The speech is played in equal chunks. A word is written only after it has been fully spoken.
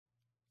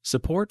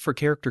Support for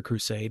Character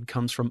Crusade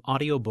comes from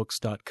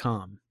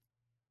audiobooks.com.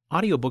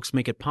 Audiobooks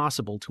make it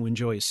possible to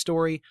enjoy a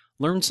story,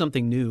 learn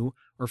something new,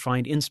 or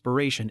find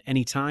inspiration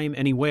anytime,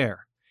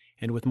 anywhere.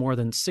 And with more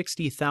than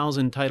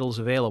 60,000 titles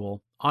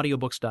available,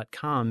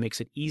 audiobooks.com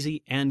makes it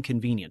easy and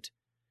convenient.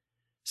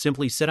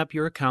 Simply set up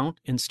your account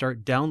and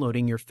start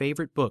downloading your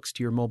favorite books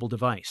to your mobile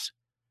device.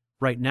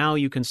 Right now,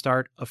 you can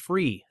start a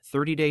free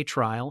 30-day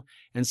trial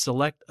and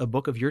select a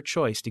book of your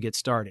choice to get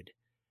started.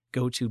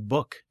 Go to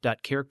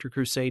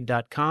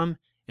book.charactercrusade.com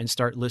and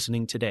start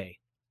listening today.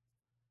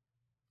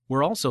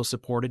 We're also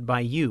supported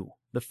by you,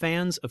 the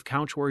fans of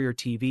Couch Warrior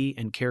TV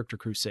and Character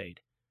Crusade.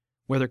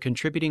 Whether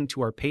contributing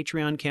to our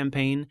Patreon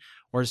campaign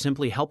or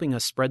simply helping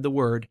us spread the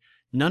word,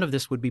 none of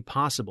this would be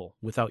possible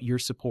without your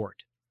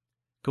support.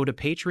 Go to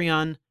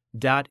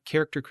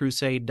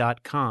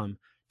patreon.charactercrusade.com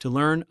to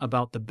learn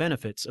about the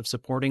benefits of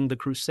supporting the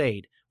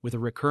Crusade with a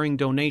recurring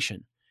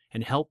donation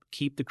and help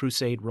keep the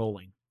Crusade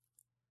rolling.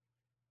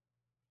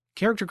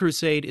 Character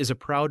Crusade is a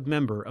proud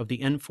member of the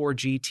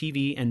N4G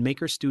TV and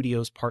Maker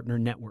Studios Partner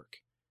Network.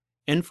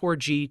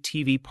 N4G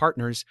TV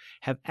partners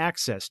have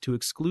access to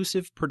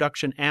exclusive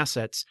production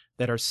assets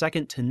that are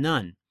second to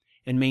none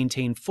and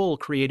maintain full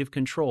creative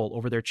control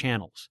over their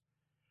channels.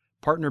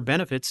 Partner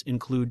benefits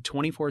include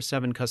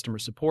 24/7 customer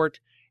support,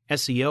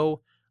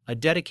 SEO, a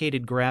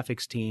dedicated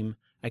graphics team,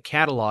 a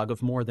catalog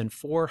of more than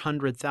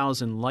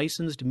 400,000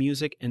 licensed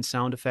music and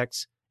sound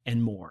effects,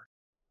 and more.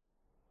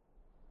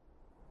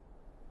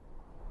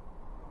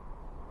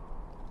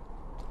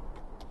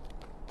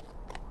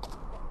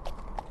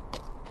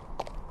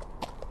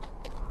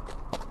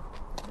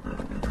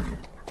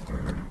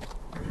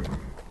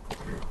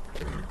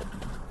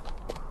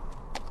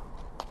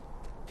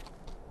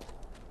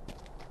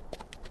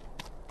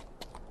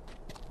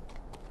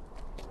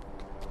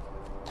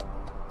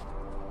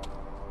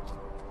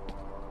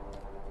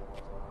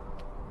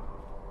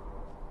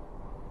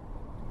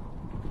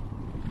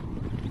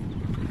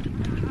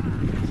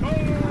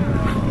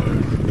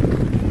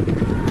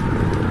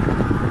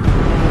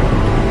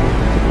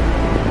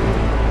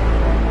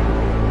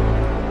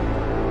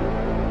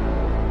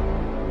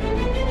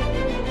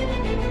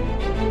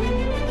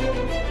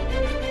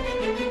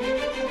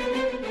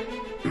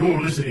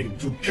 You're listening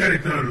to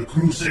Character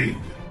Crusade.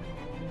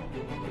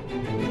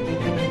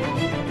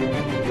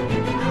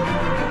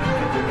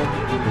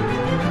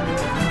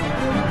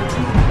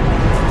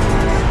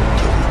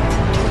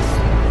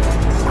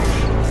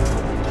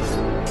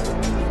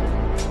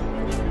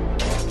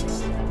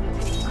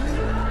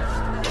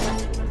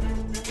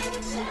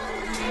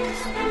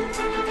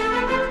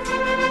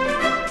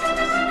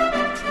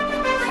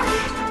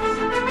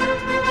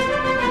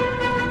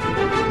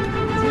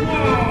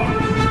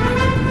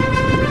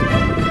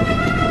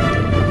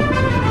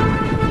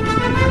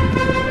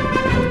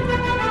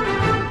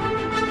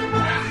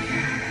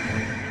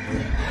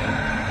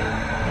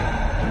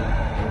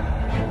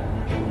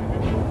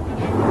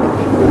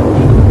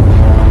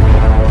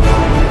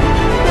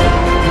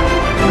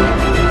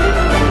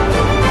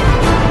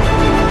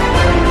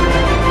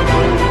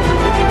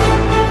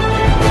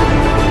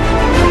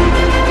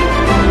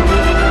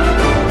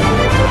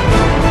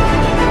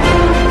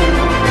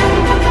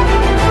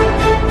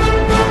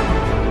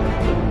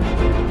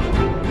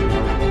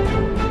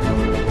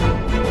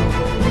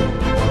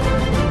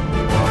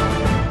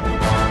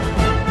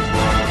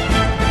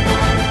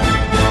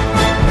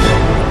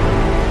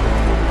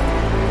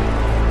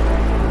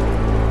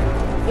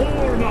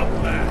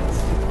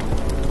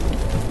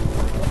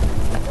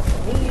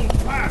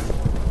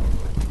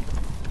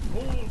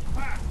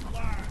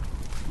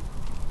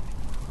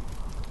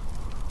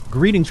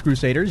 Greetings,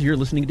 Crusaders. You're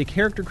listening to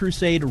Character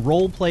Crusade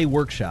Roleplay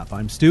Workshop.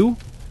 I'm Stu.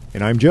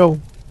 And I'm Joe.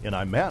 And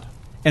I'm Matt.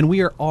 And we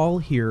are all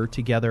here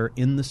together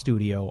in the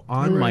studio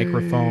on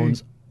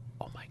microphones.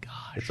 Oh, my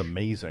gosh. It's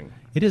amazing.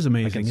 It is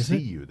amazing, I can isn't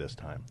see it? you this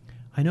time.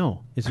 I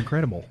know. It's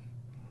incredible.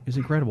 It's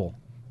incredible.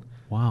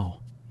 Wow.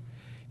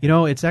 You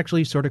know, it's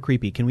actually sort of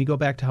creepy. Can we go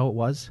back to how it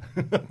was?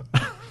 I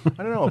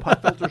don't know.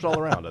 Pop filters all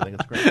around. I think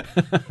it's great.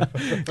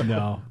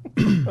 No.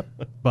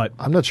 But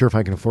I'm not sure if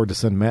I can afford to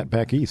send Matt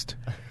back east.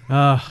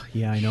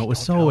 yeah, I know. It was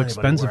so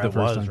expensive the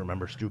first time.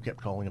 Remember, Stu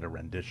kept calling it a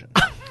rendition.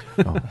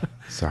 Oh,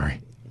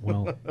 sorry.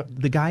 Well,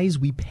 the guys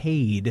we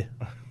paid...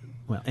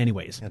 Well,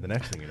 anyways. And the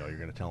next thing you know, you're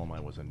going to tell him I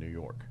was in New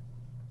York.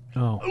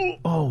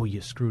 Oh,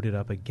 you screwed it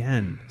up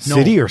again.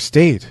 City or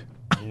state?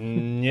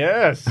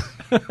 Yes.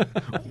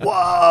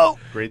 Whoa!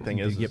 Great thing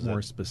is, get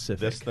more specific.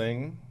 This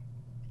thing,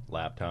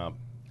 laptop,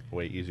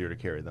 way easier to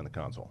carry than the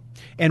console.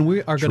 And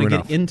we are going to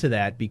enough. get into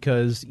that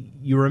because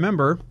you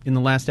remember in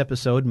the last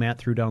episode, Matt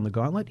threw down the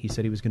gauntlet. He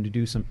said he was going to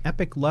do some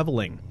epic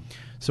leveling.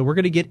 So we're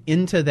going to get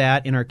into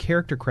that in our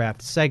Character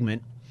Craft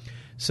segment.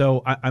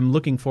 So I'm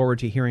looking forward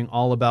to hearing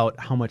all about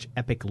how much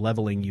epic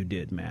leveling you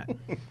did, Matt.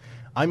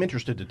 I'm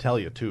interested to tell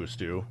you, too,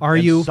 Stu. Are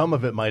and you? Some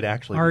of it might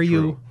actually Are be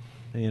you?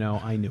 true. You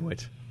know, I knew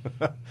it.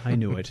 I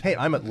knew it. Hey,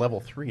 I'm at level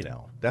 3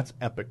 now. That's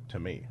epic to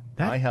me.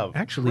 That- I have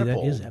actually, that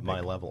tripled is epic. my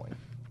leveling.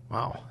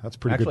 Wow, that's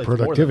pretty Actually, good it's more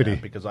than productivity.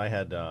 that because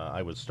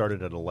I was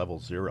started at a level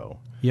 0.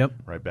 Yep.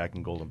 Right back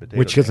in Golden Potatoes.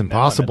 Which isn't Now I'm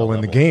at a possible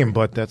in the level game, 3.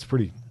 but that's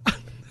pretty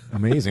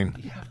amazing.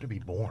 You have to be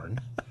born.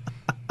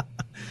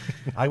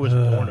 I was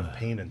born of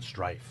pain and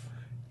strife.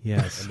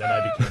 Yes. And then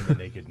I became the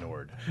Naked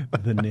Nord.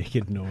 The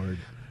Naked Nord.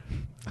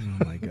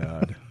 Oh, my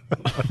God.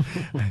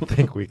 I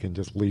think we can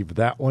just leave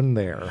that one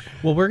there.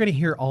 Well, we're going to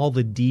hear all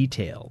the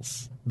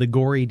details, the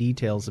gory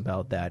details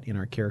about that in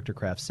our Character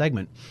Craft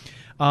segment.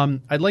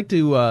 I'd like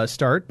to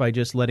start by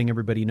just letting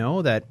everybody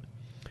know that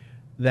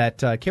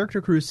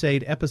Character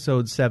Crusade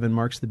Episode 7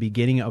 marks the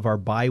beginning of our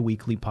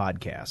bi-weekly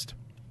podcast.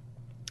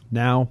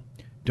 Now,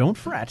 don't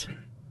fret.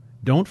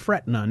 Don't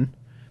fret none,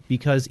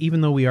 because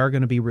even though we are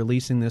going to be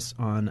releasing this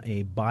on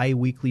a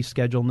bi-weekly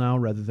schedule now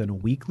rather than a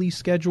weekly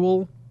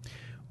schedule,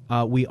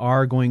 we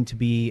are going to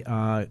be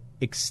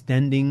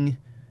extending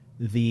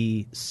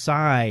the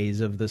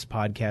size of this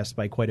podcast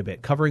by quite a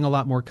bit, covering a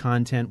lot more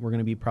content. We're going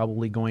to be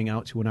probably going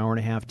out to an hour and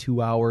a half,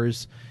 2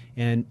 hours,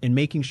 and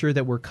making sure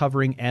that we're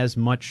covering as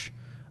much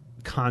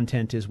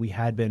content as we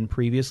had been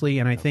previously.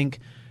 And I think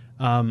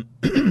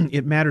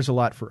it matters a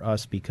lot for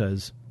us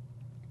because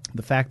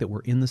the fact that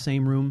we're in the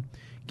same room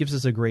gives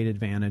us a great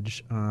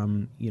advantage.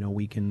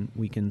 We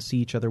can see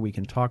each other, we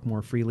can talk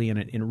more freely, and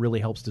it really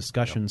helps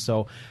discussion. Yep.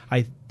 So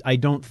I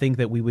don't think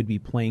that we would be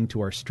playing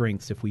to our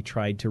strengths if we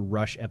tried to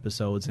rush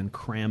episodes and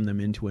cram them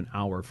into an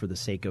hour for the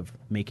sake of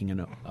making a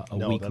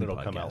weekly then it'll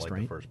podcast, come out like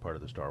right? the first part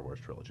of the Star Wars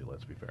trilogy,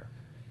 let's be fair.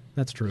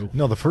 That's true.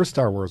 No, the first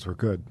Star Wars were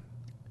good.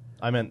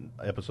 I meant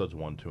episodes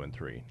 1, 2, and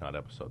 3, not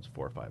episodes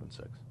 4, 5, and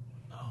 6.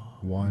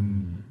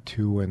 1,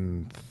 2,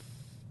 and...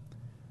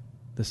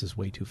 This is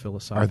way too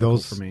philosophical Are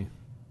those for me.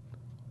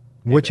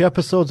 Which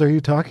episodes are you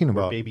talking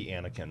Where about? baby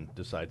Anakin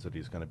decides that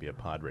he's going to be a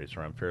pod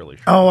racer, I'm fairly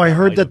sure. Oh, I That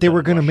heard might that have they been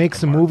were going to rushed make to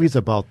some market. movies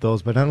about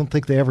those, but I don't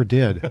think they ever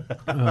did.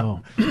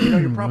 Oh.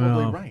 You're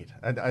probably Well. right.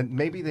 And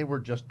maybe they were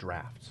just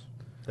drafts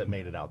that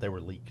made it out. They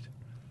were leaked.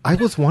 I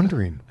was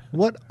wondering,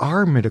 what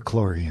are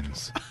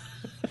midichlorians?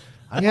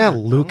 Yeah,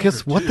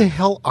 Lucas, what the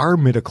hell are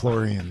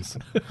midichlorians?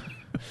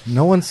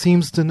 No one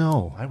seems to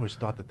know. I always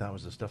thought that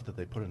was the stuff that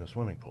they put in a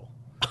swimming pool.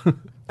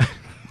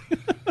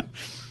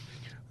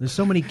 There's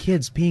so many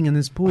kids peeing in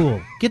this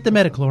pool. Get the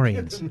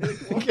metachlorians.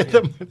 Get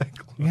the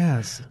midichlorians.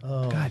 Yes.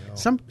 God,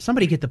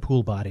 somebody get the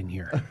pool bot in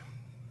here.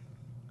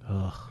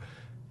 Ugh.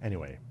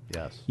 Anyway,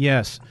 yes.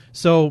 Yes.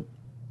 So,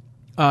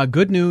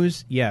 good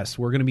news. Yes,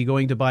 we're going to be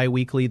going to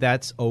bi-weekly.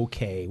 That's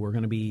okay. We're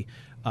going to be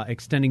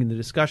extending the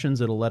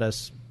discussions. It'll let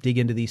us dig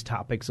into these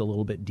topics a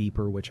little bit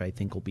deeper, which I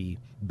think will be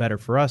better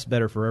for us,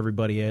 better for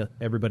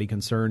everybody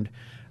concerned.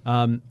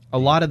 A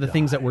lot of the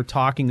things that we're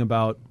talking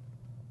about,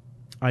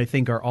 I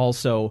think, are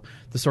also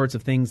the sorts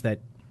of things that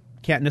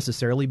can't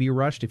necessarily be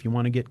rushed if you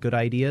want to get good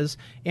ideas.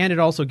 And it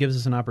also gives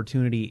us an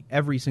opportunity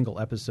every single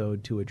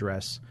episode to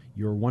address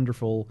your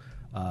wonderful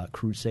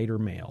Crusader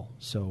Mail.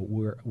 So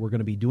we're going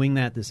to be doing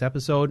that this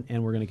episode,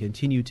 and we're going to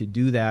continue to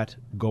do that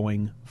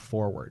going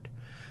forward.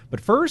 But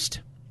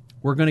first,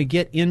 we're going to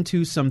get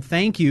into some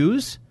thank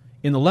yous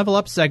in the Level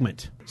Up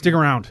segment. Stick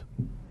around.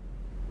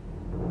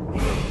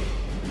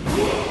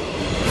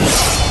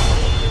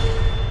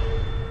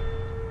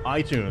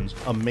 iTunes,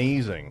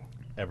 amazing,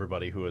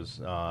 everybody who has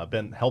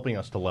been helping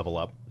us to level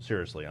up.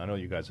 Seriously, I know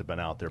you guys have been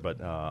out there, but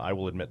I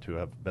will admit to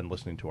have been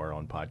listening to our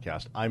own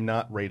podcast. I'm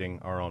not rating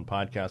our own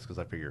podcast because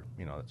I figure,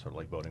 that's sort of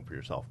like voting for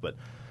yourself. But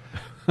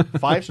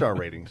 5-star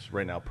ratings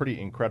right now, pretty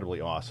incredibly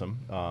awesome.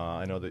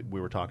 I know that we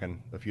were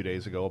talking a few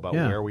days ago about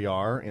where we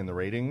are in the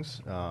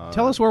ratings.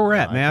 Tell us where we're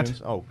at, iTunes.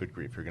 Matt. Oh, good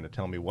grief. You're going to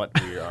tell me what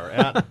we are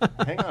at.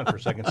 Hang on for a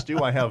second,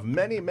 Stu. I have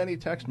many, many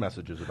text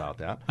messages about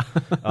that.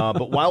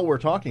 But while we're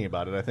talking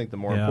about it, I think the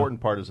more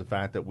important part is the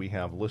fact that we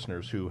have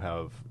listeners who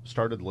have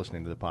started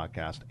listening to the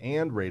podcast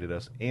and rated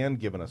us and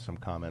given us some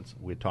comments.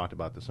 We had talked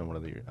about this in one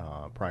of the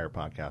prior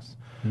podcasts.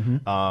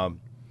 Mm-hmm.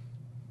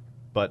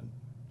 But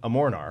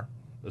Amornar,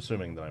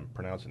 assuming that I'm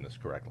pronouncing this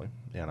correctly,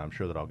 and I'm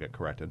sure that I'll get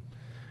corrected,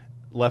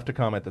 left a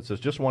comment that says,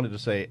 just wanted to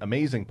say,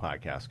 amazing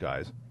podcast,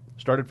 guys.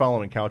 Started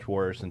following Couch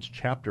Warrior since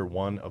Chapter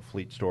 1 of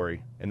Fleet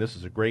Story, and this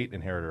is a great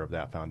inheritor of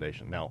that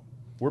foundation. Now,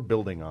 we're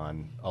building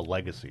on a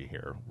legacy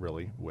here,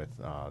 really, with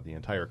the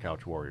entire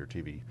Couch Warrior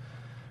TV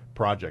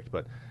project,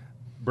 but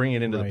bringing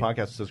it into the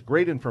podcast, it says,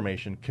 great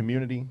information,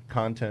 community,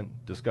 content,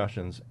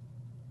 discussions,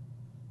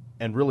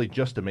 and really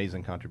just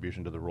amazing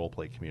contribution to the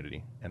roleplay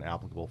community and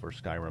applicable for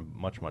Skyrim,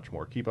 much, much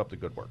more. Keep up the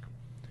good work.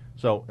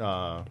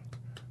 So,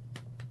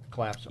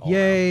 claps all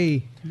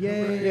Yay. around.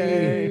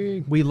 Yay!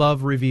 We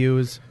love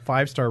reviews.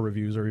 5-star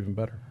reviews are even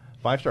better.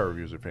 5-star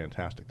reviews are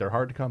fantastic. They're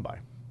hard to come by.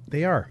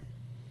 They are.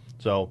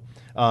 So,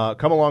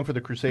 Come Along for the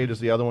Crusade is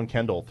the other one,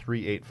 Kendall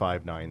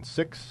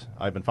 38596.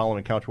 I've been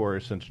following Couch Warrior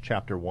since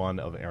Chapter 1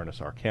 of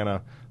Aranis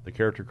Arcana. The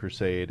character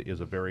Crusade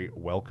is a very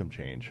welcome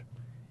change,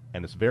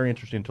 and it's very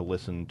interesting to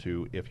listen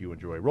to if you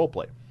enjoy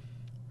roleplay.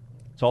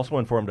 It's also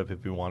informative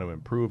if you want to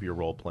improve your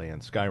roleplay in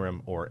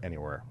Skyrim or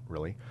anywhere,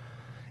 really.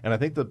 And I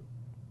think the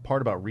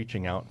part about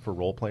reaching out for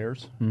role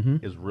players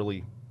is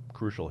really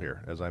crucial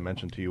here. As I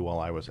mentioned to you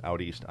while I was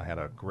out east, I had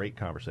a great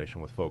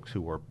conversation with folks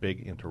who were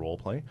big into role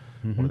play,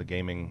 one of the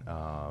gaming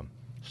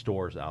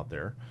stores out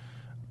there.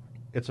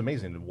 It's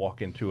amazing to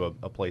walk into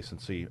a place and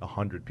see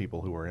 100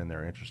 people who are in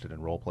there interested in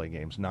role play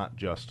games, not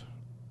just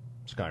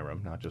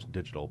Skyrim, not just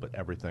digital, but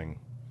everything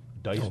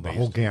dice-based. The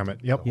whole gamut.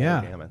 Yep. The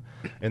whole gamut.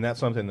 And that's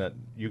something that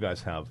you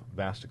guys have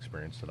vast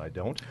experience that I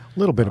don't. A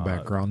little bit of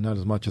background, not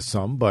as much as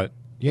some, but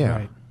yeah.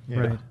 Right. Yeah.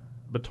 Right.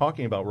 But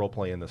talking about role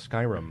play in the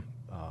Skyrim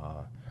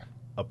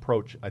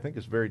approach, I think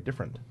is very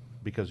different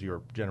because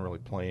you're generally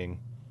playing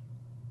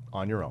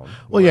on your own.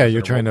 Well, yeah, Whereas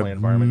you're in a trying to role-play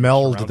environment, you're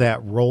meld surrounded.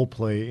 that role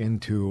play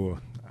into,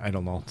 I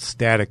don't know,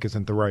 static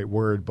isn't the right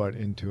word, but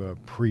into a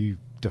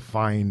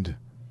predefined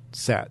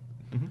set.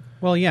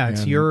 Well, yeah,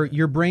 it's And-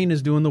 your brain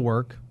is doing the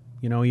work.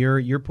 You know,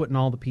 you're putting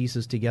all the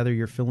pieces together.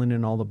 You're filling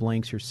in all the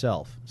blanks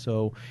yourself.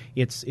 So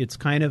it's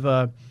kind of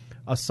a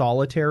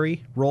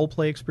solitary role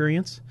play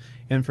experience.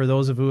 And for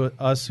those of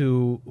us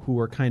who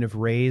are kind of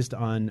raised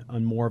on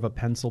more of a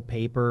pencil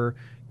paper,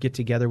 get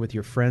together with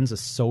your friends, a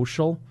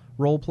social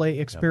role play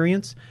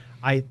experience,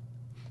 I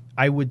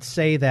would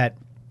say that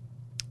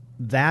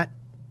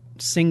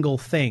single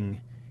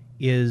thing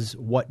is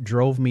what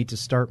drove me to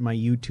start my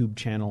YouTube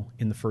channel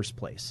in the first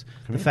place.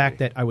 The fact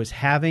that I was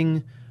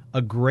having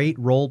a great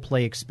role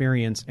play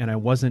experience and I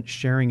wasn't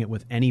sharing it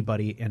with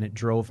anybody, and it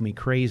drove me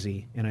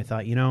crazy. And I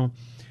thought,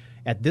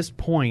 at this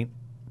point,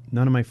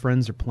 none of my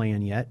friends are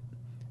playing yet,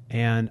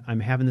 and I'm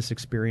having this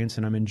experience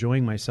and I'm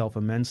enjoying myself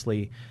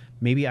immensely.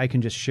 Maybe I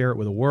can just share it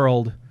with the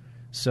world.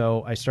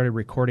 So I started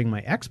recording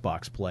my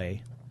Xbox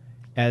play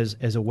as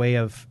a way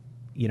of,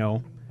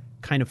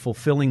 kind of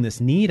fulfilling this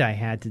need I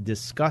had to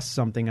discuss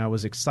something I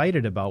was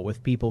excited about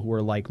with people who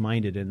were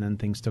like-minded, and then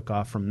things took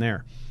off from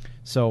there.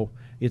 So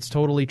it's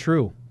totally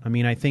true. I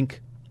mean, I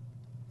think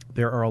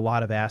there are a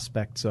lot of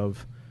aspects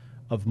of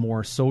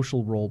more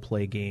social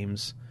role-play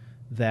games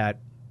that,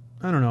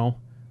 I don't know.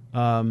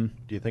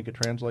 Do you think it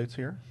translates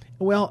here?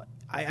 Well,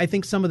 I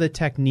think some of the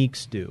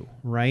techniques do,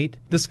 right?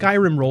 The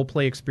Skyrim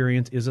role-play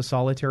experience is a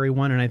solitary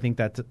one, and I think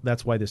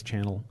that's why this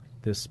channel,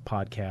 this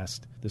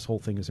podcast, this whole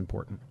thing is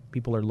important.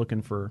 People are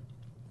looking for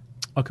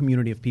a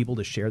community of people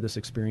to share this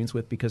experience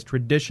with, because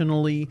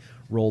traditionally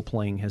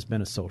role-playing has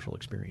been a social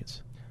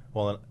experience.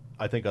 Well, and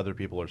I think other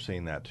people are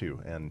seeing that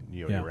too. And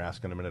you were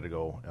asking a minute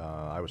ago,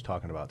 I was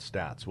talking about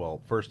stats.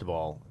 Well, first of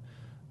all,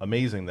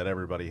 amazing that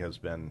everybody has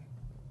been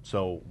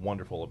so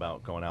wonderful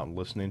about going out and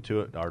listening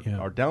to it. Our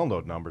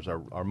download numbers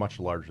are much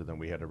larger than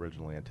we had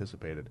originally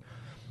anticipated.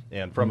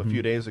 And from a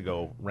few days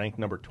ago, ranked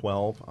number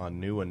 12 on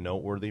new and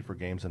noteworthy for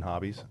games and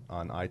hobbies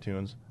on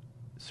iTunes.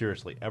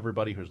 Seriously,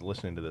 everybody who's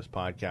listening to this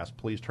podcast,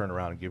 please turn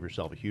around and give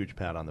yourself a huge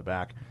pat on the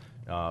back.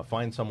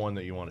 Find someone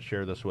that you want to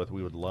share this with.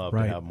 We would love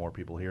to have more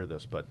people hear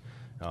this. But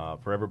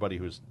for everybody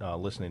who's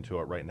listening to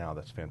it right now,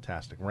 that's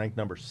fantastic. Ranked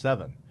number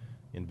 7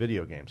 in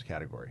video games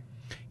category.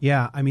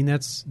 Yeah, I mean,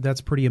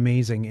 that's pretty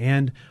amazing.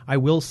 And I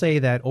will say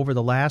that over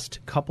the last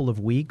couple of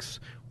weeks,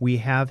 we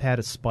have had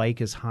a spike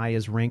as high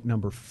as rank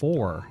number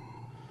 4.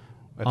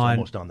 That's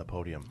almost on the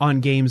podium. On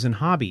games and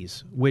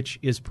hobbies, which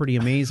is pretty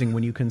amazing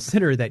when you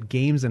consider that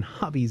games and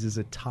hobbies is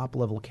a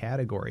top-level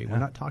category. We're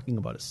not talking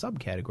about a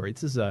subcategory.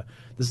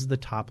 This is the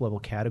top-level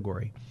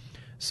category.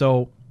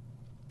 So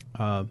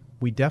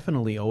we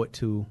definitely owe it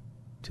to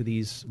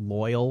these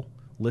loyal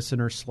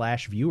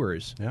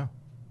listeners/viewers. Yeah.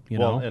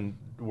 Well, and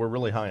we're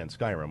really high in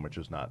Skyrim, which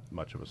is not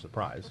much of a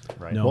surprise,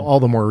 right? No. Well, all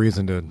the more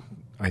reason to,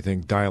 I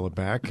think, dial it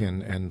back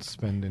and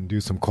spend and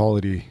do some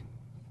quality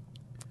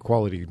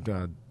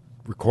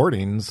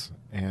recordings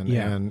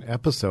and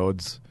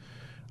episodes.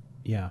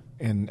 Yeah.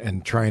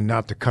 And trying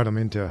not to cut them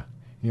into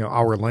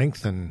hour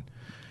length and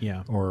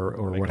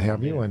or what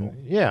have you, and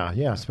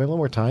spend a little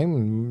more time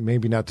and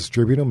maybe not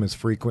distribute them as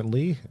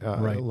frequently,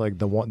 like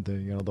the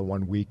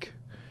 1 week.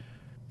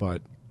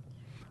 But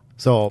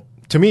so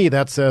to me,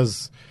 that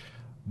says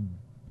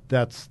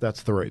that's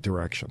the right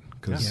direction,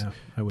 because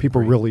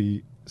people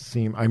really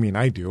seem. I mean,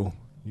 I do.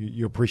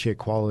 You appreciate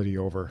quality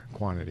over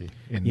quantity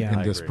in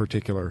this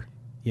particular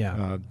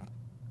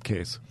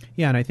case.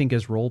 Yeah, and I think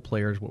as role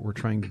players, what we're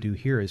trying to do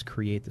here is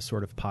create the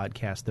sort of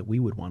podcast that we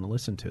would want to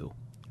listen to.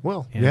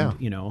 Well, and,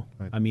 yeah.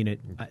 I mean,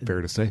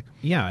 fair to say.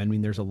 Yeah, I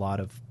mean, there's a lot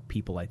of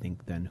people, I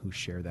think, then who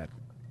share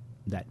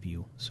that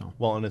view. So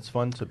well, and it's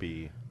fun to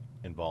be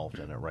involved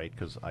in it, right?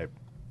 Because I,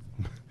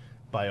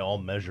 by all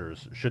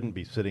measures, shouldn't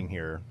be sitting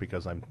here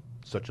because I'm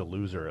such a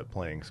loser at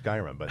playing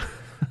Skyrim. But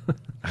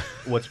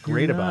what's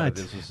great about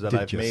it is that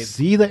I've made.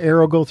 See the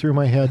arrow go through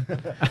my head?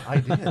 I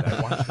did.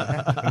 I watched it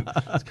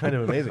happen. It's kind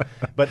of amazing.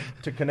 But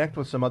to connect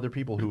with some other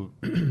people who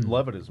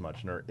love it as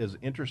much and are as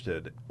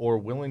interested or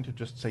willing to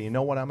just say, you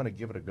know what, I'm going to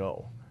give it a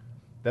go.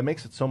 That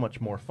makes it so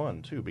much more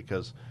fun, too,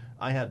 because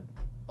I had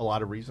a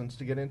lot of reasons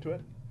to get into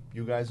it.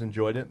 You guys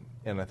enjoyed it,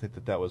 and I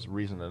think that was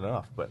reason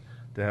enough. But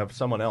to have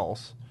someone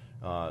else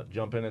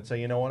jump in and say,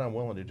 you know what, I'm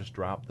willing to just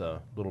drop the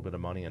little bit of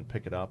money and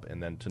pick it up,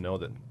 and then to know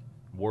that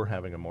we're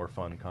having a more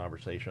fun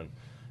conversation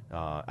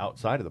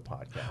outside of the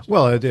podcast.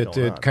 Well,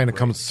 it kind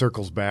of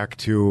circles back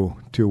to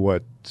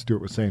what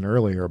Stuart was saying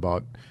earlier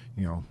about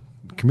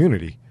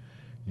community.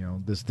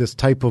 this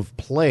type of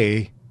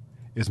play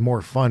is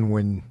more fun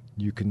when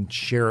you can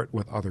share it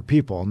with other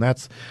people, and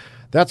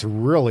that's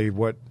really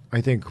what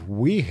I think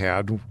we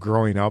had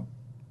growing up,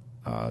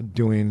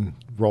 doing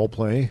role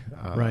play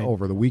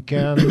over the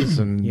weekends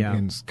and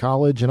in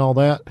college and all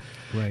that.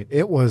 Right.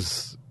 It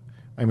was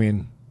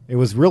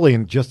really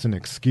just an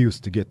excuse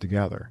to get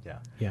together.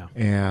 Yeah.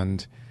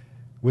 And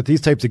with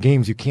these types of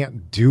games, you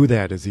can't do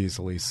that as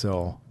easily.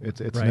 So it's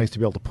nice to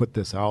be able to put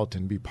this out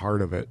and be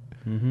part of it,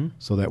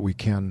 so that we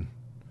can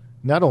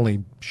not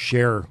only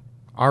share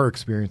our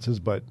experiences,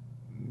 but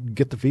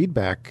get the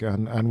feedback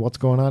on what's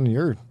going on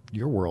in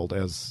your world,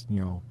 as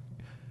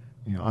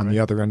on the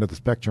other end of the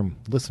spectrum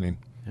listening.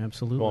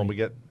 Absolutely. Well, and we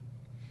get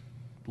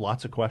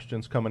lots of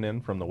questions coming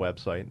in from the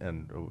website,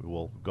 and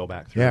we'll go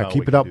back through. Yeah,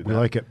 keep it up. We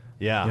like it.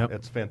 Yeah,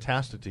 It's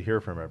fantastic to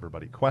hear from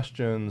everybody.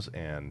 Questions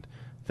and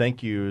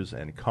thank yous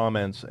and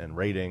comments and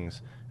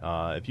ratings.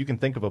 If you can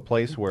think of a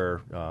place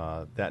where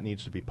that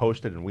needs to be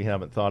posted and we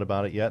haven't thought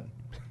about it yet,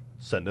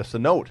 send us a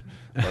note.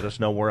 Let us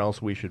know where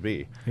else we should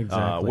be.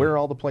 Exactly. Where are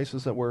all the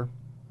places that we're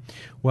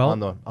on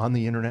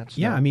the internet?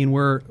 Yeah, I mean,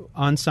 we're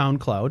on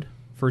SoundCloud.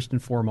 First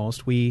and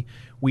foremost, we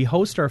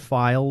host our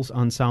files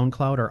on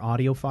SoundCloud, our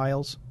audio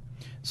files.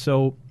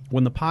 So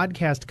when the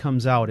podcast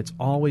comes out, it's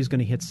always going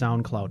to hit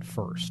SoundCloud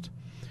first.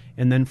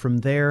 And then from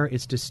there,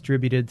 it's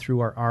distributed through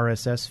our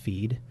RSS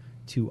feed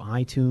to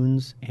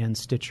iTunes and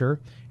Stitcher.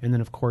 And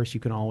then, of course, you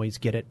can always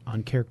get it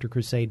on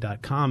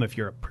CharacterCrusade.com if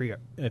you're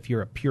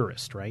a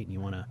purist, right? And you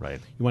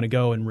want to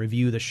go and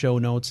review the show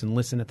notes and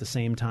listen at the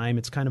same time.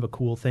 It's kind of a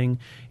cool thing,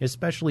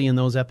 especially in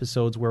those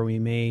episodes where we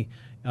may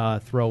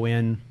throw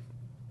in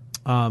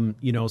some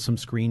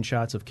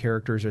screenshots of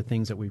characters or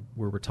things that we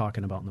were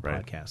talking about in the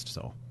podcast.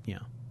 So, yeah.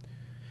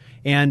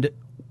 And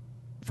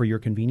for your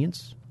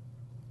convenience,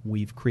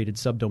 we've created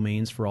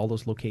subdomains for all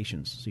those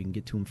locations so you can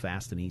get to them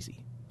fast and easy.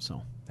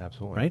 So,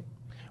 absolutely. Right?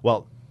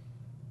 Well,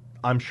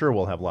 I'm sure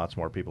we'll have lots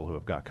more people who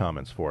have got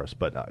comments for us,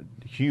 but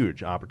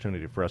huge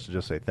opportunity for us to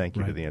just say thank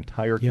you to the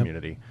entire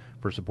community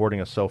for supporting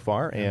us so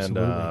far.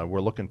 Absolutely. And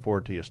we're looking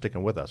forward to you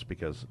sticking with us,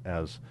 because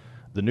as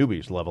the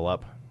newbies level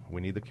up,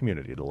 we need the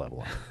community to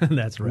level up.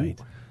 That's right.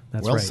 Ooh.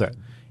 That's well right. said.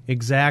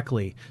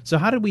 Exactly. So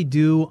how did we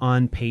do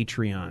on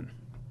Patreon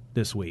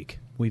this week?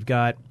 We've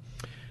got...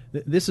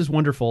 This is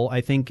wonderful.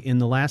 I think in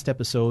the last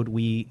episode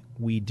we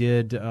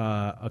did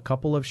a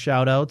couple of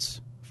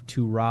shout-outs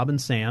to Rob and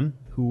Sam,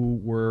 who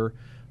were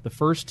the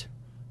first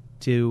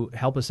to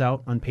help us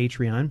out on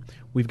Patreon.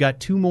 We've got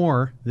 2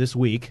 more this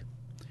week,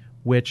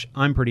 which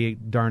I'm pretty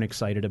darn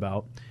excited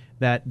about.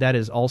 That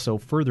is also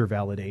further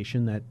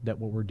validation that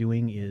what we're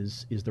doing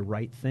is the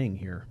right thing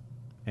here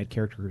at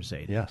Character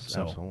Crusade. Yes,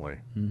 absolutely.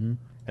 Mm-hmm.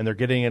 And they're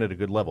getting it at a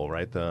good level,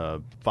 right?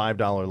 The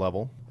 $5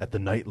 level, at the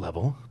night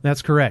level.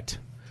 That's correct.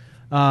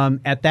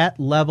 At that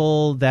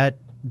level, that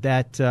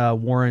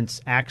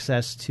warrants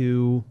access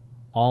to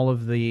all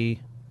of the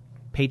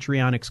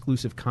Patreon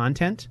exclusive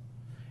content,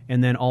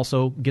 and then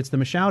also gets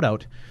them a shout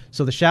out.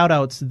 So the shout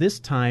outs this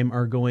time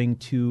are going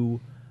to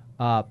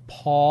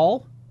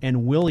Paul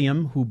and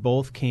William, who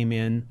both came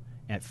in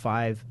at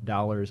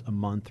 $5 a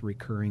month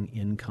recurring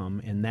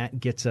income, and that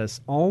gets us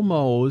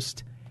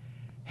almost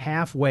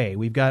halfway.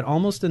 We've got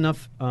almost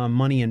enough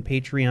money in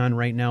Patreon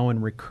right now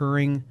in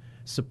recurring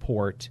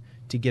support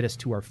to get us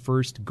to our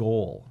first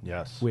goal,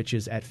 which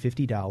is at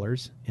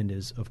 $50, and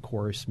is, of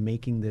course,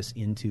 making this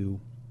into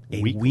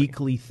a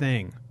weekly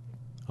thing.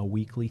 A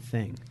weekly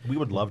thing. We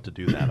would love to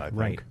do that, I think.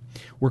 Right.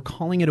 We're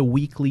calling it a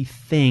weekly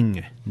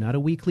thing, not a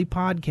weekly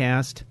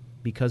podcast,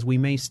 because we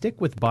may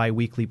stick with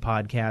bi-weekly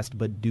podcast,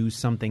 but do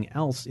something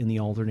else in the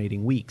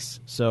alternating weeks.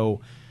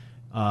 So,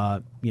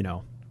 we're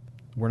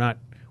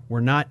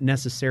not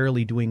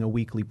necessarily doing a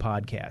weekly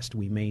podcast.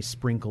 We may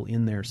sprinkle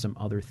in there some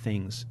other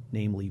things,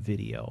 namely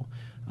video,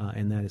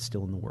 and that is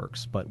still in the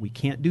works. But we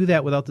can't do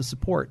that without the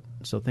support.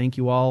 So thank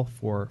you all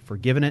for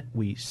giving it.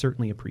 We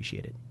certainly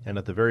appreciate it. And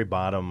at the very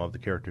bottom of the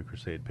Character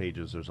Crusade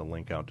pages, there's a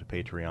link out to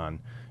Patreon.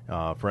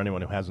 For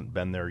anyone who hasn't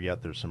been there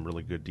yet, there's some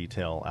really good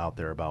detail out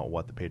there about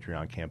what the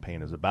Patreon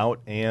campaign is about.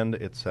 And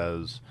it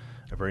says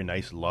a very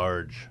nice,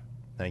 large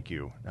thank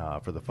you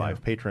for the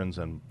 5 patrons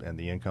and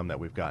the income that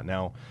we've got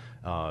now.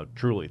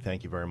 Truly,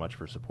 thank you very much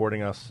for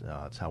supporting us.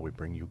 It's how we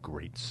bring you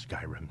great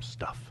Skyrim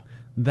stuff.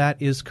 That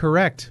is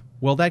correct.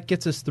 Well, that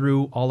gets us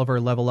through all of our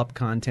level up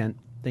content.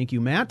 Thank you,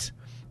 Matt.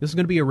 This is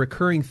going to be a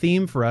recurring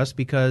theme for us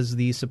because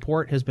the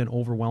support has been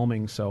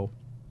overwhelming. So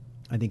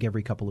I think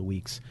every couple of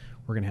weeks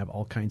we're going to have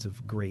all kinds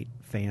of great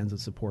fans and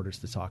supporters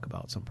to talk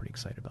about. So I'm pretty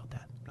excited about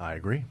that. I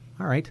agree.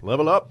 All right.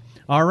 Level up.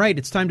 All right.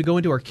 It's time to go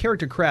into our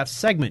character craft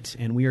segment,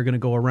 and we are going to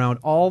go around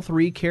all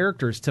 3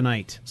 characters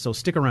tonight. So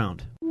stick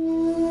around.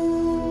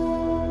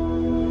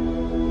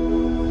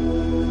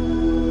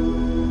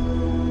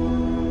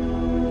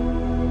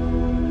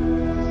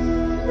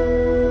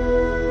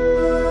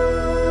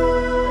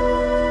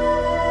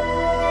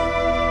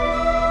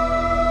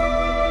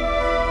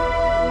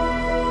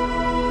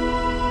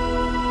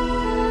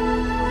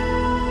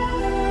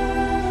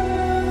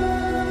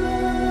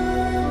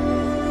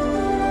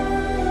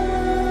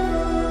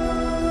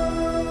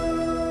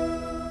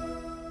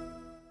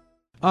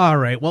 All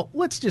right, well,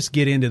 let's just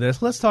get into this.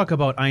 Let's talk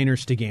about Einar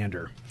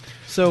Stegander.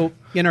 So,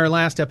 in our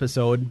last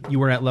episode, you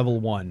were at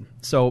level 1.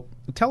 So,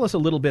 tell us a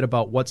little bit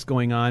about what's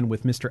going on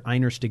with Mr.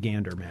 Einar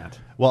Stegander, Matt.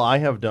 Well, I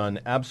have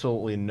done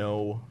absolutely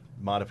no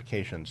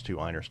modifications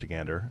to Einar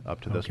Stegander up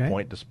to this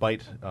point,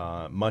 despite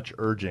much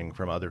urging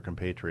from other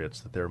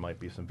compatriots that there might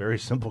be some very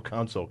simple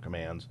console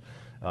commands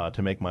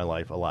to make my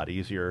life a lot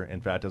easier. In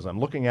fact, as I'm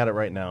looking at it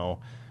right now,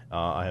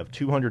 I have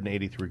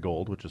 283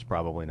 gold, which is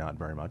probably not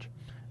very much.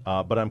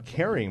 But I'm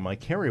carrying, my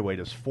carry weight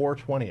is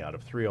 420 out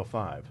of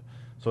 305.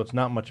 So it's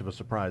not much of a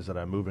surprise that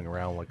I'm moving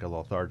around like a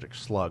lethargic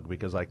slug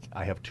because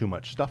I have too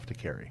much stuff to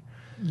carry.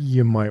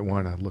 You might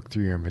want to look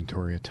through your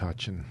inventory a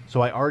touch.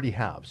 So I already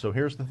have. So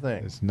here's the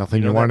thing. There's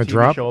nothing you want to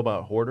drop? Show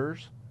about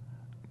hoarders?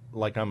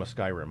 Like I'm a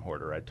Skyrim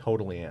hoarder. I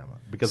totally am.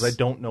 Because I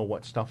don't know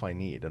what stuff I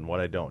need and what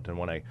I don't. And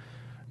when I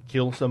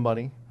kill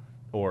somebody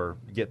or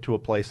get to a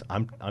place,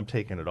 I'm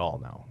taking it all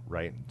now,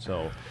 right?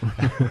 So,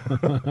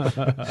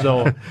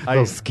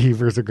 those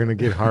skeevers are going to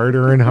get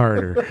harder and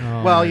harder.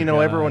 Well,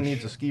 everyone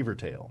needs a skeever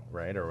tail,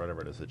 right, or whatever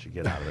it is that you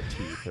get out of the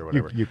teeth or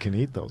whatever. You can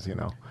eat those,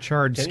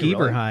 Charred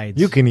skeever hides.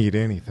 You can eat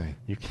anything.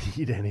 You can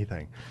eat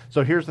anything.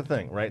 So here's the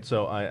thing, right?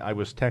 So I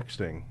was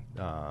texting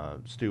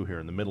Stu here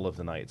in the middle of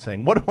the night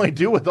saying, what do I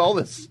do with all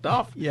this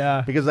stuff?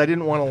 Yeah. Because I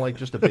didn't want to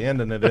just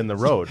abandon it in the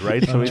road,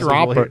 right? So he's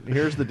like, well,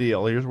 here's the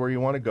deal. Here's where you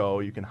want to go.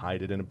 You can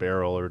hide it in a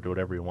barrel or do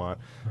whatever you want.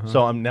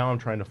 So I'm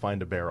trying to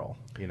find a barrel,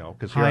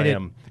 because here I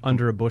am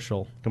under a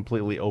bushel,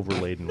 completely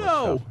overladen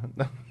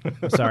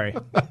with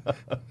stuff.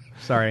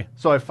 Sorry.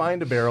 So I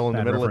find a barrel in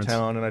the middle of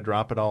town and I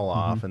drop it all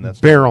off, and that's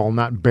barrel,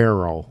 not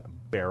barrel.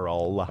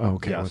 Barrel.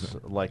 Okay. Yes,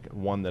 like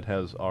one that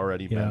has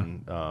already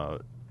been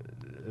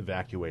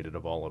evacuated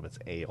of all of its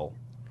ale.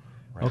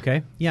 Right?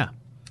 Okay. Yeah.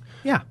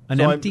 Yeah.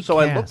 Empty cask.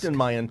 I looked in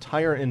my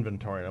entire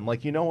inventory and I'm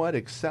like, you know what?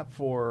 Except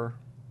for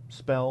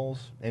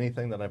spells,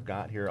 anything that I've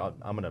got here, I'm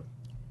going to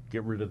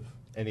get rid of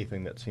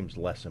anything that seems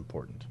less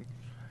important.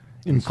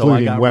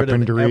 Including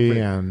weaponry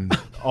and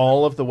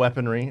all of the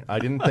weaponry. I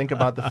didn't think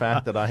about the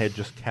fact that I had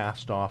just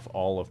cast off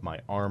all of my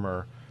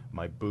armor,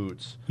 my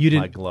boots,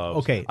 my gloves.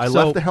 Okay, I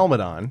left the helmet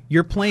on.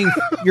 You're playing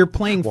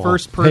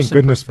first person. Thank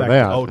goodness for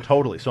that. Oh,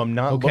 totally. So I'm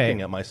not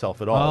looking at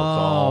myself at all.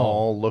 It's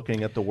all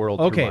looking at the world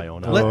through my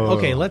own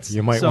eyes.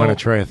 You might want to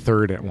try a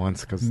third at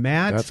once because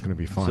that's going to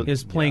be fun.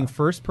 Is playing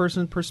first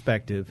person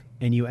perspective,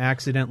 and you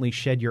accidentally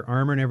shed your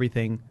armor and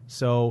everything.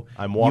 So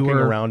I'm walking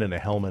around in a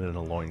helmet and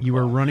a loincloth. You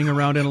were running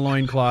around in a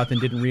loincloth and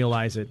didn't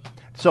realize it.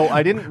 So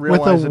I didn't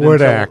realize with a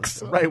wood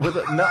axe. Right.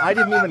 No, I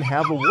didn't even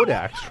have a wood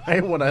axe,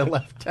 right, when I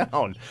left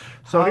town.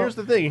 So here's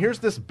the thing. Here's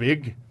this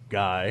big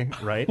guy,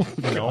 right?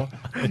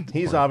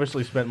 He's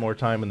obviously spent more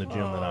time in the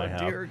gym than I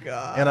have. Dear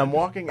God. And I'm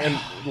walking, and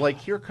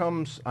here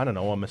comes, I don't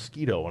know, a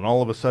mosquito, and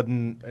all of a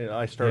sudden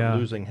I start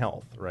losing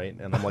health, right?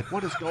 And I'm like,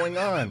 what is going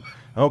on?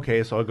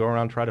 Okay, so I go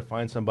around, try to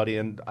find somebody,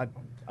 and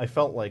I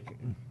felt like,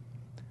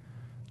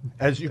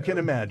 as you can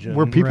imagine.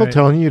 Were people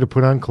telling you to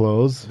put on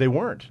clothes? They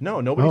weren't. No,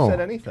 nobody said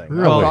anything.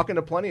 Really? I was talking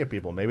to plenty of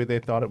people. Maybe they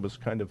thought it was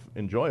kind of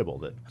enjoyable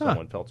that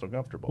someone felt so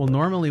comfortable. Well,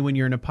 normally when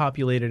you're in a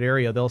populated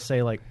area, they'll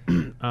say maybe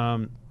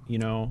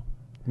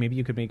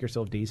you could make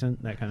yourself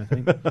decent, that kind of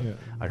thing.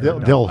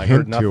 They'll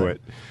hint to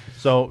it.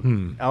 So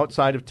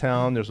outside of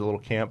town, there's a little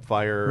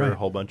campfire, a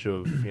whole bunch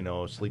of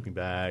sleeping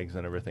bags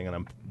and everything, and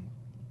I'm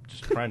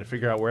just trying to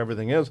figure out where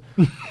everything is.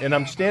 And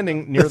I'm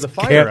standing near the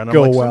fire, and I'm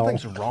like,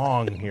 something's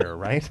wrong here,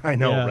 right? I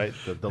know, right?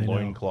 The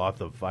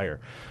loincloth of fire.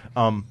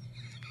 And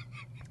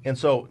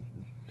so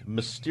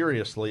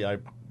mysteriously, I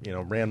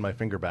ran my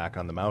finger back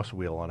on the mouse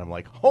wheel, and I'm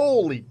like,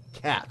 holy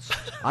cats,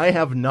 I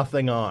have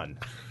nothing on.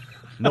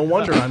 No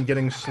wonder I'm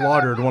getting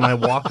slaughtered when I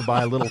walk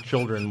by little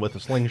children with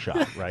a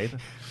slingshot, right?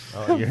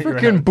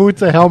 Freaking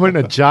boots, a helmet,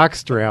 and a jock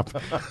strap.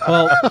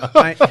 Well,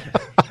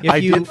 I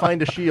did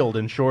find a shield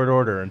in short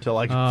order until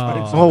I could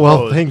find some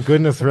clothes. Thank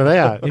goodness for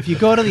that. If you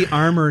go to the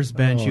armor's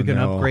bench, you can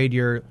upgrade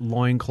your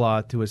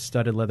loincloth to a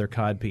studded leather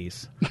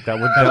codpiece. That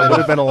would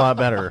have been a lot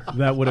better.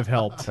 That would have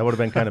helped. That would have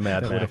been kind of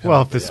Mad Max.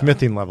 Well, if the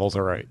smithing levels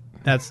are right.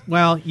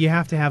 You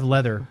have to have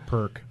leather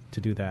perk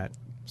to do that.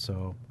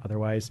 So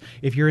otherwise,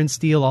 if you're in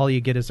steel, all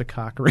you get is a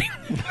cock ring.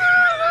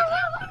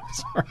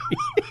 Sorry.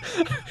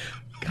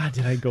 God,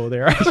 did I go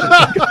there? I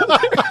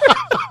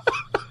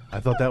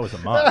thought that was a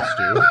mod,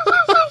 Stu.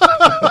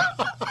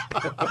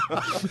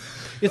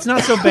 It's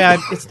not so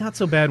bad. It's not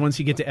so bad once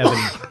you get to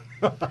ebony.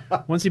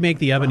 Once you make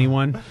the ebony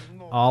one,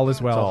 all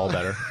is well. It's all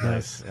better.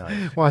 Nice.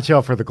 Watch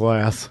out for the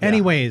glass.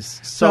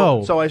 Anyways,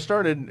 so I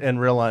started and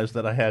realized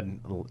that I had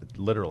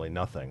literally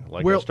nothing.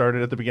 I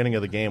started at the beginning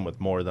of the game with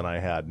more than I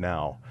had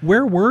now.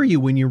 Where were you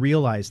when you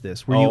realized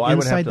this? Were you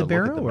inside the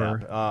barrel,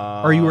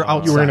 or you were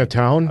outside? You were in a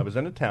town? I was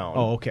in a town.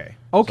 Oh, okay.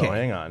 So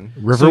hang on.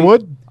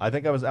 Riverwood? I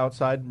think I was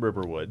outside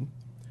Riverwood.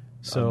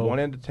 So one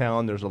end of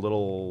town, there's a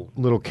little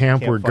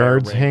camp where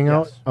guards hang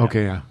out. Yes.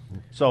 Okay, yeah.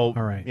 So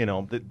all right.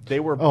 They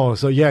were. Oh,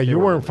 so you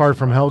weren't far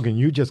from Helgen.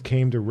 You just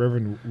came to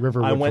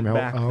Riverwood. I went from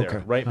back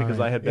there, right? Because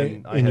I had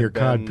been in your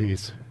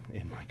codpiece.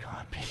 In my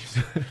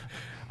codpiece.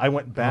 I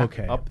went back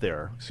up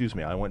there. Excuse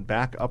me. I went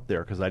back up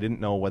there because I didn't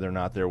know whether or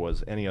not there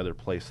was any other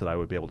place that I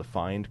would be able to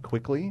find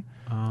quickly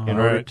in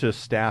order to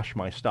stash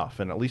my stuff.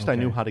 And at least I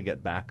knew how to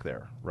get back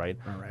there, right?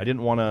 I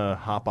didn't want to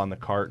hop on the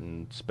cart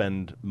and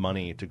spend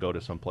money to go to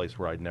some place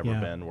where I'd never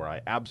been, where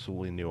I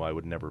absolutely knew I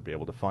would never be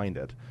able to find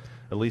it.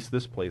 At least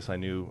this place I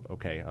knew,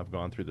 okay, I've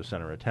gone through the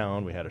center of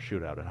town. We had a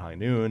shootout at high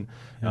noon.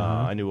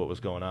 I knew what was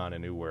going on. I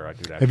knew where I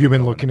could actually Have you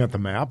been looking at the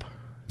map?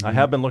 I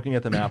have been looking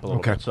at the map a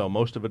little bit, so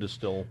most of it is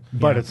still...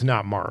 But it's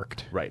not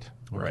marked. Right.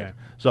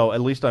 So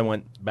at least I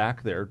went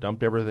back there,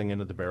 dumped everything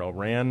into the barrel,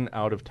 ran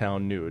out of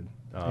town nude.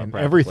 And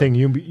everything,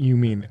 you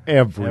mean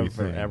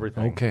everything.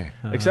 Everything. Okay.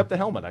 Except the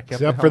helmet. I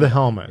kept Except for the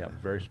helmet. Yeah,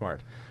 very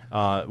smart.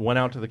 Went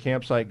out to the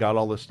campsite, got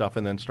all this stuff,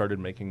 and then started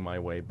making my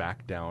way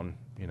back down,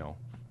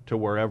 to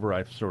wherever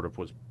I sort of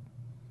was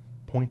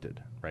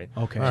pointed, right?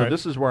 Okay. So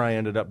this is where I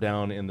ended up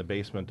down in the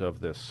basement of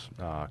this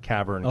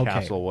cavern,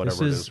 castle,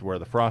 whatever it is, where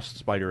the frost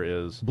spider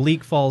is.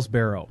 Bleak Falls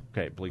Barrow.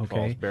 Okay, Bleak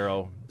Falls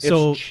Barrow.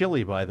 So, it's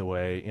chilly, by the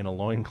way, in a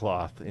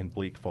loincloth in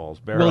Bleak Falls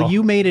Barrow. Well,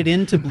 you made it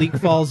into Bleak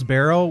Falls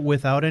Barrow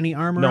without any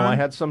armor on? I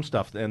had some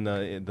stuff, and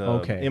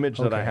the image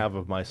that I have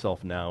of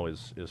myself now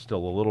is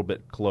still a little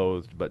bit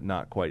clothed, but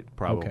not quite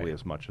probably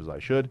as much as I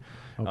should.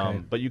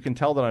 But you can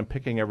tell that I'm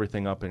picking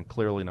everything up and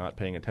clearly not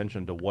paying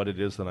attention to what it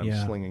is that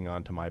I'm slinging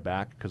onto my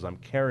back, because I'm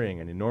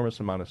carrying an enormous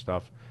amount of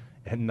stuff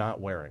and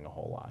not wearing a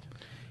whole lot.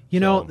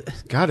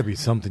 It's got to be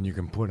something you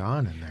can put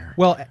on in there.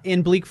 Well,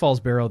 in Bleak Falls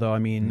Barrow, though, I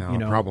mean, no,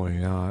 probably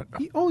not.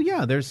 Oh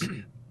yeah, there's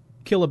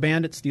kill a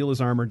bandit, steal his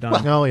armor,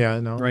 done.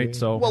 Right.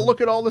 So, well, look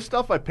at all the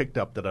stuff I picked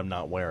up that I'm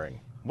not wearing.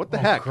 What the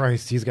heck?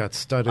 Christ, he's got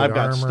studded armor.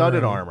 I've got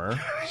studded armor,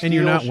 and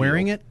you're not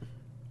wearing it.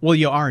 Well,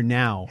 you are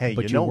now. Hey,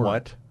 but you know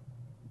what?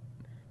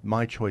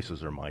 My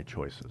choices are my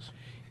choices.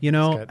 Feeling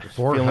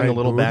a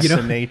little back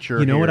to nature.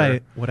 You know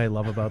what I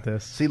love about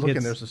this? See, look,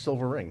 and there's a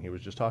silver ring. He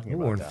was just talking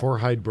about that. 4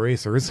 hide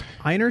bracers.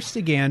 Einar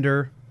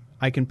Stegander,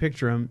 I can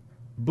picture him.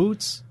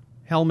 Boots,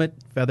 helmet,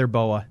 feather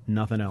boa,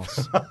 nothing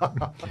else.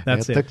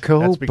 That's it.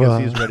 That's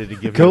because he's ready to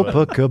give you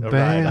a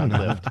ride on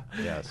lift.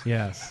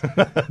 Yes.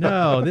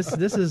 No, this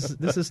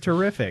is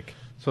terrific.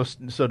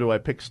 So do I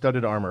pick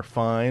studded armor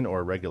fine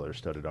or regular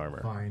studded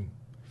armor? Fine.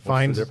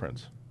 What's the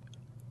difference?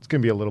 It's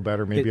going to be a little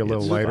better, maybe a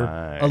little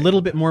lighter. A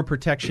little bit more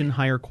protection,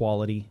 higher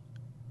quality,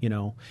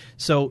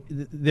 So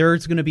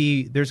there's going to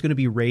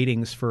be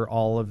ratings for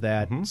all of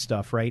that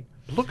stuff, right?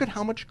 Look at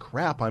how much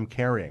crap I'm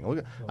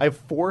carrying. I have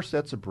 4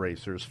 sets of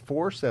bracers,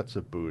 4 sets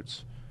of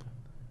boots.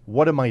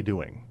 What am I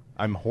doing?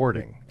 I'm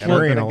hoarding.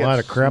 Carrying a lot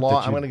of crap.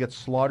 I'm going to get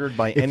slaughtered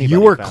by anybody. If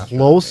you were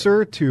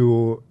closer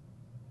to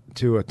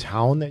a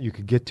town that you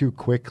could get to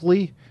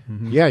quickly,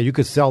 you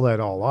could sell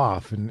that all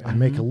off and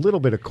make a little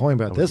bit of coin.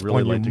 But at this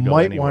point, you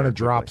might want to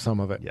drop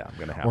some of it. Yeah, I'm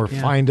going to have to.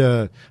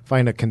 Or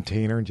find a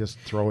container and just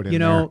throw it in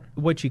there.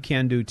 What you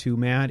can do too,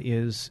 Matt,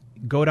 is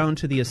go down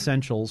to the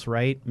essentials,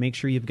 right? Make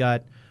sure you've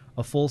got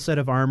a full set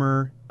of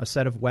armor, a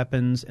set of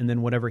weapons, and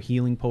then whatever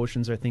healing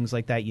potions or things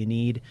like that you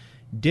need.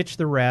 Ditch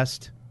the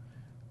rest,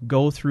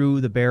 go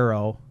through the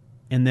barrow,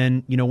 and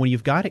then, when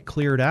you've got it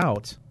cleared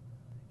out,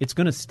 it's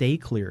going to stay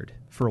cleared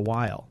for a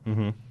while.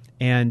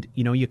 And,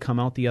 you come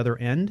out the other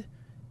end,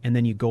 and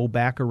then you go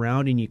back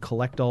around and you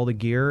collect all the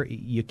gear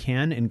you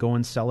can and go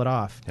and sell it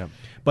off. Yep.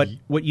 But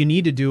what you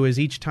need to do is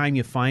each time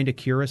you find a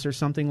cuirass or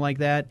something like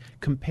that,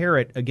 compare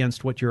it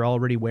against what you're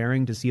already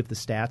wearing to see if the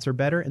stats are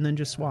better, and then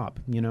just swap,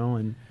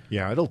 and...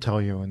 Yeah, it'll tell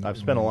you. I've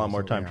spent a lot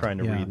more time trying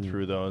to read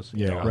through those.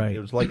 Yeah. Right. It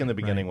was like in the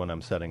beginning when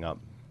I'm setting up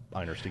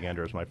Einar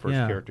Stegander as my first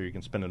character. You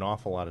can spend an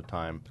awful lot of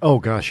time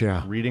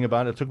reading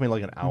about it. It took me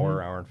like an hour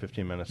and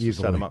 15 minutes to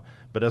set them up.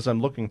 But as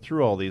I'm looking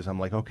through all these, I'm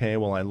like, okay,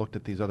 well, I looked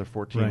at these other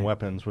 14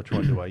 weapons. Which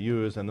one do I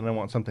use? And then I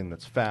want something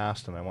that's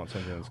fast, and I want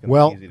something that's going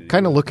to be easy to use.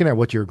 Kind of looking at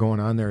what you're going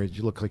on there,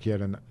 you look like you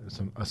had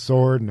a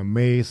sword and a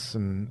mace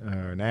and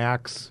an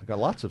axe. I got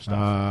lots of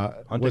stuff.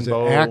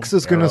 Axe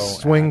is going to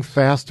swing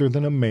faster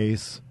than a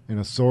mace, and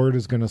a sword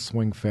is going to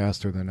swing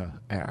faster than an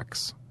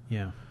axe.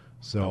 Yeah.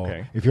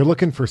 So if you're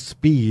looking for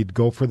speed,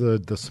 go for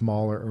the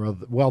smaller,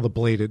 the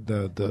bladed,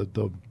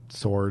 the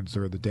swords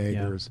or the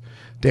daggers.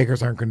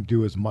 Daggers aren't going to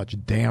do as much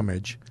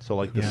damage. So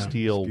like the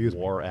steel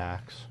war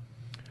axe.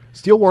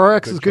 Steel war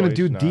axe is going to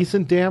do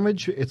decent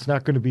damage. It's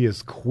not going to be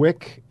as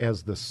quick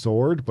as the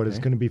sword, but it's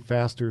going to be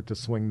faster to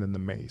swing than the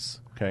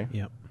mace. Okay.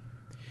 Yep.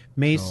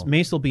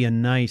 Mace will be a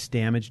nice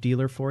damage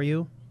dealer for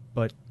you,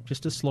 but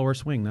just a slower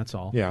swing. That's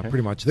all. Yeah,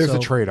 pretty much. There's a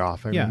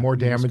trade-off. I mean, more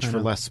damage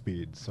for less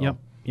speed. So.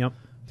 Yep.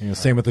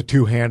 Same with the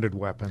two-handed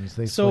weapons.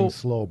 They swing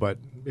slow, but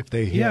if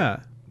they hit,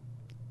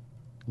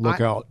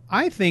 look out.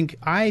 I think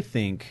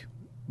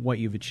what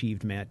you've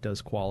achieved, Matt,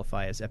 does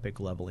qualify as epic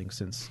leveling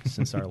since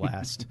our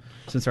last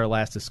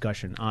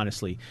discussion.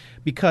 Honestly,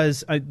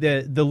 because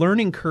the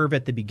learning curve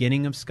at the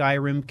beginning of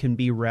Skyrim can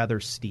be rather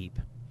steep,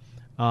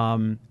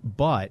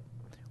 but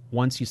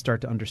once you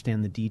start to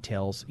understand the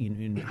details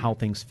in how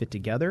things fit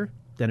together,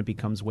 then it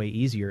becomes way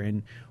easier.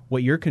 And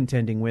what you're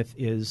contending with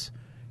is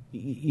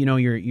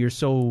you're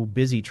so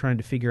busy trying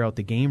to figure out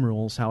the game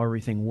rules, how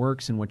everything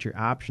works, and what your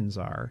options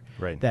are.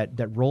 Right.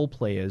 That role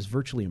play is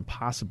virtually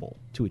impossible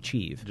to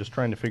achieve. Just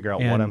trying to figure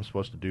out what I'm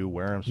supposed to do,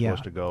 where I'm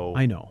supposed to go.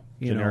 I know.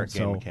 Generic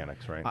game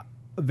mechanics, right?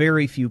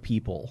 Very few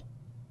people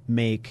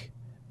make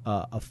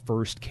a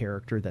first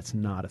character that's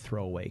not a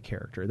throwaway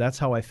character. That's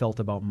how I felt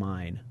about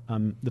mine.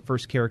 The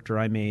first character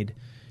I made,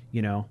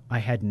 I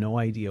had no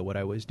idea what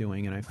I was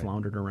doing, and I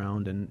floundered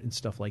around and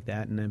stuff like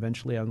that. And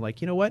eventually I'm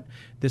like, you know what?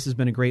 This has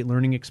been a great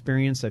learning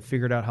experience. I've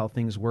figured out how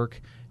things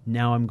work.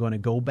 Now I'm going to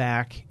go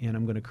back, and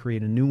I'm going to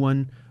create a new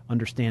one,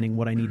 understanding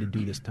what I need to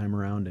do this time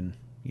around. And,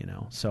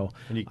 so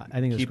I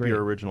think it's great. Keep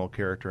your original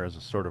character as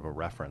a sort of a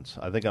reference.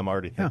 I think I'm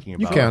already thinking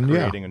about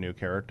creating a new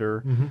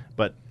character. Mm-hmm.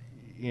 But,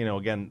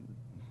 again,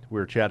 we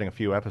were chatting a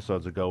few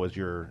episodes ago. Is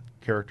your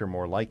character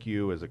more like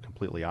you? Is it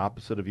completely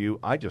opposite of you?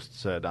 I just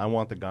said I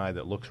want the guy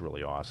that looks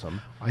really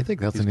awesome. I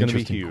think that's He's an gonna be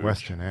interesting huge,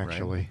 question,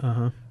 actually. right?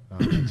 Uh-huh.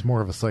 It's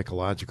more of a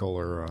psychological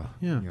or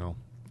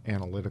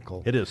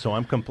analytical. It is. So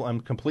I'm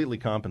completely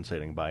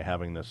compensating by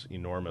having this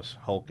enormous,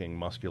 hulking,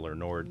 muscular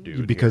Nord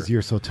dude because here.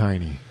 you're so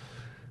tiny.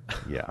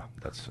 Yeah,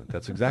 that's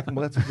exactly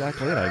it.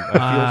 I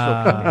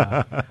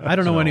feel so. I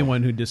don't know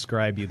anyone who'd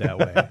describe you that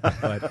way,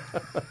 but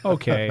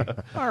okay,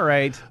 all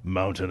right.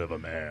 Mountain of a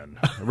man,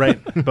 right?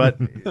 But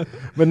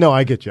no,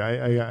 I get you.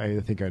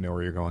 I think I know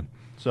where you're going.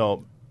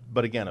 So,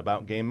 but again,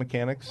 about game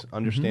mechanics,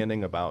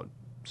 understanding about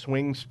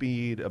swing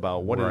speed,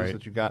 about what it is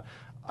that you got.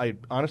 I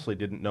honestly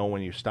didn't know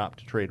when you stop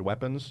to trade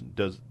weapons.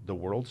 Does the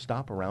world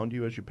stop around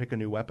you as you pick a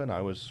new weapon?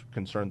 I was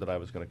concerned that I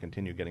was going to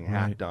continue getting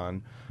hacked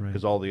on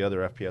because all the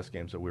other FPS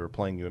games that we were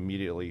playing, you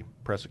immediately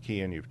press a key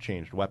and you've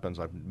changed weapons.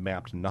 I've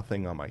mapped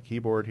nothing on my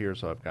keyboard here,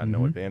 so I've got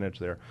no advantage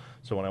there.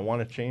 So when I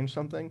want to change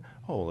something,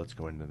 let's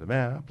go into the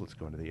map, let's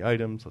go into the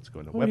items, let's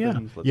go into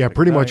weapons. Yeah,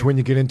 pretty much when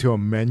you get into a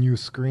menu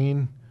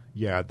screen,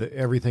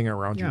 everything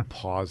around you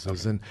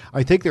pauses. And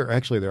I think there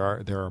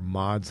are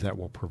mods that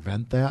will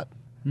prevent that.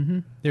 Mm-hmm.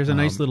 There's a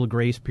nice little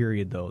grace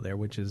period, though, there,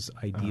 which is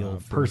ideal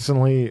for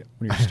personally,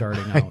 when you're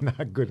starting out. I'm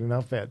not good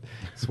enough at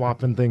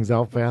swapping things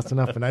out fast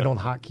enough, and I don't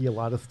hotkey a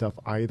lot of stuff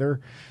either.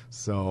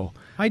 So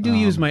I do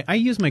use my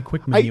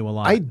quick menu a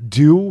lot. I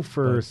do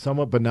for some,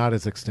 but not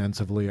as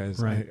extensively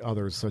as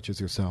others, such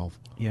as yourself.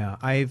 Yeah,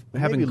 haven't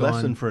maybe gone.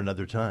 Lesson for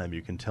another time.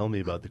 You can tell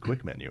me about the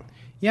quick menu.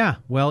 Yeah,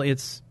 well,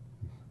 it's.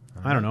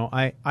 I don't know.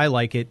 I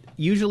like it.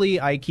 Usually,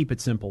 I keep it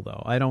simple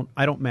though. I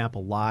don't map a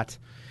lot.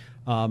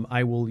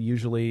 I will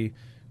usually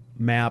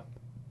map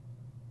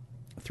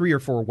 3 or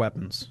 4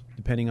 weapons,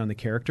 depending on the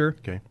character.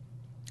 Okay.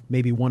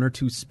 Maybe 1 or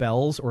 2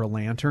 spells or a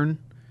lantern.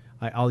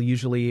 I'll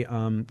usually,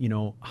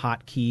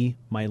 hotkey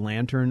my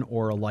lantern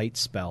or a light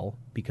spell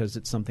because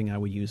it's something I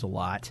would use a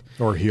lot.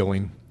 Or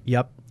healing.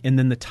 Yep. And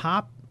then the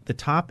top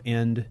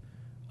end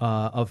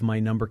of my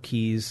number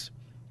keys,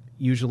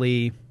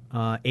 usually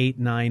 8,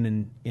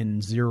 9,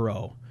 and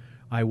 0,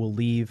 I will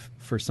leave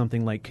for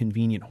something like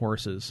convenient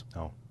horses.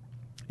 Oh.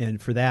 And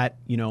for that,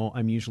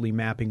 I'm usually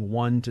mapping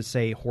 1 to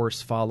say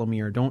horse follow me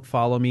or don't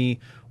follow me,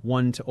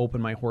 1 to open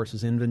my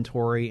horse's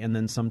inventory, and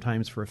then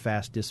sometimes for a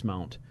fast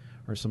dismount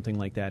or something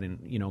like that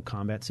in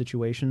combat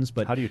situations.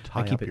 But how do you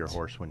tie up your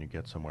horse when you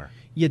get somewhere?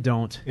 You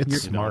don't.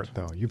 It's smart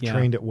though. You've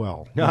trained it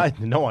well. No,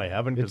 I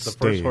haven't. Because the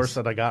first horse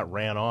that I got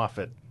ran off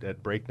at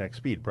breakneck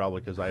speed,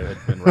 probably because I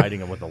had been riding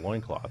him with a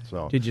loincloth.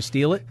 So did you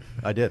steal it?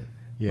 I did.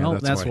 Yeah, well,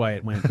 that's why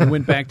it went. It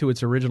went back to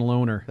its original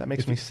owner. That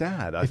makes me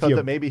sad. I thought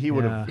that maybe he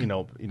would have,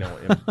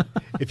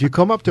 If you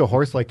come up to a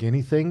horse like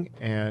anything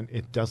and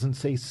it doesn't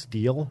say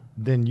steal,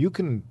 then you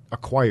can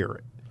acquire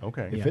it.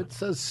 Okay. If it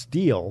says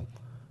steal,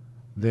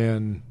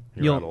 then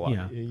you're out of luck.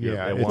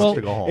 It wants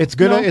to go home.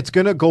 It's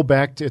gonna go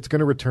back to. It's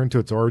gonna return to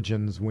its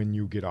origins when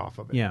you get off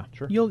of it. Yeah,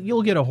 sure.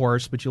 You'll get a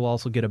horse, but you'll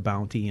also get a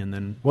bounty, and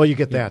then you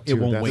get that too.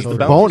 It won't wait. Does the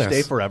bounty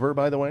stay forever?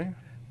 By the way,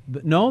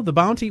 no. The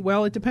bounty.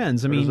 Well, it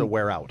depends. Or does it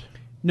wear out?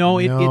 No,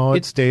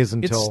 it stays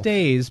until... It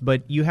stays,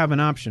 but you have an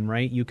option,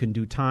 right? You can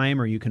do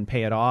time or you can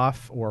pay it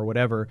off or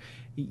whatever.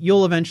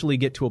 You'll eventually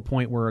get to a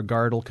point where a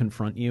guard will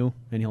confront you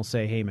and he'll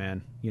say, hey,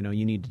 man, you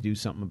need to do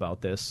something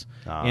about this.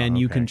 And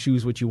you can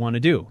choose what you want to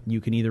do.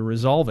 You can either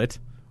resolve it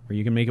or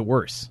you can make it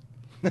worse.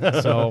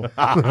 So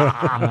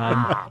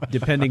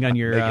depending on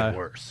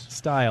your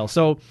style.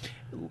 So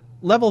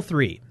level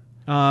 3.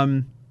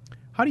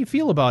 How do you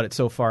feel about it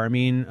so far? I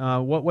mean,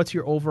 what's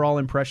your overall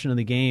impression of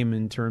the game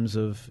in terms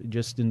of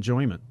just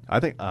enjoyment?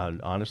 I think,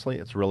 honestly,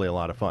 it's really a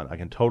lot of fun. I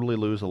can totally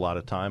lose a lot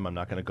of time. I'm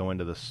not going to go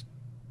into the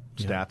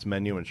stats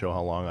menu and show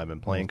how long I've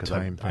been playing because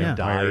I've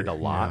died a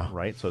lot,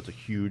 right? So it's a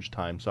huge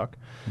time suck.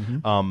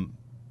 Mm-hmm.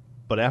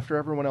 But after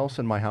everyone else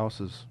in my house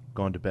has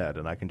gone to bed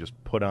and I can just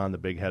put on the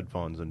big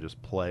headphones and just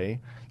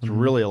play, it's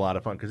really a lot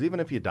of fun because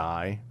even if you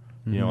die...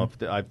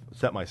 I've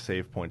set my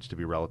save points to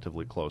be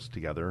relatively close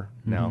together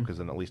now because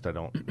then at least I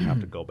don't have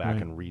to go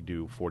back and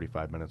redo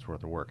 45 minutes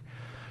worth of work.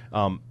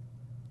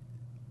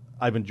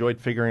 I've enjoyed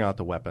figuring out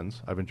the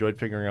weapons. I've enjoyed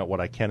figuring out what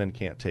I can and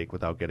can't take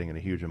without getting in a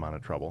huge amount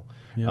of trouble.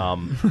 Yeah.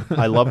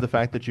 I love the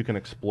fact that you can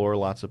explore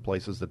lots of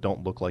places that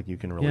don't look like you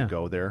can really Yeah.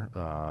 go there.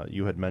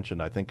 You had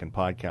mentioned, I think, in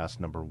podcast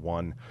number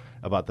 1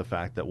 about the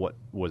fact that what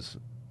was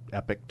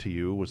epic to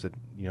you was that,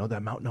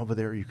 that mountain over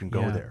there, you can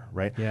go Yeah. there,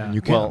 right? Yeah.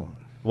 You can.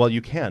 Well,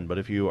 you can, but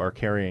if you are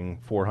carrying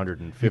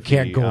 450 You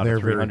can't go out there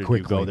of very 300,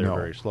 quickly, you go there no.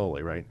 very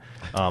slowly, right?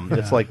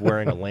 It's like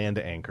wearing a land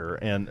anchor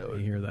and I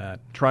hear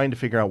that. trying to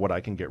figure out what I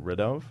can get rid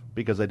of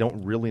because I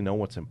don't really know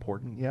what's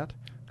important yet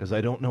because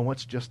I don't know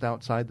what's just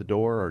outside the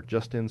door or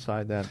just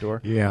inside that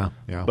door. Yeah.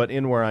 But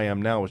in where I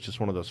am now, it's just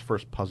one of those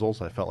first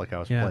puzzles. I felt like I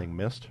was Yeah. playing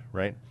Myst,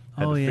 right?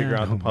 Had Oh, to figure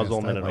yeah. out the Oh, puzzle,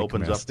 Myst. and then I it like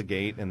opens up Myst. the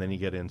gate, and then you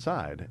get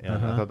inside. And I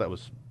Uh-huh. thought that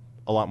was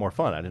a lot more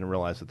fun. I didn't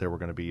realize that there were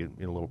going to be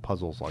little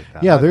puzzles like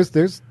that. Yeah, I-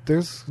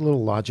 there's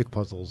little logic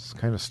puzzles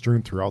kind of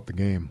strewn throughout the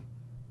game.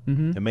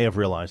 Mm-hmm. I may have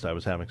realized I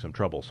was having some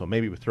trouble, so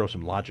maybe we throw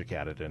some logic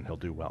at it and he'll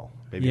do well.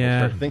 Maybe Yeah.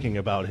 he'll start thinking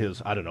about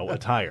his,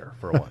 attire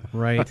for one.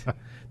 Right.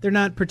 They're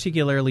not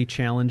particularly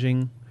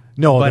challenging.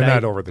 No, But they're I-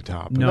 not over the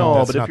top. No, No,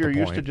 That's but not if you're the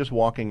used to point. just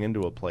walking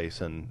into a place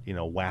and,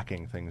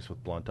 whacking things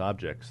with blunt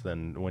objects,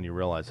 then when you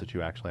realize that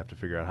you actually have to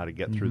figure out how to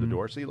get through the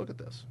door. See, look at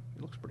this.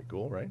 It looks pretty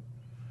cool, right?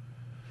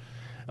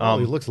 Well,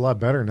 he looks a lot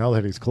better now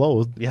that he's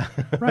clothed. Yeah.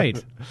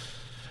 Right.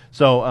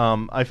 So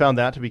I found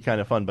that to be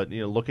kind of fun, but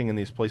looking in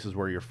these places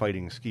where you're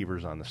fighting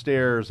skeevers on the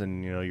stairs,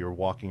 and you're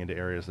walking into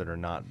areas that are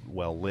not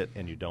well lit,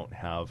 and you don't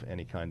have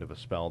any kind of a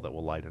spell that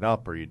will light it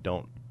up, or you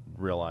don't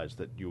realize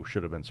that you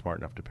should have been smart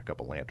enough to pick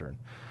up a lantern.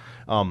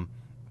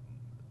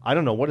 I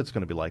don't know what it's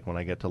going to be like when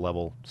I get to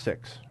level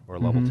 6 or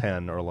level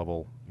 10 or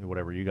level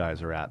whatever you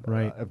guys are at.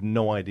 Right. I have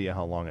no idea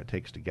how long it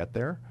takes to get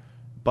there,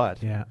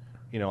 but Yeah.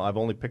 I've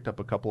only picked up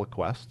a couple of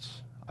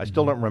quests. I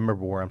still don't remember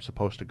where I'm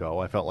supposed to go.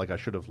 I felt like I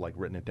should have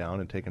written it down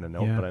and taken a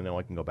note, Yeah. but I know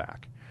I can go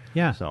back.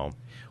 Yeah. So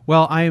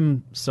Well,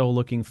 I'm so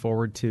looking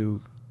forward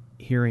to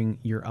hearing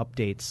your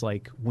updates,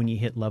 like when you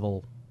hit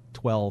level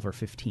 12 or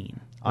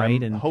 15,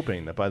 right? I'm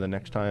hoping that by the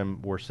next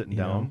time we're sitting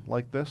down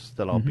like this,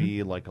 that I'll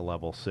be like a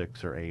level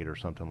 6 or 8 or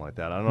something like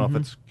that. I don't know if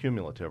it's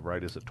cumulative,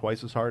 right? Is it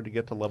twice as hard to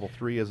get to level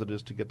 3 as it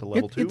is to get to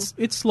level 2?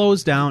 It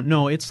slows down.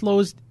 No, it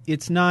slows.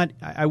 It's not.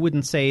 I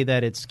wouldn't say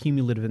that it's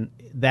cumulative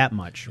that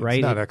much, right?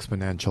 It's not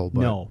exponential,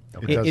 but No,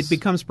 does- it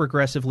becomes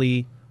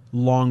progressively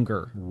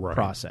longer Right.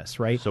 process,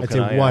 right? So I'd can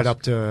say I what ask-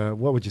 up to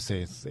what would you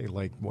say? Say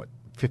like what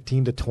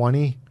 15 to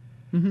 20.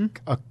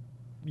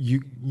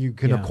 You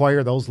can Yeah.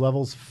 acquire those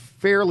levels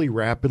fairly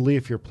rapidly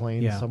if you're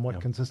playing Yeah.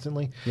 somewhat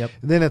consistently. Yep.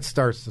 Then it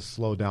starts to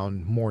slow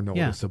down more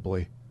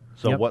noticeably.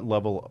 So Yep. what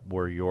level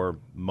were your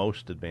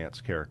most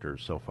advanced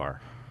characters so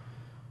far?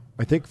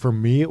 I think for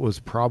me it was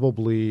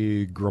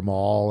probably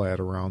Grimal at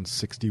around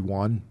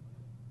 61.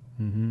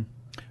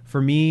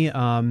 For me,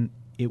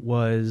 it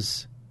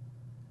was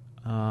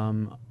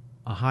a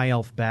high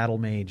elf battle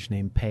mage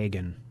named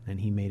Pagan, and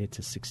he made it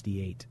to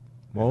 68.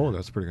 Oh,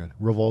 that's pretty good.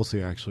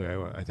 Revolsi, actually,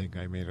 I think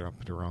I made it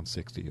up to around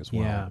 60 as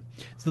well. Yeah.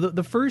 So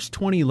the first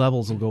 20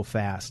 levels will go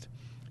fast,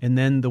 and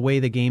then the way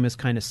the game is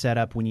kind of set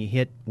up, when you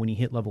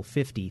hit level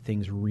 50,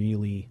 things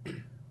really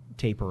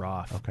taper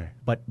off. Okay.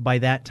 But by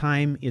that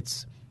time,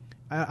 it's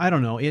I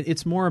don't know.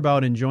 It's more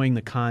about enjoying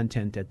the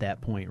content at that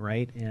point,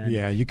 right? And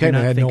Yeah, you you're kind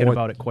of not thinking know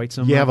about it quite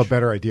so much. You have a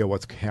better idea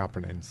what's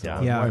happening, so,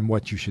 Yeah. and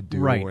what you should do,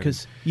 right? and-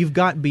 Because you've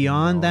got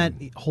beyond that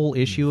whole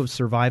issue of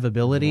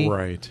survivability,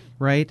 right.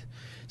 right?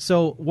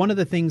 So one of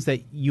the things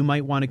that you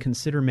might want to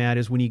consider, Matt,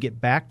 is when you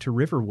get back to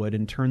Riverwood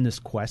and turn this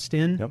quest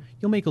in, Yep.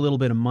 you'll make a little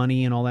bit of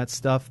money and all that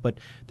stuff, but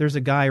there's a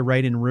guy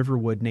right in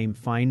Riverwood named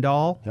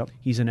Findall. Yep.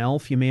 He's an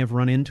elf. You may have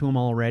run into him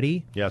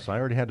already. Yes, I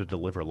already had to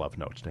deliver love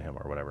notes to him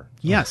or whatever.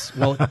 Yes.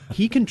 Well,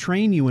 he can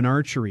train you in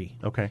archery.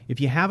 Okay. If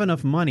you have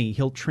enough money,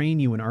 he'll train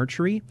you in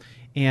archery,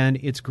 and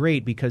it's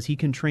great because he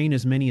can train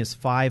as many as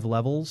 5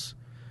 levels.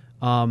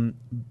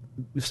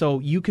 So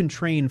you can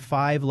train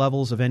 5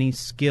 levels of any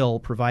skill,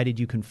 provided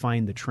you can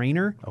find the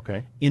trainer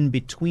Okay. in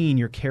between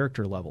your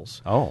character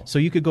levels. Oh. So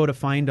you could go to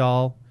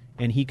Findall,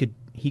 and he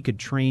could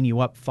train you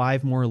up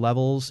 5 more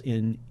levels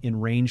in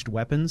ranged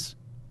weapons,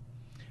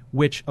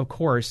 which of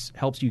course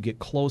helps you get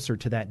closer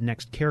to that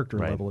next character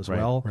Right, level as right,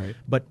 well. right.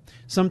 But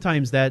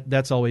sometimes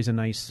that's always a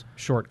nice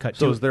shortcut.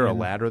 So to is there a and-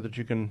 ladder that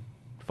you can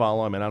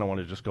follow? I mean, I don't want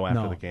to just go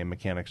after No. the game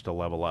mechanics to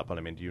level up, but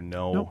I mean, do you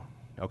know? Nope.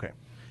 Okay.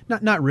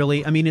 Not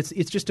really. I mean, it's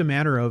just a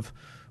matter of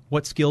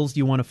what skills do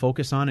you want to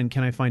focus on, and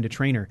can I find a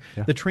trainer?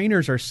 Yeah. The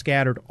trainers are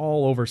scattered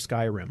all over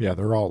Skyrim. Yeah,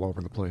 they're all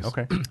over the place.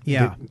 Okay.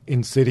 Yeah.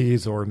 In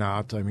cities or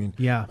not. I mean,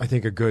 Yeah. I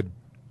think a good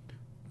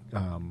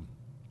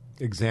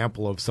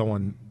example of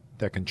someone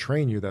that can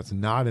train you that's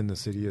not in the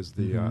city is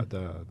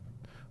the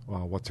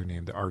what's her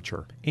name? The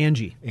archer,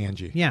 Angie.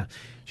 Angie. Yeah.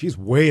 She's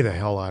way the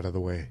hell out of the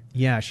way.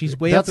 Yeah, she's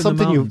way That's up in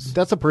the something mountains.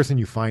 that's a person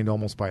you find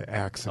almost by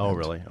accident. Oh,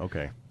 really?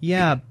 Okay.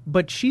 Yeah,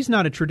 but she's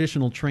not a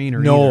traditional trainer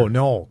No, either.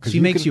 no, 'cause She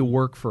you makes can- you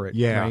work for it,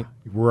 Yeah. right?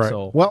 Right.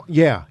 So, Well,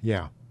 yeah.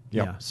 yeah.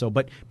 Yep. So,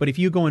 but if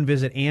you go and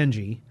visit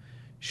Angie,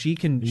 you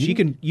can Yeah,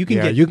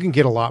 get you can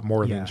get a lot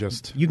more yeah, than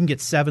just you can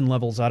get 7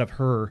 levels out of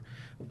her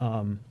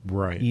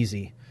right.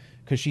 easy,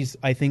 because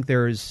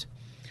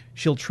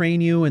she'll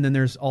train you, and then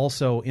there's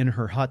also, in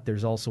her hut,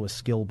 there's also a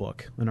skill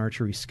book, an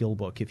archery skill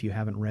book. If you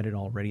haven't read it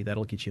already,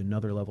 that'll get you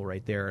another level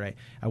right there. And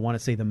I want to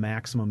say the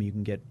maximum you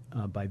can get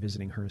by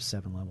visiting her is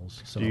 7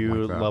 levels. So do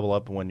you level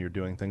up when you're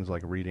doing things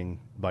like reading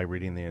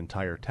the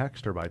entire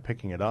text, or by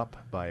picking it up?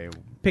 By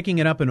picking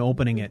it up and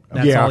opening it.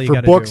 That's all you for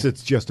gotta books, do.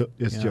 it's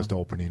just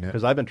opening it.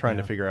 Because I've been trying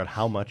to figure out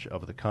how much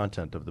of the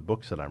content of the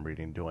books that I'm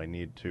reading do I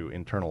need to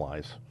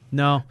internalize.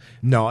 No,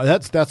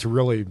 that's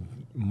really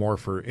more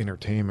for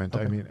entertainment.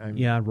 Okay. I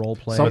mean, role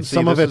play.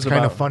 Some of it's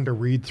kind of fun to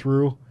read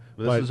through.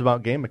 This is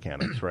about game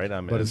mechanics, right?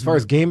 But as far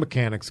as game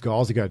mechanics go,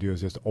 all you got to do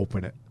is just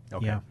open it.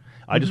 Okay. Yeah.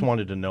 I just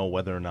wanted to know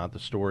whether or not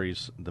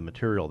the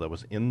material that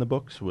was in the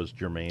books was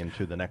germane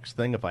to the next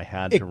thing. If I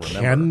had to remember,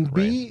 it can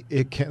be.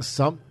 It can.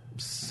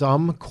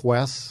 Some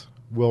quests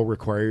will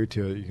require you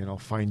to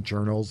find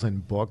journals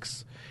and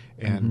books,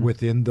 and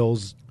within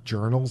those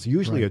journals,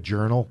 usually a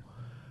journal,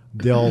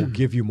 they'll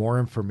give you more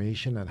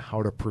information on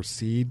how to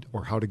proceed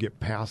or how to get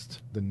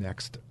past the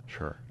next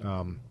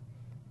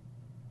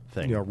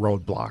thing,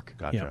 roadblock.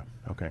 Gotcha. Yeah.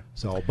 Okay.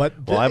 So, but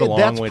I have a long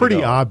that's way to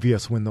pretty go.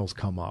 obvious when those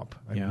come up.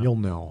 I mean, you'll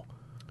know.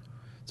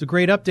 It's a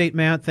great update,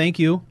 Matt. Thank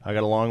you. I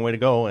got a long way to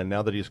go, and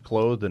now that he's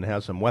clothed and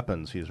has some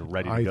weapons, he's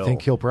ready to go. I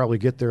think he'll probably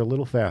get there a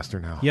little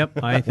faster now.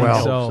 Yep, I think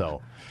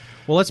so.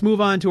 Well, let's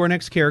move on to our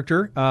next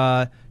character,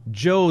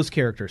 Joe's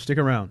character. Stick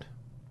around.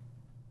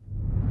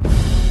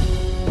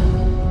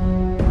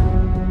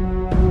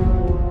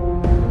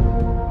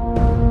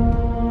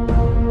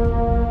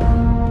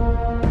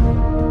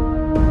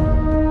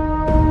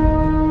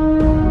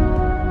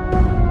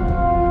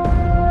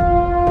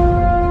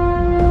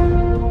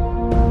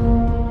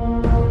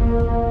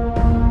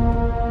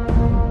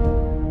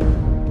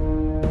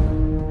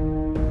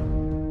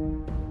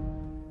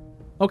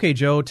 Okay,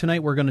 Joe,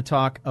 tonight we're going to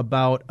talk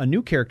about a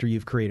new character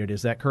you've created.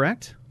 Is that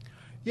correct?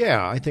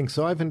 Yeah, I think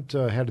so. I haven't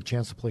had a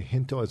chance to play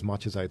Hinto as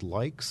much as I'd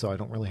like, so I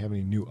don't really have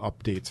any new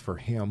updates for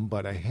him,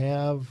 but I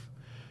have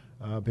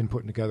been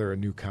putting together a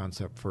new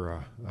concept for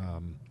a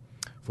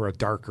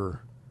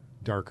darker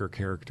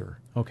character.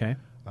 Okay.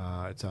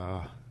 It's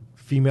a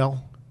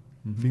female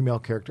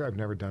character. I've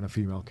never done a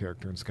female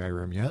character in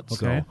Skyrim yet, okay.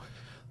 So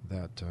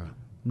that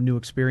new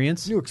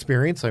experience. New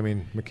experience. I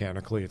mean,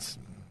 mechanically, it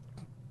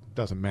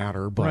doesn't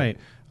matter, but right.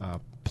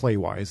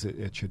 Play-wise,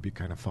 it should be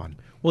kind of fun.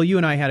 Well, you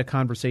and I had a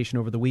conversation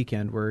over the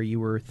weekend where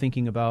you were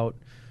thinking about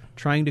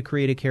trying to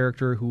create a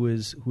character who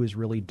is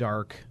really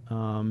dark,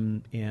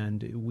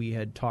 and we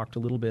had talked a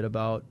little bit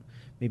about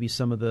maybe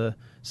some of the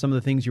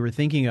things you were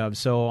thinking of.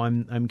 So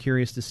I'm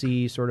curious to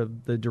see sort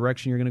of the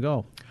direction you're going to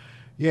go.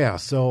 Yeah.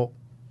 So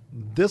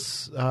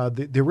this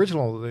the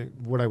original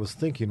what I was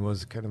thinking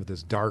was kind of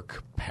this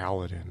dark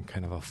paladin,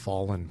 kind of a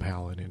fallen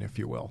paladin, if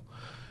you will.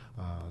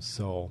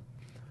 So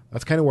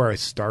that's kind of where I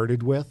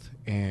started with,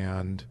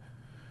 and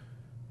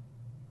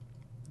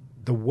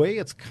the way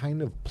it's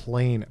kind of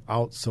playing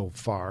out so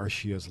far,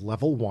 she is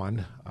level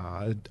 1,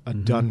 a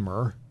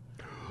Dunmer.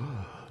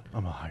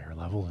 I'm a higher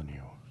level than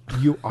you.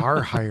 You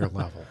are higher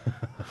level.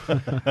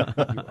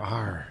 You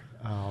are.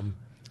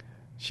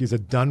 She's a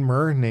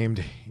Dunmer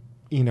named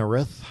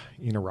Inaroth,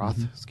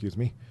 excuse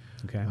me.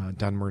 Okay.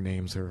 Dunmer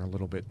names are a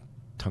little bit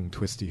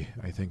tongue-twisty,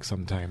 I think,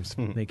 sometimes.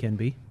 They can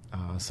be.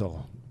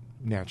 So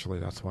naturally,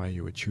 that's why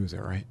you would choose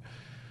it, right?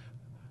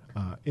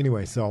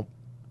 Anyway, so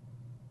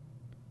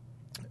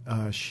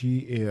she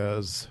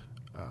is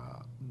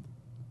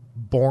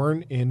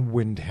born in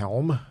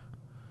Windhelm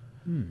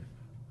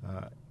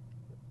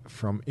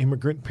from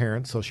immigrant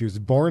parents. So she was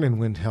born in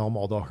Windhelm,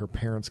 although her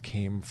parents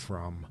came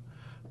from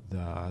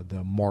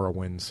the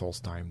Morrowind,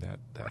 Solstheim,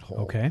 that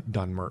whole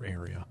Dunmer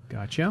area.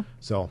 Gotcha.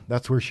 So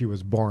that's where she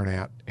was born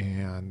at,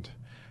 and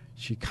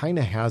she kind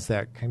of has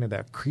that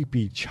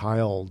creepy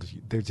child.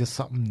 There's just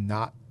something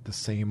not the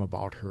same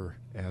about her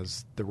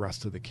as the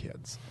rest of the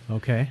kids.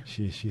 Okay.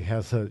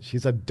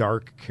 She's a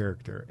dark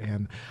character,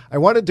 and I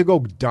wanted to go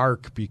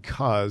dark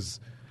because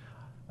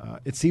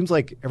it seems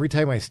like every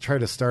time I try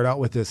to start out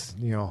with this,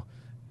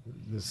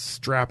 this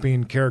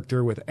strapping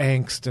character with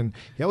angst, and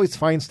he always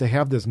finds to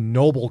have this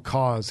noble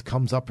cause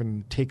comes up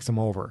and takes him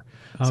over.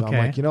 So I'm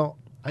like,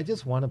 I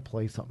just want to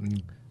play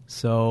something.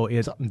 So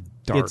something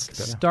dark.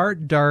 It's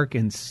start dark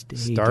and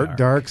stay dark. Start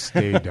dark,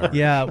 stay dark.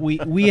 Yeah,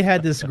 we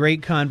had this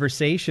great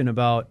conversation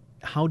about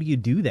how do you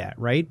do that,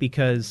 right?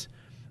 Because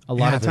a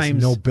lot of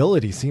times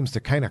nobility seems to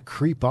kind of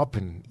creep up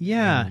and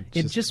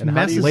it just and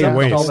messes how do you up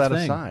set the all whole that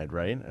thing. aside,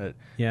 right?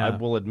 Yeah. I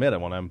will admit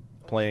it when I'm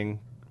playing.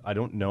 I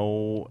don't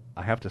know.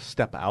 I have to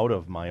step out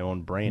of my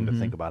own brain to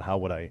think about how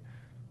would I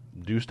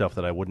do stuff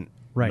that I wouldn't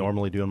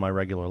normally do in my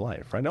regular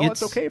life. Right now,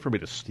 it's okay for me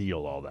to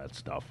steal all that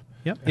stuff.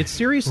 Yep, it's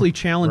seriously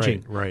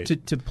challenging right.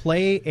 to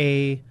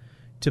play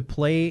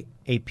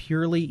a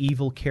purely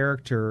evil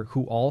character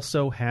who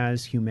also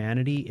has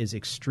humanity is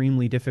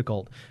extremely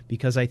difficult,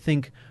 because I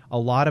think a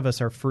lot of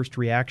us, our first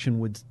reaction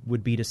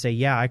would be to say,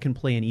 yeah, I can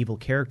play an evil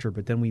character,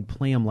 but then we'd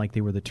play them like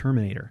they were the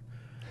Terminator.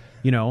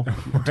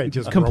 Right,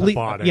 just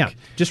robotic. Yeah,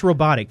 just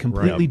robotic,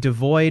 completely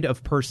devoid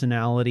of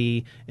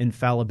personality,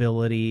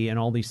 infallibility, and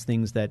all these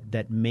things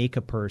that make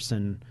a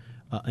person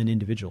an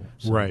individual.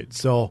 So. Right.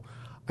 So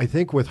I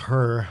think with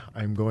her,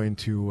 I'm going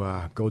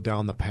to go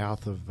down the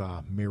path of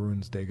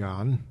Mehrunes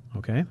Dagon.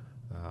 Okay.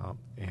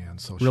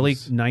 And so really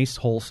she's, nice,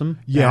 wholesome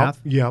yeah,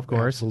 path. Yeah, of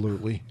course.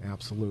 Absolutely.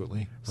 Right.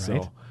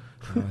 So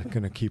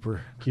going to keep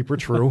her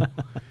true.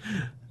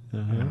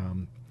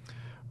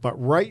 But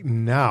right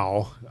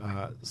now,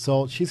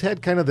 so she's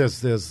had kind of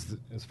this as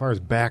far as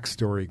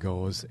backstory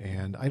goes,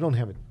 and I don't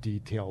have it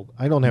detailed.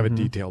 it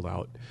detailed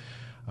out,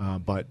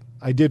 but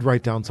I did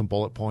write down some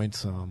bullet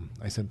points.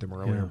 I sent them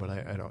earlier, but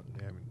I don't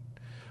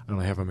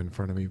have them in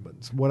front of me. But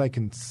what I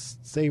can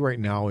say right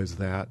now is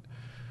that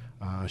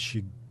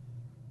she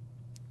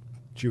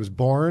was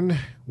born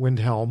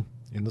Windhelm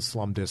in the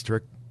slum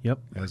district. Yep.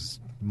 As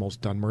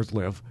most Dunmers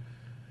live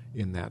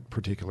in that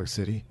particular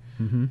city,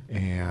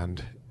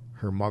 and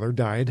her mother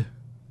died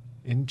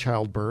in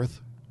childbirth.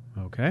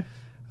 Okay.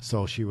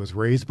 So she was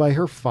raised by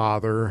her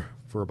father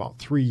for about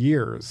 3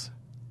 years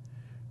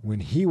when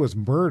he was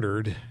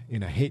murdered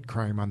in a hate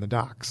crime on the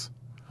docks.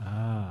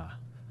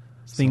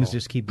 Things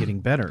just keep getting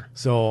better.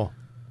 So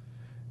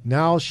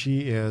now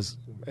she is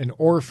an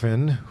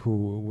orphan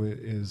who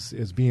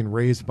is being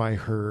raised by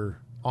her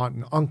aunt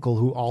and uncle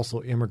who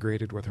also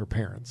immigrated with her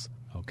parents.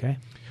 Okay.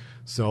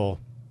 So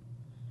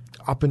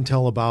up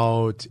until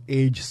about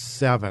age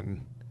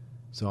 7,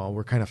 so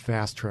we're kind of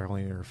fast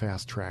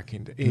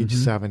tracking to age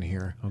 7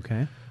 here.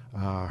 Okay.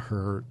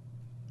 Her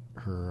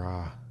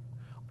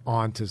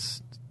aunt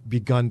has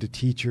begun to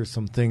teach her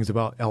some things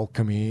about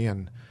alchemy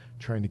and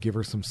trying to give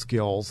her some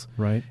skills.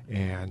 Right.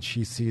 And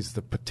she sees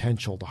the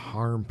potential to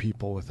harm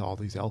people with all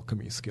these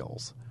alchemy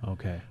skills.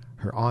 Okay.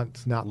 Her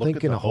aunt's not Look at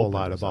thinking the a whole hope in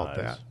lot his about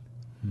eyes.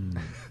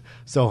 that.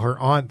 So her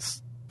aunt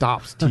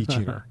stops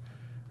teaching her.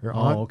 Her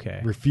aunt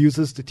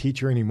refuses to teach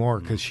her anymore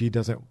because she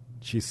doesn't.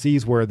 She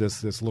sees where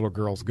this little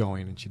girl's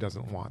going, and she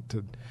doesn't want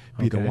to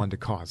be the one to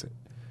cause it.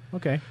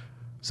 Okay.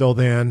 So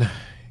then,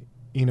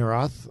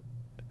 Inaroth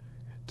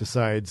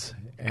decides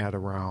at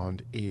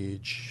around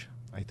age,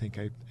 I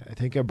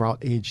think about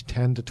age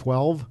 10 to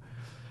 12,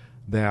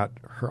 that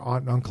her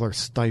aunt and uncle are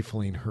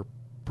stifling her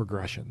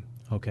progression.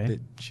 Okay.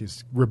 That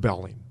she's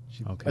rebelling.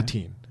 She's a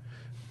teen,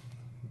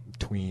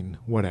 tween,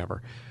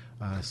 whatever.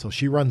 So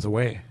she runs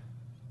away.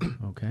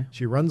 Okay.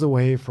 She runs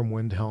away from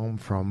Windhelm,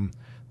 from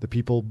the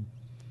people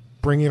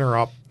bringing her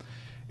up,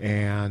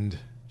 and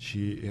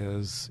she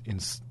is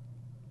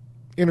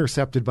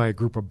intercepted by a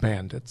group of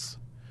bandits.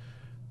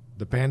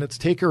 The bandits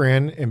take her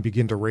in and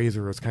begin to raise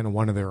her as kind of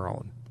one of their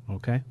own.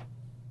 Okay.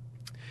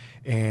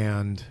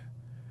 And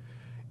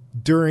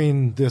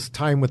during this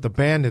time with the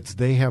bandits,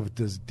 they have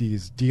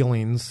these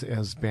dealings,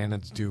 as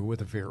bandits do,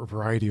 with a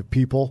variety of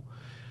people.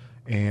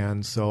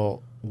 And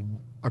so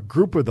a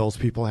group of those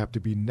people have to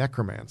be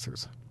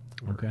necromancers,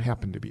 or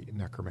happen to be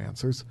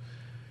necromancers.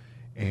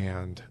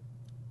 And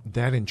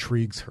that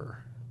intrigues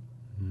her.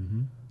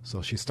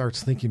 So she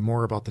starts thinking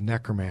more about the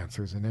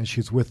necromancers. And as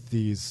she's with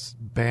these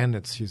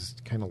bandits, she's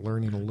kind of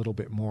learning a little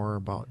bit more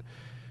about,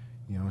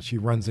 she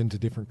runs into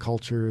different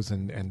cultures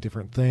and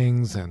different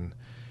things. And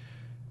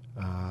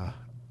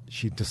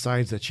she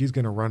decides that she's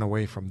going to run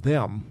away from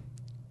them.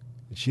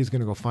 And she's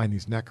going to go find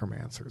these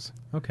necromancers.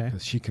 Okay.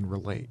 Because she can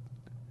relate.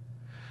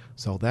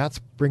 So that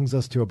brings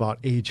us to about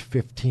age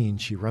 15.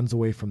 She runs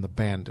away from the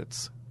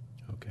bandits.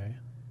 Okay.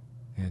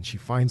 And she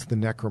finds the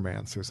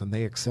necromancers, and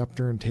they accept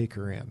her and take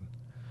her in.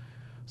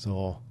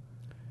 So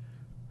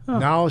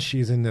now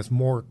she's in this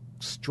more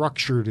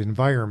structured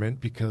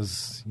environment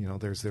because,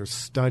 there's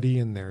study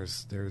and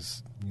there's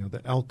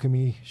the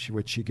alchemy,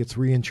 which she gets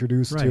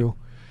reintroduced to.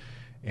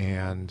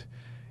 And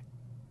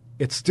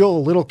it's still a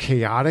little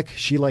chaotic.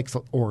 She likes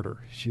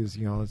order. She's,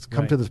 it's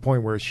come to this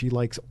point where she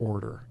likes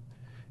order.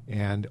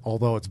 And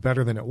although it's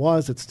better than it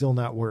was, it's still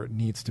not where it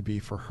needs to be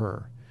for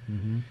her.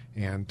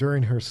 And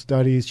during her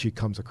studies, she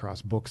comes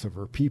across books of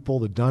her people,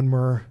 the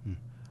Dunmer.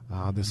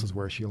 This is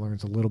where she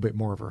learns a little bit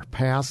more of her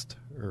past,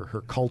 or her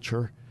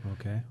culture.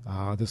 Okay.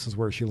 This is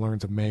where she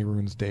learns of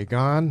Mehrunes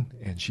Dagon,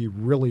 and she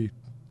really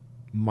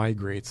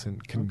migrates and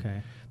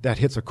that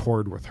hits a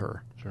chord with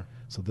her. Sure.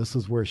 So this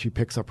is where she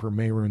picks up her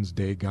Mehrunes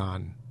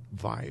Dagon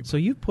vibe. So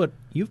you've put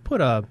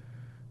a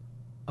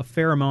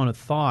fair amount of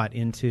thought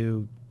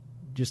into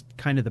just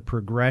kind of the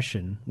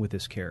progression with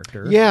this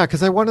character. Yeah,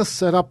 because I want to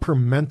set up her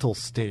mental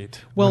state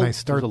when I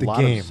start the there's a lot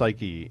game. of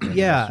psyche in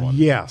Yeah. this one.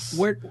 Yes.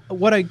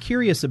 What I'm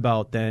curious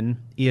about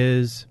then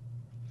is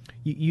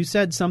you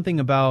said something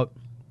about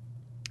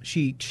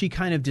she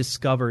kind of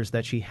discovers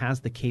that she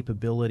has the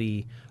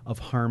capability of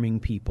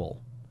harming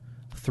people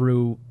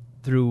through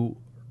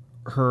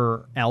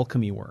her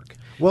alchemy work.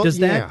 Well,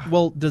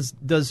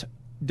 does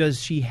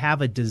she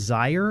have a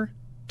desire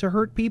to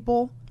hurt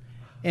people?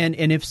 And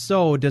if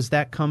so, does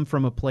that come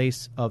from a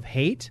place of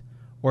hate,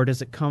 or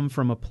does it come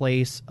from a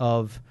place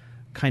of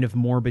kind of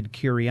morbid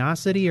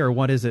curiosity, or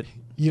what is it?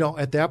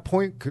 At that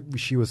point,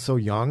 she was so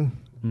young.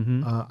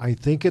 I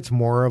think it's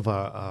more of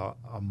a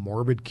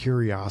morbid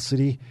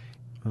curiosity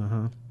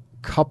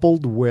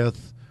coupled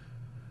with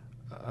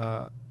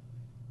a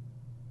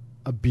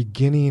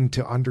beginning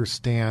to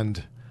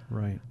understand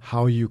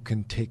how you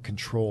can take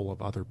control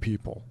of other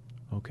people.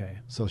 Okay.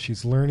 So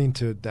she's learning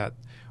to that.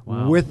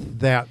 Wow. With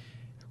that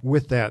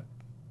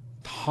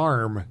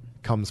harm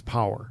comes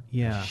power.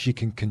 Yeah. She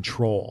can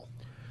control.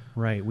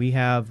 Right. We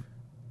have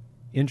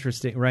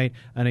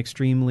an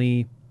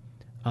extremely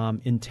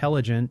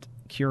intelligent,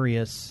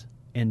 curious,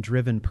 and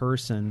driven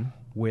person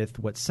with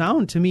what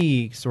sound to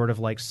me sort of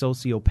like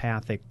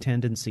sociopathic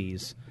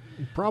tendencies.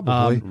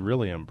 Probably.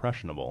 Really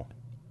impressionable.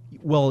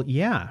 Well,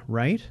 yeah,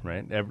 right?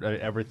 Right?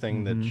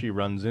 Everything that she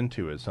runs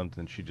into is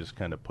something she just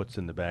kind of puts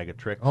in the bag of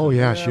tricks. Oh,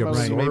 yeah, she well,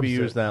 absorbs maybe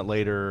use it. that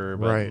later,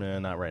 but Right.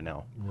 not right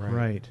now.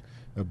 Right.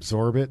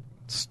 Absorb it,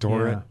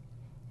 store it,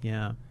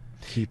 Yeah.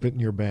 keep it in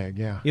your bag.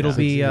 Yeah. It'll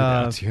be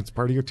it's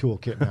part of your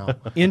toolkit now.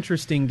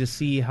 interesting to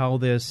see how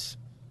this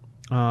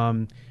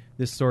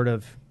sort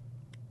of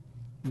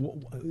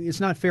it's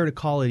not fair to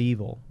call it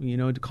evil.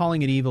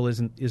 Calling it evil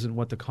isn't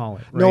what to call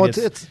it. Right? No,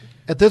 it's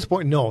at this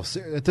point. No,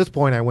 at this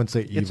point, I wouldn't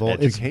say evil.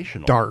 It's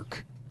educational.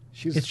 Dark. It's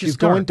she's just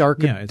going dark.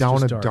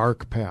 down a dark.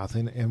 dark path,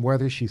 and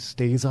whether she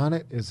stays on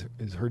it is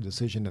her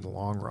decision in the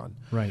long run.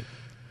 Right.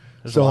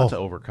 There's a lot to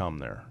overcome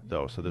there,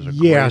 though. So there's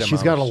a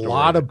she's got a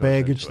lot of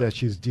baggage that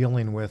she's she's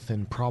dealing with,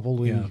 in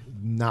probably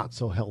not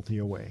so healthy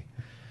a way.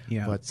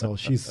 Yeah. But so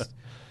she's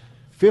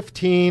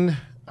 15.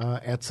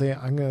 At say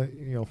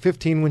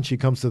 15 when she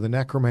comes to the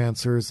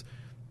necromancers.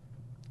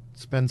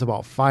 Spends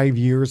about 5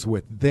 years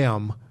with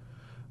them,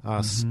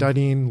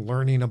 studying,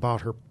 learning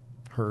about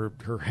her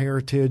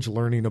heritage,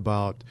 learning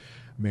about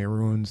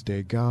Mehrunes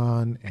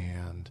Dagon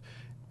and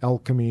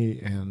alchemy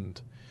and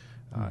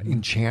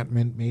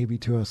enchantment, maybe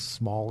to a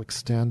small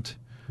extent.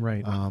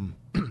 Right.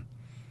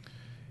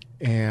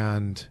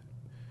 And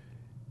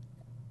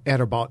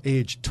at about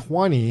age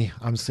 20,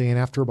 I'm saying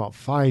after about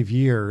 5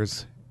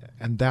 years,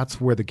 and that's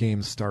where the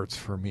game starts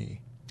for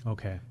me.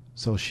 Okay.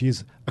 So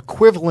she's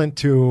equivalent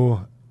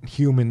to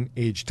human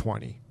age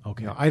 20.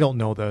 Okay. I don't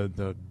know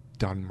the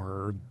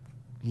Dunmer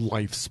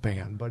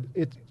lifespan, but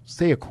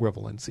say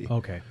equivalency.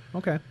 Okay.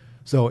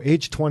 So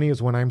age 20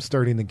 is when I'm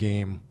starting the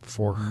game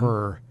for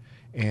her,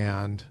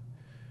 and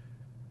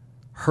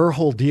her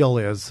whole deal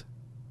is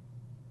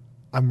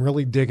I'm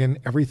really digging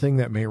everything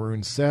that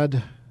Mehrunes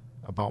said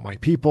about my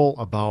people,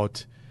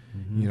 about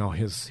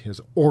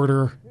his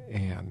order,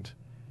 and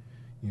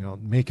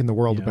making the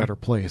world a better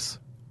place.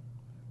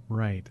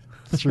 Right.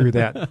 Through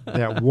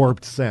that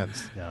warped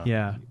sense.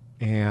 Yeah.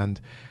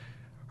 And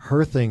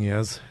her thing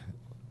is,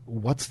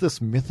 what's this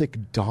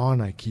mythic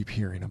dawn I keep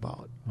hearing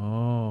about?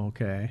 Oh,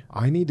 okay.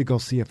 I need to go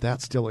see if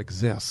that still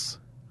exists.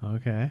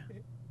 Okay.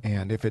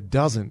 And if it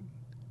doesn't,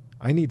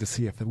 I need to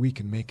see if we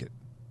can make it.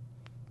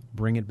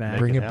 Bring it back.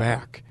 Bring it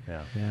back.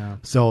 Yeah.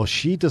 So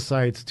she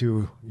decides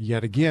to,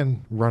 yet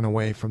again, run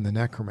away from the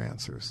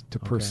necromancers to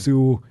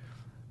pursue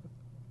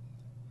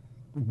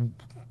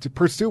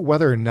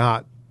whether or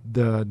not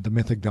the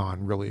mythic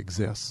dawn really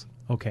exists.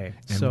 Okay.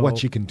 And so what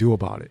she can do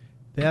about it.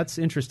 That's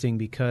interesting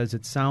because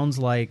it sounds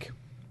like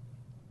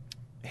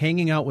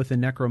hanging out with the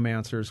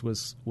necromancers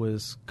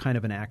was kind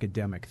of an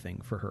academic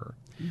thing for her.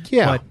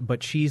 Yeah.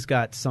 But she's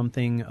got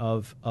something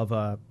of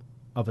a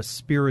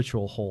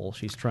spiritual hole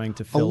she's trying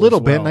to fill a little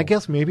as bit, well. and I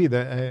guess maybe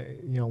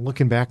that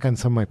looking back on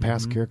some of my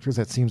past characters,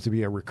 that seems to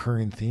be a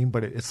recurring theme.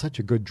 But it's such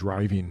a good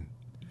driving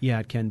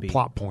it can be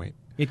plot point.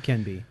 It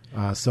can be.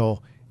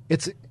 So I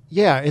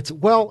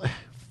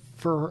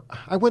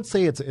would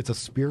say it's a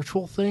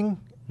spiritual thing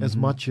as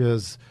much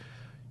as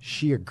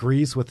she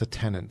agrees with the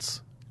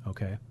tenets.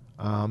 Okay.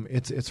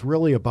 It's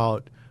really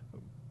about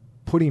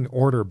putting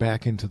order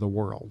back into the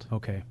world.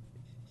 Okay.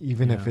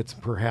 Even if it's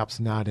perhaps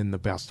not in the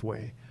best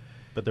way.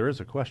 But there is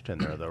a question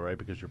there, though, right?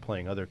 Because you're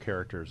playing other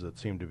characters that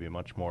seem to be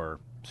much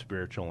more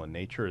spiritual in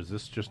nature. Is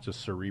this just a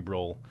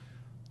cerebral?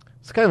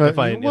 It's kind of if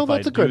I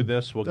do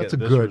this, we'll get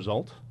this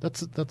result.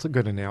 That's a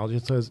good analogy.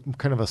 It's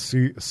kind of a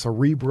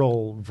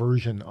cerebral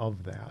version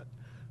of that,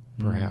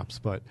 perhaps.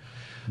 But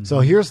so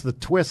here's the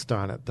twist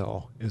on it,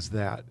 though, is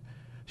that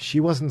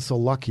she wasn't so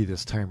lucky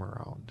this time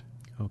around.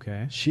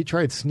 Okay. She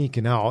tried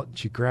sneaking out.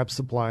 She grabbed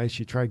supplies.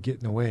 She tried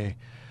getting away,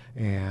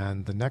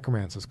 and the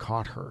necromancers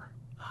caught her.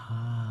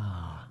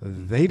 Ah.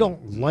 They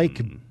don't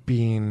like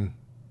being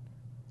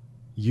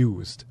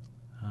used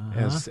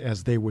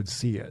as they would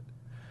see it.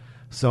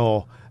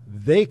 So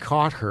they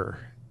caught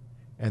her,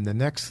 and the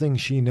next thing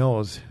she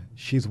knows,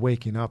 she's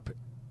waking up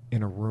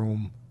in a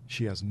room.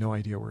 She has no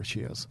idea where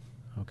she is.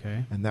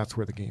 Okay. And that's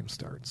where the game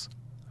starts.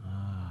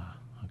 Ah,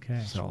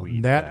 okay. So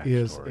Sweet that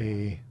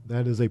backstory.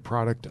 is a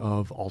product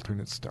of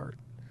alternate start.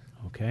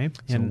 Okay.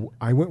 So And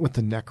I went with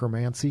the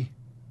necromancy,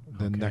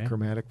 the Okay.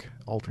 necromantic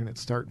alternate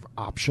start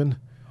option.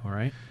 all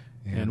right.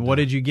 And what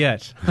did you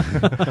get?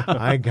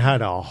 I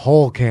got a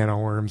whole can of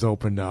worms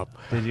opened up.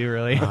 Did you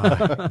really?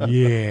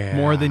 Yeah.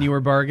 More than you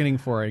were bargaining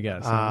for, I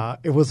guess.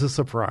 It was a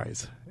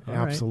surprise. All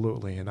right.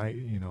 Absolutely. And I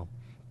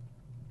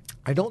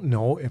don't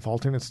know if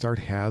alternate start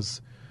has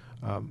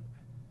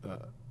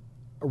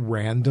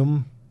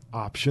random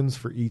options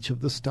for each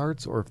of the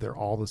starts or if they're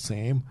all the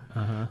same.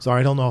 So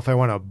I don't know if I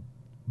want to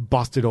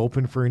bust it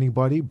open for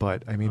anybody,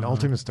 but I mean,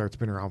 alternate start's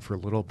been around for a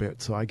little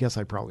bit, so I guess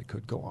I probably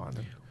could go on.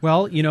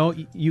 Well,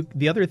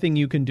 the other thing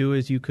you can do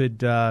is you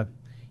could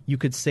you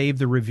could save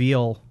the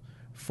reveal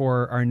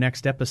for our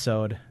next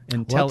episode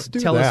and tell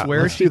us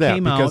where Let's she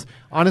came because out.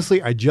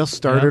 Honestly, I just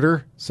started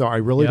her, so I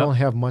really don't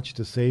have much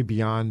to say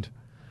beyond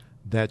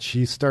that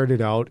she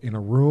started out in a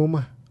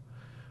room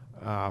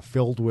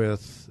filled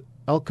with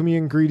alchemy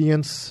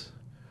ingredients,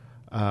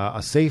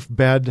 a safe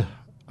bed,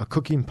 a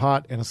cooking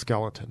pot, and a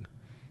skeleton.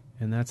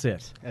 And that's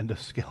it. And a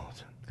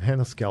skeleton.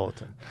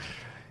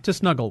 To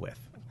snuggle with.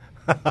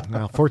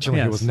 Well,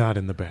 fortunately, he was not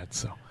in the bed,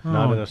 so.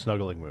 Not in a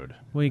snuggling mood.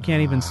 Well, you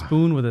can't even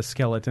spoon with a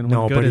skeleton.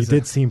 No, What good but he is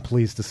did it? seem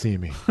pleased to see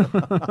me.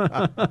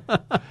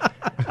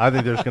 I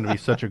think there's going to be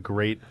such a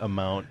great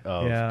amount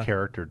of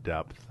character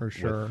depth For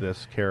sure. with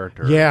this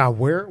character. Yeah,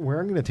 where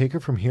I'm going to take her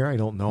from here, I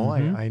don't know.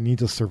 I need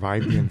to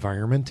survive the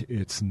environment.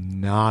 It's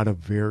not a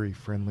very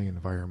friendly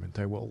environment.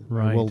 I will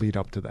lead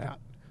up to that.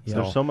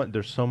 Yeah. So,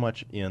 There's so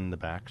much in the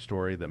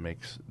backstory that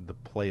makes the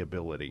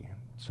playability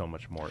so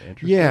much more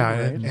interesting. yeah,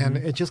 right? and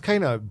it just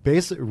kind of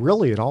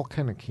really it all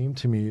kind of came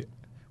to me.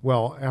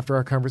 Well, after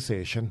our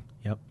conversation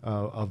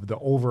of the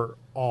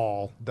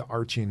overall, the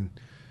arching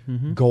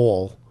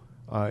goal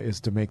is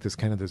to make this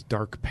kind of this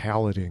dark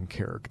paladin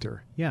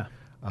character. Yeah.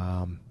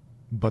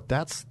 But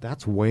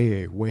that's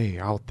way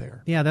out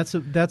there. Yeah, that's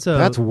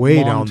way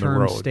down the long-term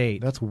road.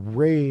 state. That's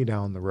way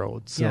down the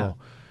road. So,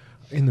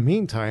 in the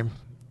meantime,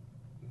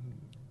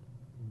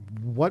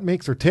 what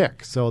makes her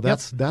tick? So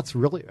that's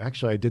really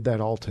actually I did that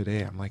all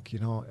today. I'm like,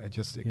 it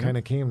kind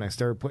of came and I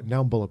started putting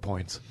down bullet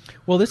points.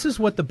 Well, this is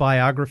what the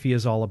biography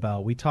is all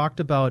about. We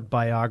talked about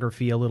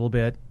biography a little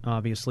bit,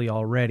 obviously,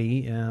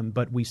 already,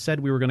 but we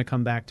said we were going to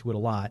come back to it a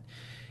lot.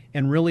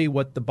 And really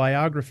what the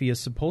biography is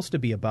supposed to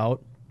be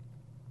about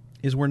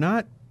is we're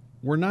not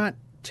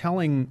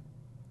telling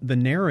the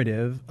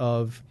narrative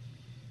of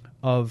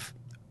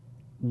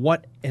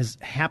what has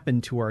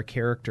happened to our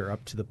character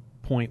up to the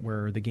point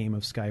where the game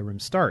of Skyrim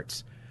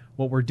starts.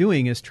 What we're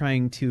doing is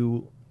trying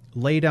to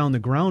lay down the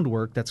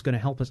groundwork that's going to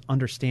help us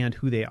understand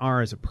who they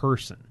are as a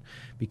person,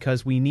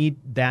 because we need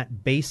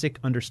that basic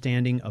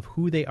understanding of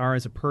who they are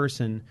as a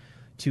person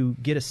to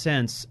get a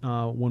sense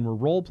when we're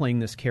role-playing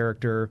this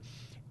character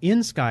in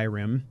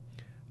Skyrim,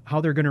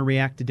 how they're going to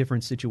react to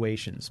different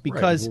situations.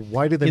 Because Well,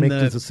 why do they make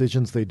the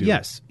decisions they do?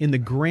 Yes, in the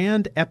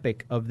grand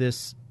epic of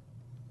this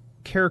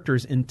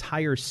character's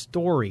entire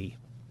story,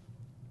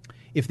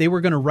 if they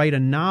were going to write a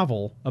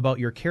novel about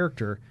your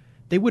character,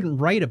 they wouldn't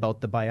write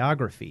about the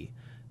biography.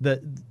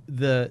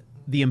 The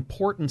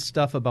important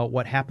stuff about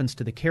what happens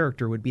to the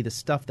character would be the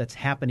stuff that's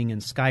happening in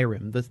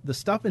Skyrim. The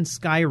stuff in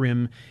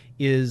Skyrim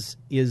is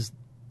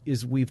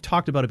we've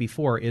talked about it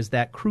before, is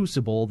that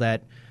crucible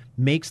that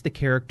makes the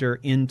character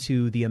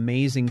into the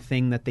amazing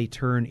thing that they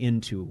turn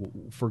into,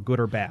 for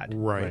good or bad.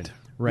 Right.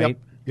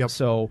 Yep.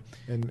 So,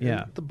 and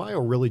the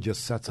bio really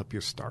just sets up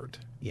your start.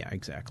 Yeah,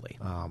 exactly.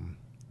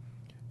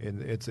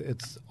 And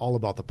it's all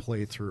about the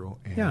playthrough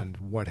and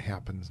what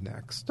happens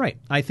next. Right.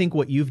 I think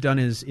what you've done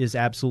is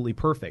absolutely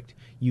perfect.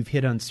 You've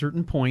hit on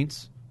certain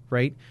points,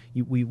 right?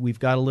 We've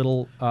got a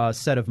little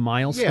set of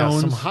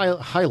milestones. Yeah, some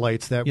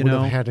highlights that would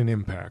have had an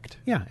impact.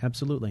 Yeah,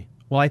 absolutely.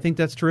 Well, I think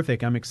that's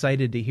terrific. I'm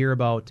excited to hear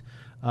about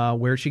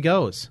where she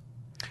goes.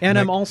 And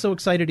I'm also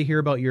excited to hear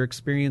about your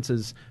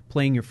experiences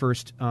playing your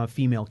first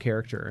female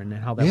character and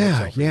how that works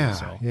out for you.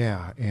 So.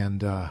 Yeah.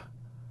 And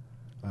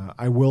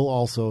I will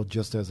also,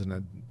 just as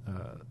an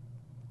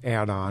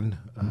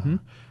add-on,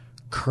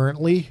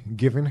 currently,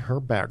 given her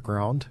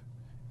background,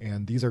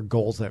 and these are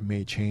goals that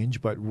may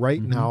change, but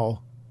right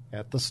now,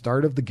 at the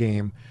start of the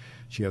game,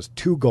 she has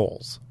 2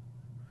 goals: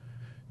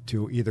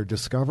 to either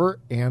discover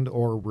and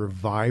or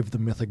revive the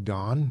Mythic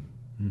Dawn,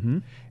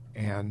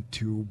 and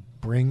to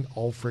bring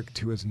Ulfric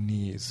to his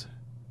knees.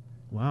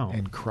 Wow.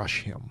 And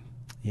crush him.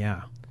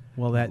 Yeah.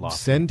 Well,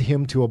 send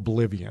him to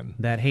oblivion.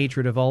 That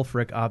hatred of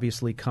Ulfric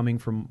obviously coming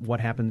from what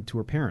happened to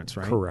her parents,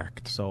 right?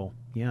 Correct. So,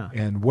 yeah.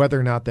 And whether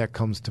or not that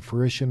comes to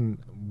fruition,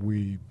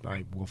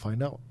 I will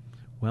find out.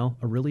 Well,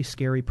 a really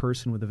scary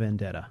person with a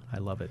vendetta. I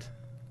love it.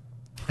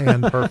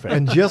 And perfect.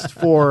 And just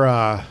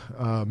for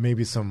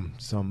maybe some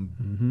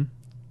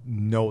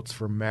notes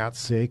for Matt's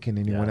sake and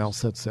anyone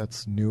else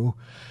that's new,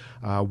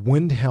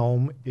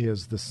 Windhelm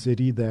is the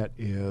city that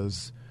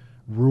is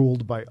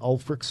ruled by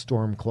Ulfric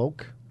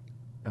Stormcloak.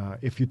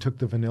 If you took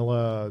the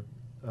vanilla,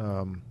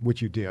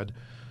 which you did,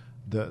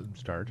 the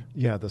start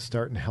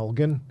in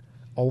Helgen,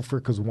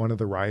 Ulfric is one of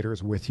the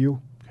riders with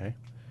you. Okay.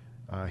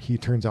 He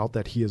turns out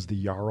that he is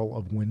the Jarl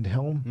of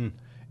Windhelm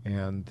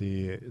and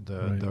the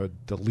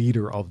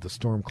leader of the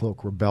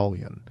Stormcloak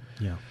Rebellion.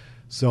 Yeah.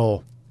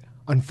 So,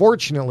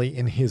 unfortunately,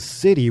 in his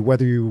city,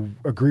 whether you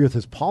agree with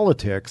his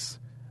politics,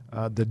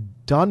 the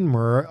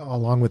Dunmer,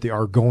 along with the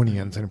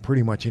Argonians and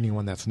pretty much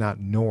anyone that's not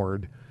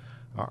Nord,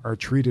 are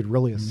treated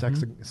really as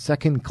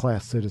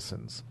second-class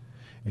citizens.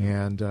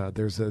 And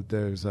there's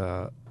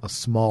a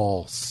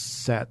small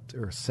set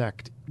or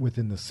sect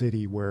within the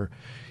city where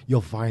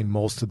you'll find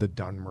most of the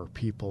Dunmer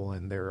people,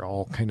 and they're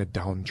all kind of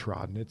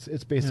downtrodden.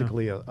 It's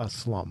basically a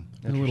slum,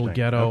 a little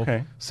ghetto.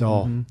 Okay.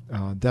 So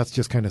that's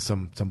just kind of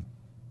some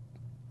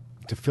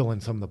to fill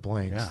in some of the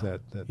blanks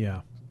that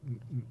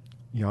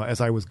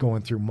as I was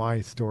going through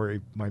my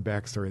story, my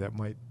backstory, that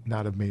might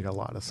not have made a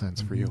lot of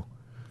sense for you.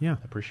 Yeah.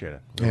 I appreciate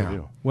it. Really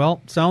do.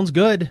 Well, sounds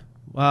good.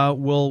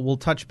 We'll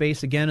touch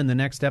base again in the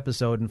next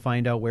episode and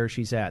find out where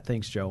she's at.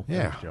 Thanks, Joe.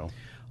 Yeah. Thanks, Joe.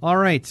 All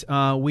right.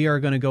 We are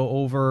going to go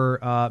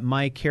over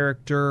my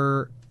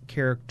characters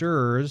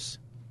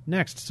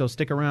next, so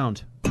stick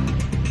around.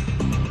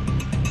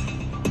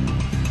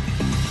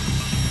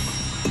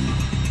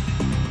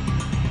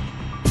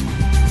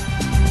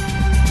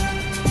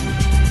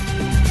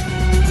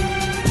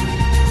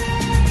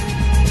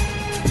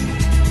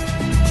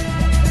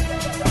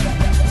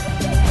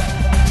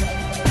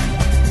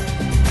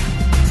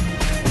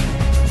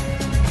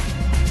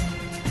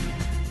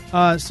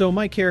 So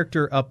my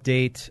character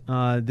update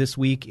this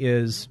week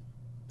is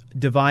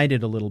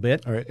divided a little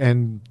bit. All right,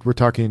 and we're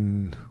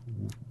talking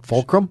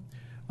Fulcrum?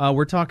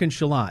 We're talking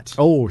Shalot.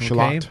 Oh,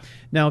 Shalot. Okay?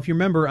 Now, if you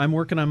remember, I'm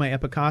working on my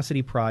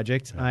Epicosity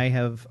project. I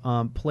have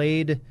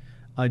played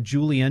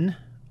Julian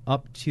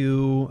up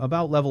to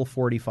about level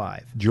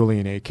 45.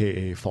 Julian,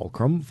 a.k.a.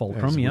 Fulcrum.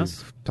 Fulcrum,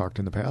 yes. We've talked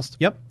in the past.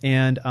 Yep,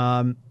 and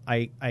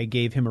I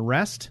gave him a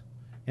rest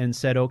and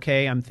said,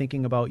 okay, I'm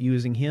thinking about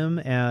using him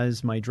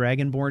as my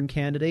Dragonborn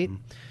candidate.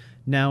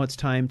 Now it's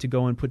time to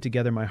go and put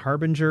together my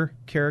Harbinger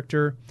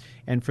character,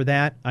 and for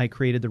that, I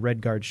created the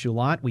Redguard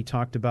Shalot. We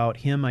talked about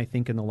him, I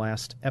think, in the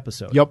last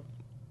episode. Yep.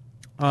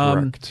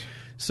 Correct.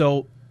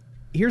 So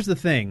here's the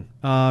thing.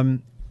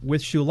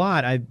 With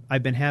Shalot,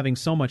 I've been having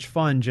so much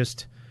fun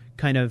just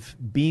kind of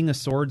being a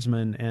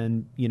swordsman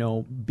and,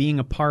 being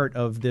a part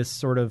of this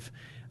sort of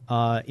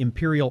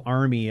Imperial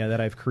army that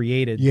I've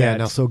created. Yeah,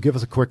 now, so give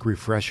us a quick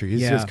refresher.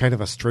 He's just kind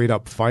of a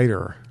straight-up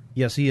fighter.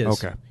 Yes, he is.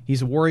 Okay.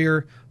 He's a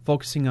warrior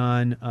focusing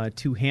on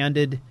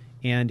two-handed,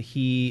 and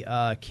he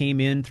came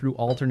in through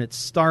alternate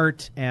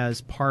start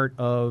as part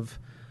of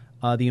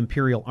the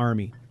Imperial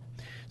army.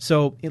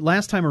 So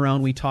last time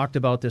around, we talked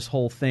about this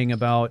whole thing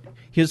about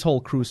his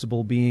whole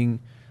crucible being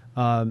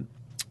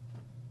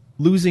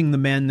losing the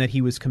men that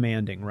he was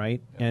commanding,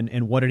 right?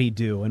 And what did he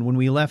do? And when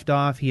we left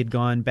off, he had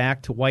gone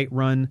back to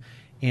Whiterun,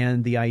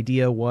 and the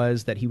idea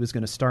was that he was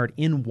going to start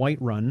in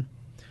Whiterun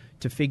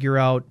to figure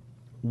out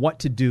what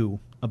to do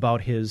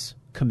about his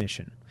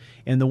commission.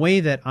 And the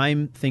way that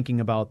I'm thinking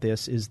about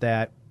this is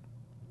that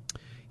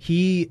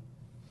he's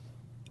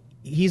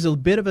a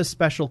bit of a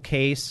special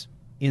case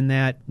in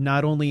that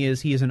not only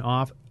is he's an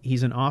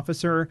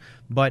officer,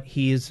 but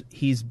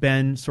he's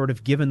been sort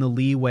of given the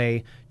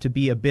leeway to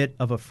be a bit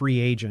of a free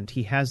agent.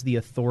 He has the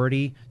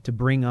authority to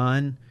bring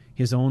on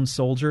his own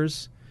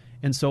soldiers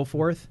and so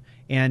forth.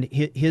 And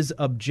his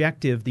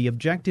objective, the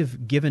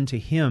objective given to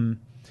him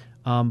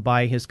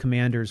by his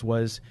commanders,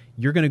 was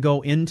you're going to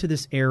go into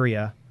this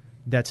area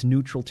that's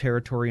neutral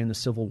territory in the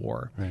Civil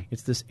War. Right.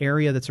 It's this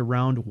area that's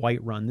around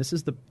Whiterun. This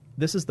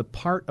is the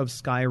part of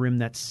Skyrim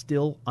that's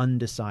still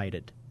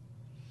undecided.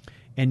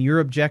 And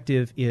your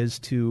objective is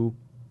to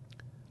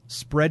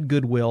spread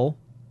goodwill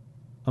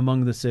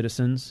among the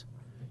citizens,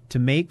 to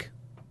make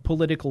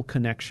political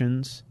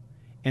connections,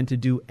 and to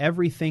do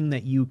everything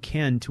that you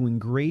can to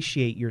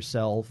ingratiate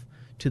yourself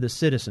to the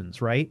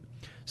citizens, right?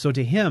 So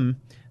to him,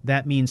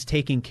 that means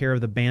taking care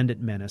of the bandit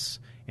menace,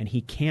 and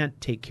he can't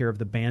take care of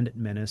the bandit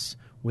menace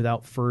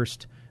without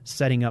first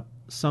setting up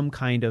some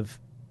kind of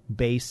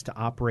base to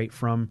operate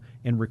from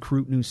and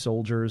recruit new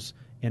soldiers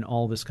and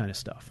all this kind of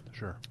stuff.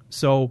 Sure.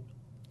 So,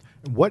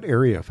 what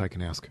area, if I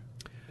can ask?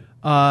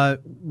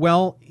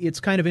 Well, it's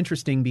kind of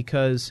interesting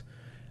because,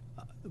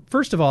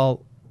 first of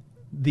all,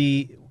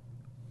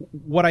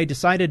 what I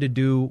decided to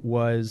do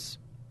was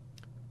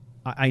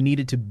I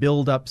needed to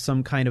build up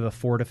some kind of a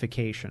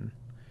fortification,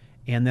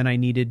 and then I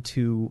needed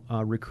to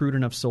recruit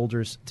enough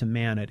soldiers to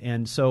man it.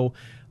 And so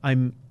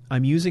I'm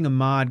using a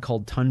mod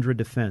called Tundra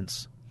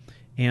Defense,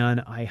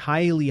 and I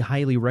highly,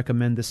 highly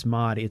recommend this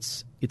mod.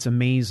 It's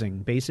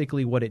amazing.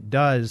 Basically, what it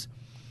does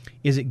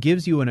is it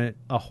gives you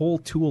a whole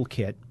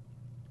toolkit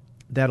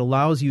that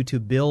allows you to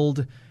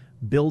build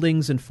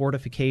buildings and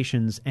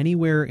fortifications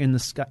anywhere in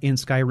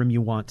Skyrim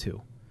you want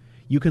to.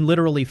 You can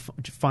literally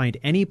find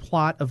any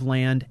plot of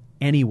land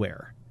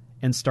anywhere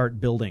and start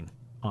building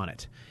on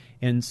it.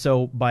 And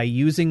so by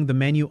using the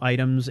menu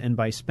items and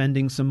by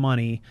spending some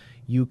money,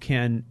 you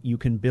can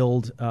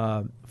build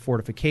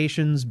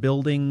fortifications,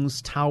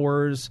 buildings,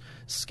 towers,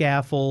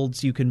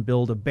 scaffolds. You can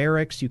build a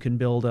barracks. You can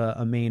build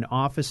a main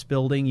office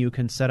building. You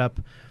can set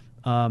up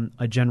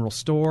a general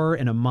store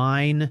and a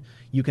mine.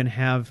 You can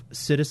have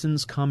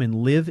citizens come and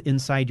live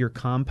inside your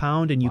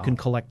compound, and you can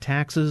collect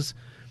taxes.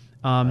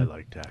 I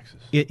like taxes.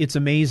 It's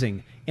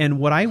amazing.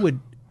 And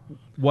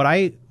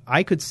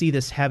I could see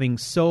this having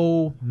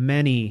so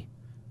many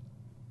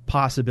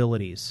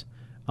possibilities.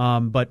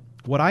 But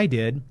what I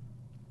did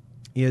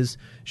is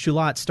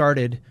Shalot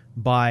started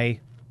by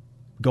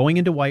going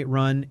into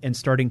Whiterun and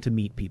starting to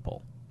meet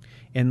people.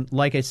 And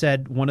like I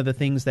said, one of the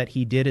things that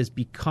he did is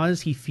because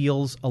he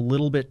feels a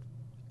little bit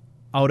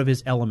out of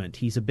his element,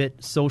 he's a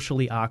bit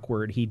socially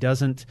awkward. He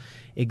doesn't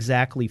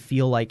exactly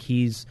feel like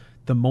he's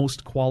the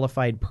most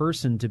qualified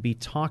person to be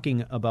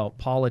talking about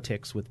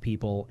politics with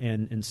people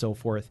and so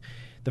forth.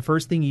 The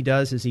first thing he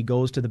does is he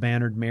goes to the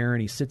Bannered Mare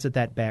and he sits at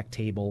that back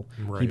table.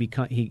 Right.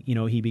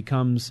 He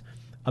becomes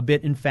a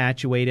bit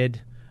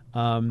infatuated.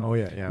 With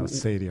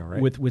Sadia,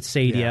 right? With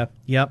Sadia, yeah.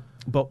 Yep.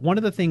 But one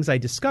of the things I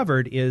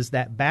discovered is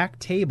that back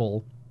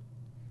table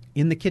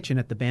in the kitchen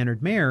at the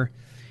Bannered Mare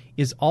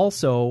is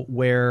also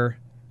where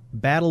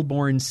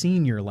Battleborn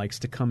Senior likes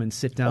to come and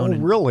sit down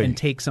and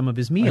take some of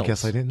his meals. I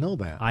guess I didn't know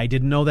that. I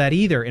didn't know that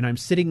either. And I'm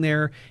sitting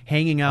there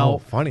hanging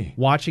out, funny,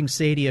 watching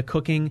Sadia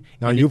cooking.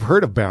 Now, you've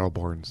heard of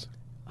Battleborns.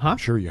 Huh? I'm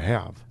sure you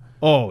have.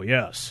 Oh,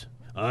 yes.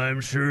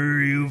 I'm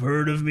sure you've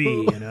heard of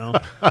me,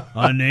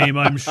 a name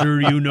I'm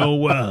sure you know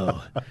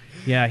well.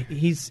 Yeah,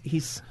 he's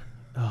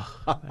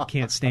I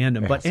can't stand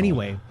him. But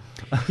anyway,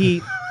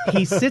 he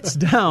sits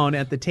down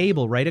at the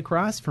table right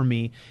across from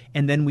me,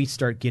 and then we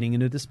start getting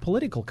into this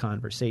political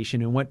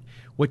conversation. And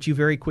what you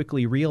very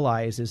quickly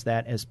realize is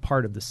that as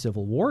part of the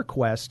Civil War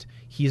quest,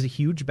 he's a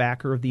huge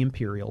backer of the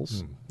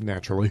Imperials.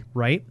 Naturally.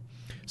 Right?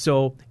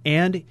 So,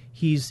 and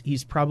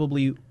he's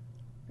probably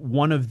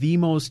one of the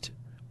most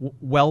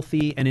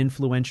wealthy and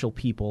influential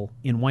people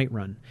in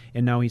Whiterun.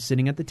 And now he's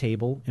sitting at the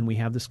table, and we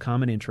have this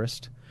common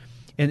interest.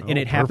 And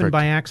it happened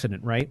by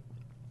accident, right?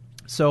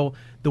 So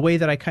the way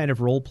that I kind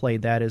of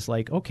role-played that is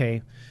like,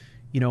 okay,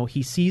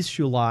 he sees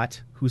Shulat,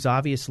 who's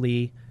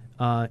obviously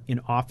in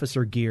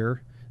officer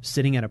gear,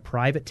 sitting at a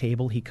private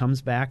table. He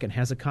comes back and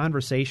has a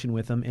conversation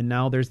with him, and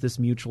now there's this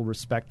mutual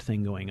respect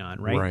thing going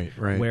on, right?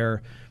 Right.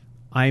 Where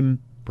I'm,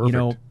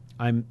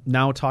 I'm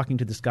now talking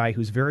to this guy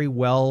who's very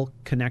well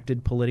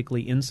connected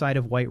politically inside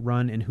of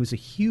Whiterun and who's a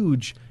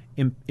huge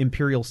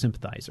Imperial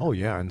sympathizer. Oh,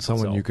 yeah, and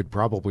someone you could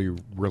probably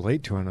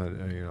relate to on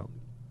a,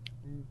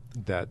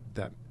 that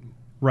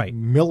right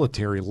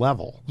military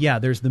level. Yeah,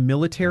 there's the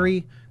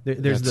military.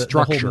 There's the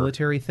whole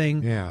military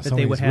thing that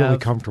they would have. Really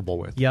comfortable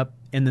with. Yep,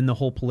 and then the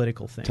whole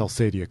political thing. Until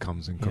Sadia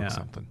comes and cooks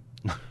something.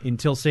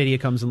 Until Sadia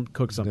comes and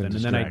cooks something, and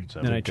then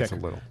I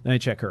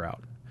check her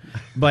out.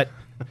 But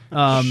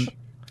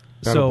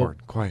Battleborn,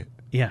 quiet.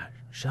 Yeah,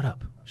 shut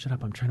up.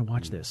 I'm trying to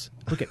watch this.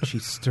 Look at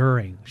she's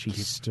stirring.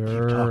 She's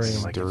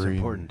stirring. Like it's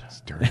important.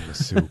 Stirring the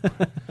soup.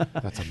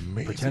 That's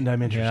amazing. Pretend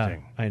I'm interesting.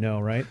 Yeah, I know,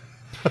 right?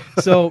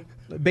 So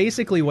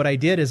basically what I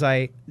did is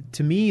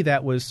to me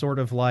that was sort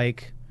of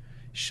like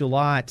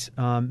Shulat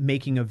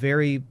making a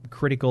very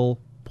critical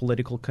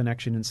political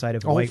connection inside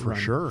of Whiterun. Oh, for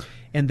sure.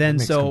 And then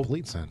that makes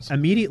complete sense.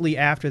 Immediately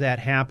after that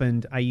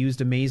happened, I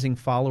used amazing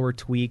follower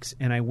tweaks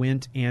and I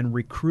went and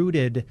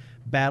recruited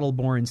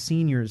Battleborn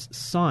Senior's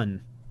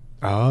son.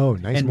 Oh,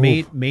 nice and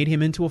move. made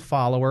him into a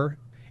follower,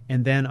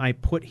 and then I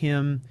put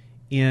him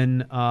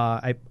in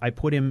I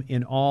put him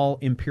in all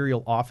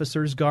Imperial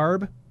officers'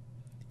 garb,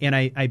 and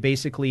I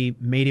basically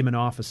made him an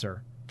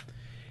officer.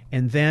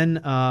 And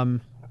then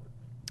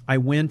I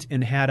went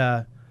and had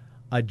a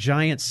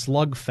giant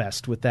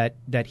slugfest with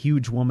that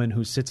huge woman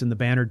who sits in the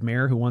Bannered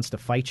Mare who wants to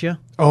fight you.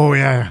 Oh,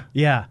 yeah.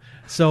 Yeah.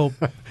 So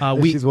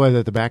she's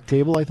at the back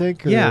table, I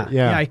think?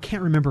 Yeah. I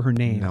can't remember her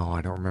name. No,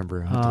 I don't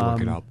remember. I'll have to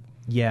look it up.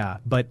 Yeah,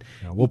 but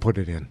we'll put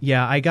it in.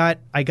 Yeah, I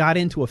got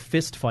into a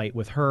fist fight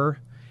with her,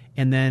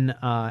 and then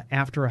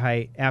after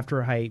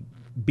I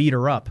beat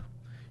her up,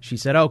 she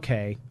said,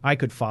 "Okay, I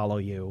could follow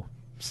you."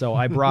 So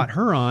I brought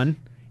her on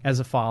as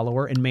a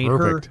follower and made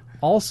her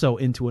also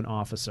into an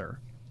officer.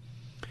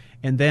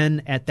 And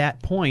then at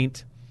that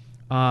point,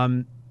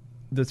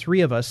 the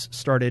three of us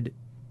started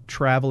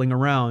traveling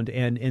around,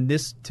 and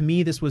this, to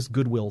me, this was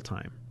goodwill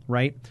time,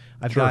 right?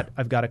 I've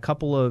got a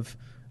couple of,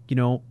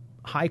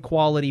 high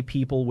quality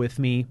people with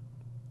me.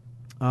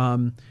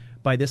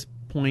 By this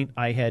point,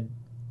 I had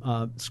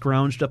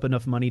scrounged up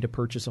enough money to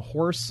purchase a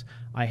horse.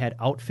 I had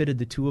outfitted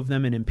the two of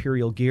them in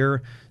Imperial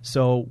gear,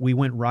 so we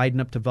went riding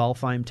up to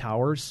Valtheim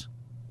Towers.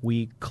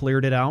 We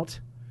cleared it out.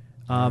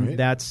 Right.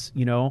 That's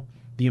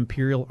the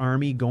Imperial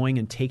Army going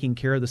and taking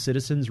care of the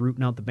citizens,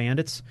 rooting out the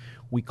bandits.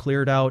 We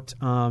cleared out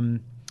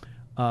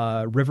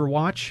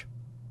Riverwatch,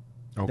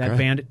 that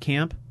bandit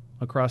camp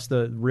across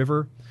the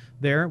river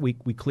there. We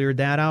cleared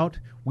that out.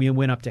 We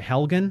went up to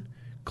Helgen,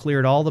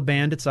 cleared all the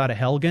bandits out of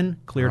Helgen,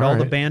 cleared all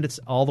the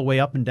bandits all the way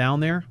up and down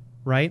there,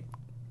 right?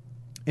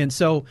 And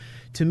so,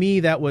 to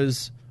me, that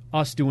was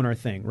us doing our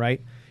thing,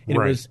 right?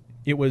 And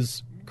it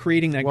was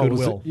creating that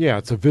goodwill.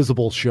 It's a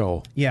visible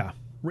show. Yeah,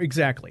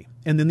 exactly.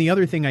 And then the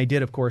other thing I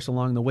did, of course,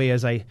 along the way,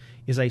 is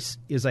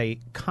I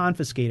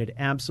confiscated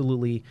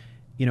absolutely,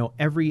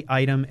 every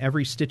item,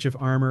 every stitch of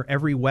armor,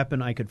 every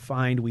weapon I could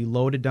find. We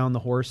loaded down the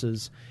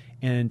horses,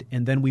 and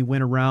then we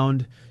went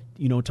around,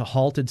 to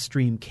Halted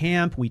Stream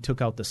Camp. We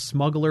took out the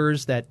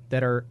smugglers that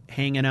are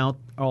hanging out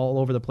all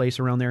over the place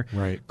around there.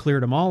 Right.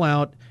 Cleared them all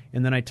out,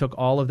 and then I took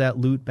all of that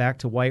loot back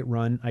to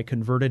Whiterun. I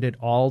converted it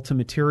all to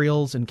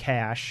materials and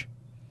cash,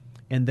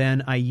 and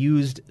then I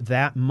used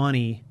that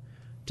money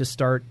to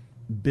start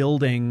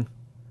building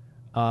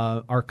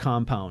our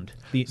compound,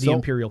 the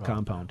Imperial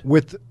compound.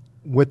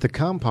 With the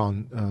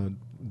compound,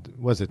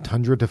 was it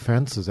Tundra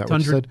Defense? Is that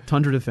what you said?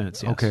 Tundra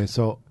Defense, yes. Okay,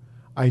 so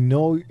I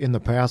know in the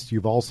past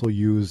you've also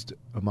used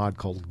a mod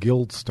called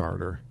Guild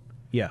Starter.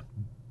 Yeah.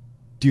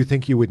 Do you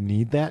think you would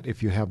need that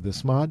if you have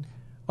this mod?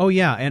 Oh,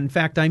 yeah. In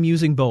fact, I'm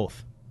using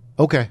both.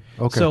 Okay.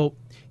 So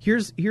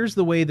here's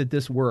the way that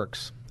this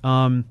works.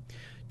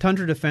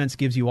 Tundra Defense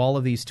gives you all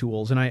of these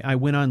tools, and I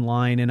went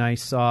online and I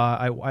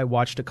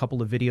watched a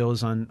couple of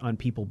videos on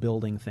people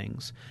building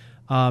things.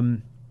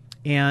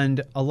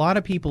 And a lot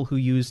of people who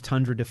use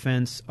Tundra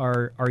Defense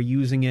are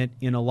using it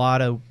in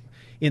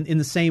in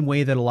the same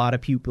way that a lot of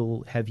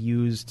people have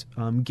used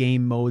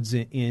game modes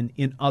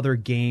in other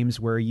games,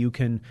 where you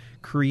can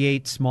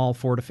create small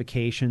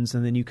fortifications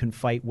and then you can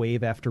fight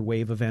wave after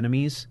wave of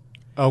enemies.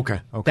 Okay.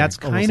 That's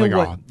kind of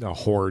like a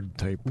horde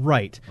type.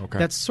 Right. Okay.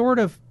 That's sort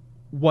of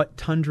what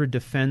Tundra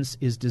Defense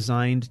is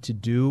designed to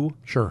do.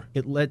 Sure.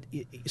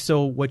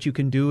 So what you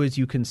can do is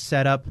you can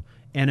set up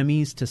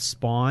enemies to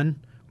spawn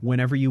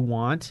whenever you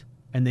want,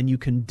 and then you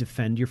can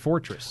defend your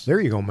fortress. There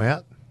you go,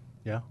 Matt.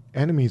 Yeah.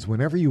 Enemies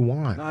whenever you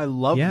want. I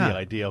love the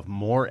idea of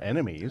more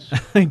enemies.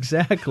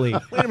 Exactly.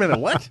 Wait a minute,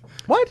 what?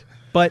 What?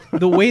 But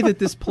the way that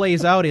this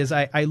plays out is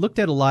I looked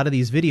at a lot of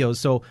these videos.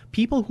 So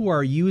people who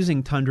are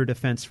using Tundra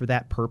Defense for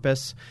that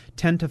purpose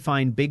tend to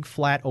find big,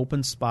 flat,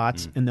 open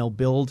spots, and they'll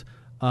build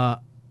a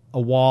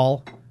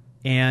wall,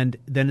 and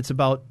then it's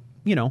about,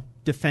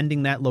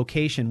 defending that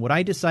location. What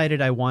I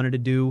decided I wanted to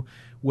do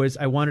was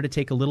I wanted to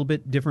take a little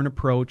bit different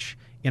approach,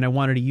 and I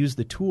wanted to use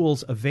the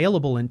tools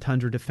available in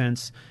Tundra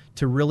Defense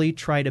to really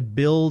try to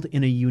build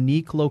in a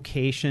unique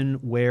location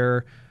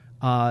where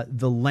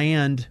the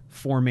land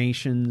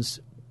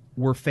formations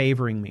were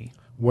favoring me.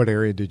 What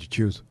area did you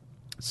choose?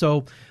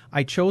 So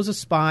I chose a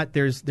spot.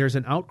 There's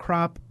an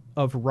outcrop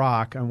of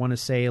rock. I want to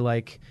say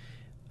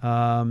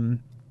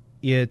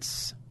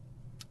it's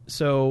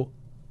so.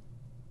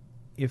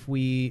 If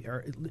we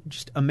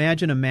just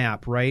imagine a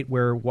map, right,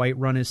 where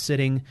Whiterun is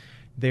sitting,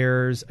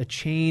 there's a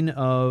chain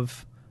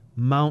of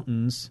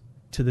mountains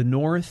to the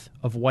north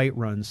of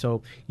Whiterun.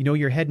 So,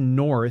 you're heading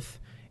north,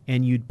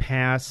 and you'd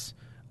pass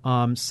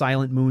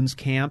Silent Moon's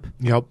camp.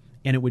 Yep.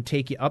 And it would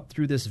take you up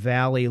through this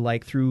valley,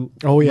 like through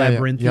Yep.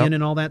 Labyrinthian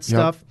and all that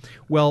stuff.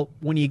 Well,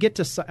 when you get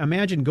to,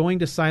 imagine going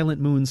to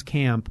Silent Moon's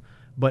camp,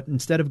 but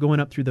instead of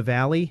going up through the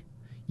valley,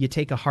 you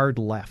take a hard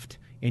left.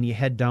 And you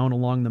head down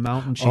along the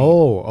mountain chain.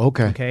 Oh,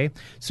 okay. Okay?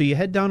 So you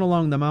head down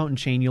along the mountain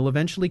chain. You'll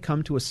eventually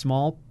come to a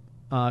small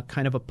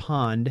kind of a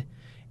pond,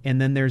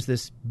 and then there's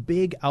this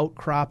big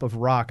outcrop of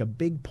rock, a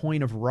big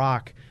point of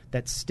rock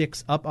that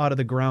sticks up out of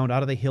the ground,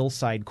 out of the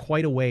hillside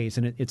quite a ways,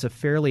 and it's a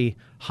fairly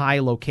high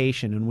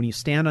location. And when you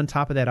stand on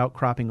top of that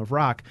outcropping of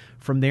rock,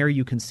 from there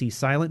you can see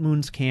Silent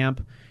Moon's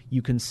camp,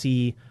 you can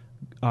see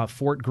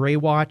Fort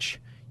Greywatch,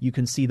 you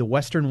can see the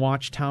Western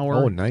Watchtower.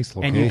 Oh, nice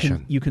location.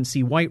 And you can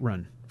see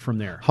Whiterun from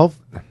there.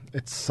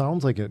 It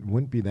sounds like it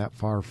wouldn't be that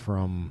far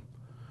from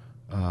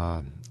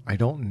I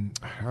don't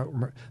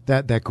remember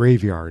that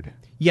graveyard.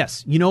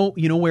 Yes, you know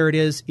where it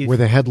is. Where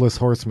the Headless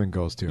Horseman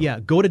goes to. Yeah,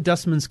 go to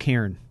Dustman's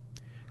Cairn.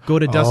 Go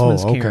to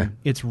Dustman's okay. Cairn.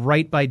 It's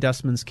right by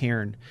Dustman's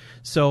Cairn.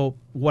 So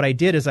what I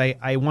did is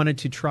I wanted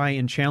to try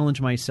and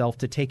challenge myself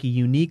to take a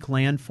unique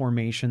land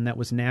formation that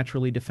was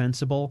naturally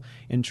defensible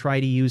and try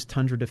to use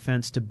Tundra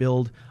Defense to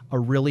build a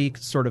really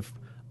sort of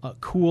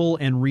cool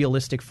and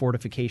realistic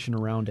fortification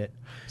around it.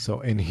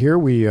 So, and here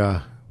we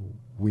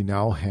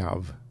now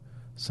have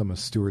some of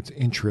Stuart's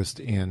interest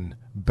in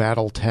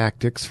battle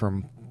tactics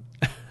from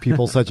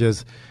people such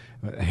as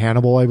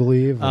Hannibal, I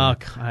believe. Oh,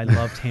 I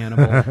loved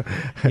Hannibal.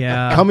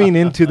 Yeah, coming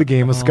into the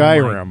game of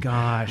Skyrim. Oh my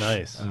gosh,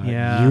 nice.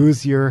 Yeah,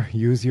 use your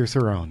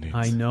surroundings.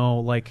 I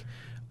know.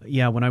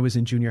 When I was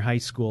in junior high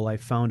school, I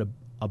found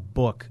a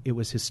book. It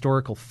was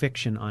historical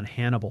fiction on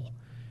Hannibal.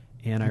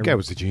 And that guy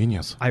was a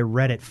genius. I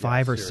read it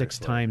 5 or 6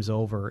 times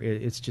over.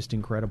 It's just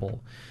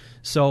incredible.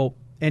 So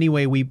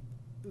anyway,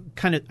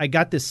 I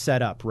got this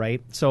set up,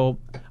 right? So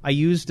I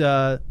used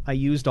all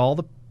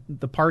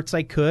the parts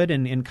I could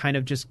and kind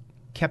of just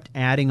kept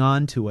adding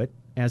on to it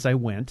as I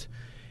went.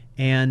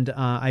 And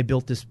I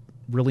built this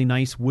really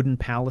nice wooden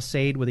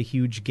palisade with a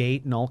huge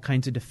gate and all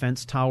kinds of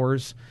defense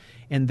towers.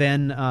 And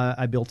then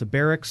I built a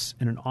barracks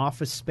and an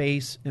office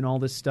space and all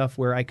this stuff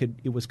where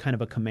it was kind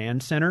of a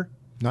command center.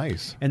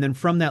 Nice. And then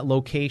from that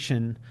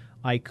location,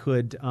 I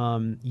could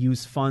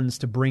use funds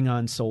to bring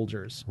on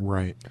soldiers.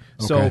 Right.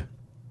 Okay. So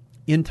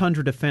in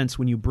Tundra Defense,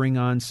 when you bring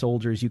on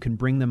soldiers, you can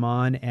bring them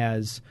on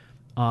as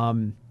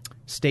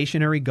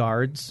stationary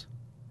guards,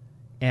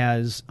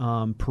 as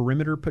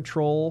perimeter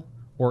patrol,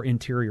 or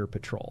interior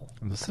patrol.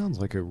 This sounds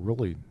like a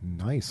really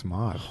nice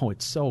mod. Oh,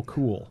 it's so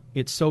cool.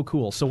 It's so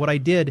cool. So what I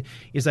did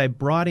is I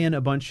brought in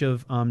a bunch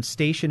of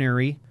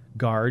stationary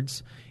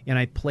guards, and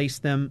I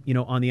placed them,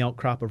 on the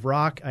outcrop of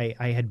rock.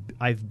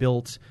 I've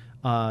built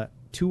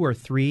 2 or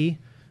 3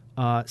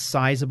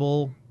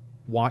 sizable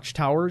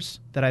watchtowers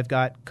that I've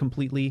got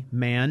completely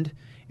manned,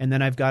 and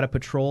then I've got a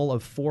patrol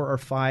of 4 or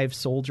 5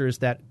 soldiers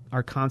that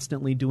are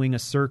constantly doing a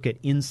circuit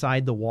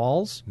inside the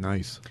walls.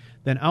 Nice.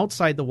 Then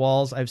outside the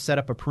walls, I've set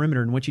up a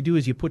perimeter, and what you do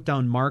is you put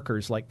down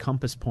markers like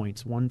compass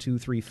points, 1, 2,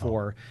 3,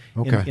 4,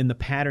 in the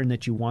pattern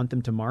that you want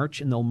them to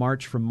march, and they'll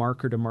march from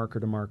marker to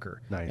marker to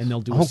marker. Nice. And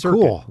they'll do a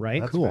circuit,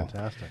 right? That's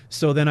fantastic.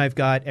 So then I've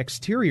got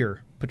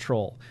exterior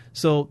patrol.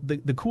 So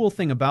the cool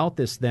thing about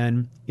this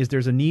then is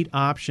there's a neat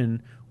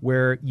option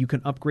where you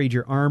can upgrade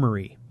your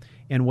armory.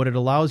 And what it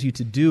allows you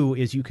to do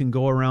is you can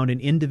go around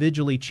and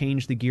individually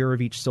change the gear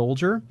of each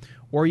soldier,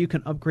 or you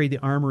can upgrade the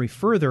armory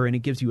further, and it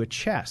gives you a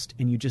chest,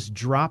 and you just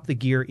drop the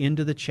gear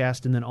into the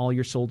chest, and then all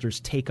your soldiers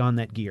take on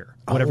that gear,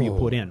 whatever you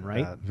put in,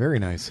 right? Very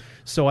nice.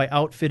 So I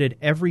outfitted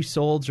every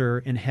soldier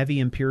in heavy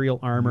Imperial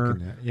armor,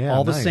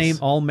 all the same,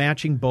 all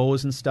matching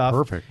bows and stuff.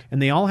 Perfect.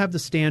 And they all have the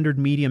standard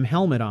medium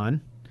helmet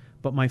on,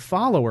 but my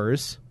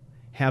followers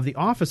have the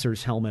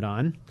officer's helmet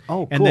on.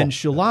 Oh, cool. And then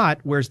Shulat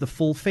wears the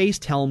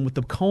full-faced helm with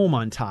the comb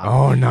on top.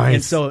 Oh, nice.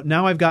 And so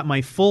now I've got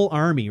my full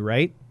army,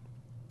 right?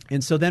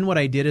 And so then what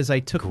I did is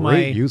I took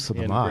Great use of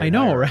the mod. I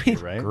know, right?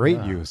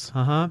 Great use.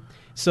 Uh-huh.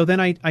 So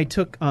then I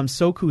took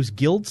Soku's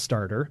guild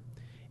starter,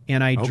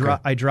 and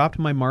I dropped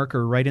my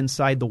marker right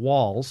inside the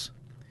walls,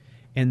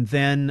 and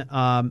then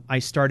I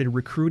started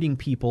recruiting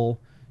people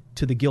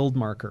to the guild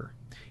marker.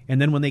 And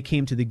then when they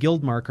came to the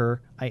guild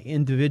marker, I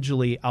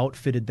individually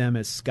outfitted them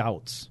as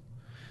scouts.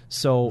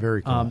 So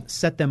Very cool.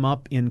 Set them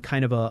up in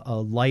kind of a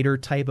lighter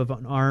type of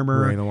an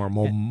armor. Right, or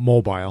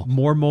mobile.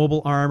 More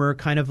mobile armor,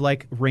 kind of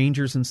like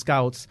rangers and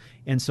scouts.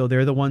 And so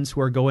they're the ones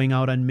who are going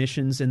out on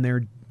missions, and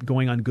they're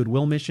going on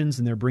goodwill missions,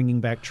 and they're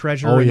bringing back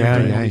treasure. Oh, and yeah,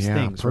 doing all these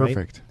things,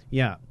 perfect. Right?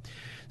 Yeah.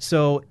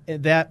 So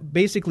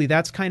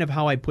that's kind of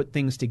how I put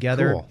things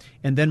together. Cool.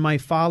 And then my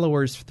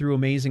followers, through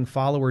amazing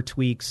follower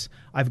tweaks,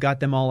 I've got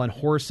them all on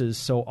horses.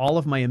 So all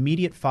of my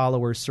immediate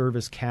followers serve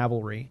as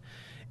cavalry.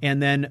 And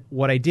then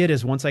what I did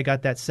is once I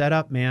got that set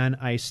up, man,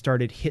 I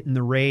started hitting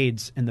the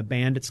raids, and the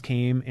bandits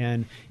came,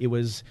 and it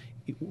was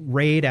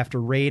raid after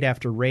raid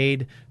after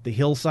raid. The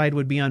hillside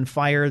would be on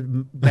fire,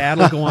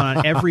 battle going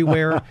on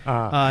everywhere.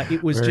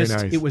 It was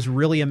nice. It was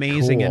really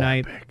amazing. Cool.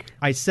 And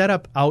I set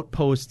up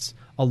outposts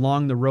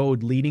along the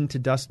road leading to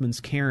Dustman's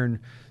Cairn,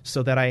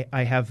 so that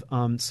I have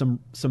some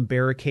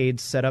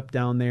barricades set up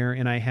down there,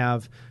 and I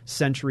have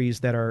sentries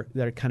that are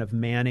kind of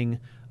manning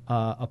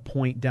a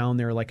point down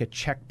there, like a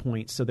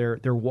checkpoint. So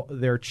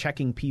they're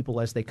checking people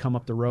as they come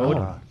up the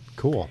road.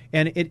 Cool.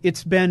 And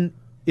it's been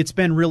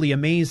really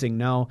amazing.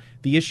 Now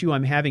the issue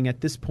I'm having at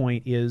this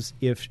point is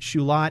if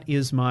Shulat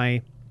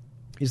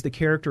is the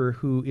character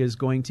who is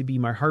going to be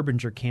my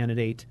Harbinger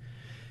candidate.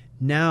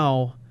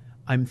 Now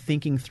I'm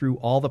thinking through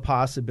all the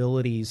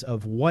possibilities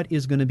of what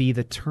is going to be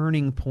the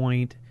turning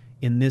point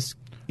in this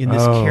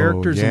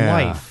character's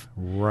life,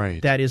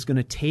 right? That is going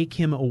to take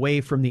him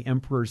away from the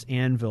Emperor's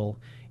Anvil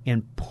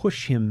and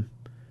push him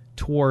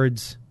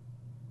towards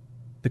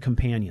the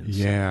companions.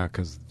 Yeah,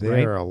 because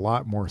they're a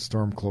lot more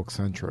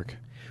Stormcloak-centric.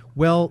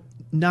 Well,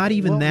 not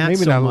even that maybe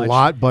so not much. A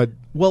lot, but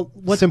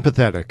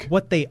sympathetic.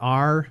 What they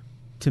are,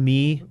 to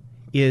me,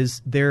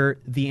 is they're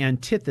the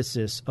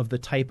antithesis of the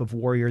type of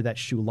warrior that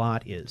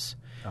Shulat is.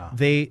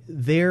 They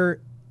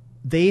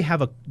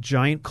have a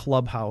giant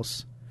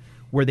clubhouse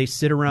where they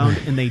sit around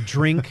and they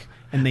drink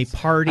and they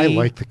party. I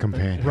like the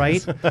companions.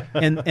 Right?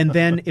 And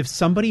then if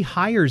somebody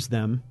hires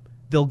them,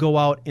 they'll go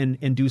out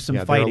and do some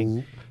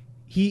fighting.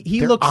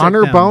 He looks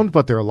honor at bound,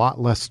 but they're a lot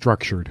less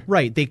structured.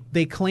 Right.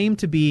 They claim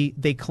to be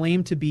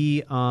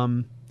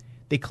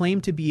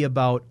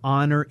about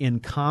honor in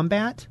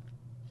combat,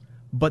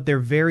 but they're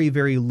very,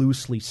 very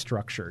loosely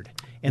structured.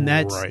 And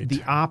that's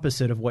the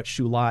opposite of what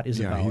Shulat is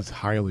about. Yeah, he's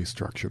highly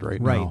structured right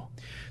now.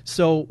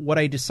 So what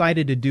I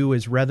decided to do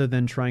is, rather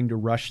than trying to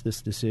rush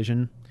this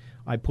decision,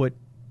 I put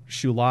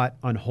Shulat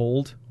on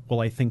hold while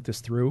I think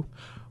this through.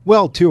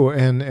 Well, too,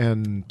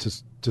 and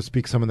to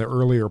speak some of the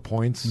earlier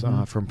points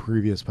from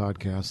previous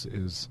podcasts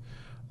is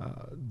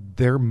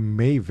there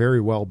may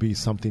very well be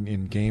something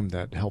in game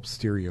that helps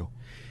steer you.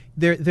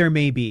 There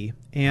may be,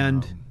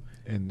 and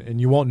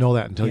you won't know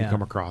that until you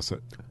come across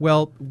it.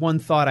 Well, one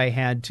thought I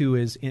had too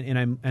is,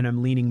 and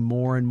I'm leaning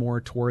more and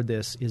more toward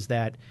this, is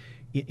that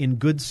in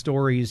good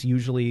stories,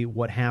 usually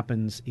what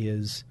happens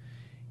is,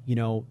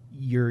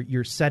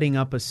 you're setting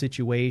up a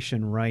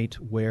situation, right,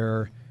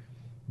 where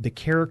the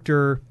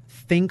character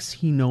thinks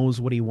he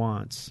knows what he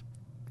wants.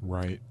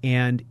 Right.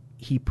 And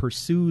he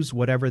pursues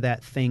whatever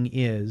that thing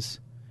is,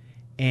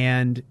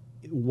 and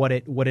what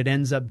it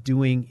ends up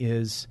doing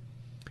is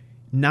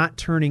not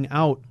turning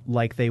out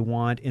like they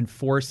want and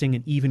forcing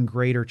an even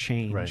greater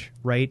change,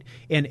 right?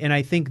 And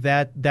I think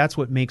that's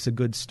what makes a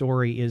good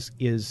story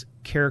is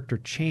character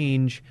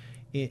change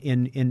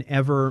in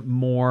ever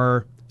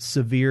more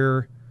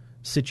severe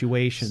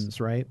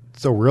situations, right?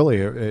 So really,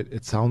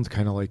 it sounds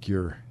kind of like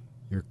you're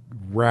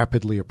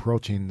rapidly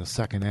approaching the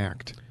second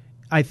act.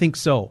 I think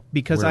so,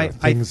 because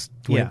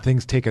when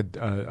things take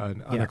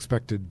an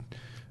unexpected,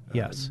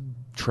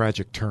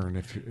 tragic turn,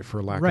 if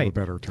for lack of a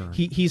better term.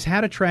 He's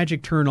had a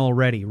tragic turn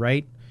already,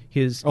 right?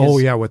 With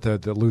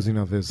the losing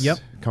of his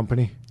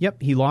company.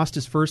 Yep, he lost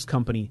his first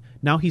company.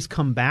 Now he's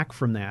come back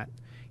from that.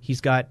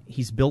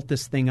 he's built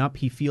this thing up.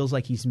 He feels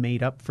like he's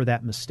made up for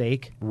that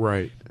mistake.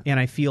 Right. And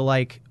I feel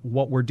like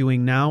what we're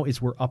doing now is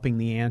we're upping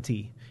the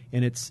ante.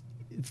 And it's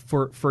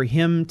for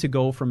him to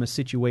go from a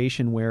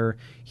situation where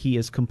he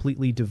is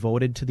completely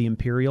devoted to the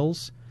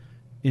Imperials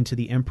into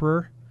the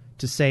Emperor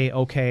to say,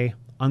 okay,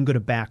 I'm going to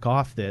back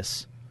off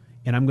this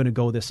and I'm going to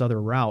go this other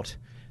route.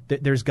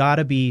 There's got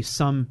to be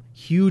some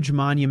huge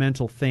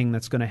monumental thing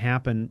that's going to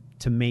happen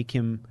to make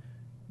him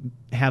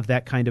have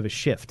that kind of a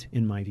shift,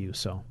 in my view.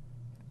 So,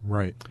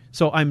 right.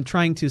 So I'm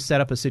trying to set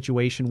up a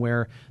situation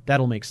where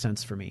that'll make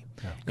sense for me,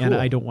 and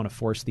I don't want to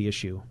force the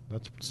issue.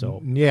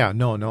 No. Yeah.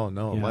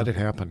 Let it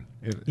happen.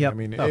 Yep. I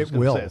mean, it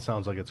will. It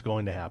sounds like it's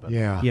going to happen.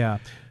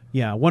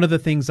 Yeah. One of the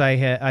things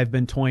I've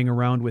been toying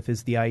around with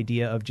is the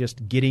idea of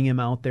just getting him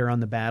out there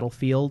on the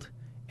battlefield,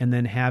 and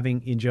then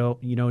having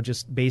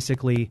just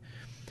basically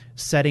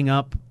setting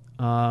up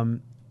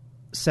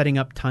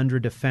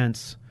tundra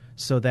defense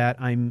so that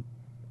I'm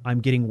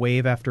getting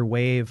wave after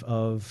wave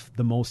of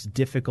the most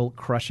difficult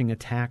crushing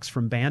attacks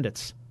from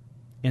bandits,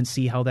 and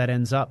see how that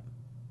ends up.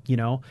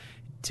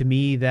 To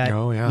me that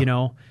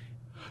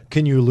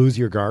Can you lose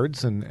your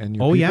guards and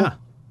your people?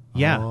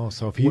 Yeah. Oh,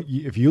 so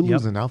if you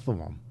lose enough of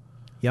them,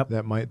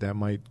 that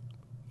might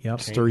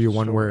stir you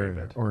one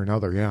way or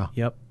another. Yeah.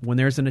 Yep. When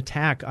there's an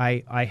attack,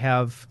 I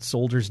have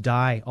soldiers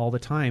die all the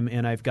time,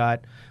 and I've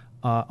got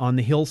on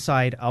the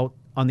hillside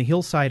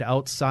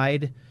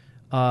outside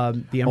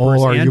the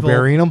Emperor's Anvil. You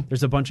burying them?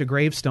 There's a bunch of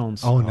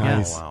gravestones. Oh,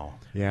 nice. Oh, wow.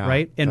 Yeah.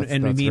 Right? And that's I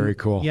mean, very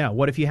cool. Yeah.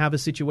 What if you have a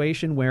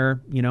situation where,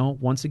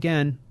 once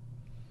again,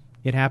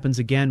 it happens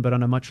again, but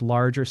on a much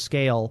larger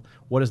scale?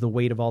 What does the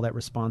weight of all that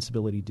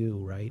responsibility do,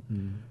 right?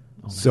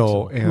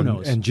 So who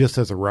knows? And just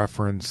as a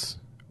reference,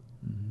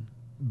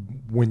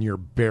 when you're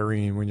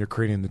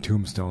creating the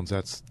tombstones,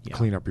 that's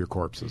clean up your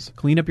corpses.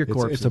 Clean up your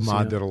corpses. It's a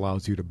mod that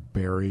allows you to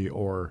bury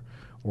or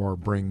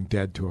bring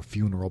dead to a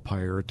funeral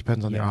pyre. It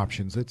depends on the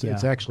options. It's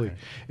actually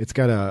it's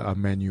got a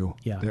menu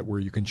where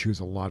you can choose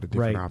a lot of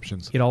different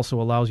options. It also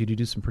allows you to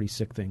do some pretty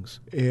sick things.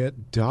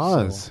 It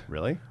does. So,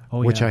 really?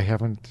 Which I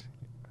haven't.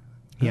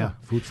 Yeah,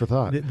 food for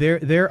thought.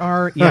 There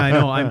are. Yeah, I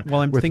know.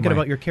 I'm thinking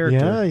about your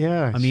character.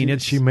 Yeah. I mean,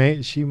 she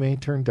may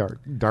turn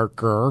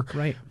darker.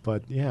 Right.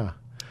 But yeah,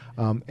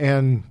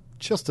 and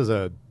just as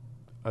a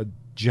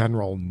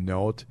general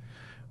note,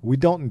 we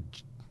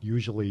don't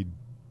usually.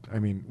 I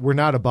mean, we're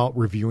not about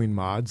reviewing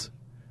mods.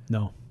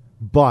 No.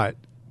 But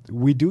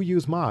we do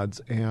use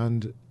mods,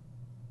 and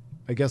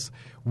I guess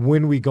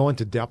when we go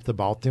into depth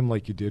about them,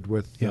 like you did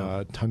with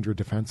Tundra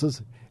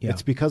Defenses,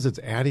 it's because it's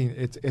adding.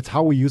 It's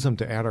how we use them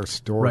to add our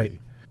story. Right.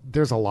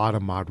 There's a lot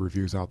of mod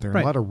reviews out there,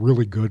 a lot of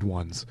really good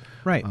ones.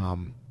 Right.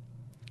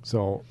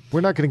 So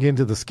we're not going to get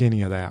into the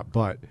skinny of that,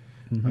 but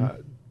no.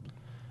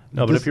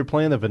 But if you're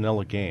playing the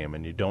vanilla game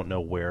and you don't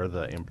know where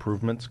the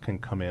improvements can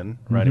come in,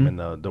 right? I mean,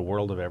 the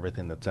world of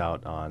everything that's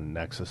out on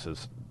Nexus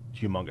is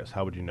humongous.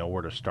 How would you know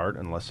where to start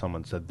unless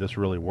someone said, this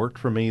really worked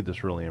for me,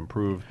 this really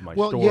improved my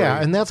story? Well,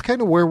 yeah, and that's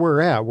kind of where we're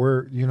at.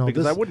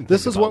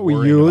 This is what we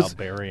use,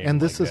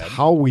 and this is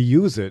how we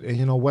use it.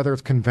 And, whether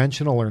it's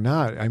conventional or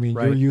not. I mean,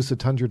 your use of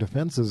Tundra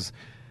Defense is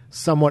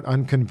somewhat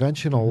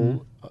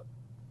unconventional,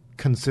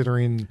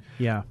 considering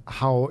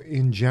how,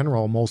 in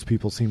general, most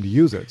people seem to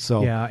use it.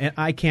 So and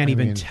I can't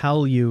even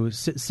tell you,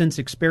 since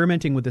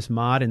experimenting with this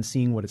mod and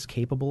seeing what it's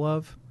capable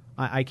of,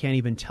 I can't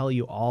even tell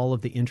you all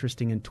of the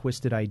interesting and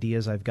twisted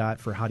ideas I've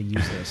got for how to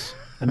use this.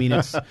 I mean,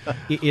 it's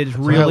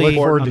really I look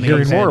forward to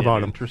hearing more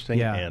about them.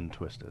 Interesting and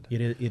twisted.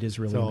 It is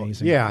really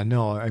amazing. Yeah,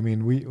 no, I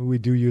mean, we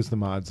do use the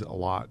mods a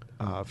lot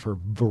for a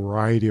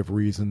variety of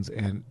reasons,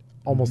 and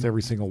almost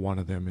every single one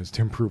of them is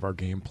to improve our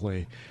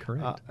gameplay.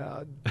 Correct.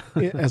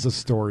 As a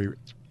story,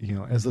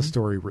 as the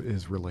story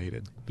is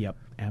related. Yep,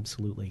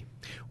 absolutely.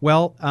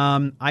 Well,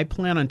 I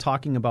plan on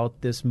talking about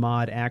this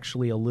mod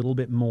actually a little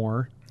bit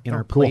more in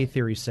our play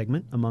theory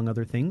segment, among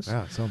other things.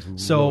 Yeah, sounds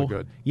really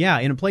good. Yeah,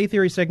 in a play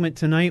theory segment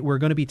tonight, we're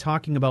going to be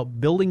talking about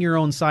building your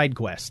own side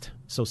quest.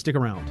 So stick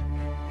around.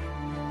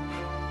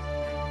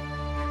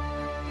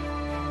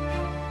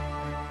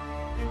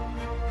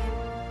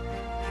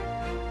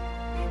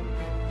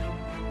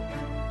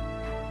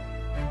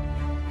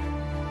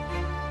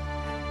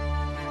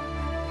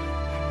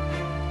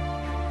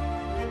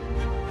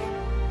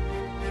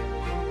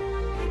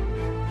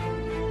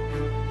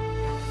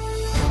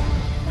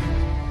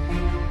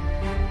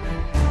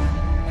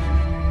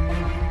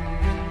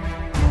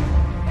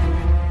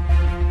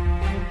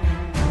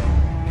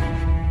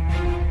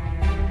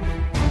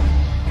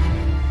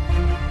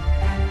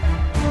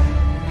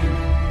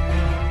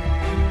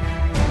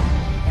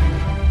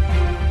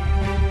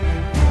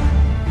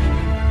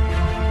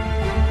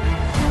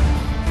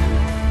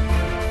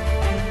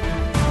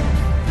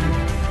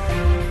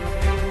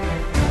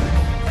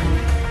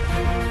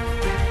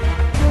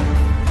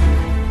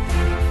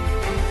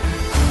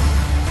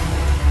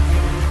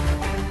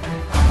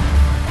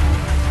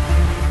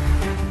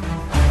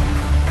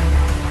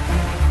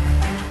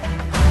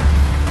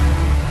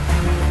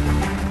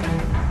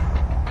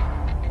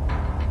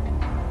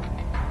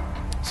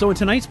 So in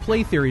tonight's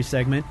play theory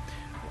segment,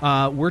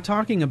 we're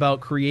talking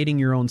about creating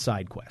your own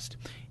side quest.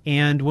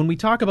 And when we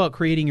talk about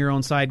creating your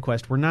own side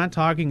quest, we're not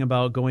talking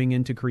about going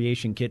into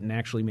Creation Kit and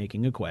actually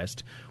making a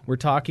quest. We're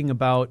talking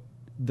about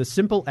the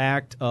simple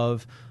act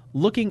of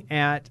looking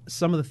at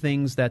some of the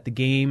things that the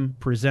game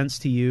presents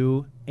to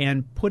you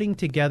and putting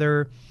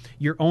together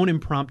your own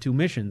impromptu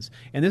missions.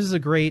 And this is a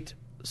great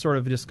sort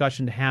of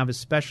discussion to have,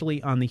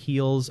 especially on the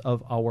heels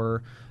of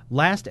our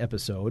last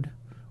episode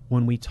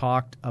when we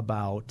talked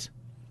about,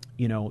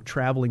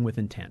 traveling with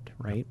intent,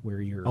 right?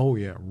 Where you're... Oh,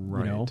 yeah,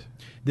 right.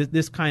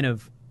 This kind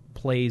of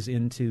plays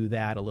into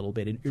that a little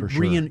bit.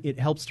 It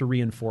helps to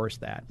reinforce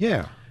that.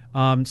 Yeah.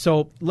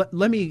 So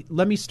let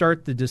me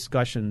start the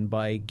discussion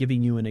by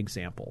giving you an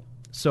example.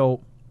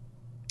 So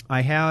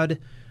I had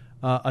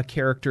a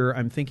character.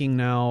 I'm thinking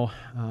now,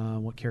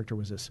 what character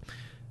was this?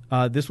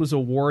 This was a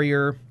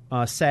warrior,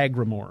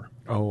 Sagramor.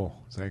 Oh,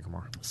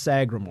 Sagramor.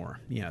 Sagramor,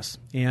 yes.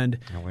 And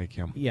I like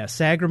him. Yeah,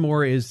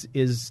 Sagramor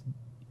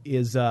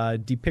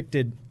is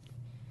depicted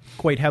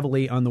quite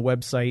heavily on the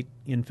website.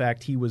 In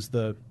fact, he was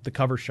the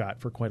cover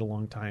shot for quite a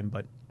long time.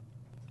 But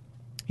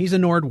he's a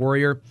Nord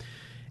warrior,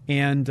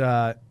 and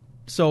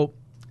so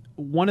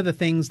one of the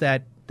things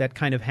that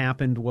kind of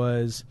happened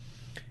was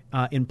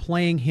in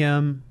playing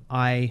him,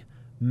 I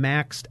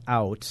maxed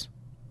out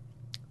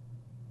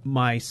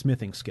my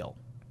smithing skill,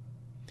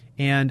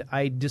 and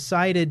I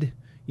decided.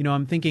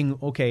 I'm thinking,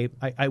 okay,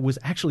 I was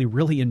actually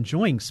really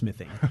enjoying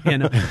smithing,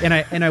 and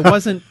I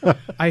wasn't,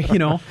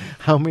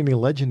 How many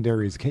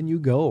legendaries can you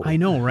go? I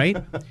know, right?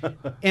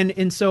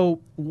 And so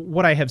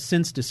what I have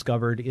since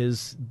discovered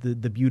is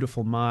the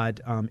beautiful mod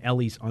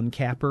Ellie's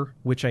Uncapper,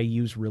 which I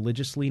use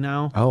religiously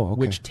now. Oh, okay.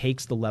 Which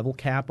takes the level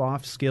cap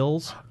off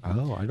skills.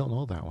 Oh, I don't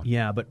know that one.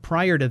 Yeah, but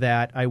prior to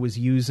that, I was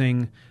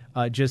using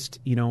just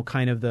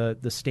kind of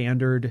the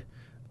standard.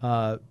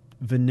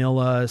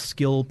 Vanilla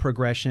skill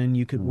progression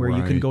you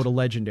can go to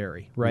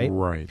legendary, right?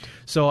 Right.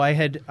 So I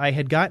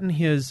had gotten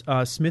his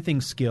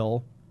smithing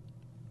skill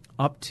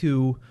up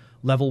to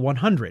level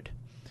 100,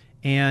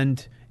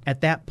 and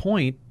at that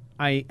point,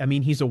 I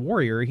mean he's a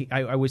warrior.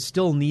 I was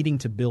still needing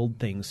to build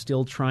things,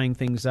 still trying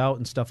things out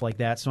and stuff like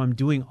that. So I'm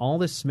doing all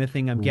this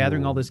smithing, I'm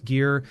gathering all this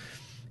gear,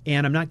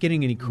 and I'm not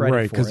getting any credit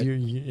right, for it. Right,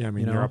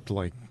 because you're up to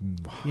like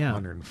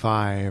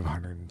 105,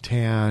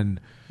 110.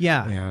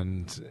 Yeah,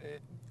 and.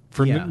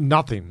 For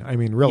nothing. I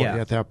mean, really,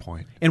 at that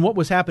point. And what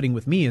was happening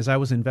with me is I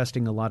was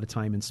investing a lot of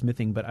time in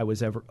smithing, but I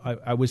was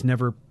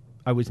never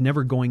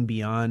going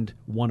beyond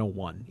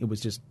 101. It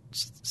was just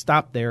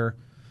stop there,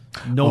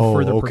 no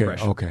further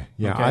progression. Okay,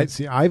 yeah.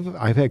 Okay?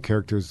 I've had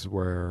characters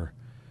where,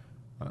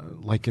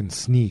 like in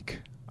Sneak,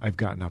 I've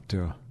gotten up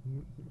to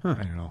I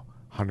don't know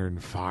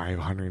 105,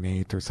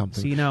 108 or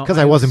something. Because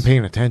I wasn't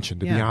paying attention,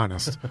 to be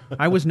honest.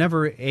 I was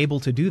never able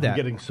to do that. I'm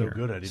getting so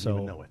good I didn't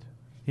even know it.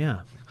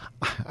 Yeah.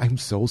 I'm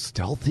so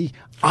stealthy.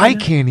 I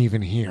can't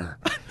even hear.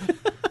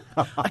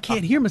 I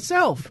can't hear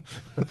myself.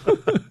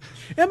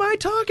 Am I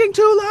talking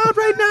too loud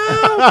right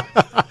now?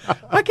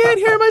 I can't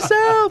hear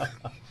myself.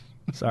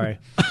 Sorry.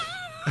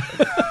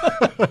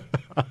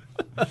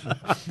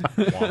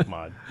 Walk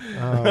mod.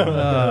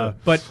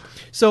 But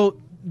so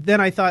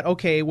then I thought,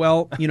 okay,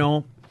 well,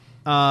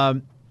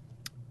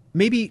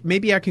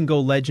 maybe I can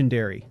go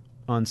legendary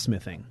on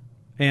smithing.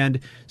 And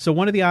so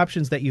one of the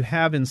options that you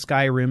have in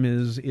Skyrim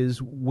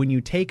is when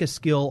you take a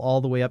skill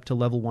all the way up to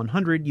level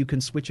 100, you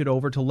can switch it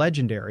over to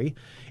legendary.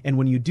 And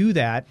when you do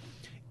that,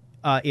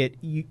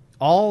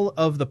 all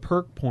of the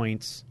perk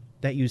points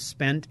that you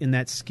spent in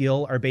that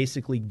skill are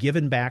basically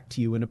given back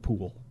to you in a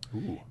pool.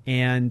 Ooh.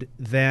 And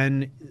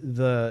then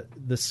the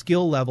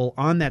skill level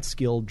on that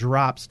skill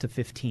drops to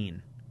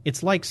 15.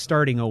 It's like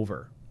starting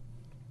over.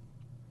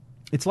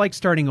 It's like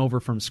starting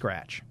over from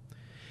scratch.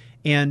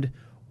 And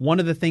one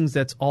of the things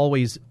that's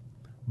always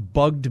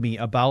bugged me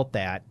about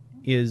that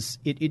is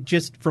it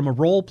just, from a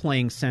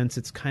role-playing sense,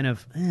 it's kind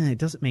of, it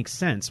doesn't make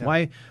sense.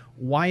 Yeah.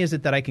 Why is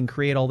it that I can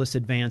create all this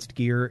advanced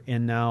gear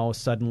and now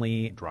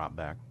suddenly drop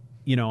back?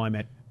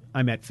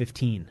 I'm at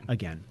 15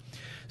 again.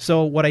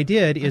 So what I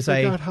did is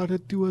I forgot how to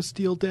do a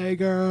steel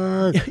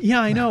dagger. Yeah,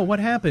 I know. What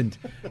happened?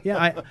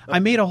 Yeah, I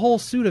made a whole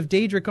suit of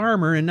Daedric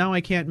armor, and now I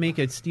can't make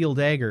a steel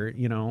dagger.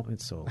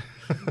 It's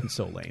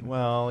so lame.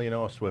 Well,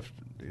 a swift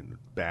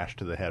bash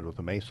to the head with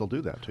a mace will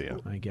do that to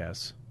you, I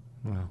guess.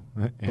 Well,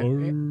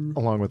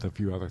 along with a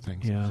few other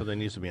things. Yeah. So there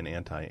needs to be an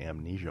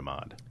anti-amnesia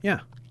mod.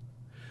 Yeah.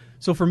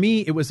 So for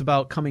me, it was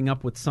about coming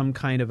up with some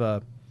kind of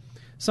a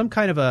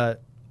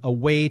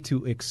way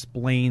to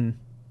explain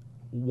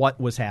what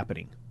was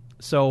happening.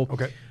 So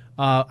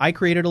I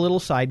created a little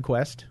side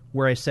quest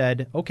where I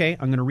said, okay,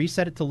 I'm going to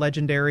reset it to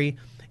legendary.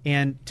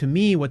 And to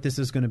me, what this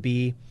is going to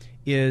be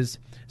is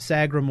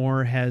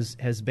Sagramor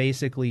has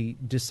basically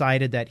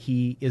decided that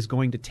he is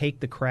going to take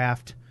the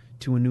craft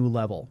to a new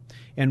level.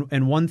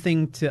 And one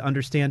thing to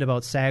understand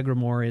about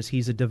Sagramor is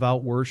he's a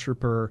devout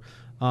worshiper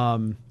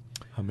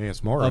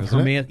Hermaeus Mora,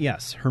 isn't it?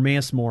 Yes,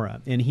 Hermaeus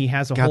Mora. And he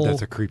has a God, whole...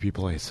 that's a creepy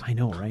place. I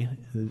know, right?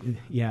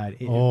 Yeah.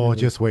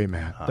 Just wait,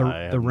 Matt.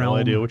 I have no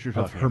idea what you're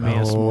talking about.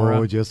 Hermaeus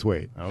Mora. Just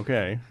wait.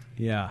 Okay.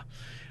 Yeah.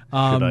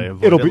 Should I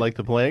avoid it like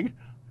the plague?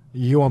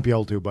 You won't be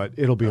able to, but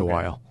it'll be a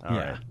while. All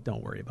right.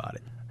 Don't worry about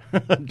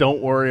it.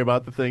 Don't worry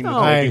about the thing.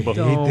 I hate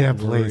don't that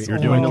worry. place. You're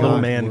Oh doing my a little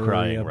God. man Worry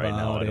crying right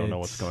now. about I don't know it.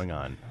 what's going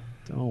on.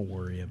 Don't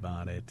worry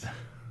about it.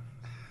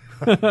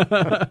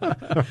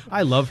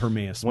 I love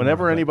Hermaeus.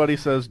 Whenever more, but- anybody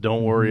says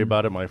 "don't worry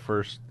about it," my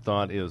first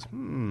thought is,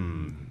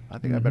 I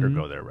think I better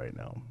go there right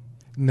now.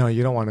 No,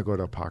 you don't want to go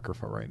to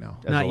Apocrypha right now.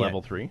 As Not a yet.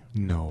 level 3?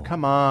 No.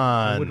 Come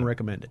on. I wouldn't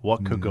recommend it.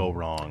 What could go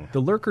wrong?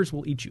 The lurkers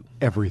will eat you.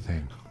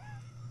 Everything.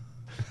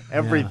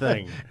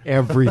 Everything.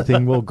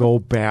 Everything will go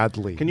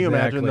badly. Can you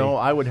imagine, Exactly. though?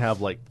 I would have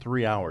like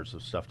 3 hours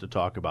of stuff to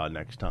talk about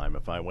next time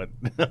if I went.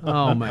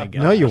 Oh my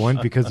god. No, you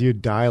wouldn't, because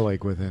you'd die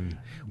like within.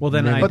 Well,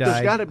 then I But died.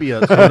 there's got to be a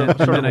sort of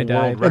then I world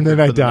died. record And then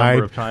I for the died.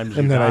 number of times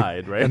you and then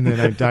died, right? And then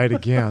I died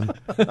again.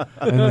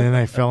 And then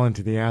I fell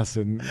into the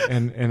acid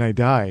and I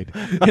died.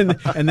 and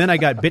then I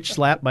got bitch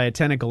slapped by a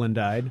tentacle and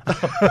died.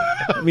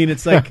 I mean,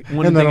 it's like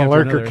one And thing then a after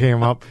lurker another.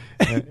 came up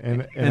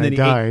and I then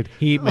died.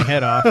 He ate my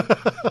head off.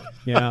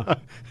 Yeah.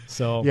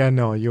 So Yeah,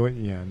 no,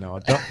 no.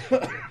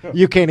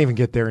 You can't even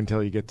get there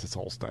until you get to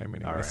Solstheim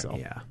anyway. All right. So.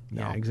 yeah,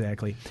 No.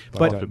 exactly.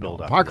 But But to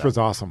build up to Apocrypha's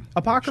awesome.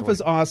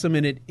 Apocrypha's awesome,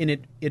 and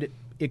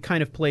it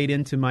kind of played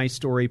into my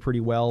story pretty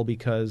well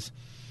because,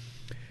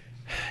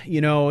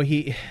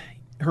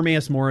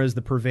 Hermaeus Mora is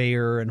the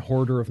purveyor and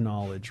hoarder of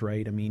knowledge,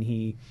 right? I mean,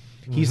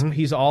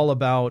 he's all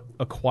about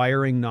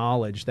acquiring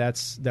knowledge.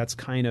 That's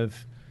kind of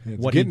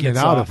It's what he getting it gets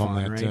out off of him.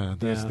 on,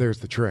 That, right? there's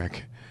the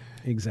trick.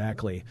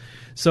 Exactly.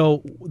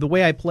 So the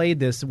way I played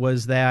this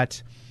was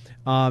that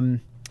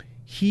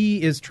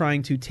he is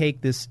trying to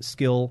take this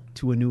skill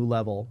to a new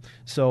level.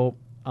 So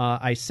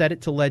I set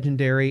it to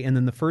legendary, and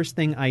then the first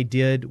thing I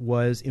did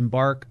was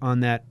embark on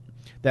that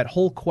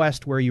whole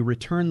quest where you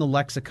return the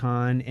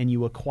lexicon and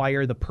you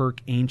acquire the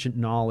perk Ancient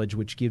Knowledge,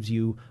 which gives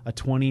you a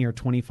 20 or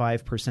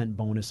 25%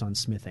 bonus on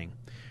smithing.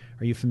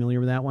 Are you familiar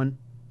with that one?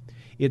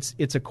 It's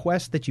a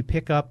quest that you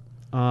pick up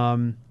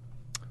on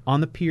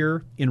the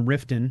pier in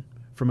Riften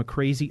from a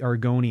crazy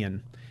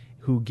Argonian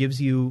who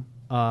gives you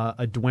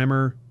a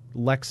Dwemer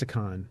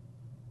lexicon,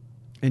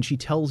 and she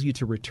tells you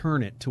to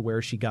return it to where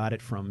she got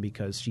it from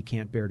because she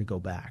can't bear to go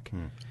back.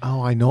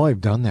 Oh, I know I've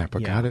done that,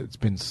 but Yeah. God, it's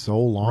been so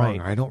long. Right.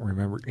 I don't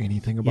remember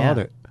anything about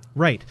it.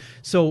 Right.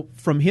 So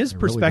from his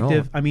really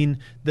perspective, don't. I mean,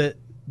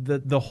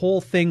 the whole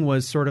thing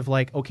was sort of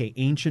like, okay,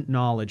 ancient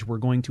knowledge, we're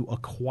going to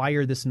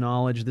acquire this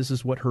knowledge. This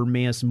is what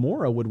Hermaeus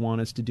Mora would want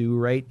us to do,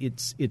 right?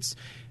 It's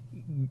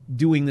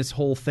doing this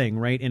whole thing,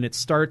 right? And it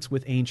starts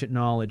with ancient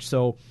knowledge.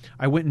 So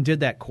I went and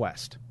did that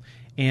quest,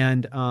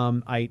 and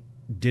I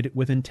did it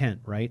with intent,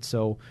 right?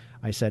 So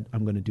I said,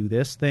 I'm going to do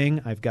this thing.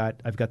 I've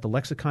got the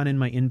lexicon in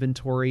my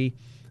inventory.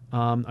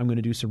 I'm going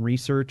to do some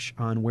research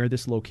on where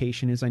this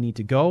location is I need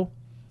to go.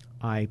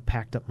 I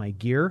packed up my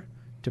gear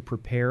to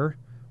prepare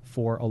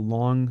for a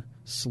long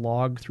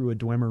slog through a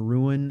Dwemer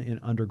ruin in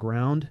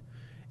underground,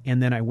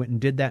 and then I went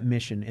and did that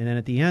mission. And then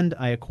at the end,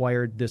 I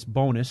acquired this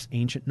bonus,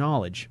 Ancient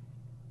Knowledge.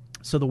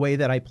 So the way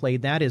that I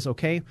played that is,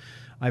 okay,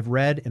 I've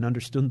read and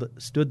understood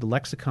the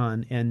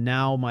lexicon, and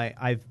now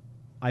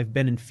I've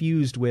been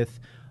infused with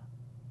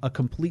a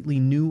completely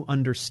new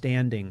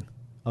understanding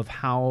of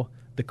how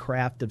the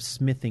craft of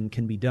smithing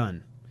can be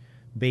done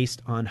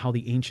based on how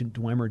the ancient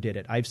Dwemer did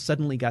it. I've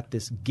suddenly got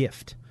this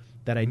gift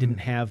that I didn't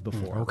have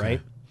before, okay.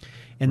 right?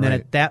 And then Right.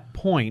 at that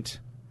point,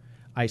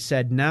 I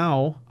said,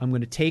 now I'm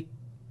going to take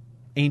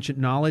ancient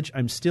knowledge.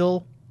 I'm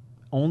still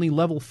only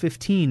level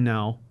 15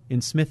 now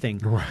in smithing,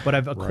 but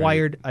I've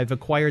acquired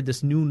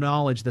this new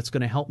knowledge that's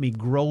going to help me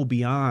grow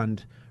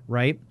beyond,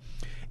 right?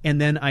 And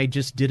then I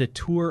just did a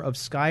tour of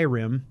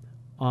Skyrim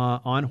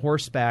on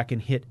horseback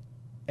and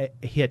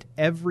hit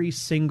every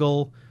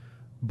single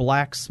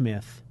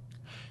blacksmith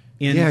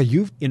in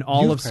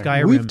all of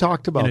Skyrim. We've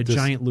talked about in a this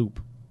giant loop.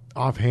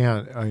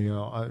 offhand,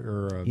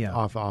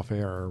 off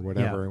air or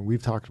whatever. Yeah. And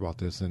we've talked about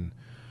this, and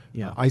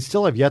Yeah. I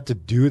still have yet to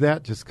do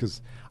that, just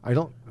because I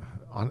don't.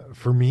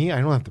 For me, I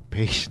don't have the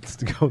patience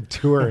to go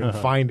tour and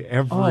find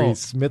every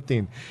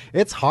smithing.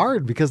 It's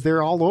hard because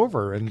they're all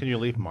over. And Can you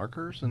leave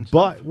markers and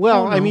stuff? but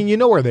I mean, you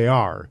know where they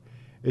are.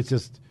 It's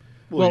just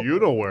Well, you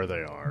know where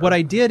they are. What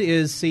I did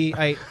is, see,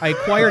 I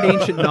acquired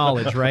ancient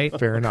knowledge, right?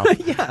 fair enough.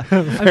 Yeah.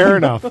 Fair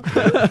enough.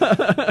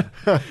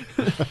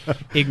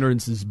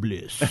 Ignorance is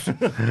bliss.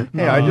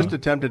 Hey, I just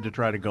attempted to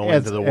try to go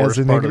As- into the as worst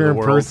an part of the ignorant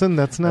world person,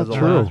 that's not as a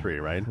true. level 3,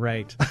 right?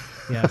 Right.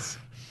 Yes.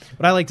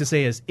 What I like to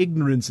say is,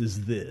 ignorance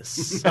is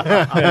this.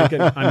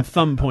 I'm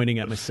thumb pointing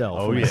at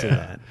myself when I say yeah.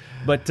 that.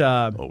 But,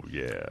 Oh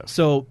yeah.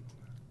 so,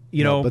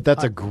 you know. But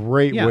that's a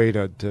great yeah. way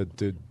to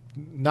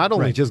not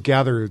only Right. just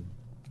gather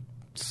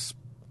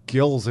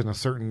skills in a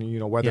certain,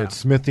 whether Yeah. it's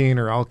smithing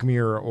or alchemy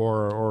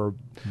or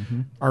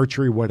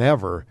archery,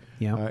 whatever.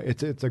 Yeah.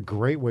 It's a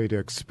great way to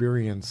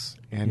experience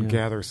and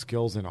gather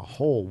skills in a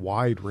whole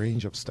wide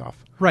range of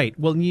stuff. Right.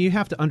 Well, you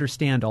have to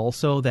understand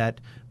also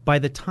that by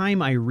the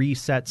time I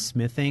reset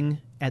smithing,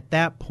 at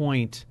that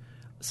point,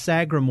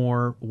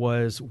 Sagramore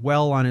was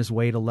well on his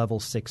way to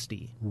level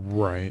 60.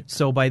 Right.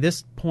 So by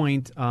this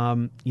point,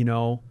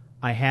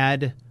 I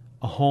had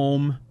a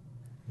home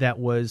that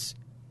was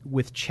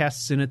with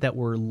chests in it that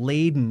were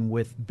laden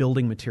with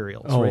building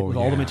materials, right? With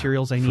all the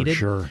materials I needed.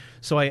 Sure.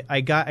 So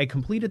I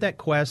completed that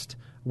quest,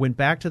 went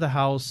back to the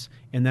house,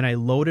 and then I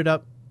loaded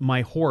up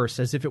my horse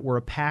as if it were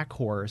a pack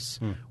horse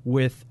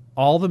with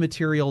all the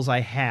materials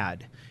I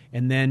had.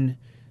 And then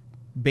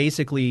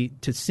basically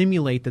to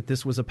simulate that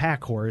this was a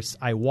pack horse,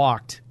 I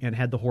walked and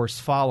had the horse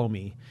follow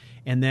me.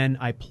 And then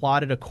I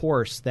plotted a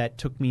course that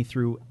took me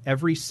through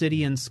every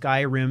city in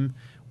Skyrim,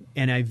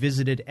 and I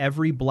visited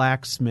every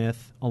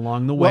blacksmith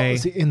along the way. Well,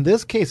 see, in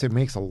this case, it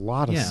makes a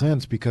lot of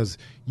sense because,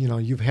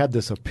 you've had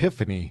this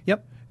epiphany.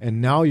 Yep.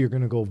 And now you're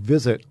going to go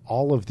visit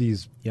all of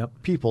these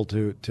people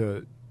to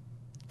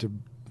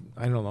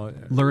I don't know,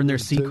 learn their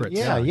secrets.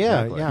 Exactly.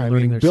 I Learning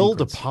mean, their build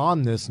secrets.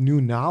 upon this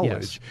new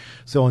knowledge. Yes.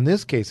 So in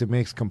this case, it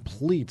makes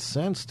complete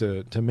sense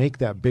to make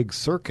that big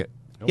circuit.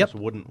 You almost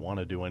wouldn't want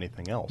to do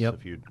anything else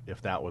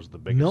if that was the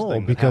biggest thing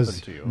that because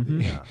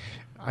happened to you.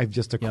 I've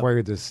just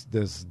acquired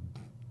this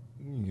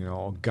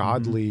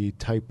godly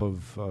type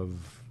of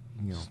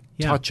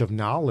touch of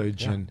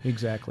knowledge, and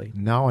exactly.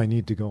 Now I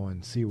need to go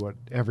and see what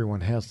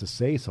everyone has to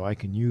say so I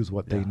can use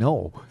what they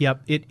know.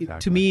 Yep.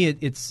 To me,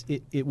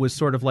 it was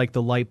sort of like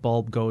the light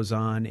bulb goes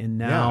on, and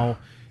now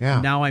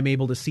I'm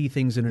able to see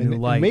things in a new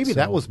light. And maybe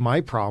that was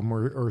my problem,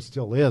 or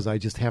still is. I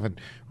just haven't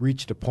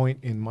reached a point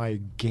in my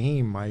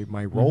game,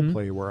 my role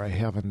play, where I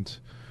haven't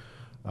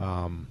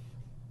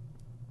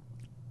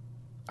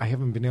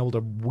been able to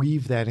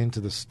weave that into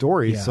the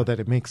story so that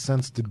it makes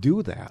sense to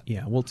do that.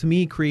 Yeah. Well, to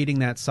me, creating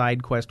that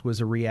side quest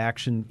was a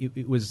reaction.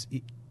 It was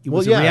a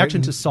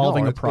reaction to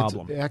solving a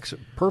problem. It's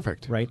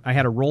perfect. Right. I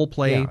had a role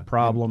play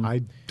problem.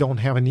 I don't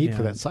have a need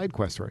for that side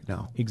quest right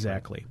now.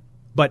 Exactly.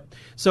 But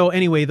so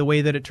anyway, the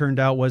way that it turned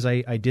out was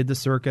I did the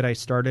circuit. I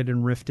started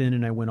in Riften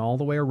and I went all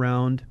the way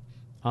around.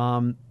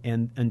 And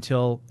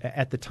until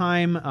at the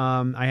time,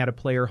 I had a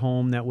player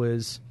home that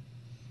was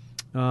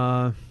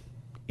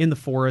in the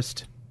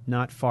forest,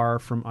 not far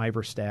from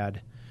Iverstad.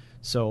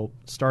 So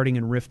starting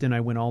in Riften, I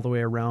went all the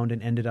way around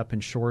and ended up in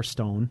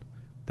Shorestone.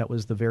 That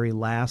was the very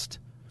last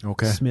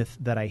smith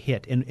that I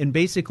hit. And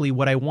basically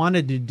what I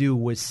wanted to do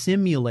was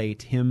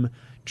simulate him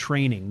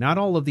training. Not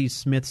all of these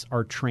smiths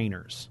are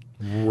trainers.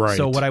 Right.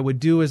 So what I would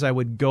do is I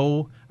would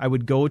go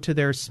to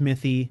their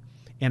smithy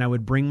and I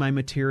would bring my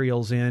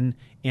materials in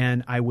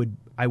and I would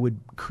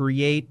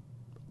create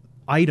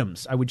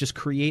items. I would just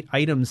create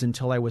items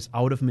until I was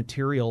out of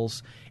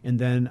materials, and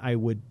then I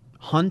would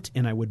hunt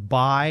and I would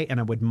buy and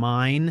I would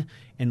mine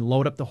and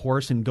load up the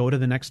horse and go to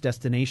the next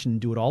destination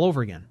and do it all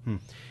over again.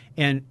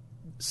 And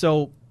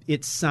so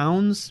it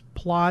sounds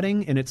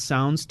plodding and it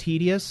sounds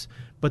tedious,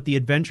 but the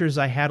adventures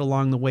I had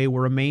along the way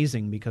were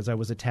amazing because I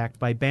was attacked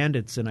by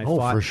bandits and I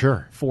fought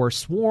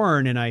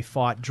Forsworn and I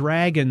fought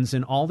dragons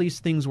and all these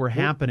things were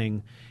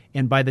happening.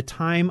 And by the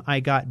time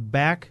I got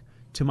back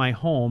to my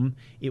home,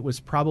 it was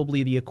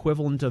probably the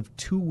equivalent of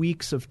 2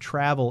 weeks of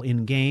travel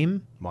in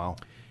game. Wow.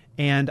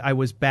 And I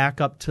was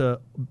back up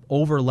to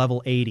over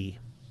level 80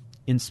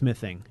 in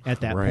smithing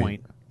at that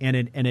point. And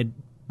it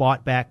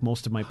bought back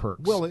most of my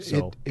perks. Well,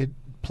 it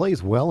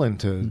plays well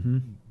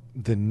into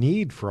the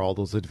need for all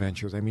those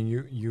adventures. I mean,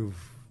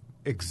 you've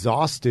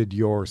exhausted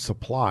your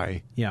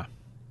supply. Yeah.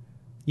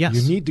 Yes.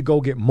 You need to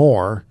go get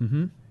more.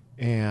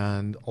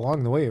 And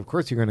along the way, of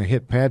course, you're going to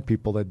hit bad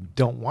people that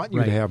don't want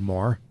you to have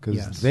more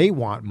because they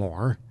want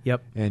more.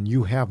 Yep. And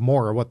you have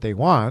more of what they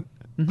want.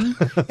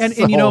 And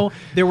you know,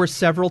 there were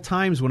several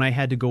times when I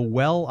had to go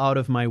well out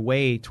of my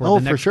way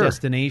toward the next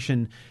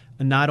destination,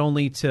 not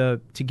only to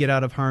get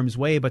out of harm's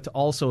way, but to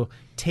also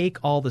take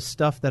all the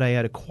stuff that I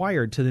had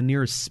acquired to the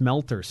nearest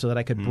smelter so that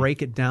I could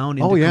break it down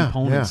into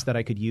components that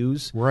I could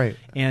use. Right.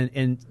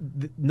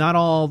 And not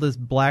all the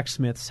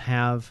blacksmiths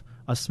have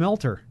a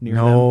smelter near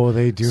them. No,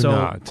 they do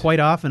not. So quite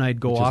often I'd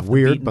go off the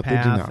beaten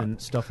path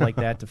and stuff like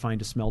that to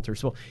find a smelter.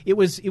 So it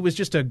was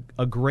just a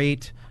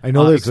great I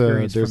know there's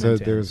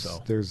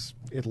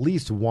at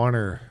least one.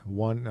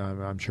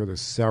 I'm sure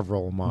there's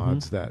several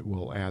mods that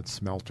will add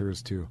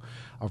smelters to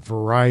a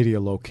variety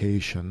of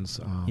locations.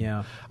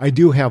 I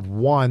do have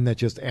one that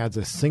just adds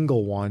a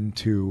single one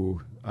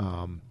to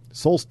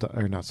Solitude.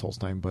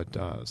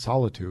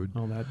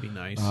 Oh, that'd be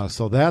nice.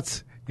 So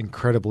that's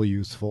incredibly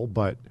useful.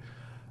 But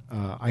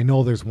I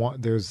know there's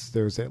one.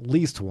 There's at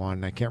least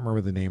one. I can't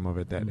remember the name of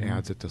it that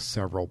adds it to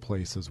several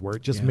places where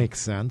it just makes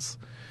sense.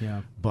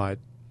 Yeah. But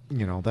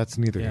that's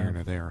neither here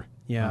nor there.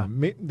 Yeah.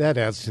 That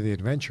adds to the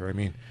adventure. I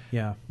mean,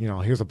 yeah.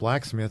 Here's a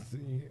blacksmith.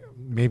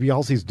 Maybe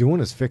all he's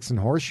doing is fixing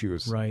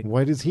horseshoes. Right.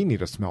 Why does he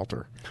need a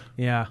smelter?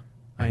 Yeah,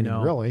 I know.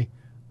 Mean, really.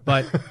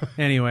 But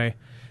anyway,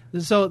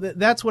 so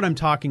that's what I'm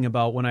talking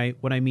about when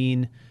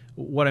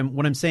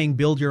I'm saying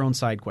build your own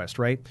side quest,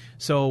 right?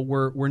 So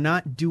we're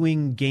not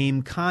doing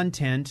game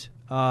content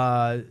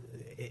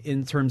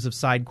in terms of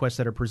side quests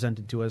that are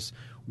presented to us.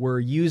 We're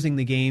using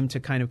the game to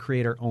kind of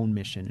create our own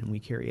mission, and we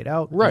carry it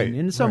out. Right. And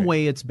in some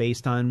way, it's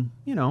based on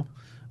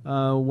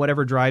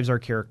whatever drives our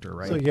character,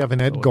 right? So you have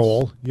an end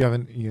goal. You have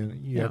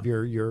have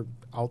your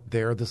out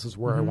there. This is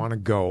where I want to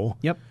go.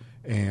 Yep.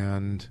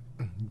 And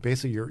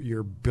basically,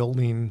 you're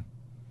building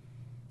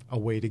a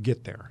way to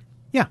get there.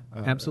 Yeah,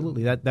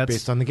 absolutely. That's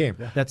based on the game.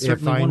 That's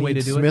certainly one way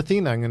to do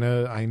smithing,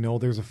 I know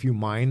there's a few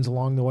mines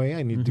along the way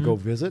I need to go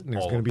visit, and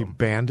there's going to be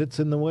bandits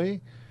in the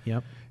way.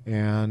 Yep.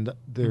 And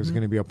there's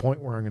going to be a point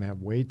where I'm going to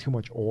have way too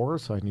much ore,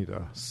 so I need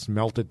to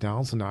smelt it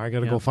down. So now I got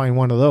to go find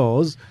one of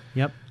those.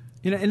 Yep.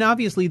 And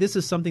obviously, this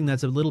is something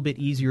that's a little bit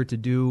easier to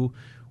do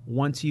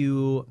once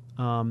you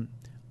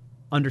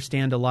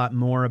understand a lot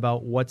more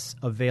about what's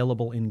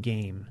available in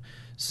game.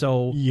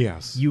 So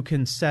you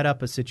can set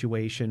up a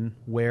situation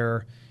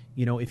where,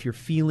 if you're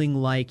feeling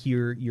like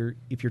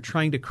if you're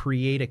trying to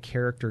create a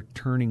character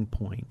turning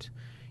point,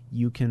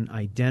 you can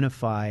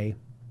identify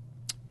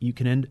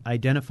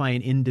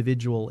an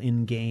individual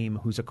in game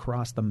who's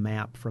across the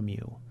map from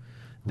you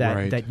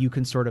that you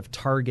can sort of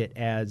target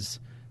as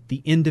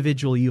the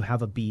individual you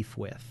have a beef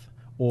with,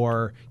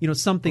 or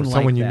something like that.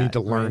 Someone you need to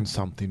learn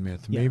something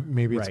with.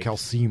 Maybe it's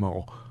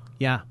Calcimo.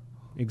 Yeah,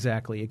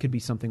 exactly. It could be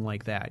something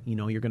like that.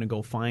 You're going to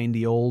go find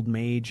the old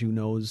mage who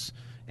knows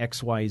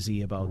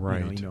XYZ about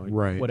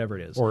whatever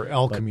it is. Or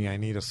alchemy. I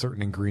need a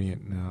certain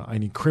ingredient. I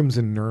need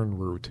crimson nern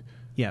root.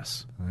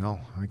 Yes. Well,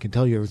 I can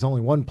tell you there's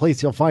only one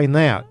place you'll find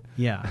that.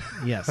 Yeah,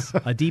 yes.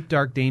 A deep,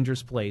 dark,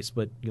 dangerous place,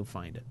 but you'll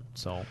find it.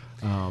 So,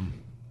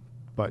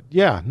 but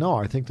yeah, no,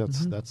 I think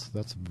that's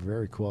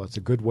very cool. It's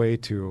a good way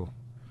to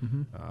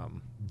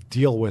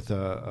deal with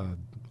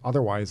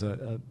otherwise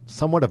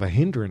somewhat of a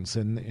hindrance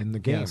in the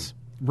game. Yes.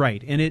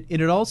 Right, and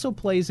it also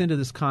plays into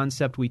this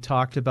concept we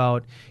talked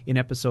about in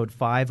episode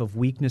 5 of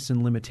weakness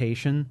and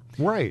limitation.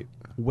 Right.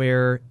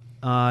 Where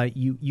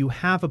you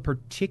have a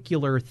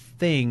particular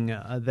thing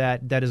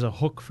that is a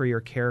hook for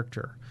your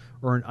character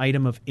or an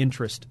item of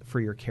interest for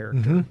your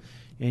character,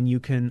 and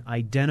you can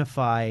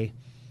identify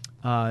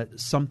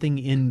something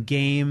in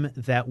game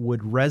that would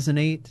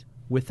resonate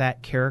with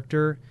that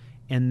character,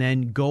 and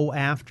then go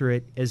after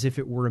it as if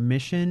it were a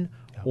mission,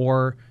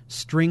 or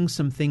string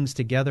some things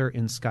together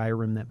in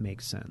Skyrim that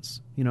makes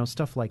sense.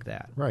 Stuff like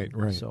that. Right.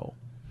 So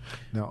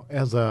now,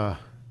 as a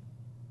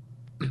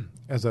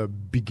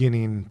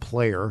beginning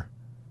player,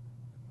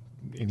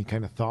 any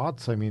kind of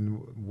thoughts? I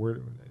mean,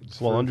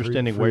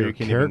 understanding where you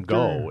can even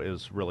go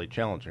is really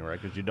challenging, right?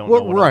 Because you don't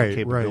know what all the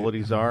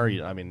capabilities are.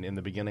 I mean, in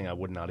the beginning, I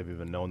would not have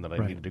even known that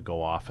I needed to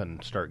go off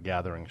and start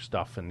gathering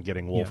stuff and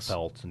getting wolf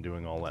pelts and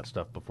doing all that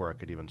stuff before I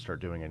could even start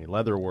doing any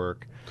leather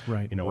work,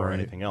 or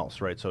anything else,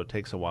 right? So it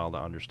takes a while to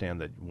understand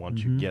that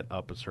once you get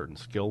up a certain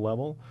skill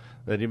level,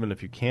 that even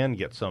if you can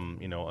get some,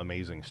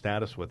 amazing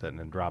status with it and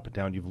then drop it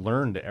down, you've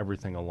learned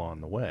everything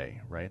along the way,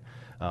 right?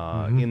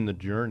 In the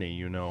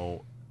journey,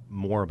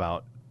 more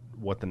about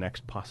what the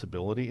next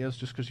possibility is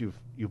just because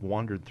you've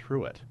wandered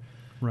through it,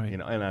 right?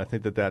 And I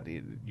think that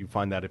you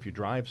find that if you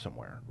drive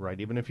somewhere, right?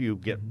 Even if you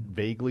get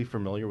vaguely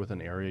familiar with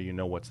an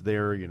area, what's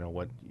there,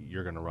 what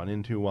you're going to run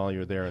into while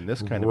you're there. In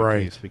this kind of a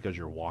case, because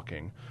you're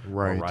walking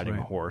or riding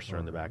a horse or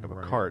in the back of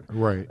a cart,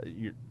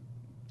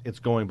 it's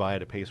going by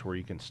at a pace where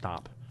you can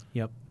stop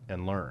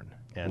and learn.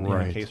 And in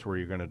a case where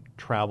you're going to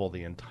travel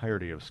the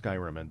entirety of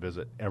Skyrim and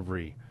visit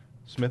every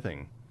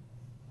smithing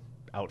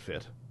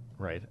outfit,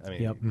 right? I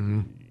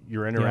mean,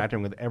 you're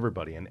interacting with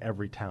everybody in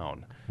every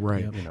town.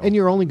 Right. And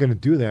you're only going to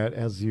do that,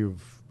 as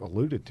you've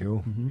alluded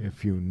to,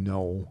 if you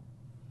know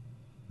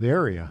the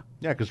area.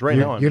 Yeah, because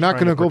now you're not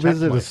going to go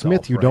visit a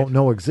smith you don't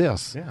know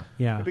exists.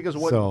 Yeah. Because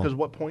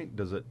what point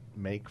does it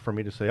make for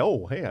me to say,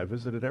 oh, hey, I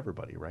visited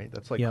everybody, right?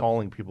 That's like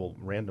calling people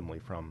randomly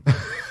from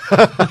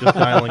just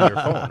dialing your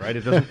phone, right?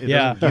 It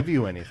doesn't give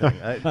you anything.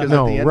 Because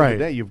at the end of the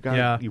day, you've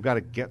got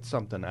to get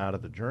something out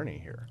of the journey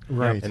here.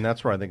 Right. And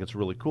that's where I think it's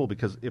really cool,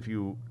 because if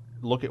you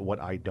look at what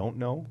I don't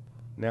know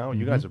now,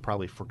 you guys have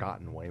probably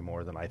forgotten way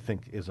more than I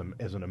think is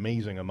an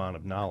amazing amount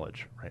of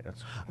knowledge, right?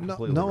 That's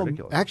completely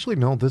ridiculous. Actually,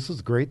 no, this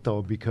is great,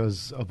 though,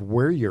 because of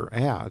where you're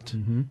at.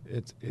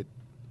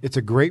 It's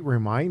a great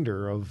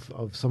reminder of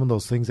some of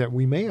those things that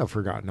we may have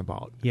forgotten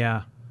about.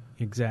 Yeah,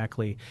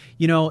 exactly.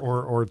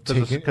 Or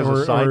taken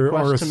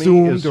or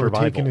assumed or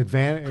taken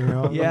advantage.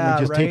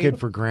 Just take it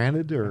for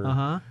granted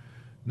or.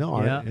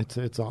 No,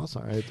 it's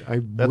awesome. I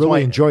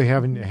really enjoy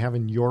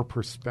having your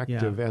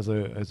perspective as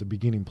a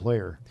beginning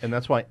player. And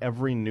that's why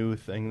every new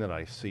thing that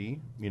I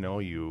see,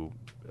 you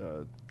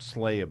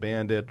slay a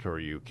bandit or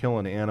you kill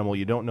an animal,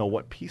 you don't know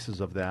what pieces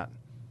of that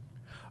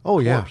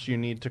corpse you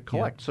need to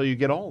collect. So you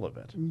get all of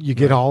it. You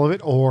get all of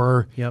it,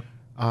 or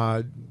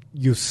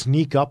you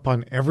sneak up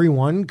on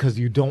everyone because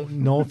you don't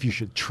know if you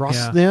should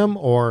trust them,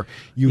 or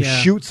you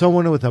shoot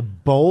someone with a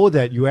bow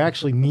that you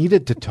actually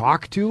needed to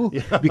talk to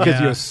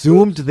because you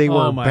assumed they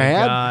were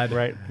bad. God.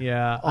 Right.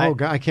 Yeah. Oh,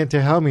 God, I can't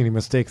tell how many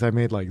mistakes I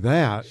made like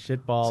that.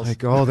 Shitballs.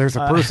 It's like, there's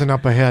a person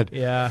up ahead.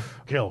 Yeah.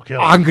 Kill.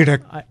 I'm going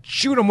to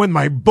shoot him with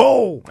my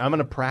bow. I'm going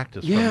to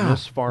practice from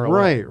this far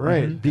away.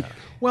 Right.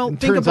 Well,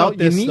 think about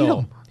this, you need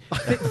though.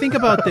 Think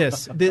about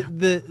this.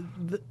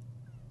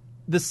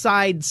 The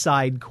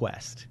side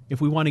quest,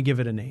 if we want to give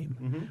it a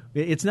name.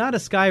 It's not a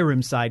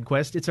Skyrim side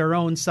quest. It's our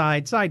own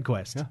side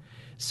quest. Yeah.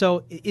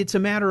 So it's a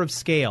matter of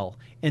scale.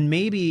 And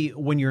maybe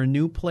when you're a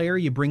new player,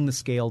 you bring the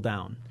scale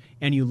down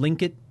and you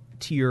link it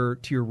to your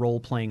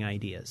role-playing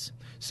ideas.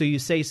 So you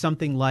say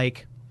something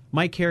like,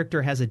 my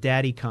character has a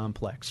daddy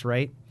complex,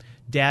 right?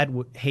 Dad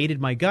hated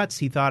my guts.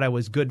 He thought I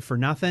was good for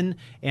nothing.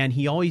 And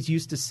he always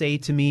used to say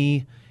to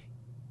me,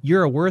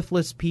 you're a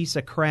worthless piece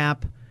of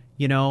crap,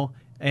 you know,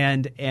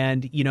 and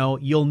you know,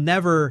 you'll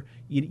never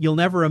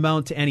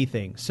amount to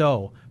anything.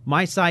 So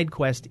my side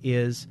quest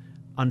is,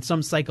 on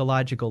some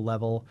psychological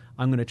level,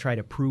 I'm going to try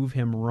to prove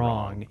him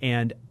wrong.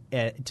 And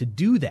to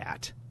do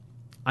that,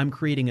 I'm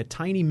creating a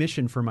tiny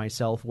mission for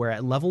myself where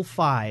at level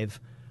 5,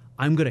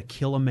 I'm going to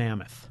kill a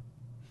mammoth.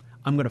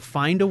 I'm going to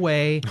find a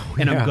way,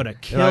 and I'm going to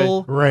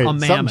kill a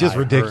mammoth. Something just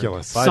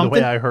ridiculous. By the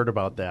way, I heard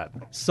about that.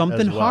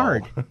 Something as well.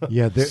 hard.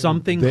 Yeah,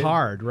 something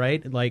hard,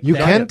 right? Like you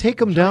can take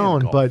them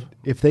down, golf. but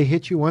if they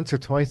hit you once or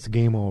twice,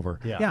 game over.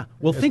 Yeah.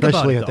 Well, think about it,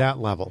 especially at though. that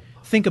level.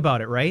 Think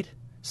about it, right?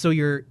 So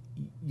you're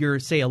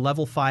say a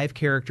level 5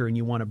 character, and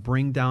you want to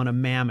bring down a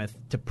mammoth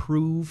to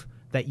prove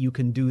that you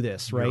can do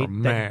this, right? You're a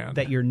man.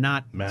 That you're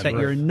not Mammoth. that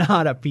you're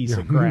not a piece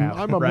of crap.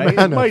 I'm a right?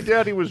 man. My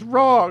daddy was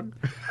wrong.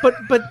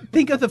 But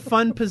think of the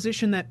fun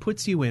position that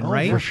puts you in,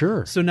 right? For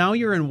sure. So now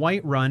you're in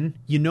Whiterun.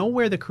 You know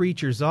where the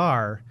creatures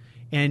are,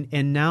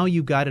 and now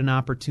you got an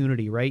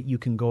opportunity, right? You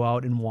can go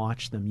out and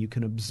watch them. You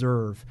can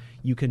observe.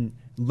 You can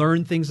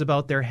learn things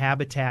about their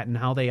habitat and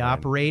how they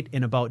operate,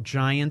 and about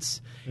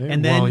giants.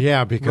 And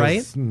then,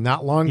 because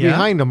not long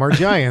behind them are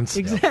giants.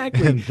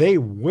 Exactly. And they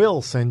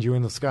will send you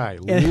in the sky,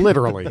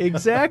 literally.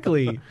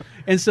 Exactly.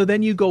 And so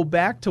then you go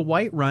back to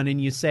Whiterun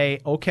and you say,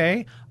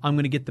 okay, I'm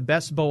going to get the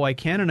best bow I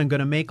can, and I'm going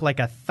to make like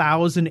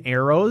 1,000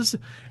 arrows,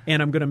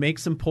 and I'm going to make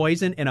some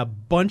poison and a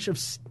bunch of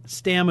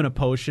stamina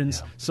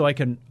potions so I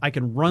can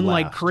run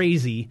like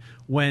crazy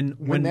when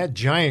that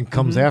giant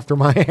comes after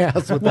my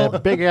ass with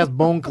that big ass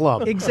bone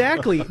club.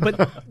 Exactly.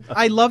 But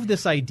I love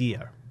this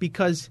idea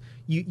because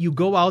you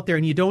go out there,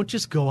 and you don't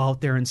just go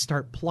out there and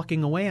start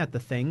plucking away at the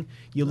thing.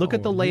 You look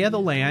at the lay of the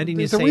land, and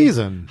you say,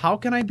 reason. How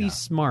can I be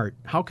smart?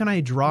 How can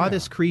I draw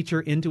this creature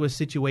into a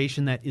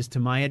situation that is to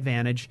my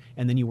advantage?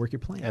 And then you work your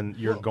plan. And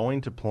you're going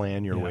to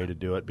plan your way to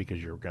do it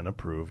because you're going to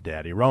prove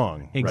Daddy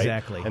wrong.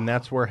 Exactly. Right? And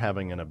that's where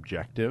having an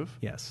objective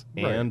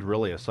and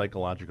really a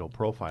psychological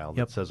profile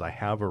that says I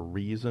have a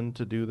reason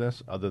to do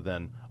this other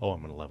than,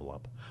 I'm going to level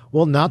up.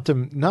 Well,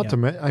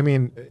 I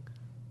mean,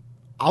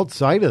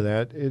 outside of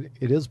that,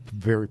 it is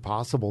very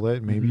possible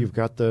that maybe you've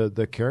got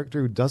the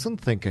character who doesn't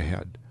think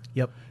ahead.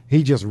 Yep.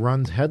 He just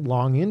runs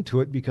headlong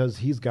into it because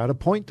he's got a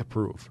point to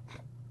prove.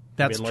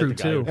 That's true,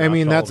 too. I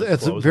mean,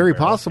 it's very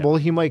possible.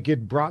 He might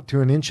get brought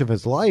to an inch of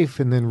his life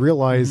and then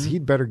realize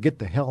he'd better get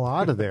the hell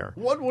out of there.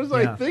 What was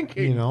I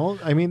thinking? You know,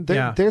 I mean,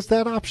 there's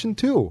that option,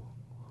 too.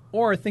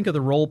 Or think of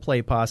the role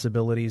play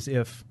possibilities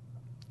if,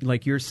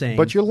 like you're saying,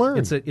 but you learn.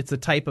 It's a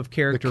type of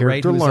character, the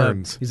character right?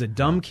 Learns. He's a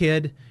dumb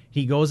kid.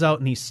 He goes out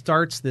and he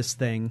starts this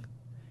thing,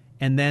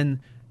 and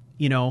then,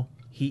 you know,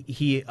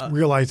 he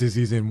realizes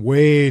he's in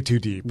way too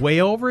deep,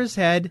 way over his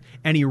head,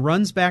 and he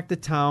runs back to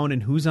town.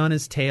 And who's on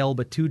his tail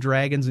but 2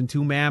 dragons and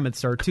 2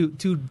 mammoths, or two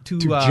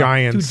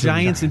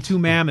giants and 2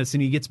 mammoths,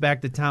 and he gets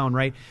back to town,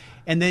 right?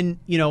 And then,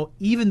 you know,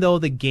 even though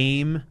the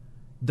game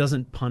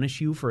doesn't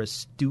punish you for a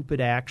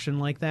stupid action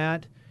like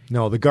that.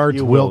 No, the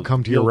guards will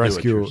come to your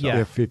rescue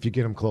if you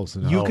get them close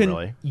enough.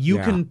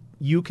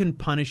 You can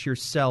punish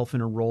yourself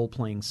in a role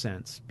playing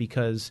sense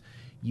because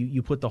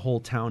you put the whole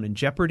town in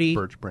jeopardy.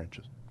 Birch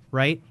branches,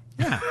 right?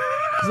 Yeah,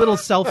 a little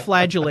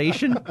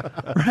self-flagellation,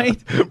 right?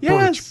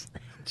 Yes,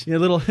 a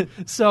little.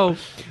 So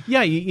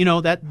yeah, you know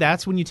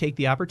that's when you take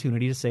the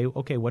opportunity to say,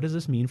 okay, what does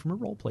this mean from a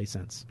role play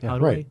sense? Yeah,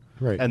 right.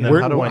 And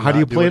then how do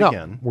you play it up?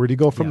 Again? Where do you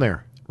go from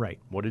there? Right.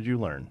 What did you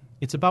learn?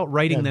 It's about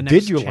writing the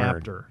next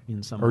chapter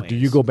in some ways. Or do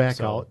you go back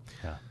out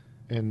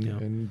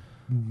and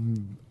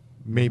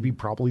maybe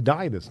probably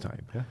die this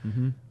time? Yeah.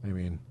 Mm-hmm. I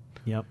mean,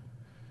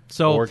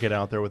 or get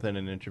out there within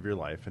an inch of your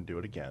life and do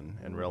it again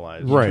and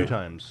realize 2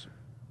 times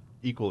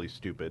equally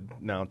stupid.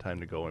 Now time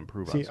to go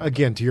improve. See,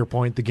 again, to your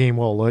point, the game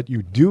will let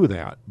you do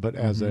that, but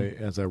as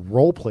a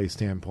role play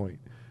standpoint,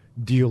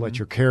 do you let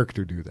your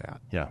character do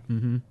that? Yeah.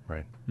 Mm-hmm.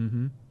 Right.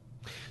 Mm-hmm.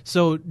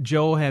 So,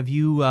 Joe, have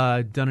you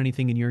done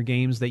anything in your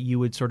games that you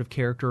would sort of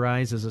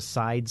characterize as a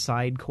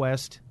side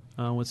quest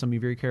with some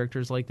of your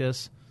characters like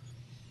this?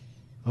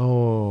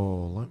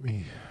 Oh,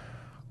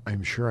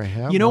 I'm sure I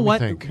have. You know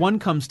what? One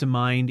comes to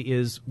mind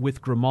is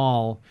with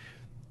Grimal,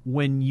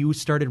 when you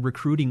started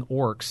recruiting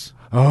orcs.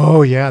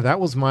 Oh, yeah,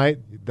 gosh.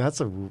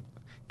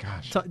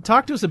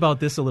 Talk to us about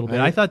this a little bit.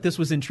 I thought this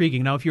was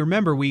intriguing. Now, if you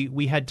remember,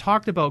 we had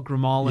talked about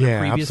Grimal in a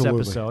previous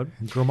episode.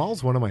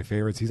 Grimal's one of my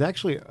favorites. He's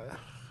actually...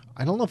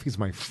 I don't know if he's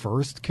my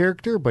first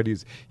character, but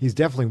he's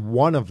definitely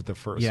one of the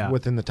first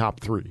within the top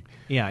 3.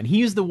 Yeah, and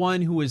he's the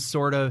one who was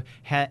sort of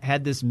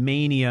had this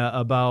mania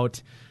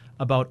about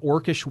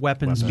orcish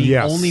weapons being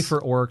only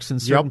for orcs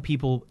and certain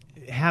people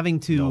having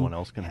to... No one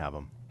else can have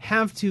them.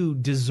 Have to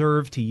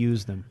deserve to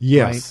use them.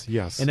 Yes, right?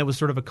 yes. And that was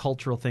sort of a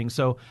cultural thing.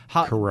 So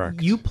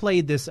correct. You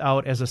played this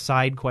out as a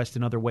side quest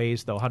in other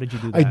ways, though. How did you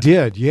do that? I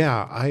did,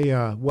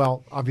 yeah.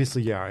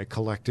 Obviously, I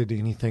collected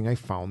anything I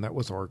found that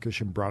was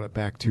orcish and brought it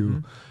back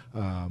to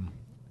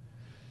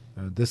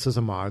This is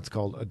a mod. It's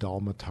called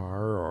Adalmatar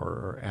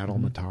or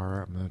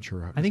Adalmatar. I'm not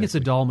sure. I think it's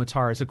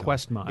Adalmatar. It's a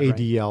quest mod.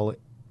 ADAL.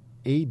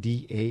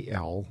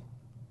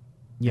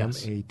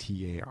 Yes.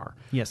 MATAR.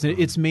 Yes,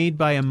 it's made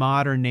by a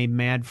modder named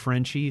Mad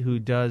Frenchie who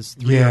does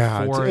 3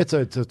 or 4. It's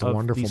a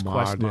wonderful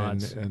mod,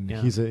 mods. and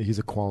he's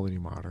a quality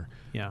modder.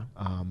 Yeah.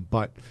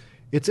 But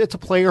it's a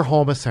player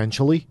home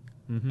essentially.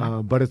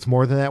 But it's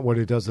more than that. What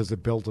it does is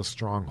it builds a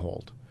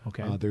stronghold.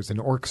 Okay. There's an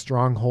orc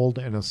stronghold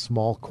and a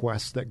small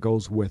quest that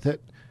goes with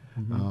it.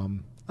 I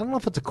don't know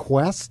if it's a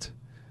quest,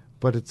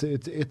 but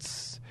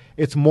it's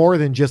more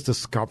than just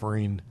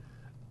discovering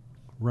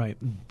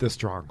the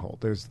stronghold.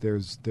 There's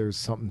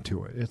something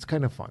to it. It's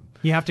kind of fun.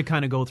 You have to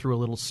kind of go through a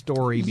little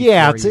story.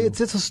 Yeah, it's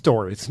a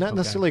story. It's not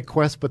necessarily a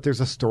quest, but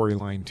there's a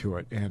storyline to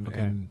it.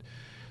 And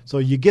so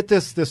you get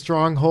this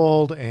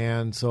stronghold,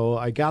 and so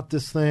I got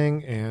this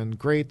thing, and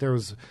great. There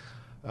was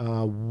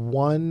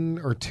 1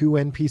 or 2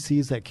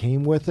 NPCs that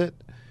came with it.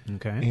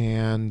 Okay.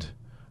 And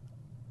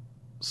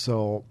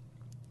so,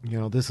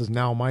 this is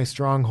now my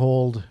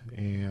stronghold,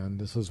 and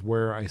this is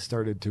where I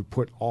started to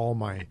put all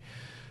my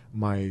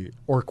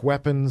orc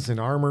weapons and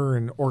armor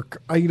and orc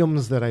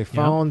items that I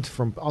found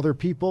from other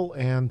people.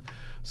 And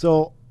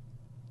so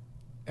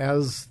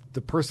as the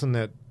person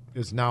that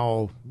is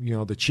now,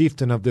 the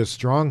chieftain of this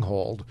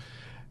stronghold,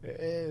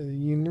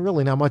 you're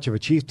really not much of a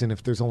chieftain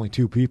if there's only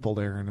 2 people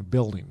there in a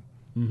building,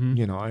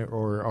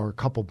 or a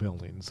couple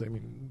buildings. I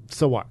mean,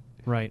 so what?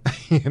 Right.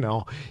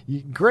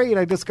 Great,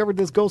 I discovered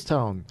this ghost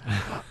town.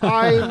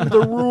 I'm the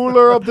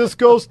ruler of this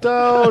ghost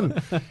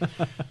town.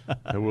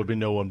 There will be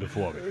no one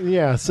before me.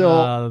 Yeah,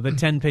 so the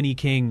 10-penny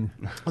king.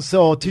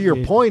 So to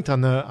your point on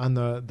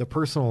the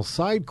personal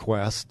side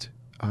quest,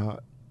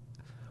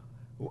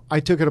 I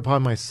took it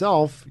upon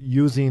myself,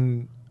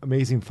 using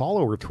amazing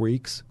follower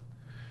tweaks,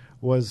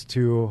 was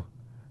to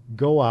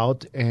go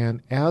out,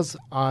 and as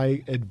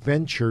I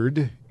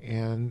adventured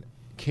and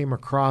came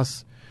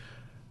across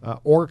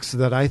orcs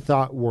that I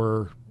thought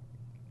were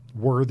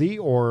worthy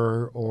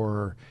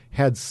or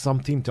had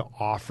something to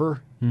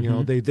offer,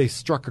 they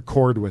struck a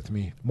chord with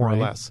me, more or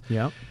less.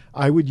 Yeah,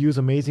 I would use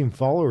amazing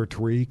follower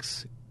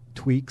tweaks,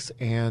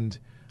 and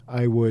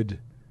I would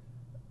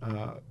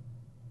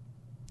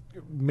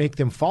make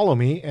them follow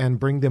me and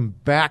bring them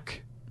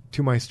back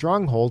to my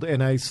stronghold,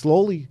 and I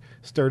slowly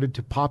started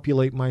to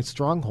populate my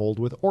stronghold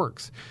with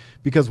orcs,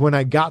 because when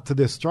I got to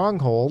this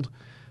stronghold,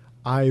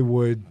 I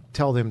would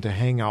tell them to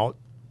hang out.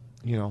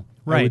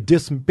 Right.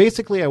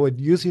 Basically, I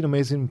would, using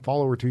amazing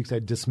follower tweaks,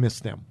 I'd dismiss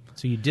them.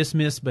 So you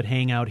dismiss but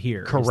hang out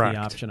here. Correct. Is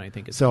the option, I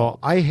think. So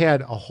I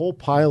had a whole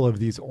pile of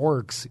these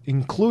orcs,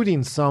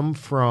 including some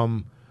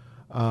from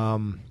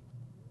Worm's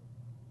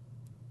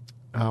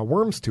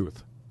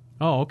Tooth.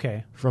 Oh,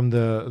 okay. From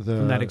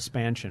from that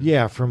expansion.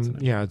 Yeah,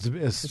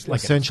 it's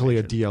like essentially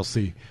a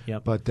DLC.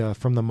 Yep. But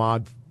from the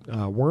mod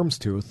Worm's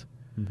Tooth,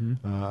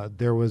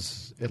 there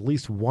was at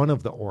least one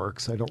of the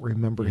orcs. I don't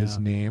remember his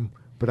name.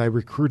 But I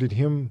recruited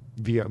him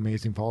via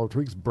amazing follower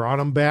tweaks, brought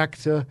him back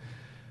to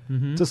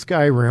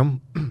Skyrim,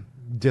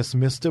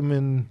 dismissed him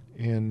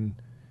in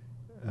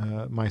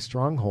my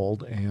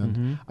stronghold,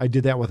 and I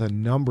did that with a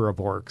number of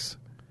orcs.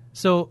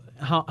 So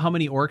how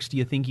many orcs do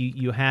you think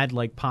you had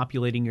like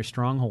populating your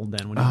stronghold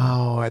then?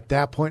 At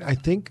that point, I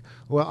think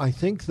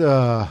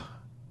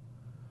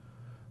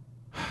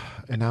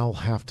and I'll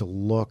have to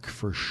look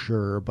for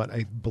sure, but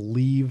I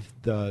believe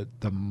the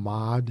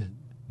mod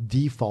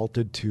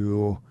defaulted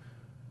to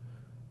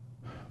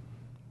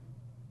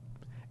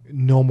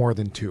no more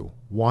than 2.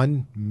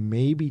 1,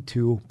 maybe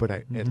 2, but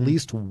at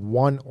least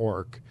 1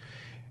 orc.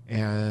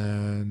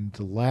 And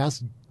the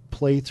last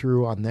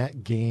playthrough on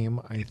that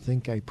game, I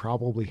think I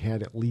probably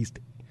had at least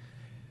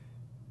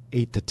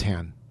 8 to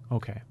 10.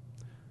 Okay.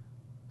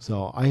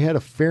 So I had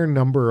a fair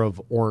number of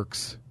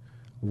orcs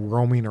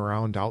roaming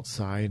around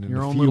outside, and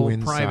your a own few little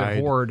inside.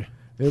 Private horde.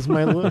 It's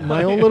my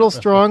own little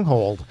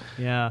stronghold.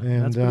 Yeah,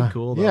 and, that's pretty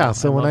cool, though. Yeah,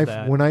 so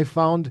when I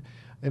found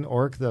an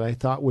orc that I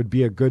thought would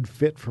be a good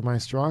fit for my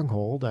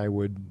stronghold, I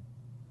would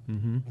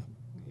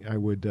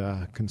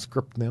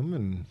conscript them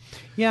and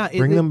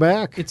bring them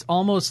back. It's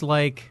almost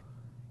like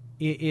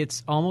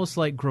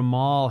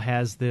Grimal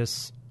has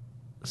this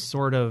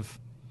sort of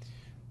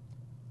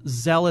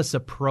zealous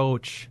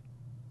approach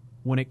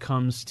when it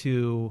comes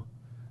to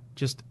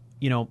just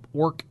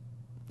orc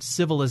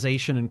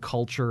civilization and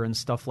culture and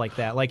stuff like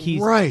that. Like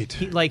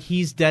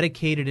he's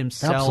dedicated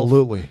himself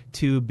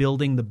to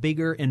building the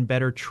bigger and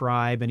better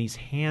tribe, and he's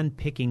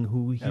handpicking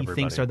who he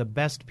thinks are the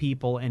best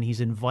people, and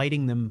he's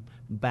inviting them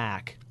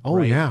back. Oh,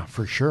 right? Yeah,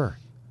 for sure.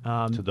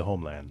 To the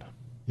homeland.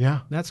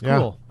 Yeah. That's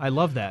cool. I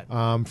love that.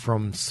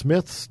 From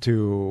Smiths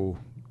to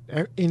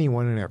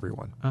anyone and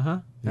everyone.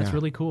 That's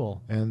really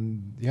cool.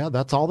 And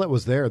that's all that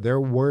was there.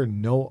 There were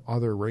no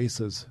other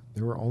races.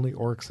 There were only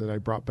orcs that I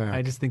brought back.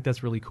 I just think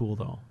that's really cool,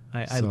 though.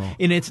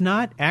 And it's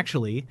not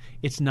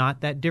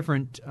that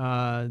different,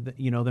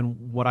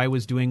 than what I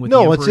was doing with.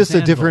 No, it's just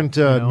a different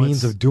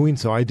means of doing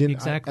so. I didn't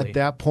exactly at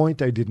that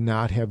point. I did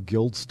not have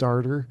Guild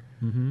Starter,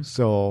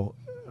 so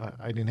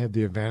I didn't have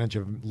the advantage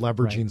of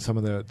leveraging some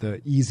of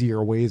the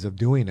easier ways of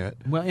doing it.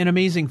 Well, and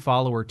Amazing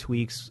Follower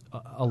Tweaks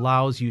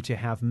allows you to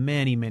have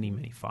many, many,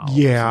 many followers.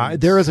 Yeah,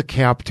 there is a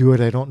cap to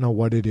it. I don't know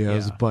what it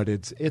is, but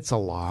it's a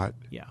lot.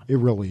 Yeah, it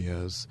really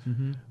is.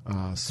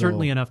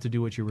 Certainly enough to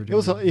do what you were doing. It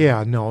was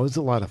it was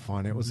a lot of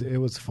fun. It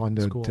was fun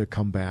to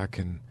come back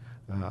and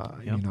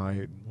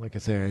like I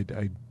say,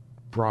 I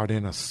brought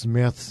in a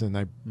smith and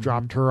I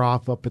dropped her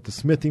off up at the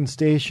smithing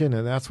station,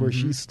 and that's where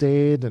she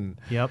stayed. And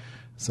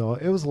so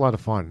it was a lot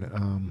of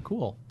fun.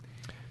 Cool.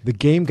 The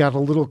game got a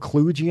little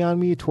kludgy on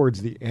me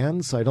towards the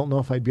end, so I don't know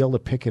if I'd be able to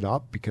pick it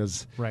up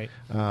because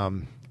I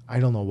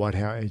don't know what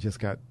happened. It just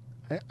got.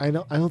 I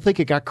don't think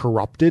it got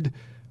corrupted,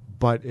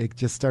 but it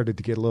just started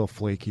to get a little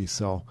flaky.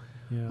 So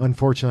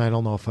unfortunately, I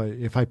don't know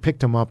if I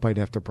picked them up, I'd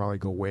have to probably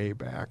go way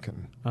back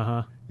and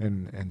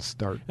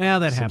start some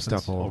happens.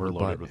 stuff over.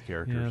 Overloaded with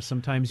characters. Yeah,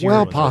 sometimes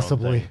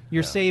possibly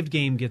your saved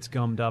game gets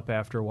gummed up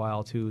after a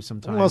while too.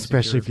 Sometimes, well,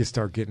 especially if you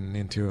start getting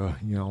into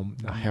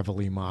a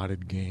heavily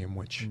modded game,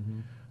 which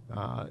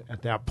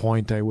at that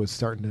point I was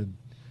starting to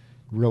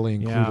really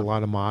include a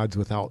lot of mods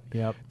without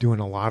doing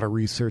a lot of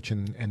research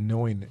and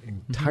knowing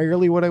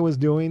entirely what I was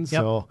doing.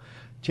 So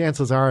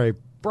chances are I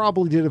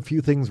probably did a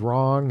few things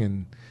wrong,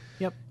 and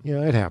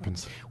it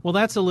happens. Well,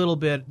 that's a little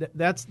bit.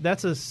 That's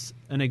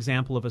an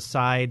example of a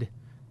side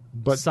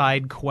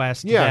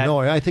quest. Yeah, no,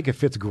 I think it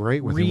fits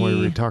great with what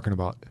we were talking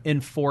about.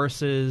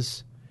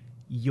 Enforces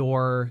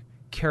your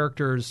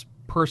character's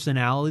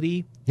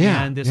personality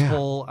and this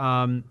whole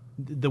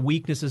the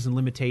weaknesses and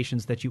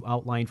limitations that you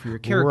outline for your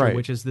character,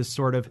 which is this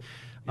sort of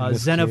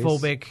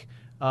xenophobic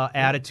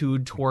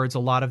attitude towards a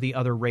lot of the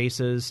other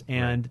races,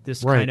 and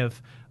this kind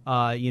of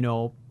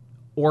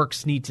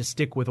orcs need to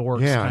stick with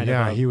orcs kind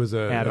of he was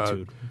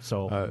attitude.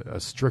 A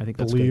strict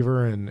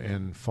believer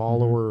and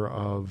follower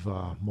of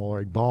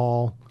Molag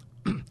Bal.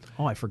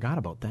 Oh, I forgot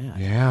about that.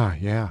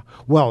 Yeah.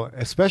 Well,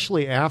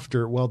 especially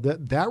after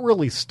that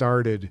really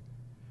started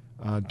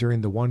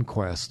during the one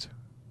quest.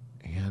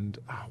 And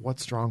what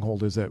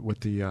stronghold is that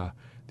with the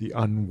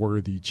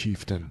unworthy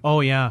chieftain?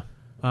 Oh yeah,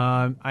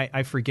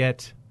 I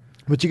forget.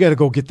 But you got to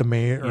go get the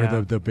main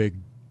or the big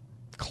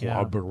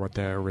club or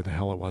whatever the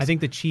hell it was. I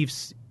think the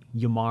chief's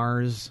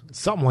Yamars,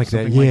 something like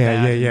that.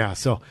 Yeah.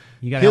 So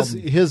you got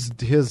his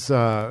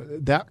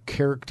that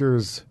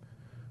character's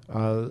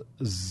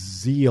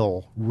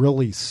zeal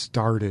really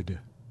started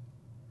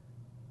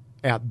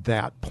at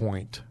that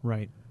point,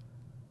 right?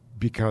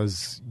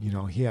 Because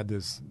he had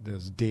this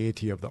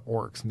deity of the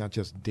orcs, not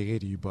just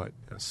deity, but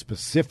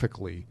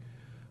specifically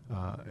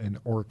an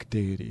orc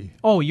deity.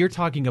 Oh, you're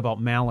talking about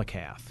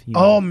Malakath.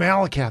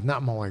 Malakath,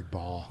 not Molag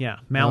Bal. Yeah,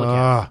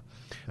 Malakath.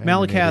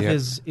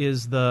 Malakath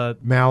is the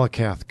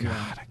Malakath.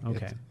 God,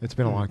 okay. It's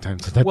been a long time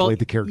since I played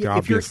the character.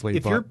 If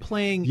you're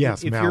playing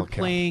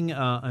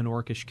an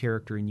orcish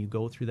character and you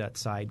go through that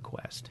side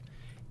quest,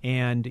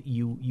 and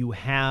you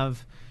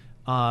have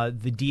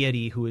the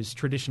deity who is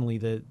traditionally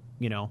the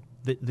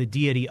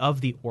deity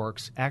of the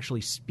orcs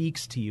actually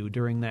speaks to you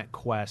during that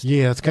quest.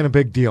 Yeah, it's kind of a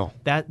big deal.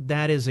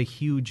 That is a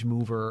huge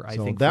mover, I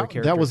think, for a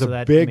character. That was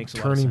a big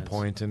turning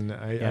point, and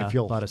I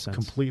feel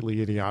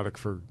completely idiotic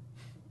for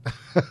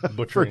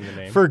butchering the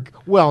name.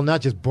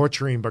 Not just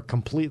butchering, but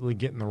completely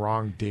getting the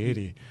wrong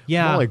deity.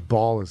 Yeah. Molag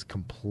Bal is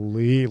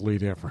completely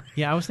different.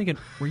 Yeah, I was thinking,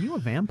 were you a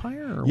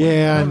vampire? Or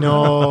yeah,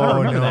 no. I don't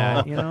remember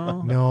that.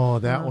 No,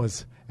 that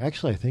was...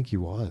 Actually, I think he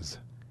was.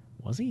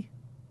 Was he?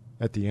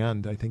 At the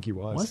end, I think he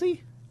was. Was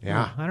he?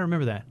 Yeah. I don't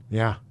remember that.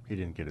 Yeah. He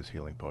didn't get his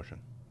healing potion.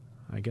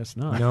 I guess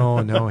not.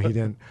 No, he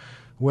didn't.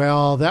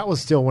 Well, that was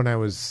still when I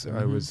was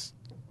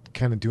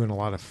kind of doing a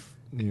lot of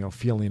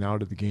feeling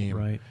out of the game.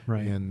 Right.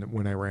 And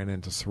when I ran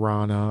into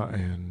Serana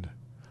and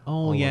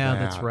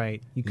that's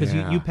right. Because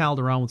you palled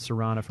around with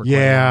Serana for quite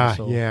a while.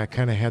 So I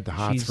kind of had the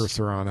hots for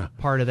Serana.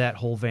 Part of that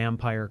whole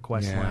vampire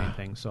quest line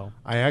thing. So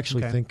I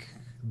actually think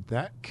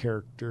that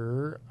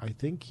character,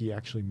 he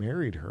actually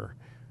married her.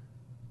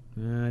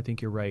 I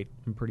think you're right.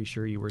 I'm pretty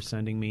sure you were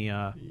sending me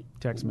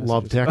text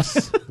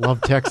messages.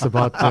 Love texts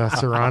about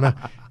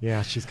Serana.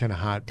 Yeah, she's kind of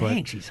hot.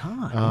 Dang, she's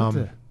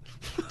hot.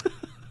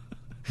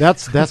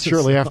 That's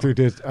shortly after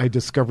I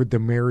discovered the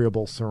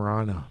marryable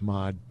Serana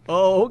mod.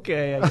 Oh,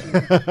 okay.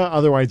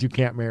 Otherwise, you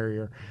can't marry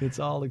her. It's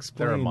all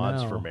explained. There are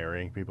mods now. for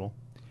marrying people.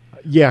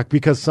 Yeah,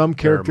 because some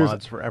characters... There are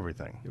mods for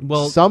everything.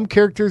 Well, some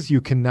characters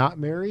you cannot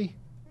marry,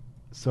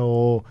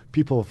 so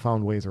people have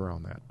found ways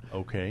around that.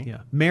 Okay.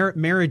 Yeah.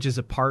 Marriage is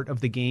a part of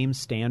the game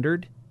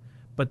standard,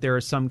 but there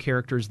are some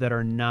characters that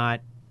are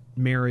not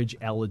marriage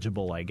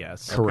eligible, I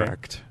guess.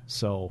 Correct. Okay.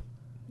 So,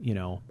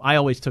 I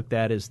always took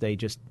that as they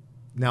just...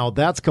 Now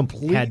that's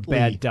completely had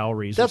bad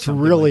dowries. That's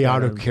really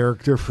out of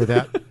character for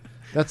that.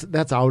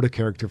 That's out of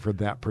character for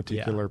that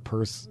particular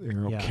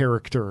person,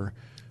 character.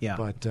 Yeah.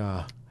 But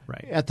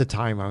right at the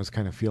time, I was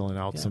kind of feeling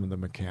out some of the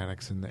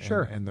mechanics and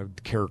the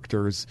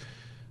characters,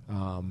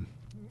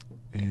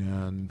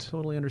 and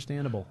totally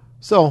understandable.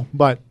 So,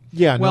 but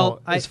Yeah,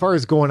 well, as far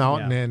as going out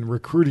Yeah. and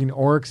recruiting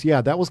orcs,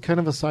 yeah, that was kind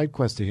of a side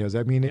quest of his.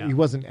 I mean, he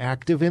wasn't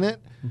active in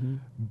it,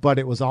 but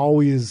it was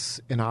always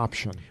an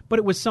option. But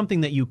it was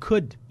something that you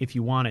could if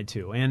you wanted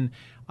to. And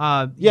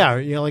Yeah,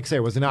 like I say,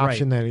 it was an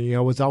option Right. that he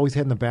was always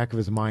had in the back of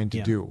his mind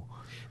to do.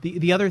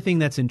 The other thing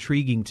that's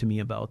intriguing to me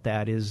about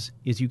that is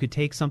you could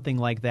take something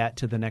like that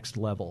to the next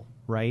level,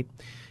 right?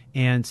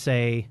 And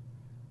say,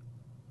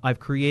 I've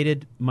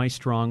created my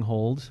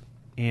stronghold,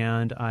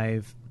 and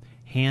I've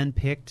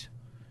handpicked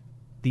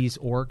these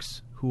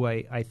orcs who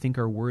I think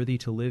are worthy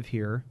to live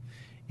here.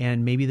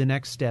 And maybe the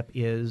next step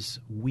is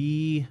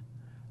we,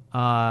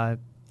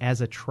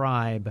 as a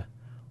tribe,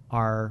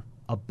 are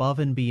above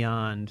and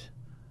beyond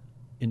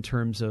in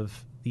terms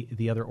of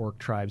the other orc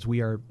tribes.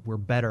 We're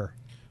better.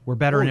 We're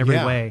better in every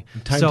way.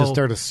 Time to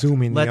start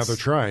assuming the other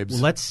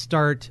tribes. Let's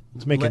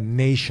make a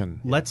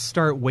nation. Let's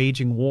start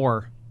waging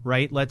war,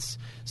 right?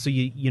 So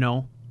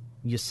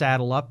you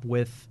saddle up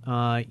with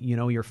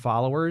your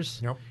followers,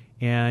 Yep.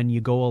 and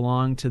you go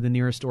along to the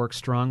nearest orc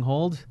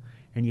stronghold,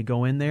 and you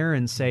go in there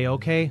and say,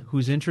 okay,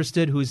 who's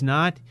interested, who's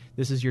not?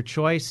 This is your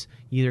choice.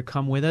 You either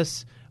come with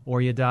us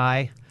or you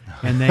die.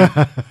 And then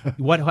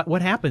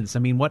what happens? I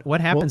mean,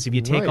 what happens if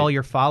you take all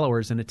your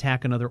followers and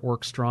attack another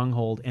orc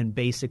stronghold and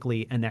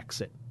basically annex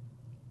it?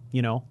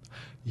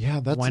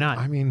 Yeah, that's why not?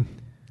 I mean,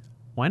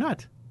 why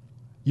not?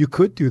 You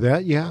could do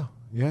that. Yeah,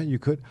 you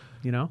could.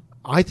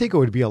 I think it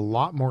would be a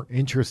lot more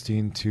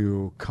interesting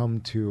to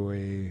come to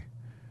a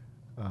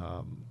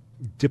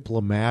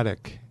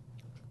diplomatic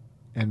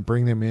and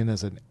bring them in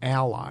as an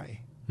ally.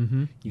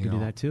 Mm-hmm. You can do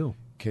that too.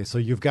 Okay, so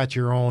you've got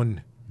your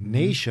own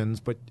nations,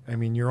 but I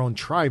mean your own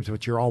tribes,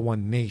 but you're all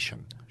one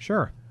nation.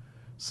 Sure.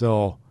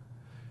 So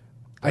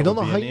I don't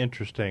know how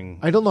interesting.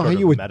 I don't know how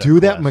you would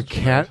do that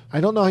I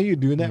don't know how you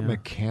do that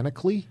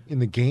mechanically in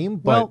the game,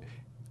 but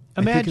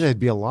I think that'd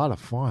be a lot of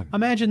fun.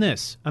 Imagine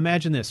this,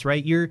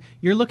 right? You're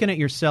looking at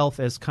yourself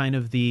as kind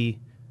of the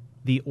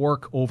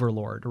orc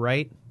overlord,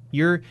 right?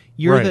 You're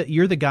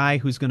the guy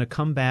who's going to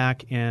come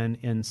back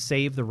and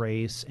save the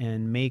race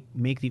and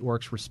make the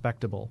orcs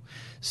respectable.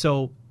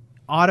 So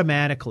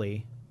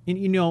automatically, and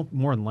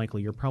more than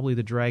likely, you're probably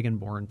the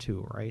Dragonborn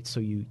too, right? So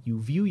you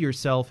view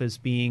yourself as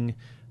being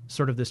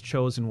sort of this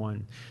chosen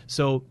one.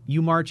 So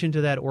you march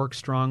into that orc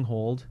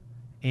stronghold,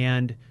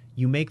 and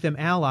you make them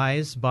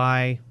allies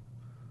by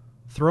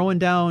throwing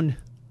down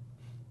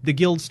the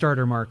guild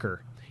starter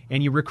marker.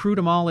 And you recruit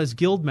them all as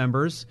guild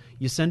members,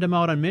 you send them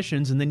out on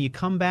missions, and then you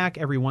come back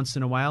every once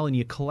in a while and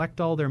you collect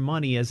all their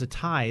money as a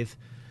tithe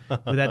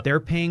that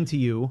they're paying to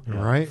you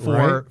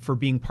for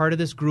being part of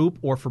this group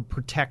or for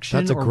protection.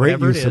 That's a or great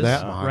whatever use it is, of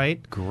that,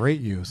 right?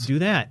 Great use. Do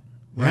that,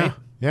 right?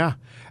 Yeah.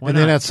 Why and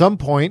then not? at some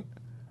point,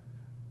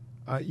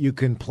 you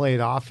can play it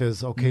off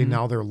as, okay,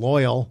 now they're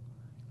loyal.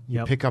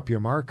 You pick up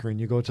your marker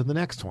and you go to the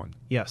next one.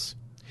 Yes.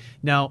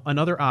 Now,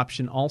 another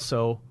option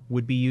also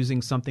would be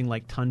using something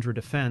like Tundra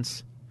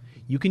Defense.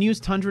 You can use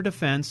Tundra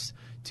Defense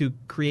to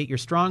create your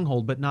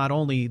stronghold, but not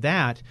only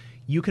that,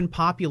 you can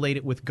populate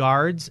it with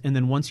guards, and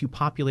then once you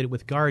populate it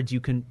with guards,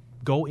 you can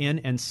go in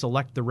and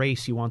select the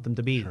race you want them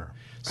to be. Sure.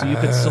 So you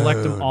could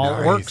select them all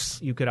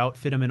orcs. You could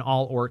outfit them in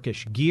all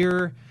orcish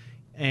gear,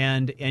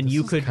 and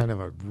you could kind of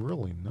a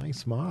really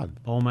nice mod.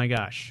 Oh my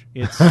gosh,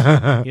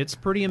 it's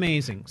pretty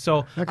amazing.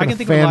 So I can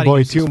think of a lot of fanboy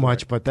uses too for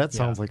much, it. but that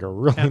sounds like a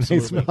really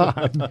Absolutely.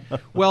 nice mod.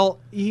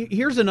 Well,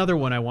 here's another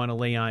one I want to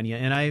lay on you,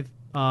 and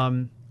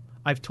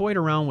I've toyed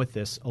around with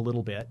this a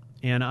little bit,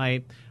 and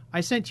I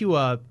sent you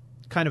a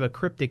kind of a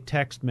cryptic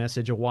text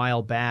message a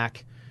while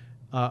back,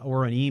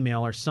 or an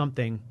email or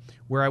something,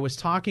 where I was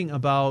talking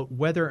about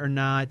whether or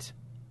not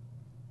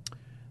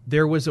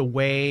there was a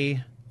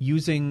way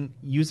using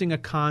a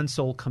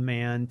console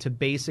command to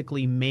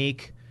basically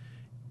make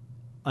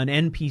an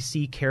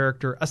NPC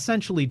character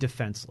essentially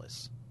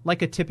defenseless,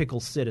 like a typical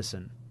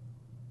citizen,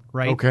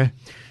 right? Okay.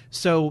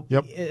 So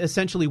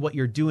essentially what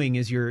you're doing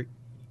is you're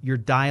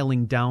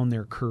dialing down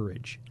their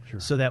courage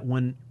so that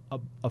when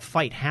a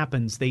fight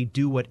happens, they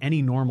do what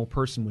any normal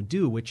person would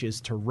do, which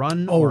is to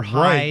run or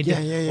hide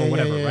or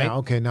whatever, right?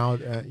 Okay, now,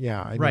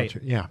 I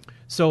know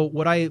So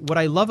what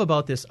I love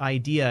about this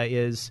idea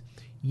is,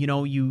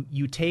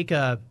 you take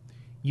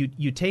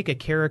a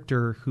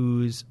character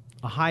who's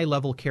a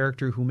high-level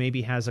character who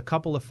maybe has a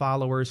couple of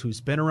followers, who's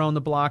been around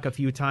the block a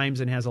few times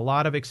and has a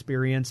lot of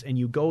experience, and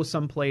you go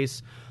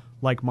someplace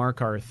like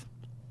Markarth,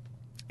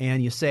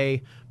 and you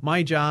say,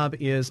 my job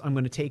is I'm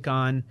going to take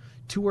on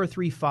 2 or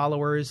 3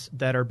 followers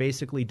that are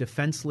basically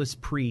defenseless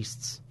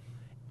priests,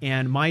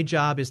 and my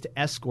job is to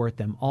escort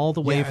them all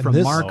the way from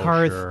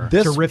Markarth to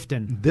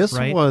Riften. This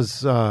right?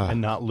 was... and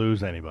not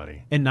lose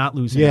anybody.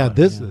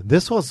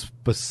 This was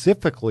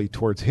specifically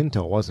towards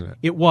Hinto, wasn't it?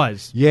 It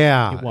was.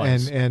 Yeah. It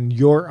was. And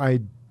your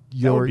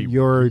that would be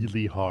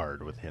really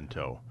hard with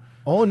Hinto.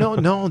 Oh,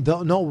 no,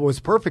 it was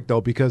perfect,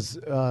 though, because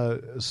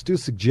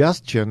Stu's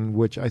suggestion,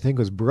 which I think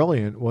was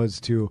brilliant, was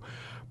to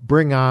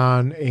bring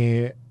on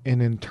an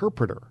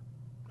interpreter.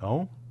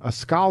 Oh? A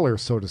scholar,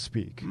 so to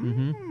speak.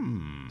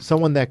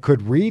 Someone that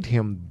could read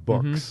him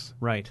books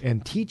right,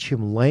 and teach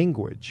him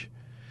language.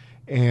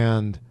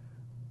 And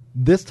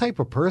this type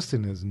of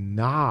person is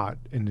not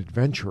an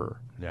adventurer.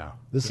 Yeah.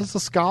 This is a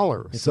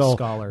scholar. It's so a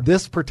scholar.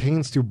 This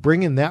pertains to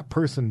bringing that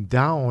person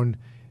down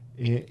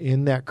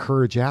in that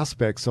courage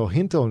aspect. So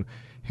Hinton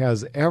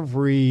has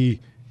every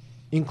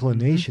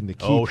inclination to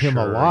keep him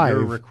alive.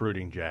 You're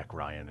recruiting Jack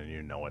Ryan, and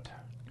you know it.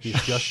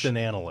 He's just an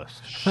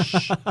analyst.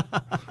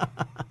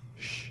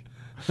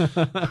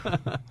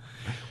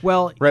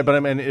 Well, right, but I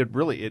mean,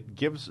 it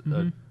gives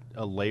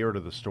a layer to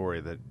the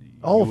story that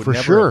you would for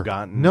never sure. have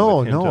gotten No,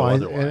 with Hinto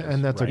and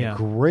otherwise, that's right? a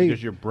great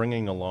because you're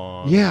bringing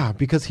along. Yeah,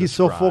 because he's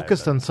so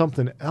focused on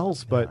something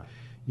else, but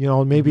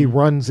maybe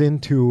runs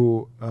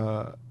into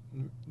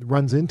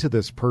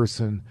this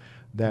person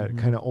that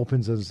kind of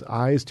opens his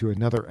eyes to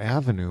another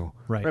avenue.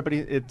 Right. Right, but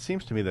it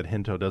seems to me that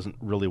Hinto doesn't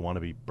really want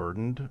to be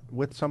burdened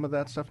with some of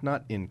that stuff.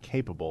 Not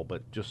incapable,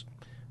 but just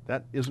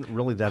that isn't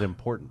really that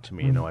important to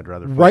me. I'd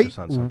rather focus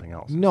on something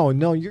else.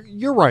 No,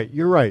 you're right.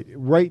 You're right.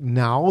 Right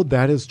now,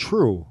 that is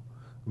true.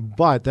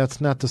 But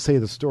that's not to say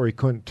the story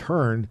couldn't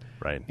turn.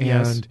 Right.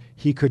 And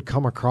he could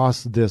come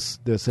across this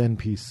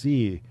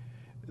NPC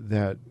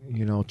that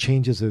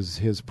changes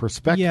his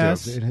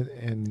perspective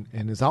and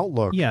his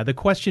outlook. Yeah, the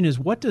question is,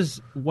 what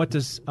does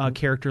a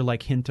character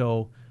like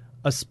Hinto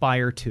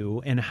aspire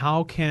to, and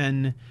how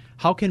can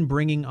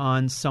bringing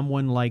on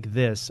someone like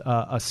this,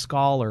 a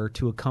scholar,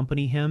 to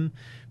accompany him,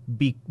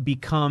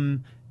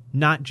 become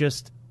not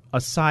just a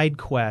side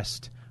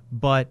quest,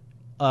 but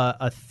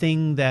a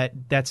thing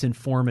that's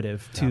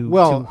informative to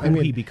who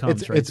he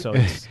becomes. Right.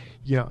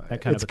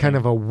 It's kind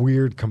of a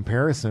weird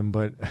comparison,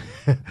 but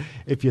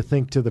if you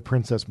think to the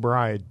Princess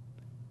Bride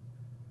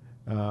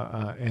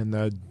and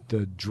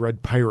the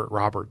Dread Pirate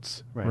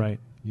Roberts, right?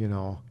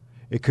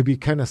 It could be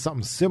kind of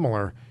something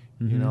similar.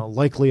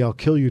 Likely I'll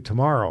kill you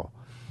tomorrow,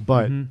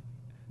 but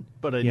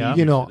but I need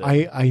you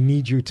today. I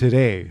need you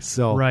today.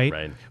 So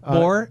right.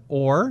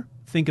 Or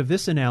think of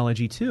this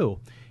analogy too.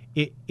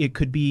 It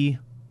could be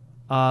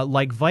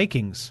like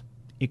Vikings.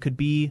 It could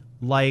be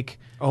like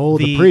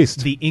the priest,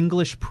 the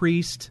English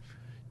priest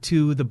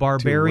to the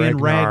barbarian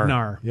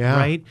Ragnar,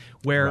 right?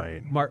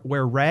 Where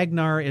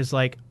Ragnar is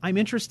like, I'm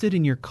interested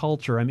in your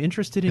culture. I'm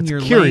interested in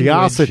your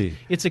curiosity.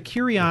 Language. It's a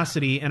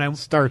curiosity, and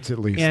starts at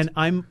least. And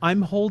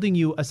I'm holding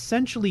you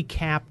essentially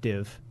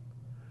captive.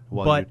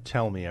 You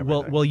tell me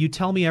everything. Well, you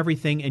tell me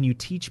everything, and you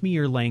teach me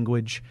your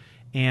language,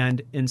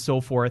 and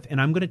so forth. And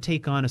I'm going to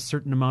take on a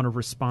certain amount of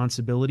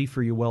responsibility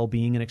for your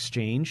well-being in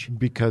exchange,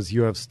 because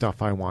you have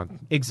stuff I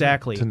want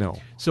to know.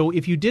 So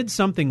if you did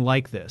something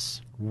like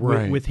this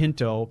with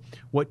Hinto,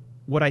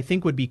 what I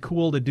think would be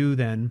cool to do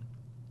then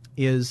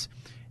is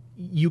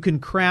you can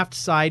craft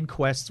side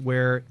quests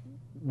where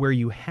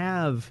you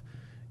have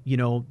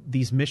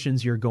these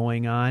missions you're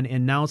going on,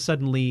 and now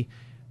suddenly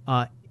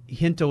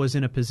Hinto is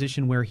in a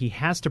position where he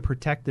has to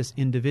protect this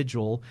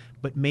individual,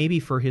 but maybe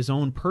for his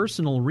own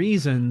personal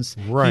reasons,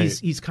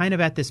 he's kind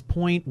of at this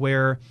point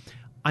where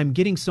I'm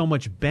getting so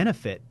much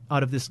benefit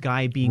out of this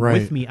guy being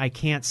with me. I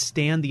can't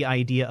stand the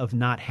idea of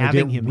not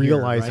having him here. I didn't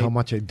realize how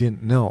much I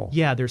didn't know.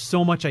 Yeah, there's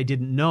so much I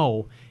didn't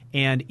know.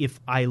 And if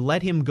I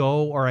let him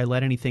go or I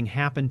let anything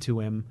happen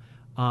to him,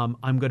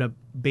 I'm going to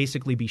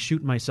basically be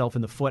shooting myself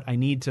in the foot. I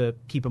need to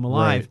keep him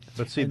alive. Right.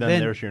 But see, then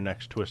there's your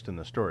next twist in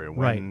the story.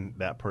 When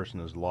that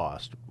person is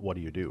lost, what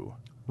do you do?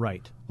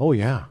 Right. Oh,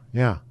 yeah.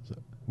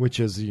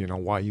 Which is,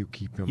 why you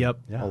keep him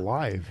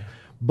alive. Yeah.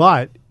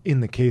 But in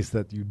the case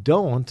that you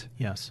don't,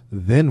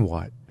 then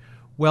what?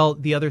 Well,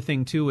 the other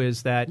thing, too,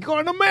 is that... You're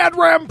on a mad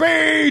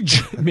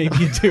rampage! Maybe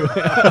you do.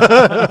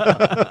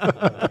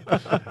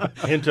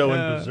 Hinto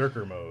in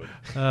berserker mode.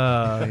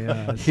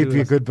 Yeah. He'd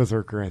be a good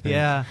berserker, I think.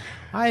 Yeah.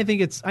 I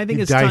think it's he'd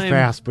time... die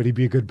fast, but he'd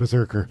be a good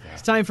berserker.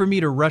 It's time for me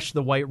to rush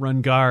the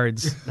Whiterun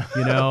guards,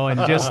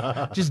 and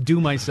just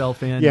do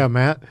myself in. Yeah,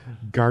 Matt,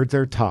 guards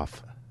are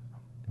tough.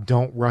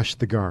 Don't rush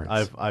the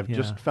guards. I've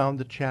just found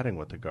that chatting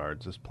with the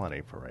guards is plenty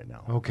for right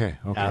now. Okay.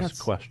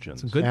 Ask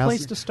questions. It's a good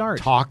place to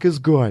start. Talk is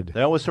good.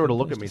 They always sort of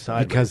look at me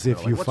sideways. Because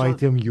if you fight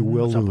them, you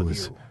will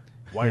lose.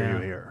 Why are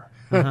you here?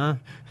 Uh-huh.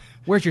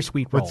 Where's your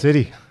sweet roll? What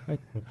city?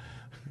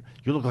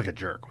 You look like a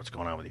jerk. What's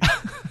going on with you?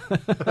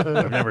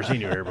 I've never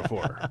seen you here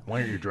before. Why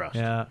aren't you dressed?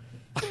 Yeah.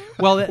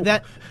 Well,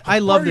 I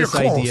love this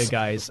idea,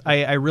 guys.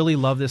 I really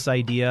love this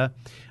idea.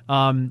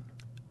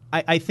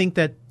 I think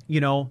that,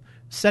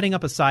 setting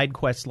up a side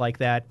quest like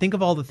that, think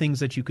of all the things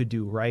that you could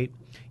do, right?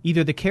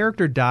 Either the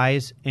character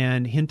dies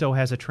and Hinto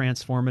has a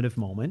transformative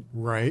moment.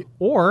 Right.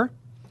 Or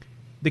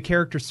the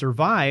character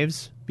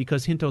survives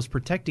because Hinto's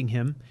protecting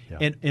him,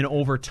 and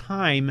over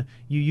time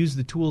you use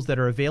the tools that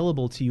are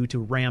available to you to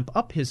ramp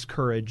up his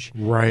courage.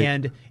 Right.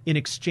 And in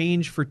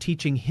exchange for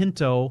teaching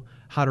Hinto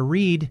how to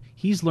read,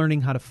 he's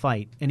learning how to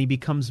fight. And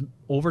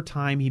over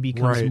time, he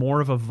becomes more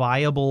of a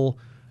viable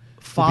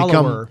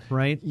follower,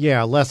 right?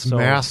 Yeah, less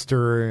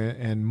master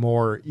and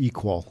more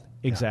equal.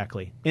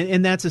 Exactly.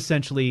 And that's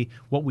essentially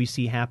what we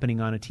see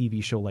happening on a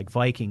TV show like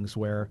Vikings,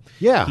 where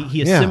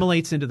he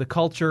assimilates into the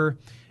culture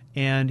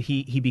and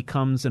he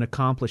becomes an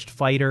accomplished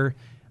fighter.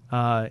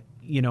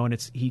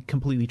 and he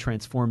completely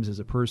transforms as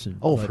a person.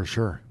 Oh, for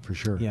sure.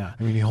 Yeah.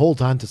 I mean, he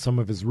holds on to some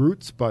of his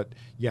roots, but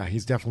yeah,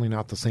 he's definitely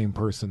not the same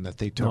person that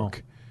they took. No,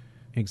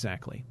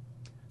 exactly.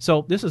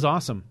 So this is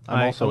awesome.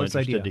 I'm also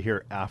interested to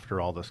hear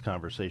after all this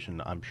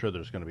conversation. I'm sure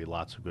there's going to be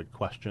lots of good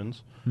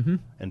questions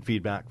and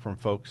feedback from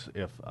folks.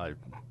 If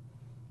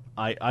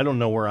I don't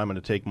know where I'm going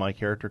to take my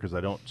character because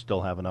I don't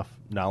still have enough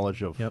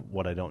knowledge of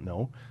what I don't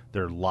know.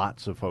 There are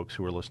lots of folks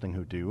who are listening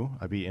who do.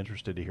 I'd be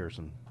interested to hear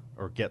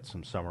get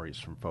some summaries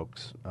from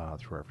folks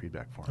through our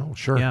feedback forum. Oh,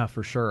 sure. Yeah,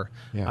 for sure.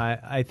 Yeah.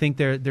 I think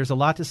there's a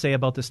lot to say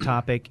about this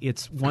topic.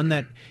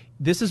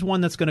 This is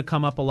one that's going to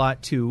come up a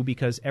lot too,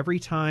 because every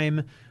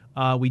time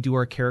we do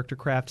our character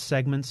craft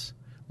segments,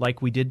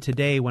 like we did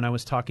today when I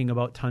was talking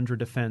about Tundra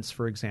Defense,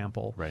 for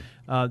example. Right.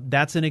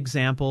 That's an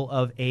example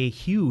of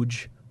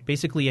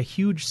basically a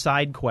huge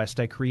side quest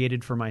I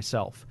created for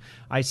myself.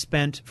 I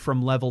spent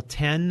from level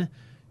 10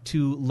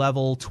 to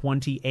level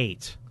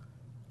 28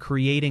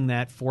 creating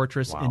that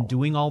fortress and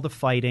doing all the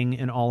fighting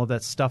and all of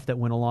that stuff that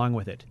went along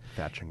with it.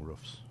 Thatching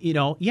roofs.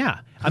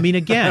 Yeah. I mean,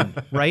 again,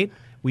 right?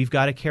 We've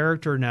got a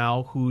character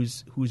now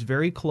who's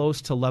very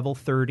close to level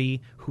 30,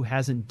 who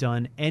hasn't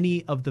done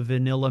any of the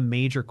vanilla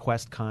major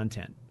quest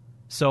content.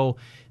 So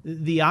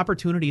the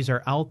opportunities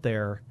are out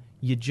there.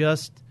 You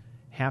just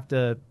have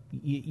to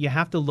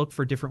look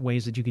for different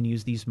ways that you can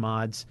use these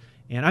mods.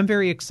 And I'm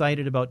very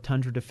excited about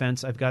Tundra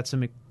Defense. I've got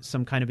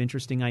some kind of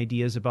interesting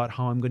ideas about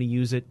how I'm going to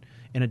use it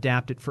and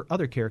adapt it for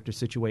other character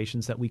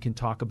situations that we can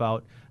talk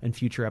about in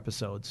future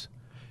episodes.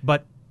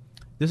 But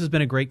this has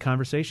been a great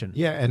conversation.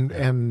 Yeah,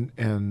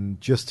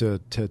 and just to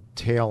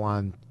tail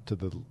on to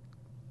the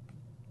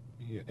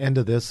end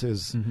of this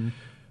is,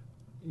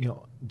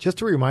 just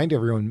to remind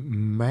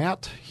everyone,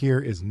 Matt here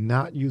is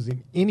not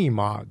using any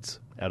mods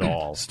at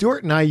all.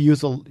 Stuart and I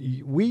use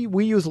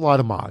we use a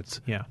lot of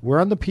mods. Yeah, we're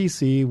on the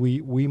PC.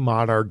 We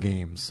mod our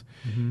games,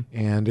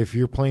 and if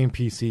you're playing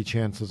PC,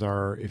 chances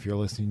are, if you're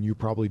listening, you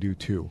probably do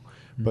too.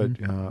 But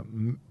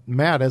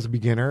Matt, as a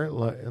beginner,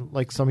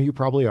 like some of you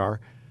probably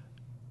are,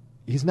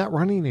 he's not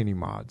running any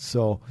mods.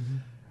 So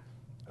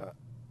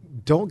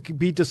don't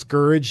be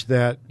discouraged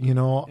that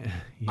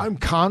I'm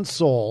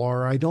console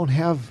or I don't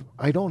have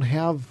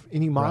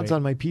any mods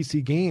on my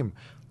PC game.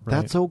 Right.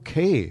 That's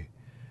okay.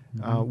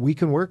 We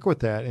can work with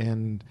that,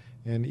 and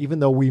even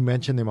though we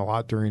mention them a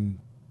lot during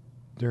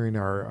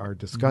our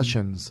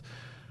discussions,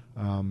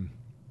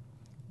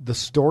 the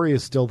story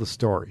is still the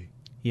story.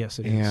 Yes,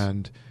 it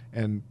is.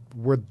 And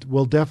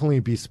we'll definitely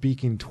be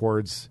speaking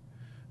towards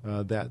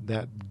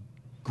that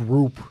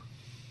group,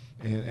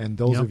 and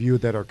those of you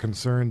that are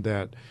concerned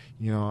that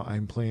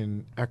I'm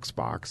playing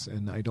Xbox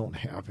and I don't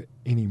have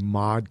any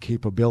mod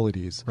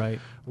capabilities.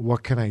 Right.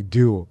 What can I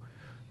do?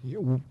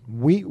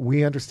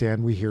 We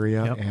understand, we hear you,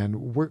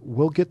 and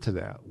we'll get to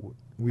that.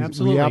 We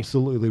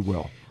absolutely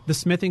will. The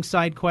smithing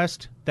side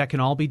quest, that can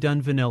all be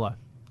done vanilla.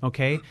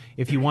 Okay,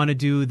 if you want to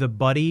do the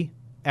buddy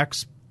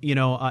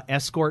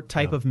escort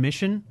type of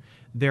mission,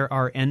 there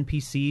are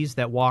NPCs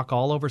that walk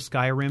all over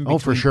Skyrim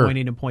between point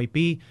A and point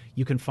B.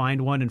 You can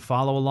find one and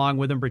follow along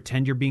with them.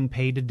 Pretend you're being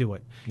paid to do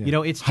it.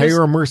 Yeah. It's just,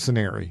 hire a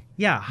mercenary.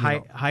 Yeah,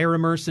 hire a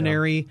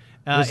mercenary.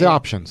 Yeah. There's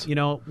options.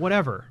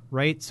 Whatever.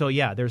 Right. So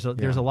there's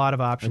a lot of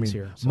options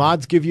here. So.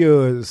 Mods give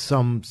you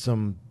some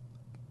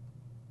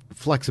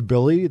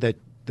flexibility that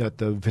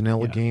the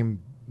vanilla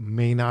game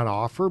may not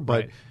offer,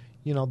 but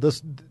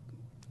this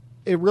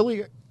it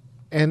really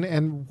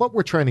and what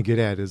we're trying to get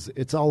at is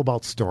it's all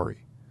about story.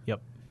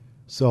 Yep.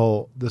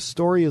 So the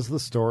story is the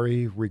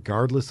story,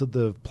 regardless of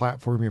the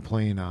platform you're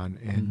playing on,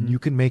 and you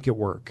can make it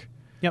work.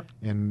 Yep.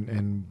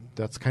 And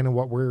that's kind of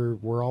what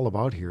we're all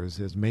about here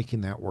is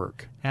making that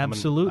work.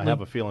 Absolutely. I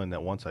have a feeling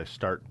that once I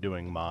start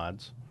doing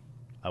mods,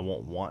 I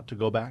won't want to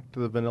go back to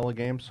the vanilla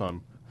game. So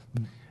I'm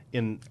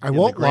in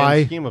the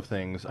grand scheme of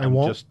things, I'm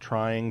just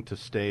trying to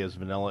stay as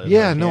vanilla as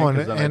I can.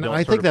 And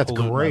I think that's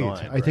great.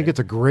 I think it's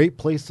a great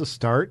place to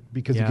start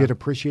because you get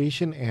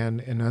appreciation and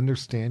an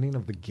understanding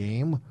of the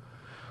game.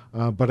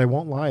 But I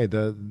won't lie,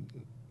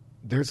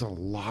 there's a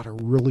lot of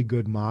really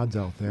good mods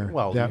out there.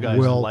 Well, that you guys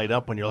light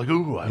up when you're like,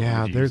 ooh, I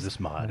want to use this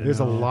mod. There's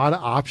a lot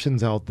of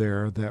options out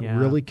there that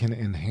really can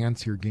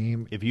enhance your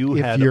game if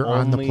you're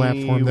on the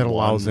platform that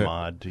allows it.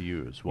 Mod to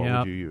use, what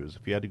would you use?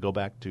 If you had to go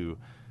back to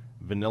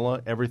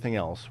vanilla, everything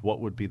else,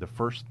 what would be the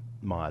first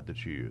mod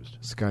that you used?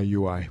 Sky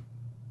UI.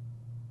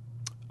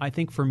 I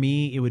think for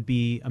me, it would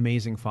be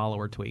amazing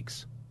follower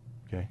tweaks.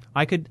 Okay.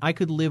 I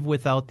could live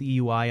without the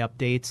UI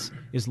updates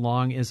as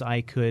long as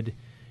I could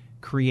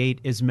create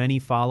as many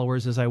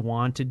followers as I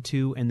wanted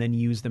to and then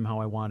use them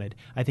how I wanted.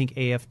 I think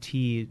AFT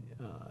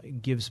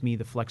gives me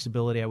the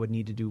flexibility I would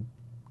need to do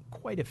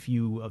quite a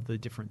few of the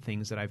different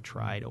things that I've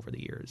tried over the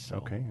years. So.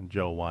 Okay. And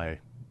Joe, why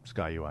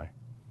Sky UI?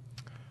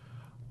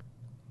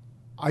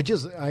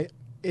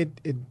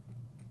 It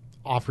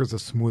offers a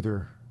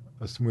smoother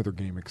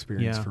game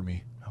experience for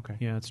me. Okay.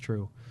 Yeah, it's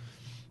true.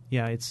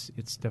 Yeah, it's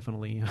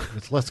definitely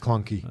it's less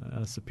clunky.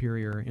 A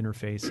superior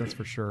interface, that's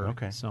for sure.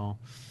 Okay. So,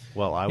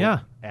 well, I would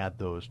add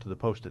those to the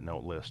Post-it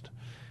note list.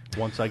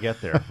 once I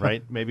get there,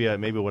 right? Maybe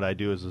what I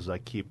do is I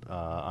keep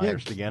Iron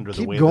Stigander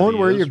the way keep going that he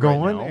where is you're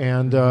going right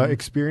and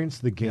experience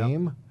the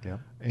game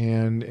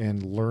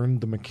and learn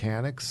the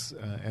mechanics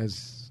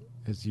as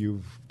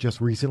you've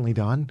just recently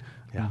done.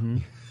 Yeah.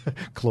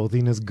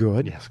 Clothing is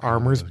good. Yes,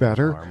 Armor's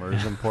better. Armor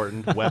is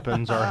important.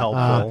 Weapons are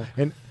helpful.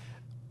 And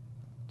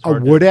a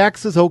wood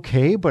axe is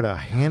okay, but a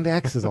hand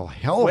axe is a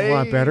hell of a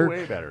lot better.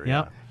 Way better.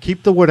 Yeah.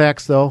 Keep the wood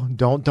axe though.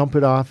 Don't dump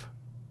it off.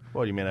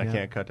 Well, you mean I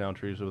can't cut down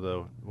trees with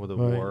a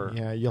war?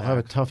 Yeah, you'll have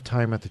a tough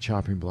time at the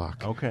chopping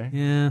block. Okay.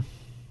 Yeah,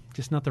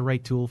 just not the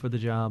right tool for the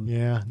job.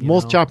 Yeah,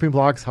 most chopping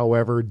blocks,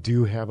 however,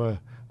 do have an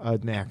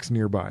axe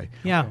nearby.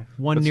 Yeah,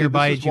 one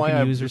nearby that you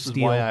can use or steal. This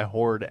is why I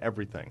hoard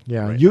everything.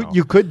 Yeah, right you now.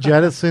 you could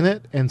jettison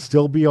it and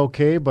still be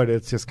okay, but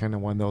it's just kind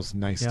of one of those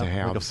nice to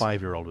have. Like a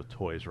 5-year-old with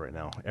toys right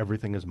now.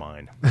 Everything is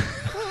mine.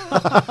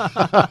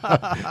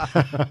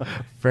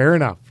 Fair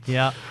enough.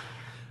 Yeah.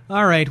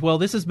 All right. Well,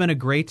 this has been a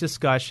great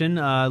discussion.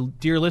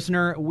 Dear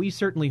listener, we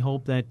certainly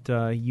hope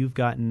that you've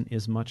gotten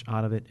as much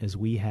out of it as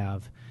we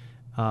have.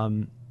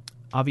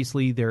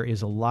 Obviously, there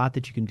is a lot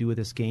that you can do with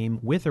this game,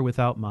 with or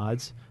without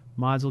mods.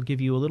 Mods will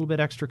give you a little bit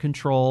extra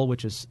control,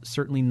 which is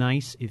certainly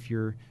nice if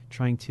you're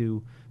trying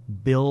to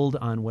build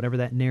on whatever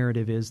that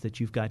narrative is that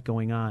you've got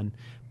going on.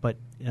 But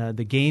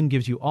the game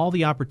gives you all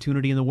the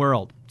opportunity in the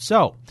world.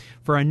 So,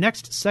 for our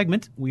next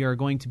segment, we are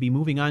going to be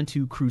moving on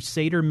to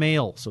Crusader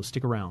Mail, so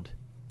stick around.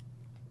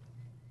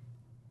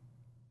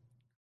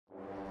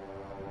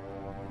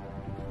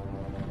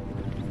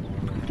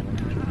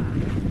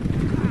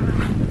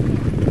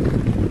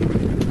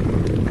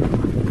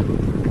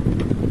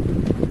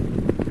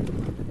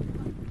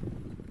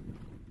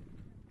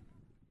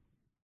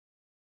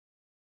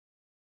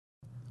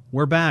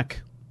 We're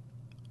back.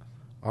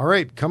 All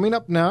right, coming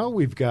up now,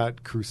 we've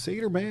got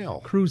Crusader Mail.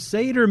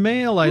 Crusader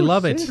Mail, I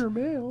love it. Crusader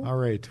Mail. All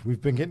right,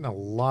 we've been getting a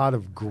lot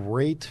of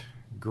great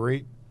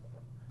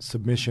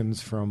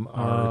submissions from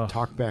our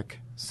Talkback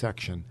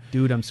section.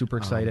 Dude, I'm super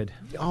excited.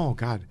 Oh,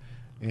 God.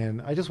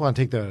 And I just want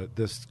to take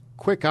this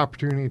quick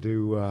opportunity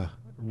to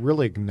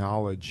really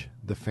acknowledge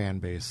the fan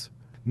base.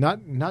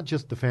 Not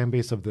just the fan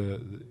base of the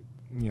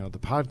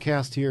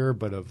podcast here,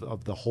 but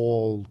of the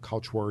whole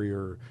Couch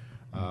Warrior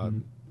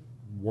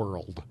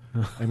world.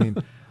 I mean,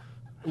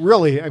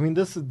 really,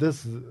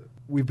 this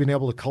we've been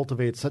able to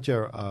cultivate such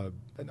an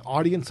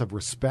audience of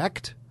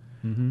respect,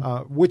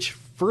 which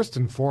first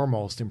and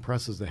foremost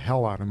impresses the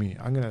hell out of me.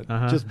 I'm going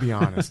to just be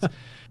honest.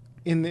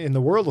 In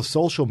the world of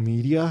social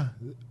media,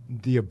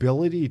 the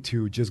ability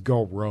to just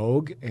go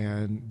rogue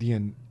and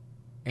the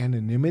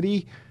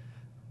anonymity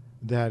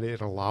that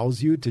it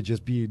allows you to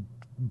just be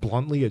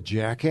bluntly a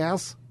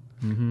jackass,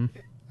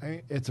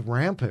 it's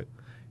rampant.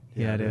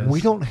 Yeah, it is.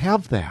 We don't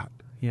have that.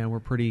 Yeah,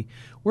 we're pretty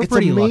It's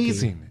lucky.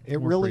 amazing.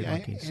 It we're really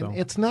lucky, so.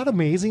 it's not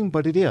amazing,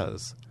 but it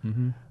is.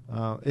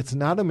 It's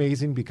not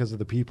amazing because of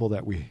the people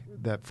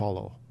that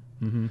follow.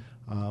 We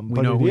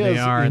but know it who is they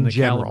are and the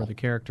general. caliber of the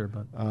character.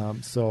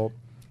 But so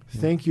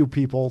thank you,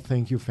 people.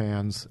 Thank you,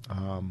 fans.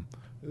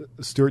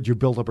 Stuart, you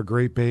built up a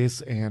great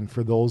base, and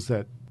for those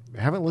that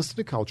haven't listened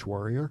to Couch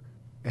Warrior,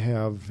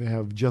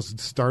 have just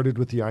started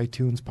with the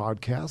iTunes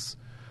podcasts,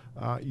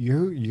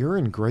 you're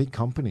in great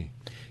company.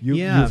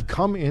 You've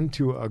come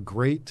into a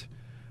great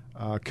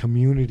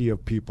community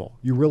of people.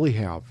 You really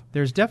have.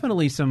 There's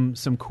definitely some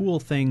cool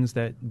things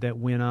that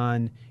went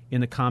on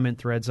in the comment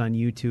threads on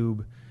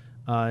YouTube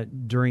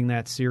during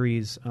that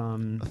series.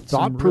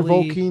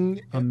 Thought-provoking,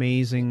 really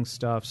amazing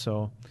stuff.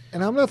 So,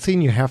 and I'm not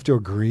saying you have to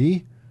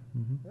agree,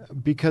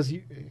 because a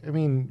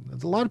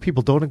lot of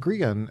people don't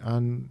agree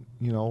on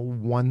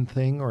one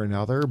thing or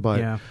another.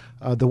 But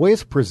the way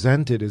it's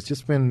presented has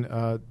just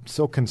been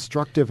so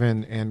constructive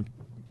and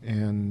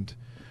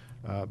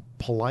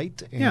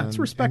polite and it's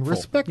respectful. And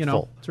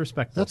respectful. It's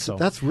respectful.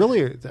 That's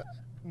really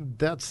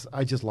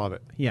I just love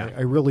it. Yeah,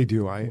 I really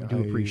do. I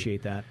do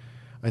appreciate that.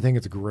 I think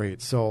it's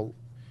great. So,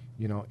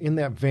 in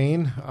that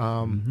vein,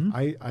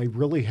 I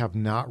really have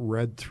not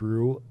read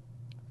through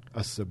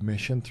a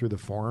submission through the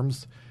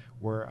forums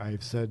where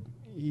I've said,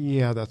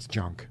 yeah, that's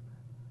junk.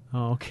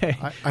 Oh, okay.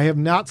 I have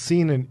not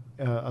seen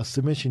a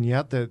submission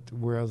yet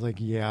where I was like,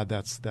 yeah,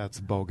 that's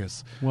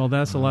bogus. Well,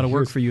 that's a lot of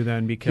work for you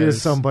then, because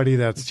here's somebody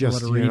that's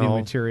just a lot of reading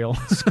material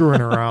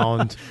screwing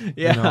around.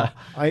 Yeah,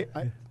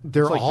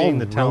 they're it's like all being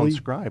the town really,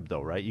 scribe,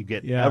 though, right? You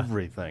get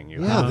everything.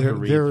 You yeah, have to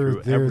read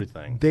through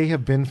everything. They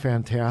have been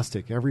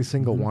fantastic, every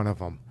single one of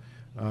them.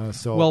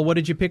 Well, what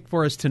did you pick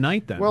for us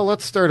tonight then? Well,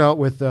 let's start out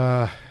with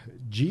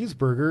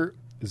Cheeseburger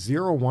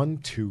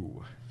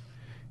 012.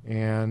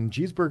 And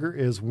Cheeseburger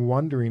is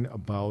wondering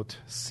about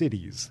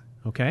cities.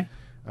 Okay.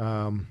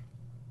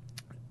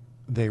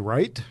 They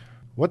write,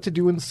 what to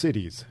do in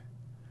cities?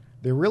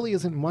 There really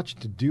isn't much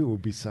to do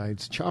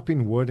besides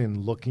chopping wood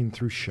and looking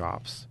through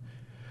shops.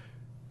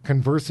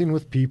 Conversing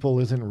with people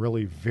isn't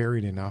really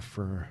varied enough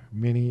for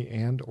many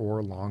and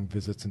or long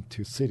visits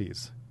into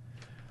cities.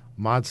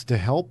 Mods to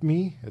help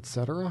me,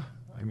 etc.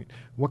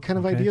 What kind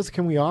of ideas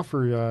can we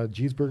offer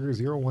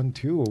Cheeseburger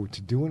 012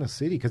 to do in a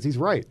city? Because he's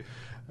right.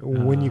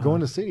 When you go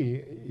in a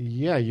city,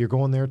 you're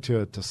going there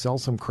to sell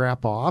some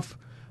crap off,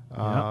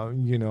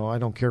 You know, I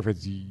don't care if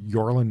it's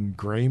Yorlin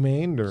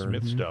Greymane or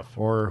Smith stuff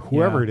or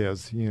whoever it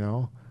is. You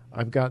know,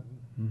 I've got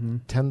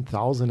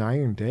 10,000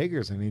 iron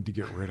daggers I need to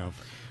get rid of.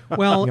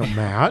 Well, you know,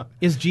 Matt,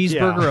 is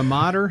Giesberger a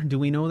modder? Do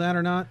we know that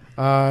or not?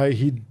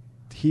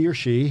 He or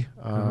she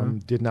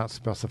did not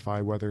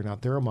specify whether or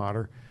not they're a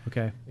modder.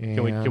 Okay. And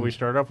Can we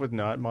start off with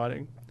not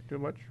modding too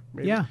much?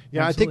 Maybe? Yeah. absolutely.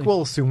 I think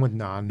we'll assume with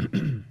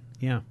non.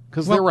 Yeah.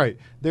 Because they're right.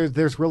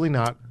 There's really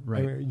not.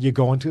 Right. I mean, you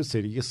go into a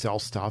city, you sell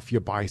stuff, you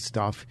buy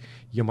stuff,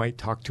 you might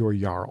talk to a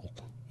jarl.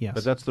 Yes.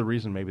 But that's the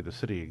reason maybe the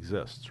city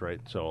exists, right?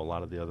 So a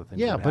lot of the other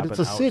things Yeah, that but happen it's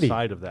a city.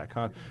 outside of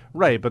that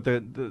right, but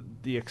the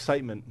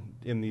excitement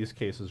in these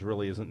cases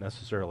really isn't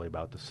necessarily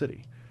about the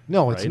city.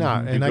 No, it's right?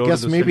 not. You And I go to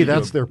guess the maybe city to-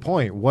 that's their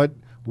point. What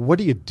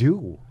do you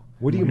do?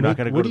 What do you You're not make,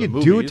 gonna go what to do the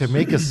you do movies. to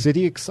make a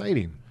city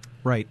exciting?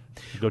 Right.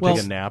 Go Well,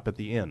 take a nap at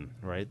the inn,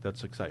 right?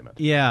 That's excitement.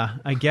 Yeah,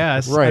 I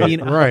guess. Right, I mean,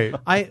 right.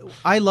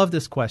 I love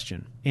this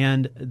question,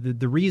 and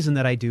the reason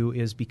that I do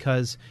is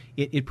because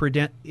it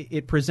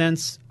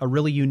presents a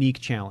really unique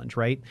challenge,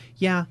 right?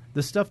 Yeah,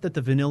 the stuff that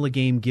the vanilla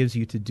game gives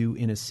you to do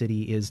in a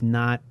city is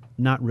not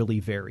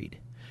really varied,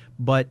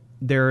 but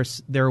there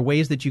are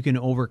ways that you can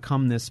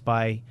overcome this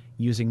by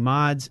using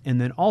mods, and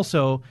then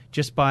also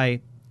just by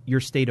your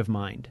state of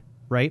mind,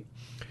 right?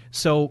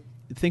 So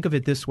think of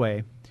it this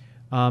way.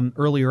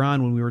 Earlier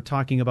on when we were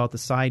talking about the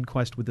side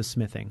quest with the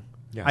smithing.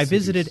 Yeah, I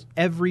visited cities.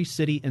 every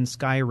city in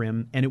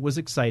Skyrim, and it was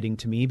exciting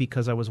to me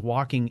because I was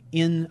walking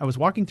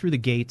through the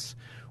gates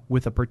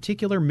with a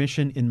particular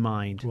mission in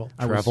mind. Well,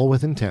 travel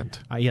with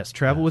intent. Yes,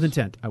 travel with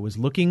intent. I was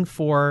looking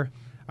for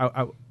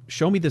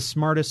show me the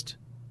smartest,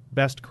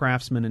 best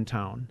craftsman in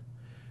town.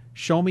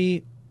 Show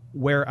me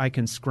where I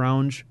can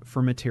scrounge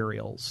for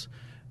materials.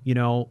 You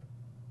know,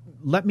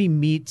 let me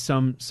meet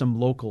some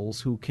locals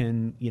who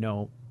can, you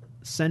know,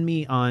 send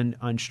me on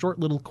short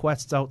little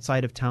quests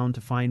outside of town to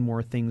find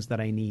more things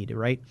that I need,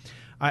 right?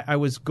 I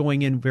was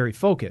going in very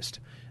focused.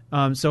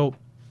 So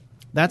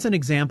that's an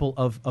example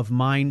of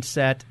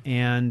mindset,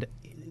 and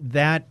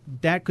that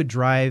could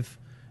drive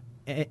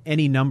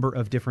any number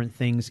of different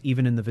things,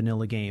 even in the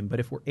vanilla game. But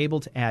if we're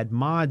able to add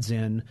mods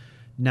in,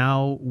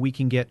 now we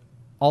can get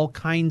all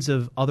kinds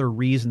of other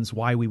reasons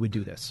why we would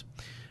do this.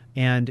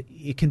 And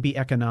it can be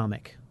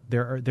economic.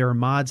 There are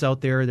mods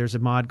out there. There's a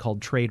mod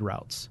called Trade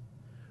Routes,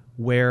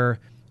 where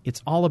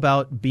it's all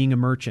about being a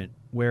merchant,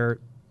 where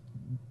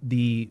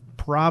the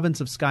province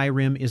of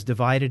Skyrim is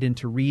divided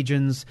into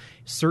regions.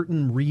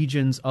 Certain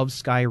regions of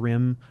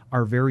Skyrim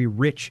are very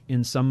rich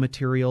in some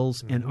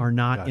materials and are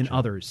not in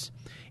others.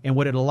 And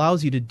what it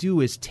allows you to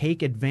do is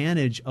take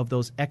advantage of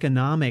those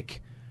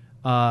economic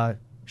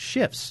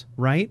shifts,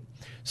 right?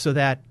 So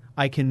that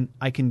I can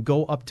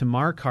go up to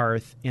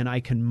Markarth and I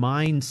can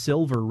mine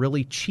silver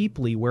really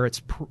cheaply where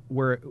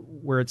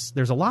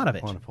there's a lot of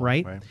it, Wonderful,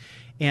 right? right?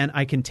 And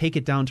I can take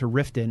it down to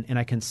Riften and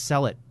I can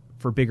sell it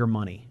for bigger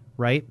money,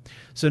 right?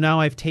 So now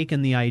I've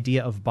taken the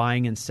idea of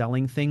buying and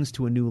selling things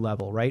to a new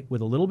level, right?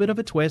 With a little bit of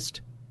a twist.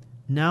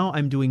 Now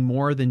I'm doing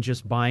more than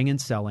just buying and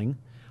selling.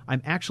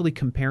 I'm actually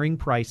comparing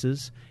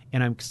prices,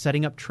 and I'm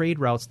setting up trade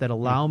routes that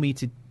allow me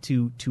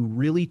to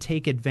really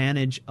take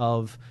advantage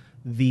of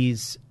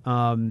these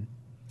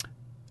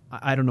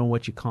I don't know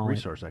what you call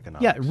Resource it.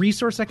 economics. Yeah,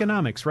 resource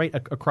economics, right?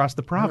 Across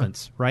the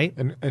province, right?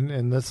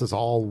 And this is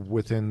all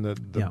within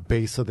the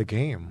base of the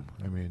game.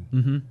 I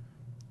mean,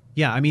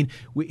 Yeah, I mean,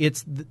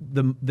 it's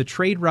the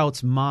trade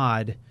routes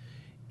mod.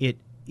 It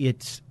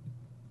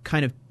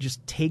kind of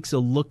just takes a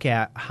look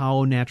at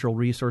how natural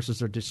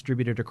resources are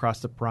distributed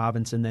across the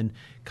province, and then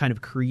kind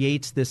of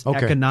creates this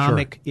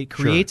economic. Sure, it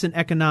creates an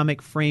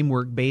economic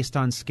framework based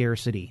on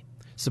scarcity,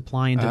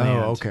 supply and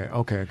demand. Oh,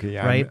 okay,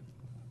 yeah. Right.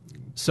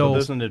 So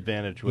there's an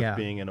advantage with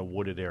being in a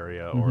wooded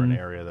area or an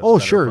area that's Oh,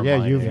 better sure, for yeah.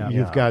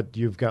 mining.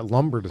 You've got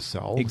lumber to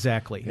sell.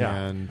 Exactly.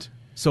 And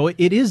so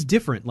it is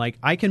different. Like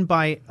I can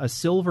buy a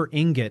silver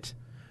ingot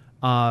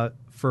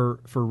for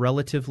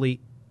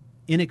relatively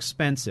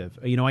inexpensive.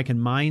 You know, I can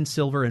mine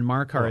silver in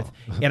Markarth,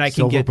 and I can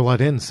Silver get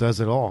Blood Inn says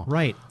it all.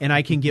 right, and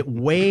I can get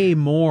way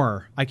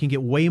more. I can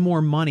get way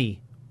more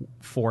money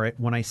for it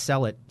when I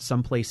sell it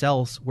someplace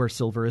else where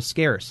silver is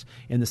scarce.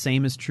 And the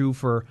same is true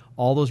for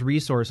all those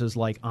resources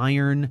like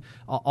iron,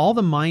 all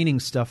the mining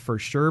stuff for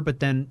sure. But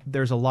then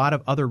there's a lot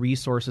of other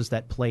resources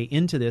that play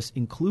into this,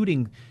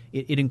 including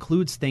it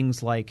includes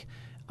things like.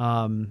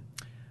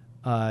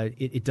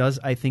 It does,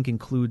 I think,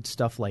 include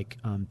stuff like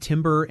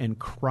timber and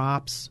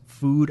crops,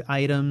 food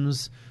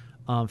items,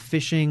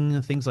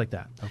 fishing, things like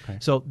that. Okay.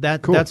 So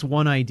that's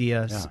one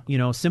idea. Yeah. You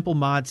know, simple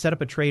mod, set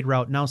up a trade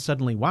route. Now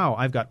suddenly, wow,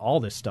 I've got all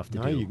this stuff to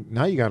do.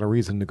 Now you got a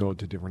reason to go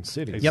to different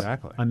cities.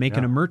 Exactly. Yep. I'm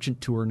making a merchant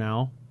tour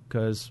now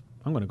because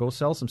I'm going to go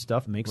sell some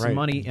stuff, make some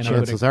money, and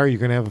chances are you're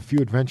going to have a few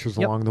adventures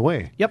along the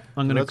way. Yep.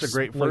 I'm going to that's a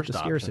great first option,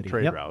 scarcity.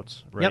 Trade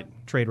routes. Right? Yep.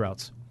 Trade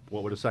routes.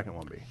 What would a second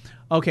one be?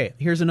 Okay,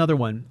 here's another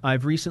one.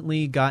 I've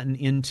recently gotten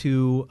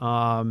into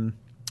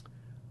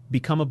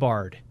become a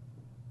bard.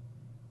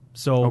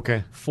 So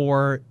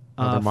for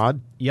another mod?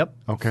 Yep.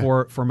 Okay.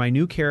 For my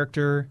new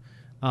character,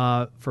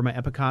 for my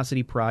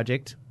Epicosity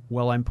project,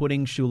 while I'm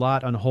putting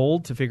Shulat on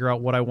hold to figure out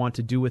what I want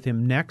to do with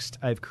him next,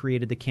 I've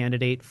created the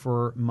candidate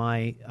for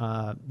my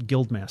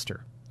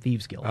Guildmaster,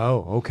 Thieves Guild.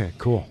 Oh, okay,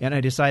 cool. And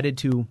I decided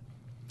to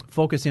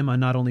focus him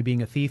on not only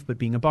being a thief, but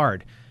being a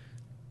bard.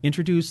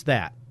 Introduce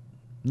that.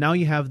 Now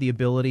you have the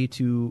ability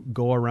to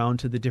go around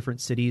to the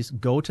different cities,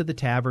 go to the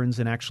taverns,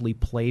 and actually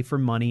play for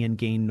money and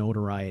gain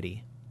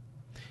notoriety.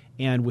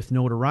 And with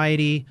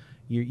notoriety,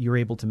 you're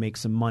able to make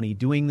some money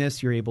doing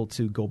this. You're able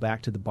to go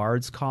back to the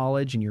Bard's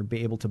College, and you're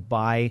able to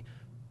buy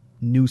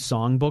new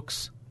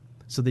songbooks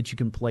so that you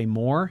can play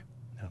more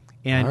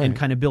and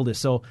kind of build it.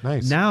 So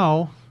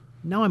now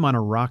I'm on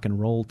a rock and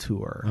roll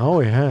tour. Oh,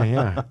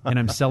 yeah. And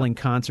I'm selling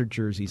concert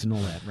jerseys and all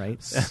that,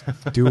 right?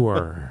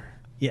 Stewer.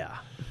 Yeah.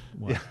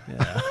 Well,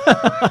 yeah.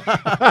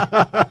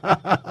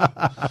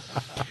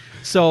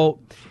 So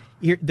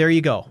there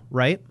you go,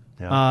 right?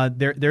 Yeah.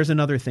 There's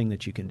another thing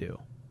that you can do,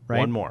 right?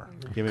 One more.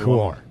 Give me one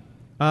more.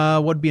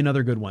 What would be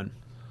another good one?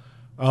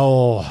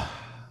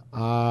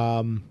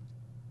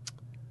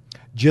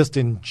 Just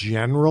in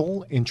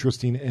general,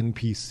 interesting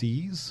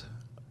NPCs.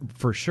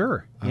 For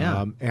sure,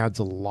 yeah. Adds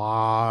a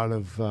lot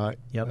of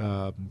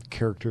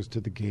characters to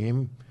the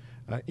game,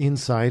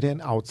 inside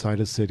and outside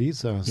of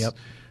cities.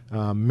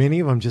 Many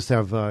of them just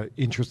have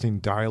interesting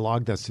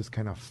dialogue that's just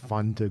kind of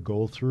fun to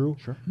go through.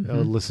 Sure.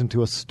 Listen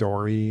to a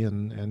story,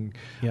 and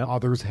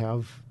others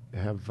have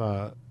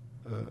an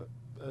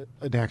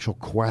actual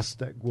quest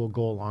that will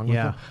go along with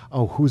them.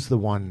 Oh, who's the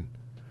one?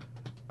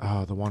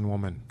 The one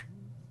woman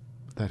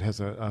that has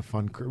a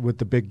fun with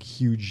the big,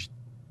 huge.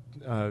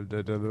 The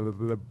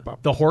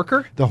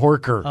Horker? The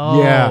Horker.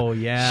 Oh,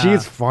 yeah.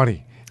 She's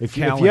funny. If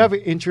you have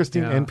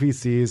interesting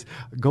NPCs,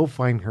 go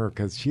find her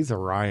because she's a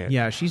riot.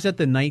 Yeah, she's at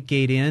the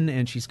Nightgate Inn,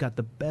 and she's got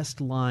the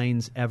best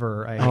lines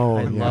ever. I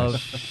love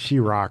she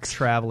rocks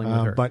traveling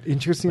with her. But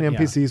interesting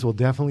NPCs will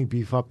definitely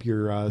beef up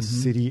your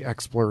city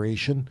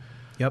exploration.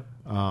 Yep.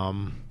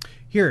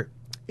 Here,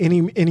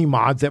 any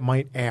mods that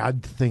might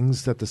add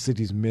things that the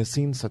city's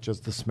missing, such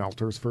as the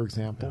smelters, for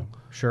example. Yeah.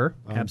 Sure,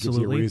 absolutely. Gives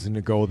you a reason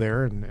to go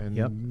there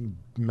and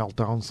melt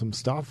down some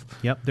stuff.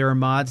 Yep, there are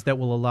mods that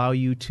will allow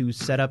you to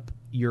set up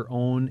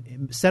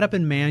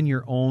and man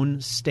your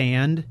own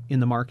stand in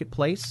the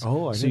marketplace.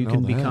 So you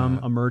can become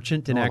a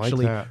merchant and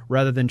actually,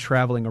 rather than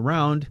traveling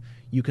around,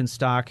 you can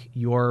stock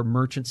your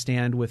merchant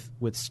stand with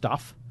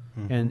stuff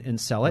and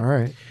sell it. All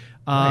right.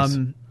 Nice.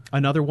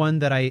 Another one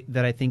that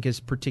I think is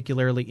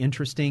particularly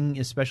interesting,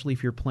 especially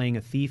if you're playing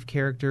a thief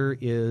character,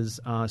 is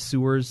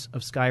Sewers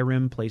of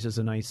Skyrim. Places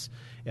a nice,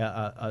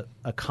 a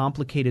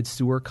complicated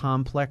sewer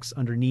complex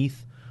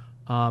underneath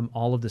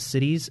all of the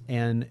cities,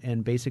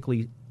 and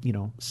basically,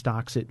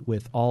 stocks it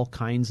with all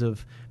kinds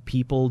of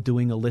people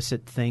doing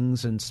illicit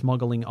things and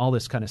smuggling, all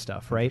this kind of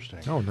stuff, right?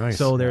 Oh, nice.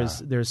 So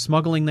there's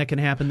smuggling that can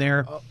happen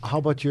there. How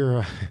about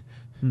your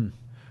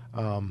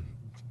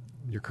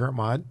current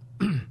mod?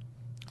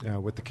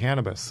 With the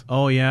cannabis.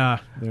 Oh, yeah.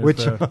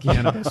 Which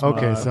cannabis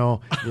okay, mod. so,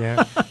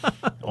 yeah.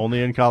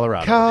 Only in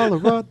Colorado.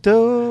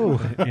 Colorado.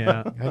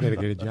 Yeah. I got to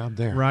get a job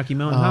there. Rocky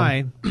Mountain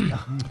High.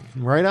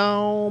 Right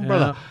on,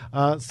 brother.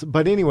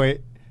 But anyway,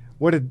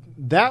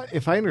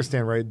 if I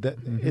understand right, that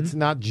it's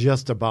not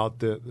just about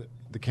the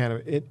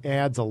cannabis. It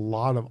adds a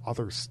lot of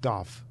other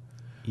stuff.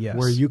 Yes.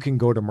 Where you can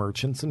go to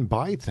merchants and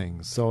buy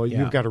things. So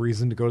you've got a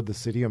reason to go to the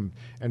city and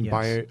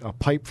buy a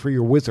pipe for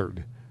your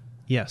wizard.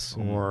 Yes.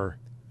 Or...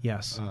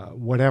 Yes.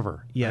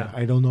 Whatever. Yeah.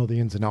 I don't know the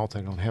ins and outs.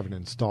 I don't have it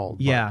installed.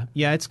 Yeah.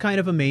 Yeah. It's kind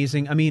of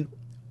amazing. I mean,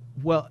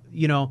 well,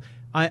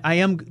 I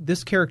am.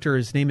 This character,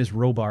 his name is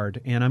Robard,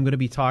 and I'm going to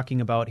be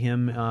talking about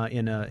him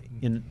in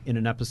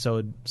an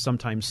episode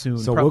sometime soon.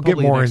 So we'll get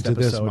more into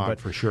this mod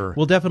for sure.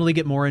 We'll definitely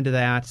get more into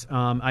that.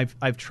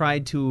 I've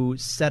tried to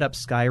set up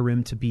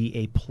Skyrim to be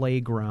a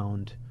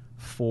playground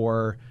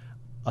for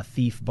a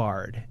thief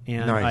bard,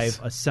 and nice.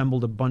 I've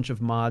assembled a bunch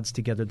of mods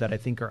together that I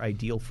think are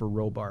ideal for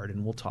Robard,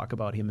 and we'll talk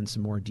about him in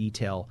some more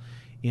detail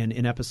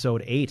in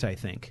episode 8, I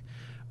think.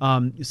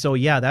 So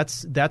yeah,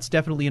 that's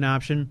definitely an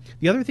option.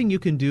 The other thing you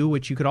can do,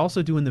 which you could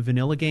also do in the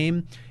vanilla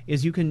game,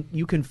 is you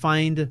can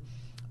find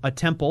a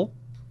temple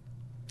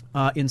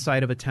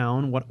inside of a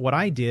town. What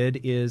I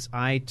did is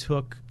I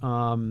took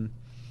a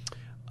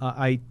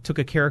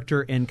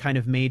character and kind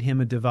of made him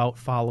a devout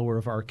follower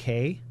of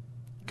Archay.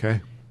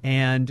 Okay.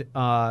 And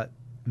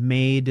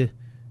made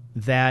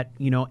that,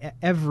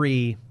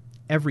 every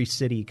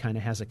city kind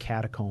of has a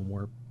catacomb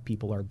where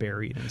people are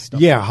buried and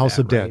stuff. Yeah, like House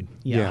that, of right? Dead.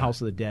 Yeah,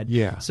 House of the Dead.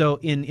 Yeah. So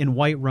in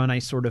Whiterun, I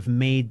sort of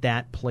made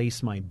that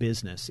place my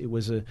business. It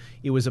was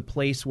a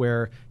place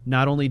where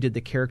not only did the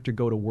character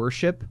go to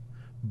worship,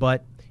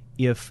 but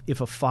if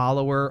a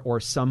follower or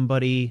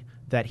somebody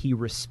that he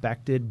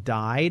respected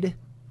died,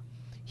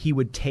 he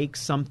would take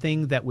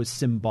something that was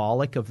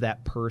symbolic of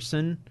that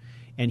person,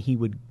 and he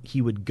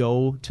would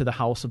go to the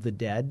House of the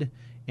Dead,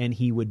 and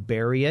he would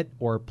bury it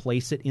or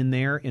place it in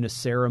there in a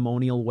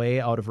ceremonial way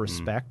out of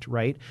respect,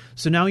 right?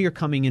 So now you're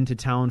coming into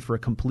town for a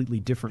completely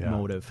different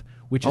motive,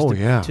 which is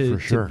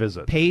to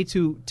visit.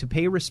 to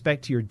pay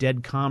respect to your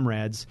dead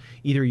comrades.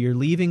 Either you're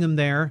leaving them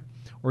there,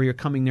 or you're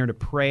coming there to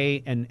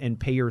pray and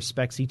pay your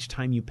respects each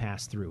time you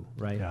pass through,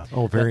 right? Yeah.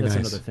 Oh, very That's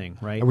nice. another thing,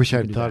 right? I wish You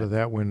I can had do thought of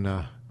that when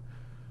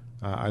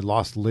I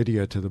lost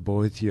Lydia to the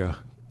Boethia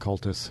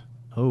cultists.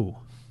 Oh,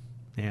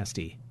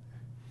 nasty.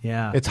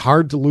 Yeah. It's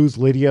hard to lose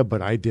Lydia,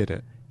 but I did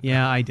it.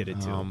 Yeah, I did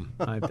it too.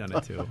 I've done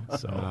it too.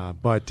 So,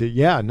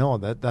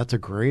 That's a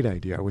great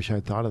idea. I wish I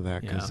had thought of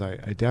that because I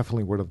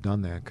definitely would have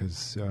done that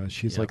because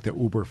she's like the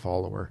Uber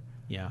follower.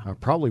 Yeah.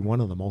 Probably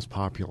one of the most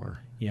popular.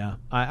 Yeah.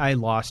 I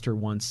lost her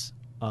once,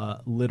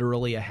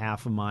 literally a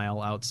half a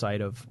mile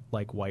outside of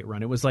like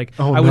Whiterun. It was like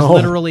I was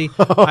literally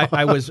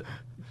I was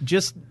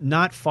just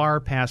not far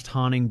past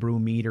Haunting Brew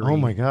Meadery. Oh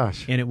my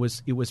gosh! And it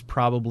was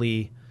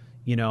probably,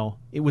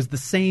 it was the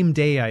same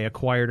day I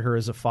acquired her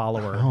as a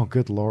follower. Oh,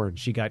 good Lord!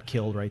 She got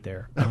killed right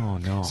there. Oh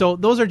no! So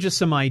those are just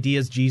some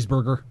ideas,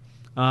 Cheeseburger.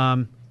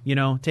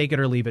 Take it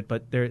or leave it,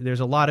 but there's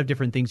a lot of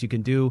different things you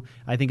can do.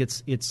 I think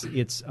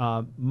it's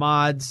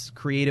mods,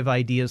 creative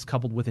ideas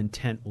coupled with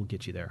intent will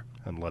get you there.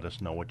 And let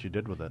us know what you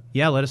did with it.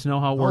 Yeah, let us know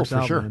how it works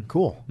out. For sure. Man.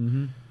 Cool.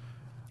 Mm-hmm.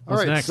 All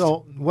right. Next?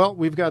 So,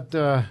 we've got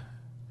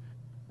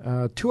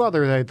two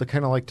others I'd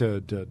kind of like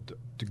to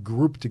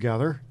group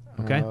together.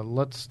 Okay.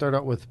 Let's start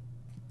out with.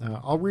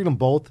 I'll read them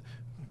both.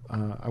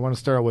 I want to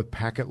start out with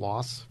Packet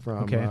Loss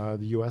from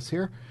the U.S.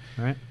 here.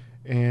 All right.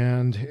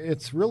 And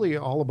it's really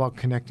all about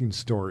connecting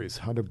stories,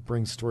 how to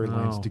bring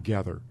storylines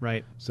together.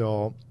 Right.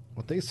 So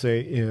what they say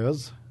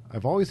is,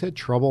 I've always had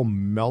trouble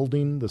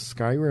melding the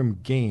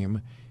Skyrim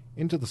game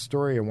into the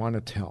story I want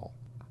to tell.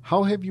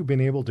 How have you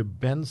been able to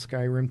bend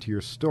Skyrim to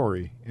your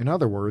story? In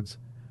other words,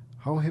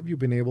 how have you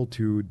been able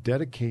to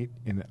dedicate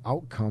an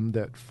outcome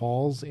that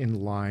falls in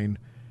line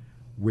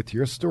with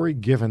your story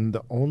given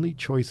the only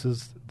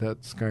choices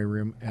that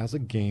Skyrim as a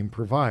game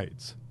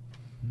provides?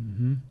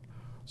 Mm-hmm.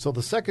 So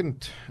the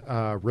second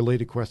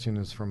related question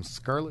is from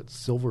Scarlet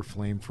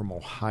Silverflame from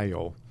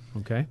Ohio.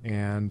 Okay.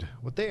 And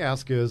what they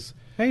ask is...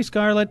 Hey,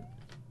 Scarlet.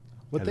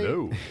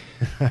 Hello.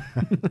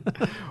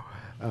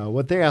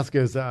 What they ask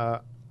is,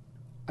 I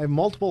have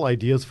multiple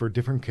ideas for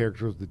different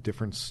characters with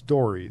different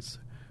stories.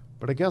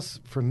 But I guess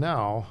for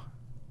now,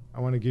 I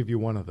want to give you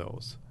one of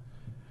those.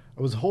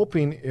 I was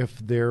hoping if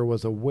there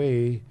was a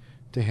way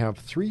to have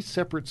 3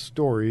 separate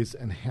stories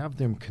and have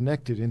them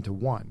connected into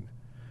one.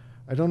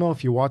 I don't know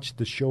if you watched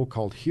the show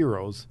called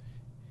Heroes.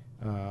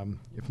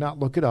 If not,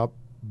 look it up.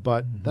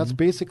 But that's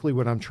basically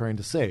what I'm trying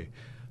to say.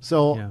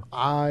 So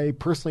I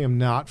personally am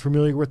not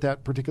familiar with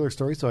that particular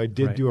story. So I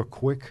did do a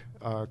quick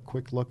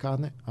look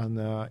on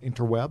the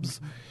interwebs.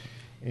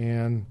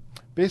 And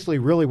basically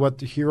really what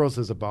the Heroes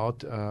is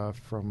about,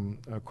 from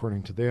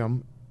according to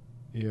them,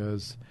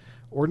 is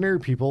ordinary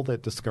people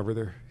that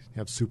discover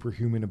have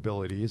superhuman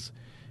abilities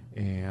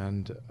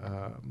and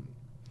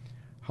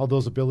how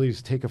those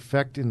abilities take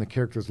effect in the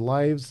characters'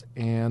 lives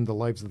and the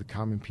lives of the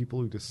common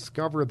people who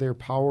discover their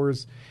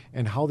powers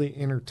and how they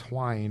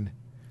intertwine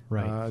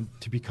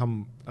to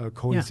become a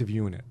cohesive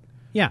unit.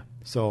 Yeah.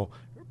 So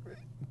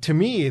to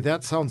me,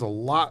 that sounds a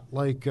lot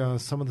like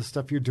some of the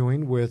stuff you're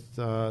doing with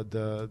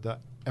the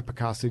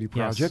Epicosity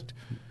project.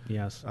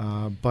 Yes.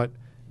 But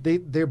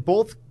they're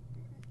both...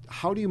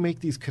 How do you make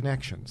these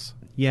connections?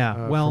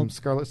 Yeah, from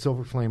Scarlet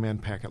Silverflame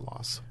and Packet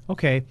Loss.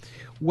 Okay.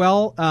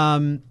 Well,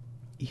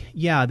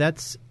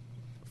 that's...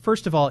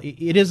 First of all,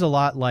 it is a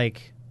lot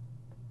like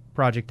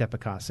Project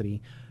Epicosity.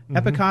 Mm-hmm.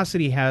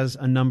 Epicosity has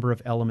a number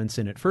of elements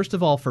in it. First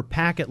of all, for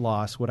Packet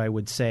Loss, what I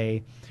would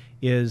say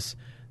is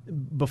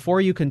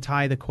before you can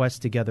tie the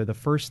quest together, the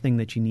first thing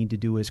that you need to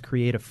do is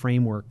create a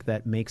framework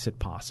that makes it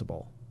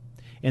possible.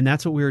 And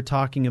that's what we were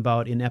talking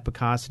about in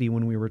Epicosity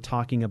when we were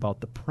talking about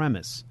the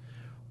premise.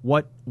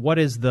 What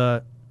is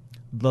the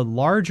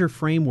larger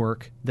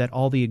framework that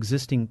all the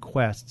existing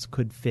quests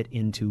could fit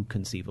into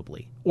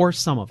conceivably, or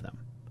some of them?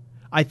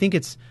 I think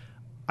it's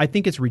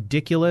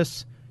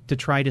ridiculous to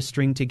try to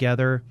string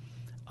together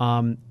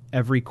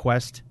every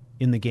quest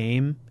in the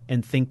game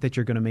and think that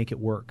you're going to make it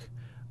work.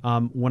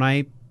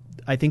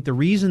 I think the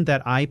reason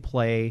that I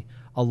play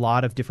a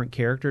lot of different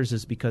characters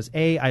is because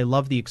A, I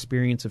love the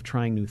experience of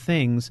trying new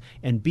things,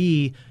 and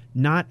B,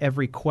 not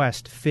every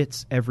quest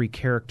fits every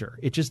character.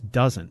 It just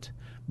doesn't.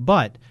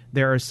 But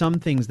there are some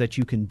things that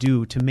you can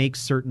do to make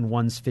certain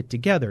ones fit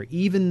together,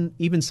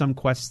 even some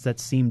quests that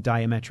seem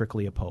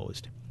diametrically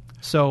opposed.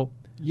 So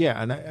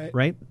and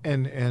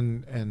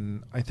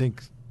and I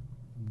think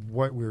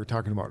what we were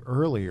talking about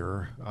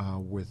earlier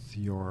with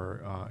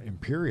your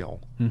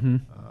Imperial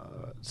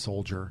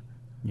soldier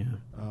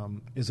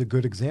is a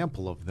good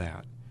example of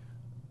that.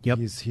 Yep.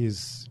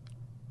 He's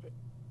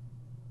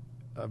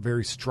a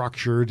very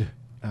structured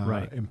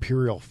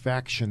Imperial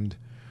factioned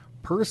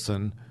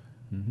person.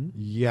 Mm-hmm.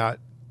 Yet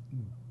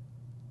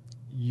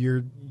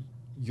you're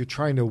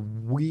trying to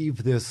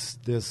weave this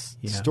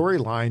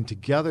storyline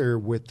together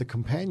with the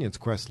companion's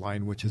quest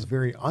line, which is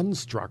very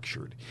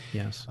unstructured.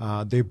 Yes,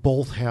 they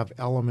both have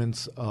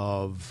elements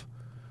of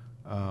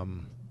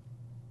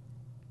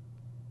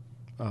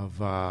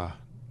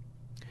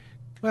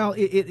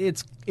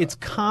it's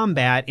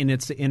combat and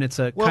it's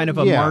a kind of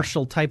a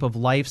martial type of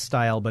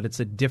lifestyle, but it's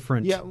a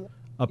different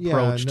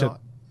approach to.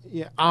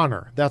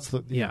 honor. That's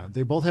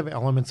they both have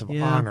elements of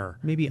honor.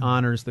 Maybe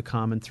honor's the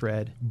common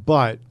thread.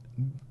 But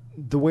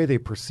the way they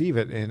perceive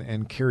it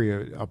and carry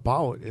it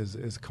about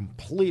is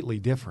completely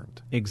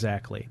different.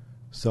 Exactly.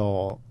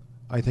 So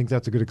I think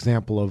that's a good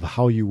example of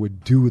how you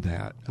would do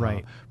that.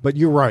 Right. But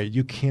you're right.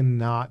 You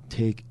cannot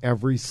take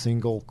every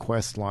single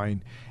quest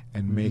line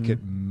and make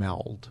it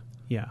meld.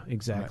 Yeah,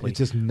 exactly. It's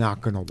just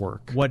not going to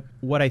work.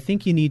 What I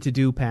think you need to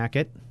do,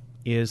 Packet,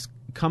 is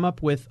come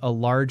up with a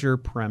larger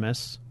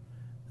premise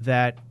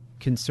that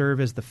can serve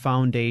as the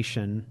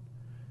foundation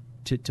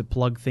to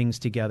plug things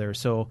together.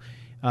 So,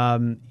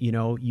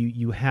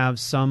 you have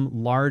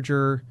some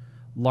larger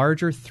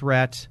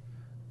threat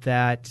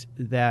that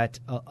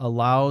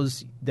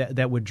allows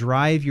that would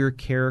drive your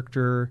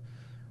character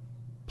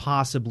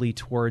possibly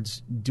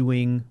towards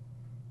doing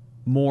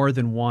more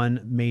than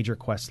one major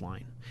quest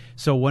line.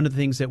 So one of the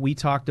things that we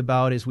talked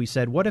about is we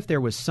said, what if there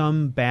was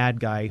some bad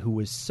guy who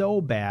was so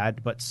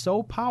bad but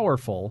so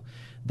powerful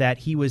that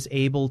he was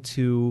able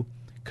to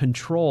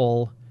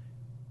control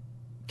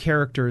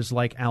characters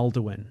like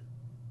Alduin,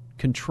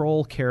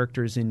 control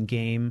characters in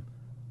game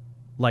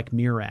like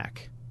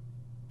Mirak,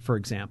 for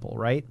example,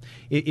 right?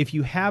 If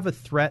you have a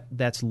threat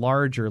that's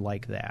larger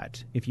like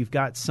that, if you've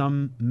got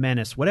some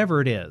menace,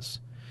 whatever it is,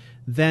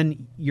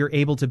 then you're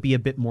able to be a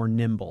bit more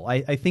nimble.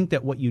 I think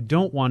that what you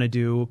don't want to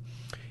do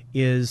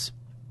is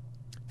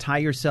tie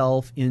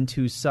yourself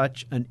into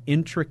such an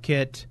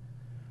intricate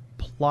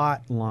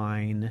plot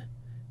line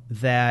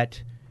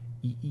that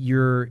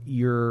you're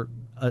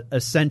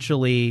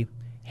essentially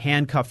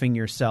handcuffing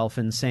yourself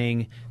and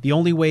saying the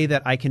only way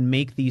that I can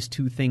make these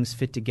two things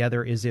fit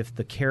together is if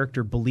the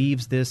character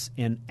believes this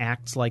and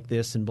acts like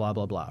this and blah,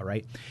 blah, blah,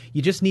 right?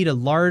 You just need a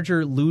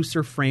larger,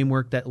 looser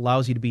framework that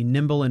allows you to be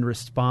nimble and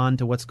respond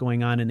to what's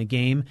going on in a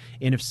game.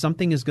 And if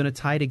something is going to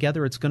tie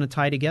together, it's going to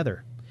tie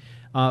together.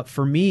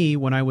 For me,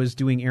 when I was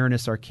doing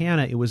Aranis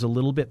Arcana, it was a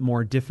little bit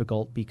more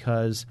difficult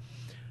because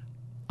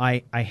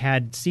I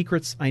had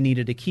secrets I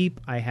needed to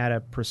keep. I had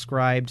a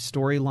prescribed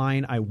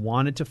storyline I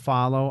wanted to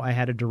follow. I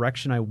had a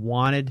direction I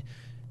wanted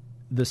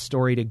the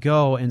story to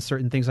go and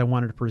certain things I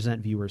wanted to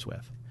present viewers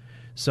with.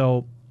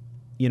 So,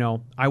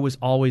 I was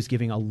always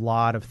giving a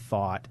lot of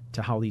thought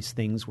to how these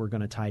things were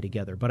going to tie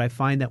together. But I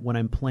find that when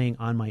I'm playing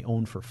on my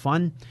own for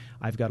fun,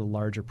 I've got a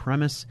larger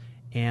premise,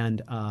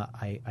 and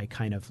I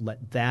kind of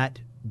let that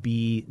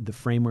be the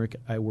framework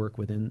I work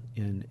within.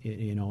 And,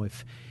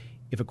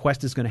 if a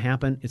quest is going to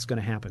happen, it's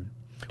going to happen.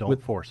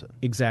 Don't force it.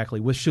 Exactly.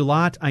 With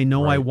Shulat, I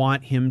know I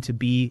want him to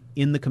be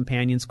in the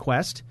companion's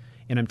quest,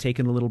 and I'm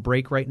taking a little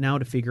break right now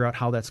to figure out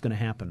how that's going to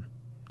happen.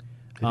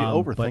 If you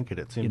overthink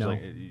it seems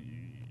like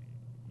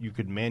you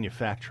could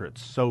manufacture it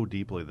so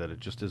deeply that it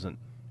just isn't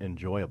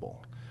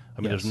enjoyable.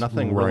 I mean, there's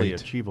nothing really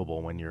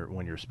achievable when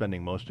you're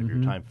spending most of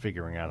your time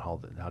figuring out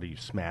how do you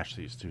smash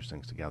these two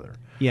things together.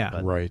 Yeah.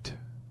 But, right.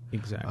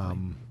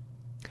 Exactly.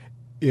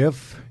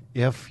 If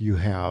you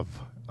have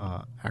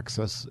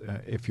access,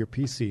 if you're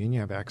PC and you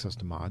have access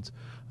to mods,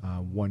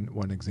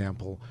 one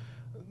example,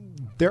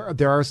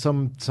 there are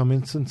some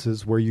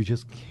instances where you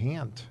just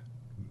can't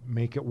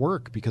make it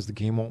work because the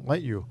game won't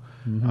let you.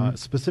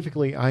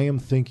 Specifically, I am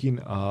thinking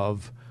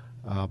of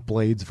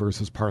Blades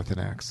versus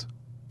Parthenax.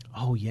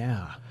 Oh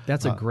yeah,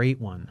 that's a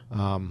great one.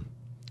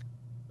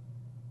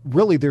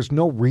 Really, there's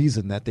no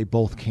reason that they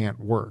both can't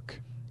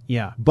work.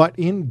 Yeah, but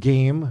in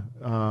game,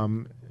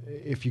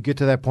 if you get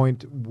to that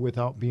point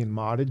without being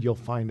modded, you'll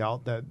find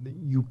out that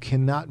you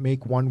cannot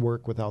make one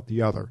work without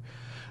the other.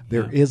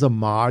 There is a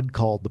mod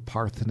called the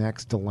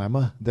Parthenax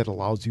Dilemma that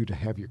allows you to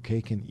have your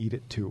cake and eat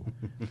it too.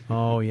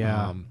 Oh,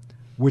 yeah.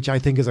 Which I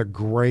think is a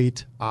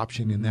great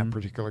option in that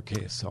particular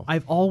case. So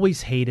I've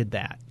always hated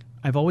that.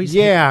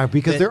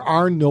 Because there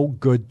are no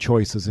good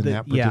choices in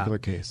that particular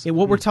case.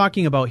 What we're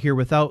talking about here,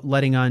 without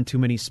letting on too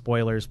many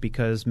spoilers,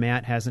 because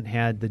Matt hasn't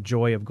had the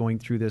joy of going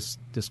through this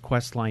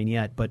quest line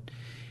yet, but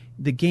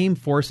the game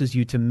forces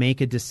you to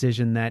make a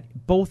decision that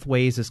both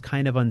ways is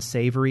kind of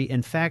unsavory.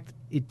 In fact,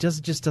 it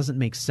just doesn't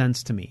make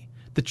sense to me.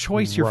 The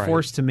choice you're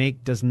forced to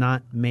make does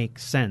not make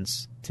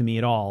sense to me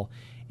at all,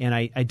 and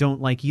I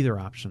don't like either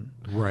option.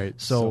 Right.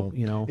 So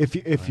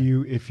if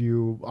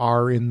you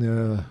are in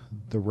the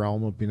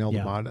realm of being able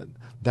to mod it,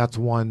 that's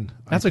one.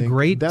 That's a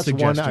great. That's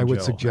one I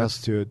would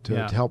suggest to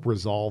help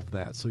resolve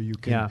that. So you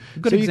can. Yeah.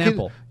 Good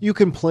example. You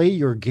can play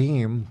your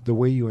game the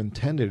way you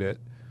intended it.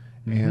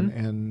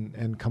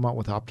 And come out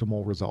with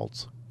optimal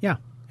results. Yeah,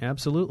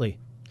 absolutely.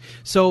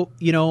 So,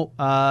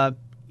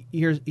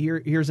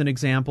 here's an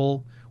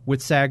example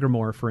with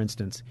Sagramore, for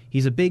instance.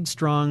 He's a big,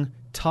 strong,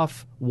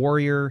 tough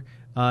warrior.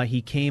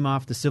 He came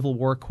off the Civil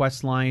War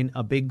quest line,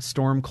 a big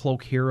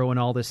Stormcloak hero and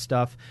all this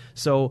stuff.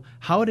 So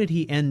how did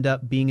he end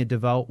up being a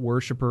devout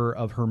worshiper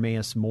of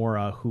Hermaeus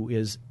Mora, who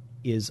is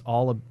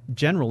all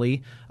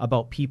generally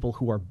about people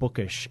who are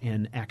bookish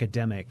and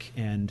academic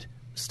and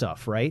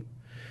stuff, right?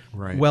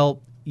 Right.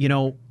 Well,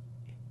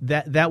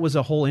 that was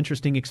a whole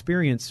interesting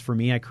experience for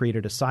me. I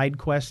created a side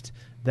quest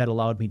that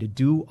allowed me to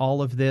do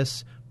all of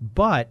this,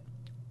 but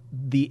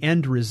the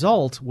end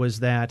result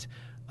was that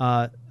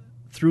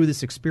through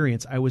this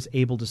experience, I was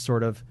able to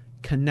sort of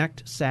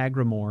connect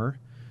Sagramore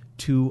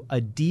to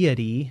a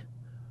deity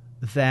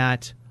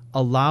that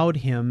allowed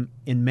him,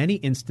 in many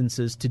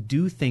instances, to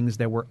do things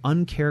that were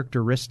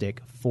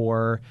uncharacteristic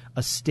for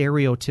a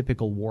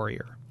stereotypical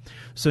warrior.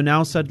 So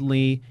now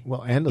suddenly...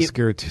 Well, and a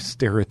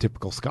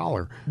stereotypical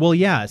scholar. Well,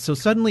 yeah. So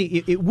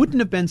suddenly it wouldn't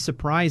have been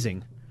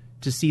surprising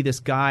to see this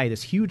guy,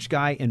 this huge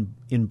guy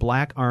in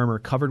black armor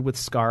covered with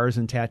scars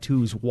and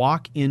tattoos,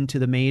 walk into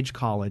the Mage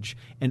College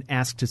and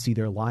ask to see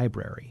their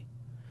library.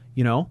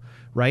 You know,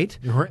 right?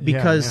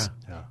 Because,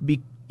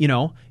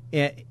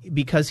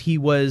 because he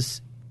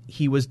was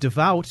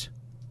devout,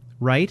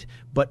 right?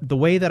 But the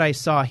way that I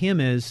saw him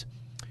is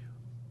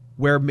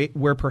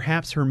where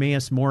perhaps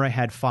Hermaeus Mora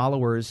had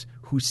followers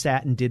who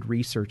sat and did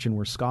research and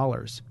were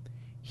scholars.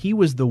 He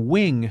was the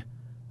wing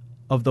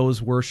of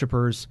those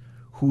worshipers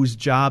whose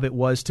job it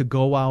was to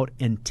go out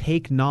and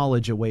take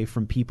knowledge away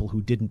from people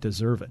who didn't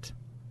deserve it,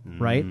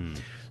 right?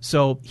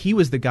 So he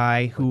was the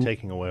guy who...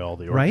 taking away all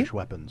the orcish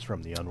weapons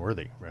from the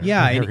unworthy. Right?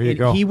 Yeah,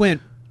 and he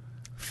went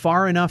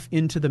far enough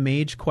into the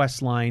mage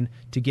quest line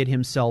to get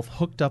himself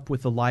hooked up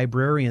with the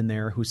librarian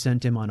there who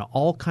sent him on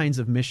all kinds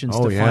of missions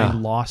to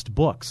find lost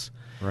books.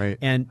 Right.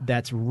 And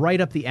that's right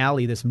up the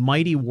alley, this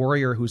mighty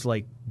warrior who's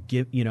like,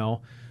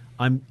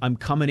 I'm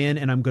coming in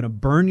and I'm going to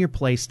burn your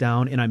place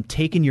down and I'm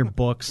taking your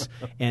books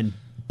and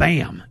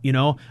bam,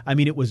 I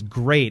mean, it was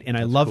great. And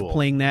I loved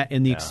playing that.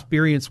 And the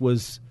experience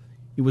was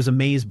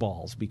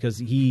amazeballs because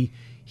he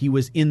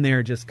was in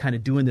there just kind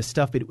of doing this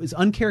stuff. But it was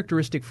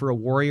uncharacteristic for a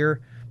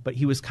warrior, but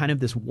he was kind of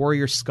this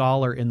warrior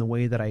scholar in the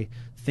way that I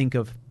think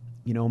of,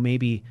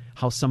 maybe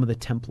how some of the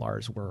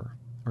Templars were.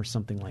 Or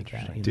something like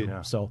that.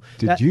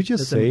 Did you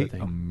just say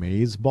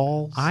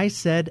amazeballs? I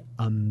said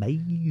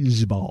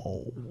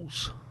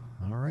amazeballs.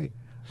 All right.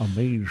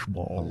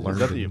 Amazeballs. Is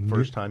that the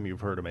first time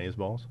you've heard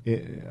amazeballs?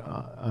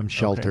 I'm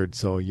sheltered,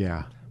 so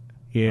yeah.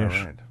 Yes.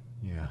 All right.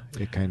 Yeah,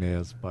 it kind of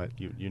is, but...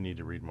 You need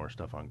to read more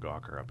stuff on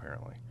Gawker,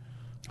 apparently.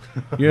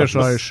 Yes,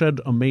 I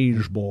said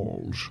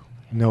amazeballs.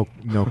 No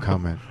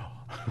comment.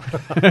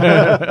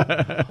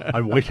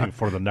 I'm waiting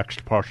for the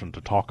next person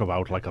to talk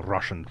about like a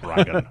Russian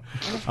dragon.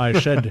 I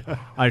said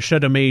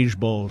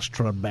amazeballs,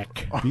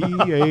 Trebek.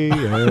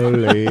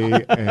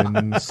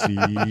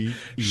 BALANCE.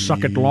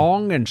 Suck it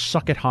long and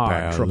suck it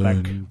hard,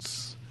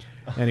 Trebek.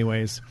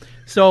 Anyways,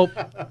 so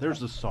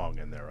there's a song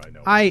in there. I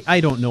know. I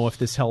don't know if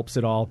this helps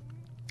at all.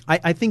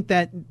 I think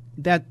that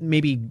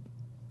maybe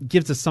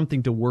gives us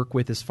something to work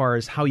with as far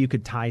as how you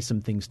could tie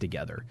some things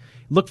together.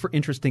 Look for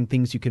interesting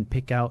things you can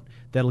pick out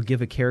that'll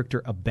give a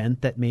character a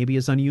bent that maybe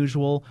is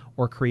unusual,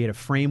 or create a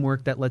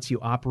framework that lets you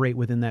operate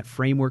within that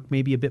framework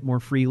maybe a bit more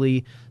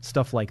freely,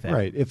 stuff like that.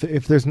 Right.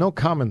 If there's no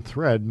common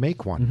thread,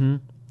 make one. Mm-hmm.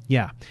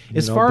 Yeah.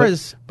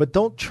 But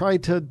don't try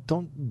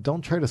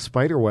to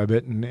spiderweb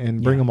it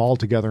and bring them all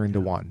together into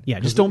one.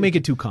 Yeah, just don't make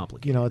it too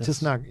complicated. It's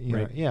just not.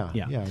 Right. Yeah.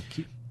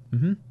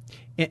 Mm-hmm.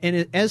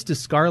 And as to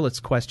Scarlett's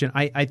question,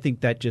 I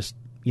think that just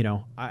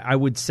I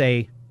would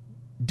say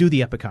do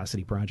the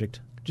Epicosity project.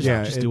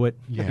 Just do it.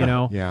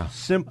 Yeah.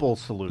 Simple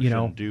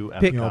solution. Do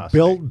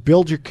Epicosity.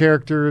 Build your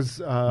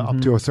characters up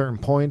to a certain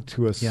point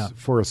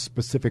for a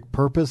specific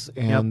purpose,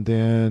 and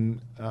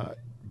then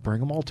bring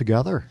them all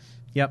together.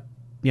 Yep.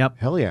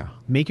 Hell yeah.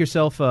 Make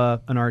yourself an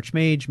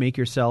archmage. Make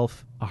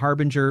yourself a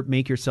harbinger.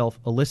 Make yourself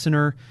a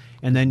listener,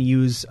 and then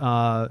use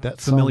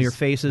familiar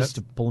faces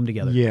to pull them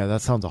together. Yeah,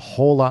 that sounds a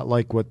whole lot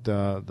like what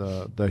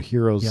the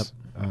Heroes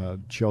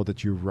show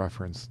that you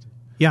referenced.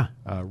 Yeah,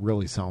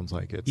 really sounds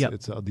like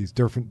it's these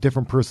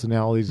different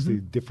personalities,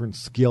 these different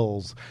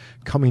skills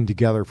coming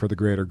together for the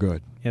greater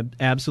good.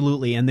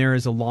 Absolutely, and there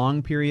is a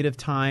long period of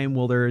time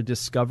while they're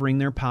discovering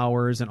their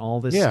powers and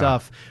all this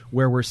stuff,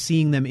 where we're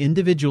seeing them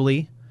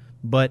individually,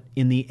 but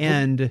in the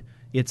end,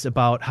 it's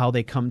about how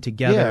they come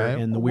together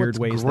and the weird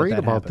ways that happens. What's great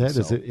about that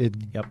is it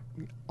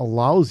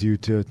allows you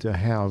to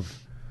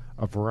have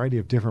a variety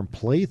of different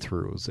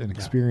playthroughs and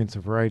experience a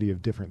variety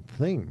of different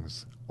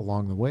things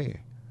along the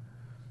way.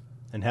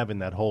 And having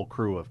that whole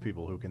crew of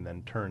people who can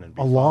then turn and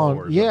be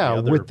followers.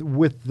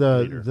 With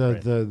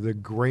the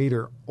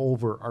greater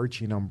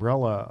overarching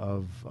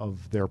umbrella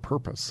of their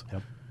purpose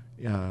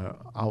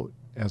out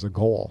as a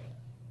goal.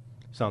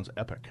 Sounds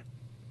epic.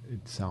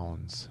 It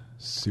sounds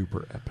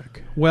super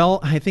epic. Well,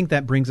 I think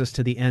that brings us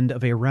to the end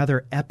of a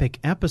rather epic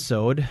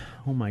episode.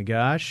 Oh my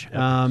gosh.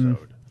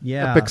 Epicsode.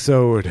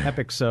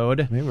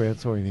 Maybe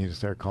that's what we need to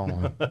start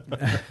calling it.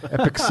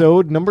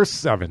 Epicsode number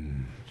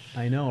 7.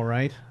 I know,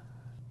 right?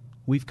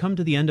 We've come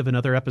to the end of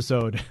another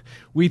episode.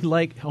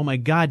 Oh my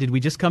God, did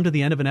we just come to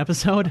the end of an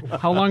episode?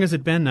 How long has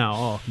it been now?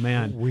 Oh,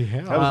 man. We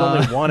have. That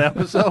was only one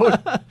episode?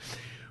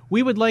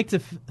 We would like to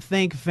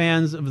thank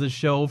fans of the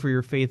show for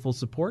your faithful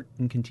support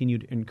and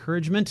continued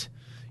encouragement.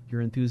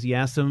 Your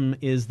enthusiasm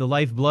is the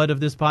lifeblood of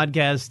this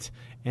podcast,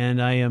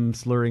 and I am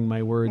slurring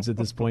my words at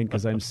this point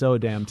because I'm so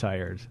damn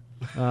tired.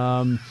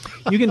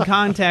 You can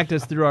contact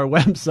us through our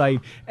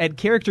website at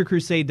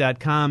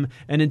charactercrusade.com.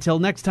 And until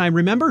next time,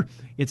 remember,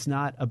 it's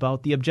not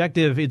about the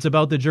objective, it's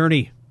about the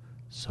journey.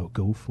 So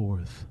go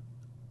forth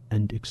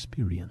and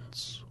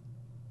experience.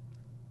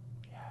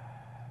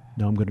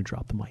 Now I'm going to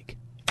drop the mic.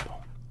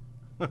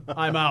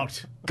 I'm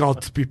out.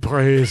 God be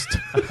praised.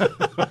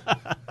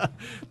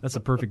 That's a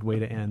perfect way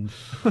to end.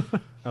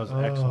 That was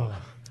excellent.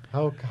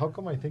 How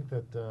come I think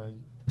that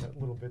that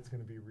little bit's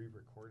going to be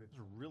re-recorded? It's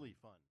really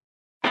fun.